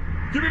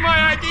 Give me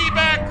my ID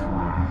back!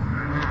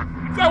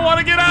 I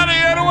wanna get out of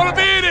here, I don't wanna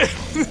be in it!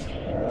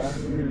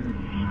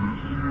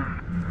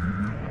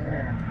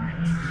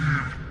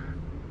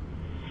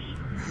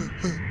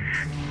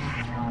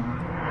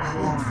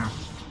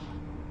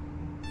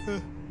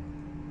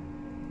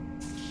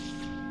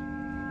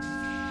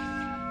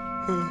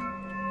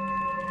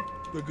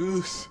 The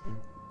goose.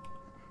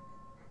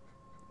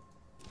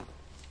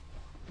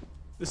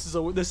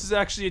 This is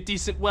actually a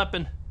decent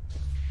weapon.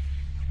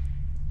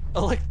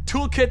 Like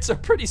toolkits are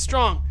pretty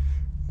strong.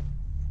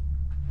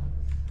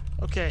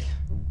 Okay.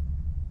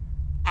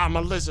 I'm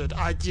a lizard.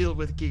 I deal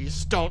with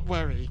geese. Don't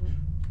worry.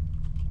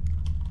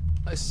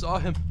 I saw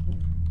him.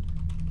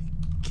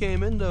 He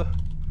came into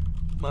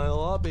my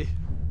lobby.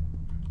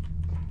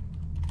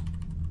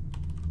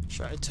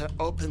 Tried to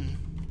open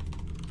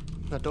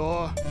the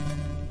door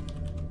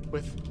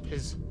with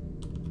his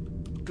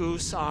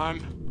goose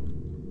arm.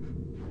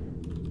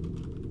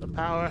 The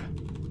power.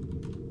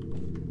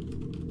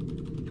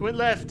 He went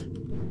left.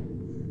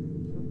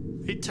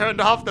 He turned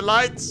off the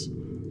lights.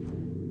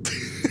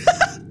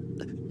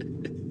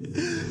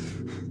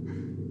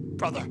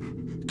 Brother,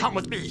 come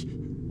with me.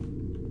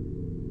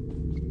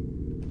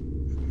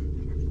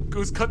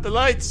 Goose cut the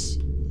lights.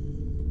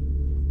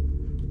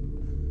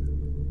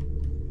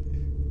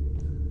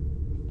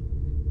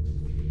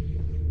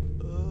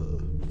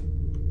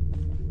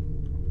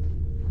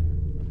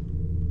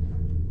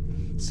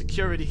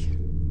 Security.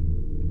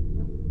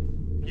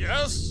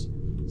 Yes?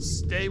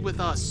 Stay with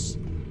us.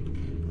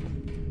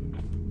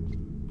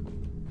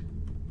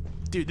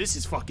 Dude, this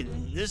is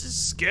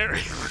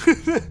scary.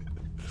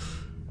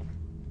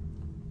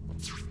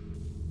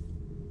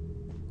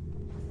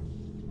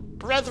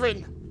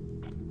 Brethren,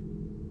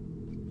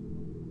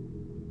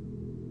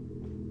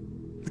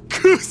 The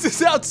goose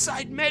is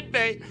outside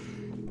medbay.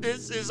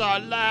 this is our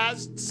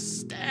last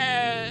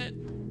stand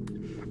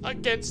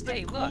against the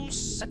Hey, look,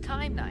 goose a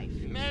time knife.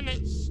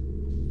 menace.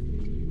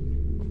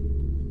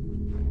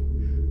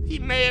 He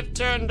may have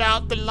turned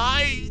out the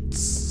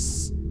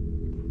lights,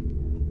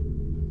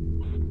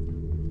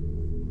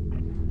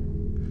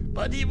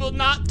 but he will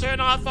not turn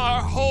off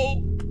our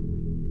hope.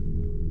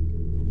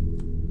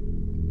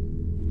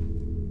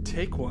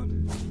 Take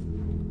one.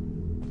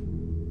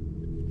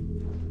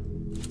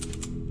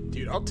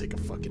 Dude, I'll take a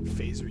fucking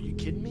phaser. Are you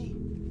kidding me?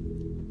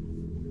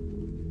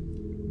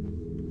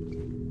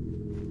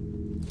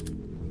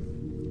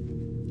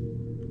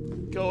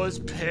 Go as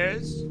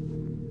pairs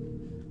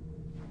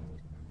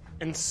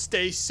and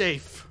stay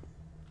safe.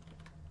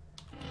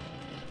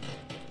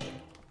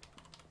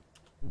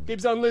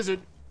 Dibs on lizard.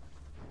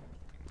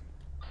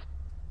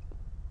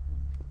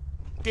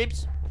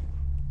 Dibs.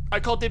 I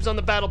call dibs on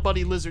the battle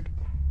buddy lizard.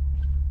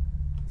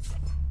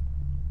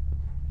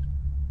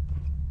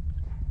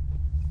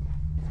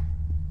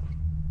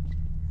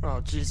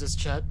 Oh, Jesus,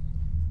 Chet.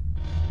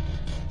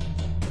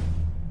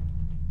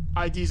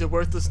 IDs are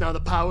worthless now. The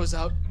power's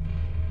out.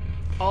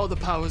 All the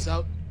power's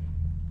out.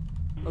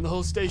 On the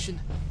whole station.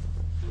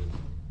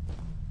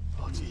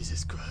 Oh,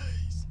 Jesus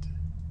Christ.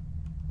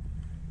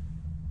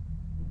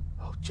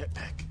 Oh,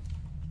 jetpack.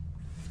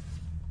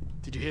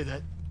 Did you hear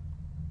that?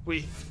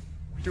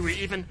 Do we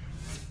even...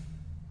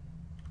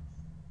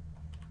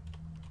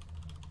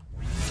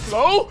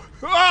 Hello?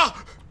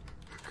 Ah!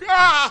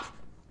 Ah!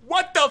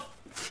 What the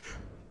f...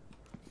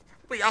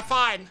 We are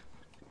fine.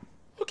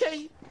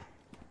 Okay.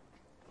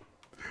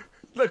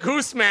 The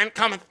goose man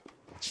cometh.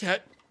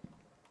 Chet.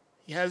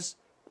 He has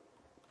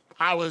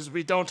powers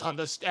we don't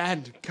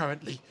understand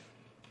currently.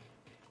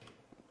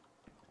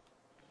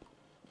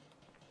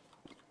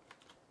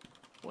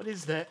 What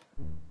is that?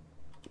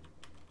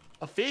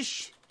 A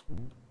fish?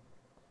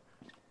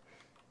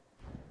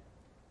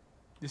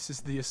 This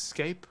is the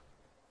escape?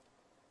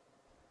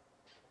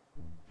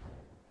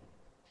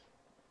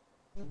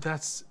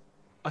 That's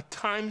a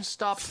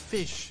time-stopped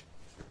fish.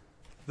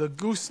 The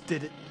goose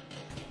did it.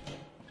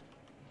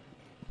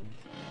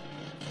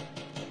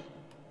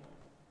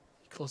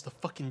 Close the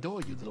fucking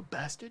door, you little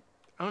bastard.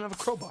 I don't have a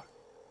crowbar.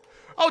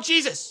 Oh,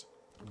 Jesus!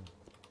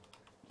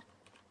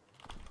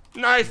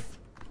 Knife!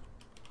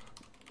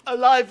 A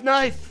live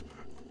knife!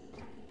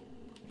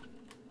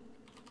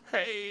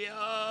 Hey,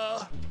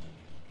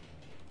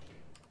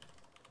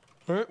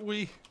 Aren't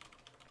we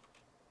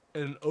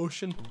in an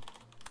ocean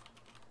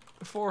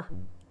before?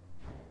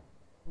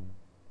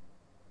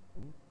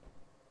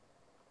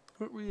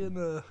 Aren't we in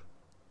a...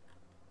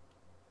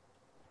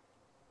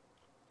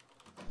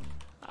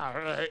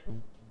 Alright.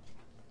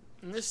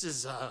 This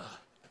is a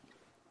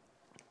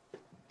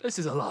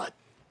lot.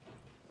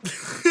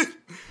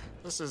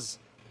 This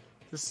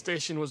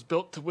station was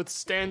built to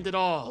withstand it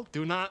all.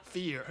 Do not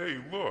fear. Hey,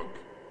 look,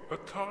 a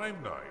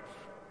time knife.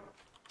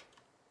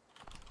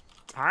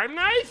 Time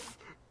knife?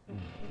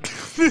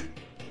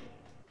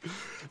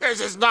 This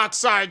is not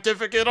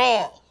scientific at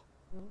all.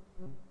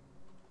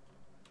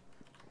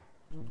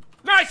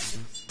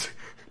 Knife!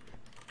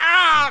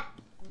 Ah!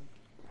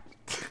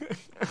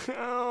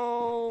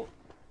 Oh.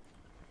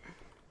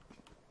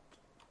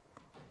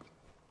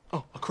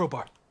 Oh, a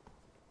crowbar.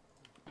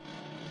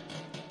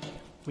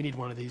 We need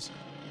one of these.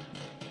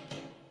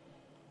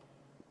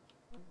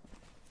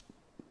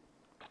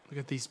 Look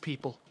at these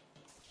people.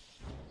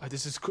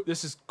 This is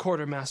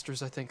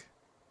quartermasters, I think.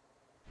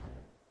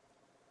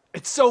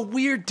 It's so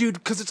weird, dude,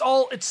 because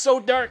it's so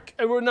dark,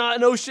 and we're not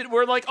an ocean.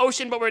 We're like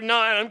ocean, but we're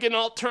not. I'm getting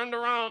all turned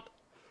around.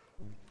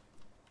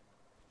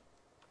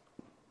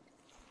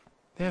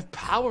 They have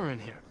power in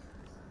here.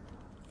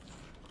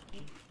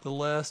 The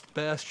last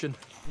bastion.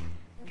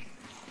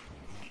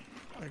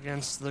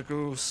 Against the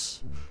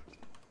goose.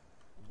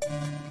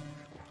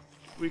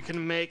 We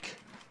can make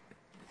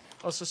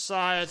a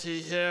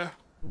society here.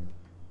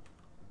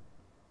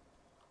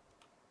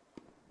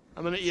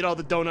 I'm gonna eat all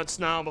the donuts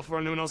now before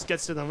anyone else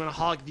gets to them. I'm gonna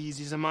hog these.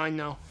 These are mine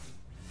now.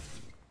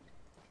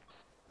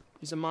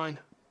 These are mine.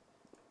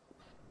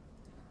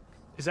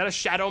 Is that a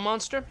shadow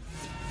monster?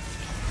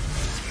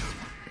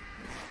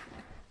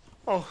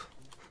 Oh.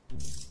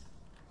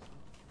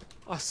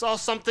 I saw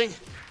something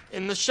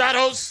in the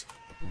shadows.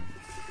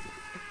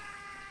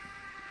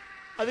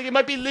 I think it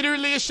might be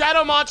literally a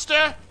shadow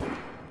monster.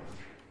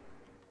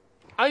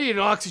 I need an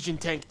oxygen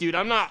tank, dude.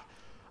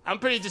 I'm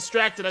pretty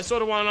distracted. I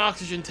sort of want an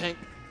oxygen tank.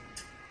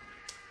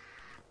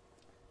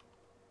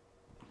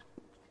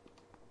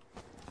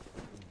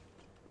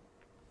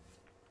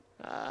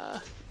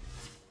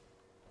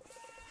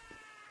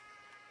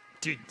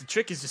 Dude, the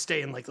trick is to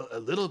stay in like a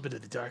little bit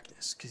of the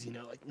darkness, because you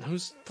know, like,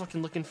 who's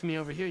fucking looking for me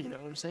over here? You know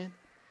what I'm saying?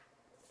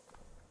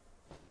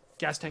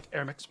 Gas tank,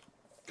 air mix.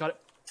 Got it.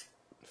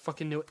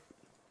 Fucking knew it.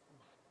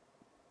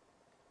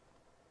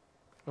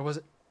 Where was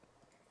it?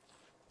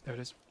 There it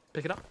is.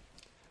 Pick it up.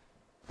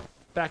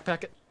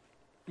 Backpack it.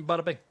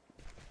 Bada bing.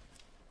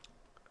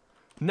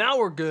 Now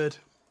we're good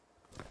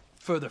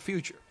for the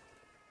future.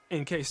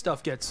 In case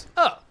stuff gets...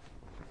 Oh!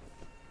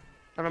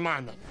 Never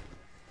mind then.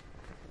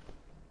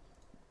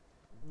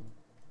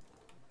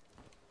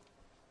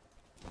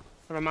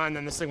 Never mind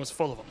then, this thing was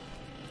full of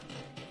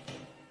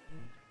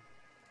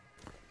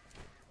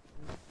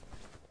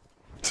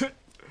them.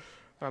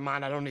 Never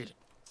mind, I don't need it.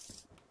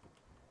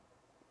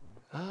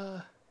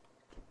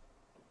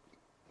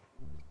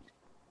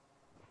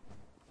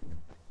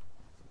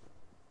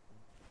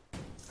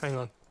 Hang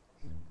on.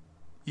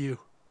 You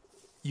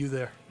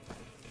there.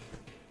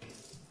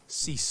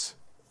 Cease.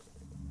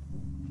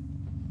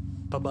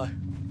 Bye-bye.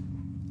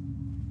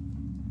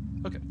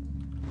 Okay.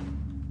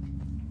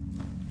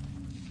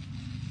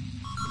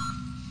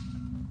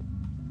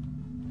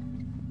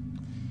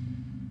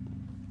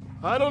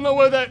 I don't know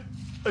where that...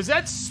 Is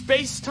that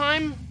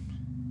space-time?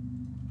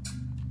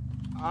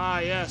 Ah,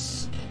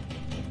 yes.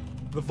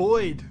 The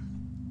void.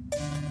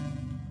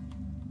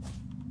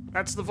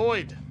 That's the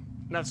void.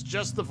 That's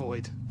just the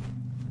void.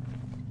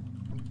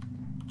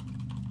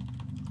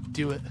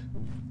 Do it.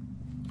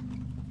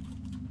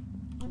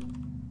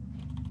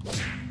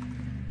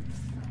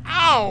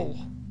 Ow!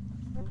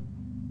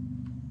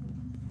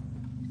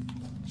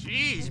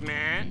 Jeez,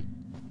 man.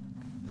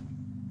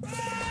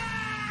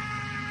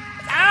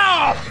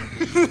 Ow!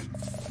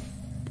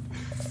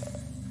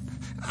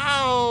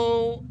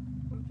 Ow!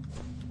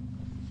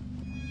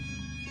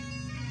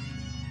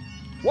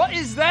 What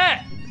is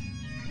that?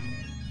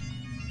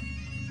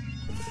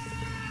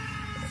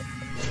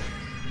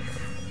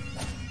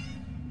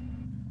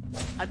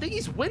 I think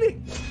he's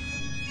winning.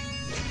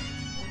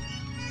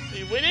 Are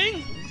you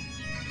winning?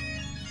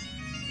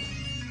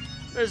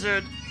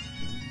 Lizard.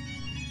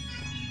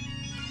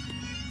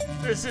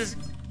 This is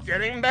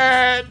getting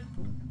bad.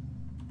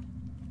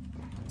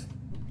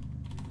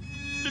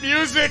 The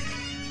music!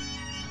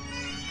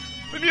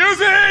 The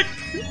music!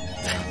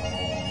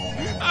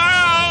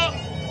 Ow!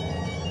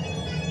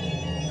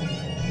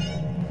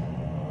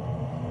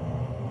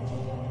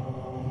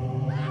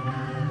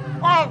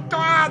 Oh,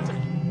 God!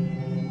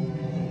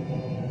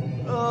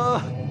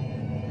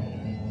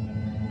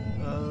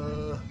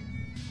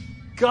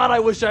 God, I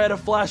wish I had a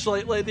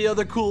flashlight like the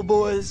other cool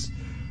boys.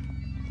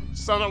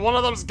 So that one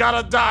of them's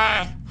gotta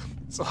die,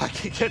 so I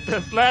can get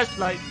the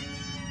flashlight.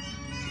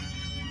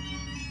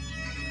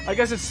 I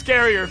guess it's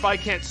scarier if I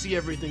can't see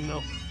everything,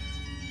 though.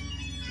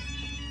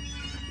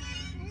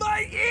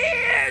 My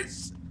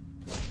ears!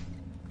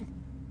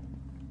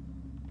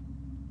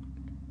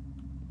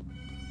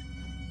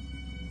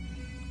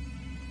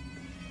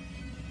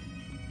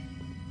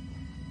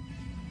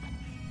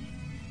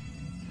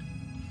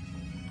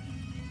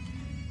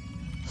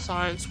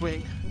 Science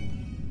wing.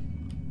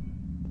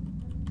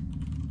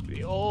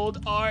 The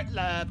old art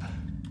lab.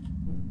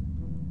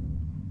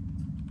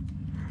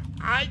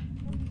 I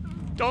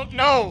don't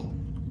know.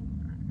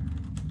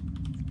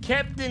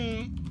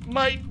 Captain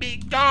might be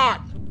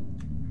gone.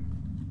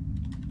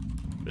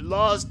 We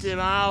lost him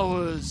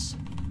hours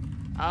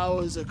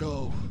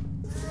ago.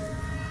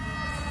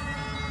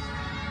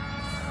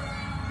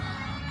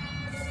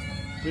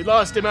 We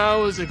lost him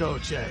hours ago,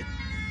 Chad.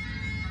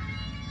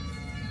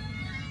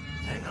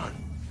 Hang on.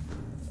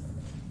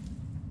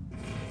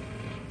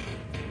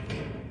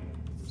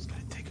 Just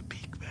gotta take a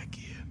peek back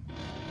here.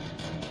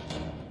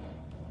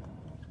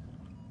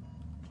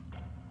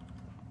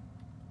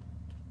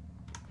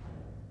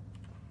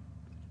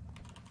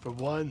 For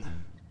one,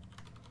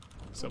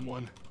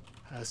 someone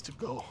has to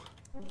go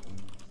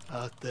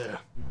out there.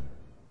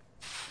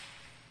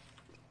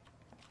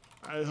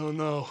 I don't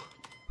know.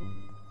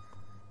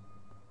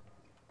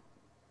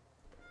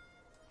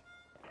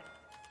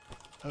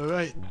 All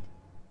right.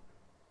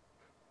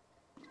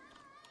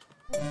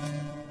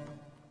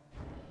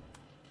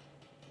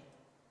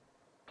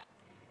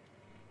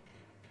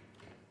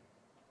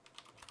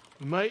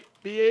 We might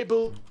be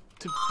able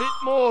to fit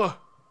more.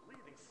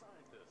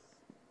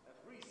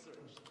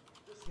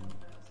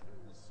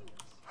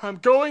 I'm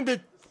going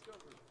to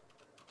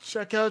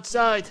check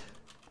outside.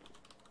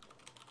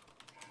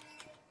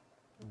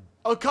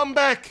 I'll come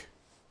back.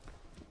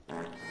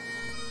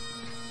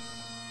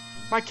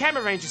 My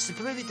camera range is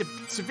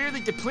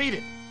severely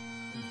depleted.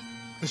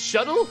 The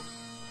shuttle?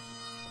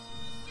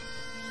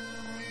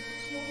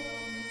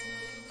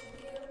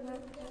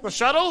 The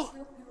shuttle?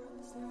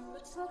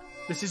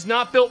 This is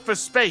not built for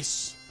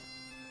space.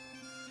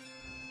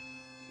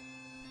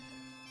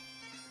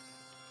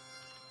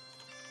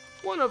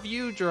 One of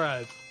you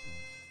drive.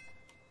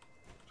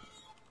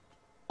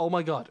 Oh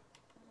my god.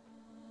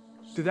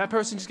 Did that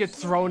person just get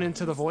thrown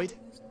into the void?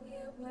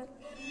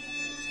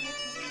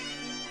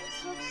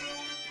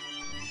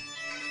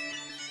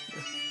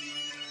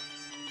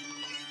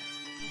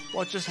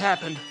 What just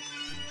happened?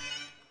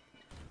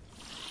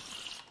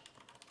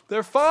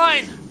 They're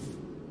fine!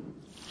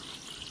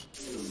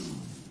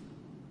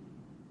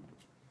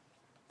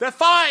 They're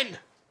fine!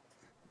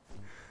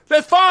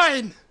 They're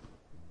fine!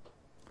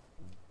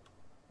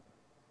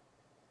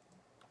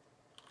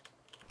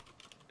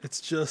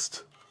 It's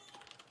just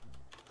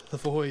the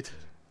void.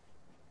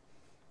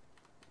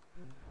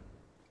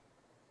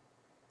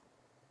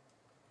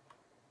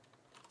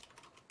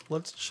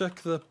 Let's check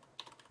the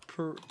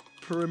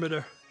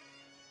perimeter.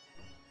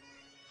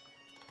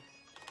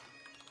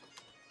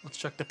 Let's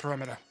check the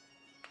perimeter.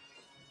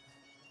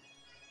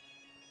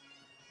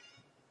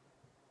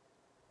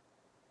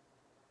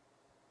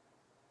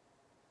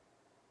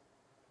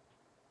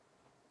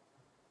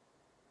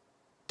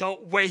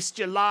 Don't waste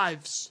your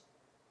lives.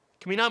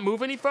 Can we not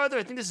move any further?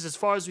 I think this is as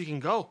far as we can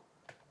go.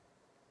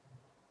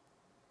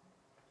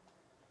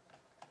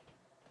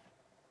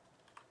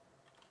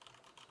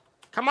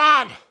 Come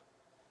on!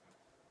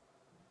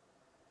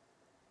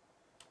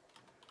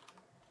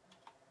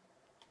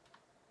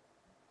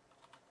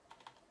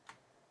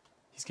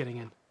 He's getting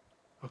in.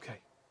 Okay.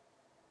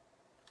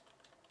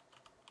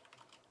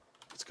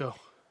 Let's go.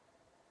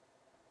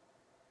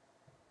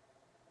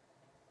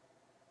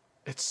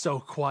 It's so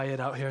quiet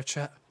out here,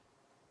 chat.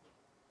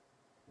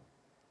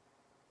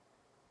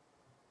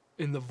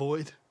 In the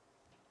void.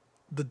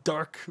 The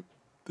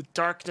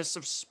darkness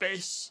of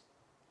space.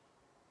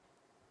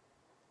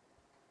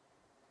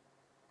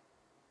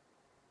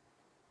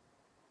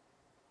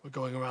 We're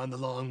going around the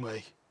long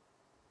way.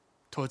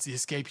 Towards the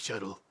escape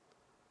shuttle.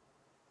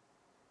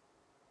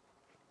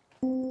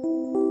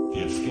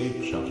 The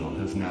escape shuttle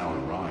has now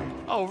arrived.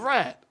 Oh,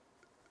 rat.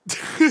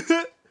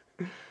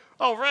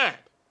 Oh,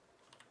 rat.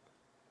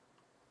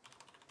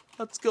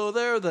 Let's go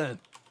there then.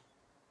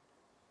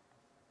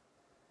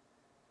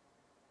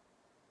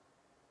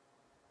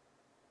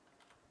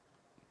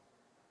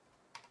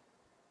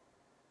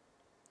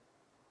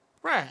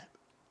 Rat.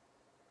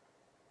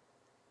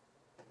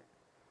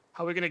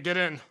 How are we gonna get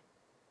in?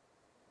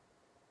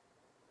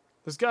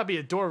 There's gotta be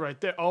a door right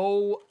there.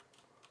 Oh,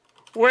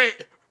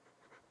 Wait.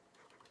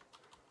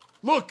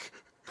 Look.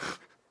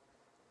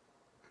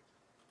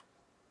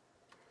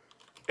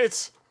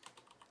 It's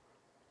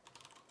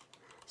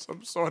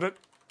some sort of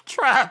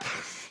trap.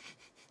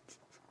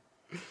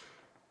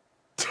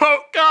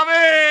 Don't come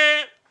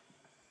in.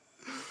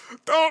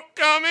 Don't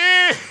come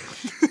in.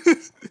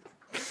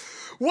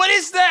 what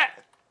is that?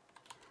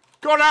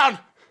 Go down.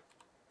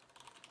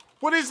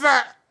 What is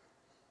that?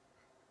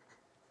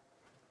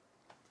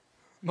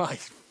 My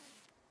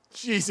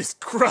Jesus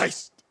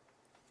Christ.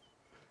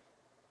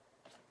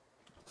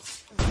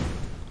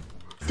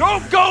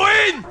 Don't go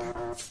in!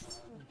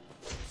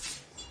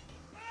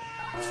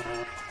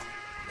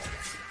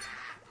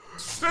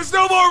 There's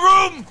no more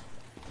room!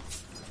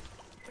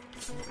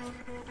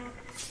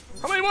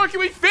 How many more can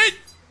we fit?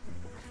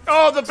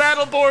 Oh, the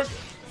battle board.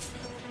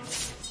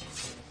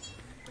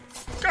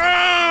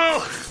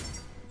 Go!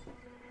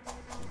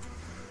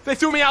 They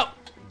threw me out.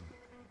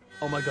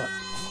 Oh my god.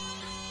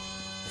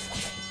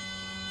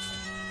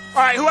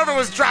 All right, whoever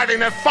was driving,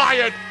 they're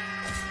fired.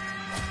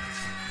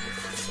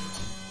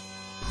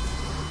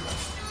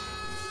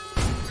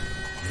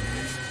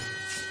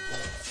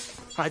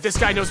 All right, this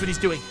guy knows what he's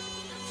doing.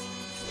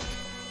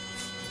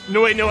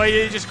 No, wait,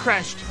 he just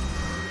crashed.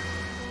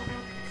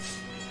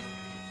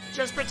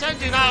 Just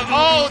pretending.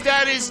 Oh,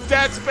 that's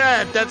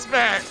bad. That's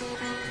bad.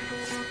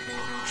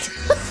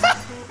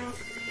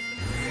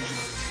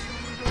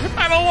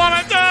 I don't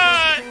want to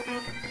die.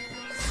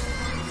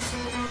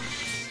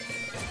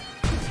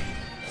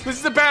 This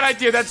is a bad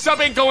idea. That sub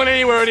ain't going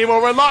anywhere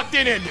anymore. We're locked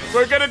in it.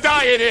 We're gonna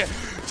die in here.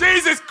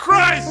 Jesus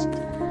Christ! The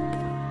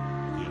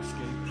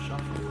escape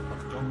shuttle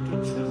of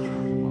Dr.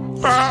 Central.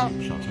 The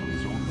escape shuttle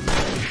is on.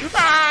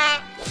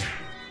 Ah!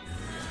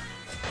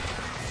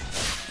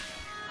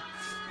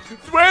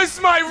 Where's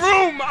my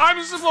room?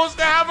 I'm supposed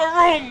to have a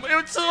room.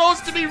 It's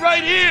supposed to be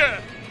right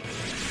here.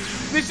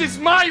 This is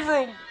my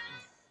room.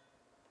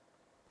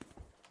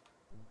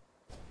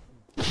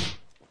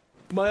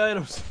 My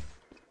items.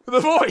 The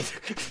void.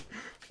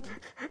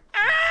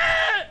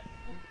 Ah!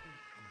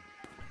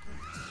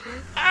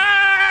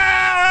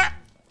 Ah!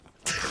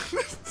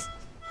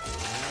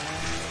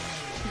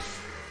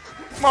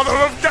 Mother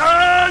of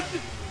God!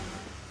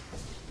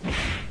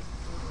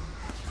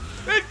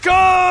 It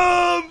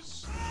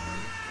comes.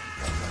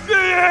 The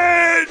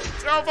end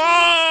of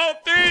all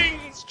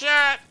things,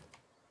 chat.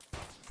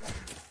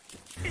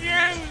 The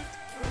end.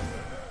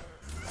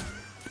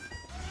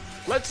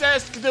 Let's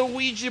ask the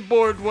Ouija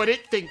board what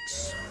it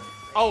thinks.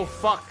 Oh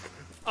fuck.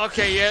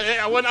 Okay,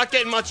 yeah, we're not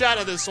getting much out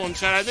of this one,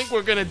 chat. I think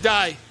we're gonna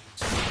die.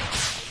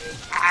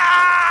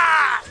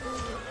 Ah!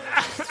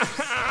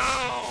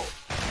 Ow.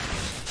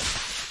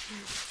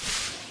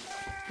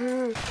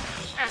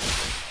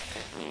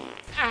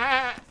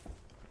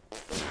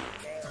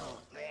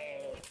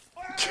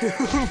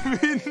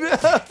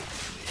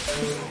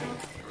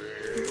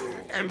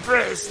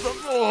 Embrace the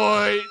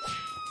void.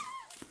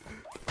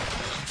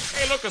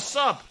 Hey, look, a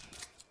sub.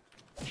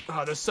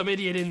 Oh, there's some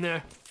idiot in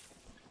there.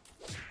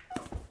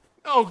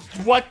 Oh,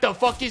 what the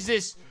fuck is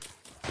this?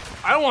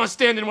 I don't want to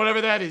stand in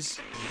whatever that is.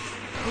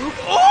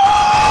 Oh!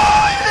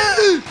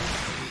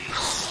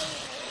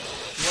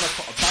 You want to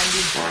put a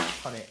banging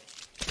bonk on it.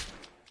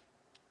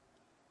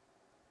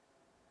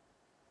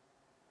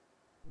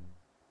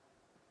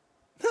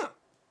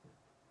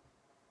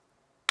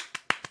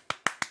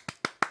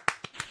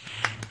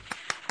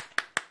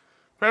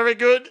 Very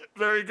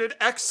good,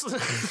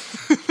 excellent.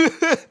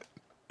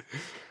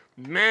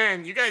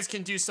 Man, you guys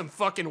can do some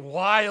fucking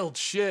wild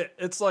shit.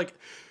 It's like,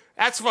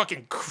 that's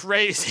fucking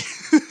crazy.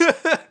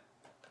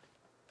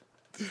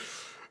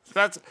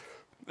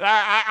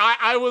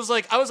 I was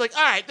like,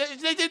 all right,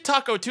 they did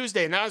Taco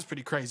Tuesday, and that was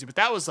pretty crazy, but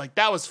that was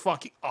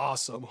fucking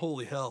awesome.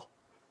 Holy hell.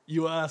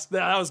 You asked.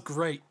 That was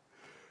great.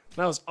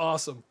 That was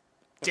awesome.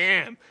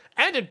 Damn.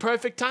 And in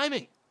perfect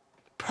timing.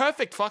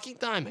 Perfect fucking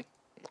timing.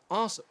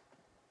 Awesome.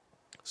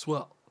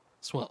 Swell.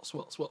 Swell.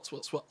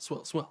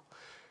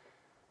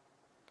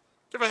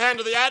 Give a hand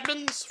to the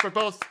admins for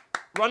both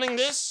running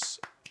this,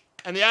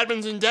 and the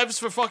admins and devs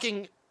for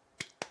fucking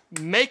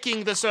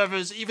making the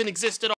servers even exist at all.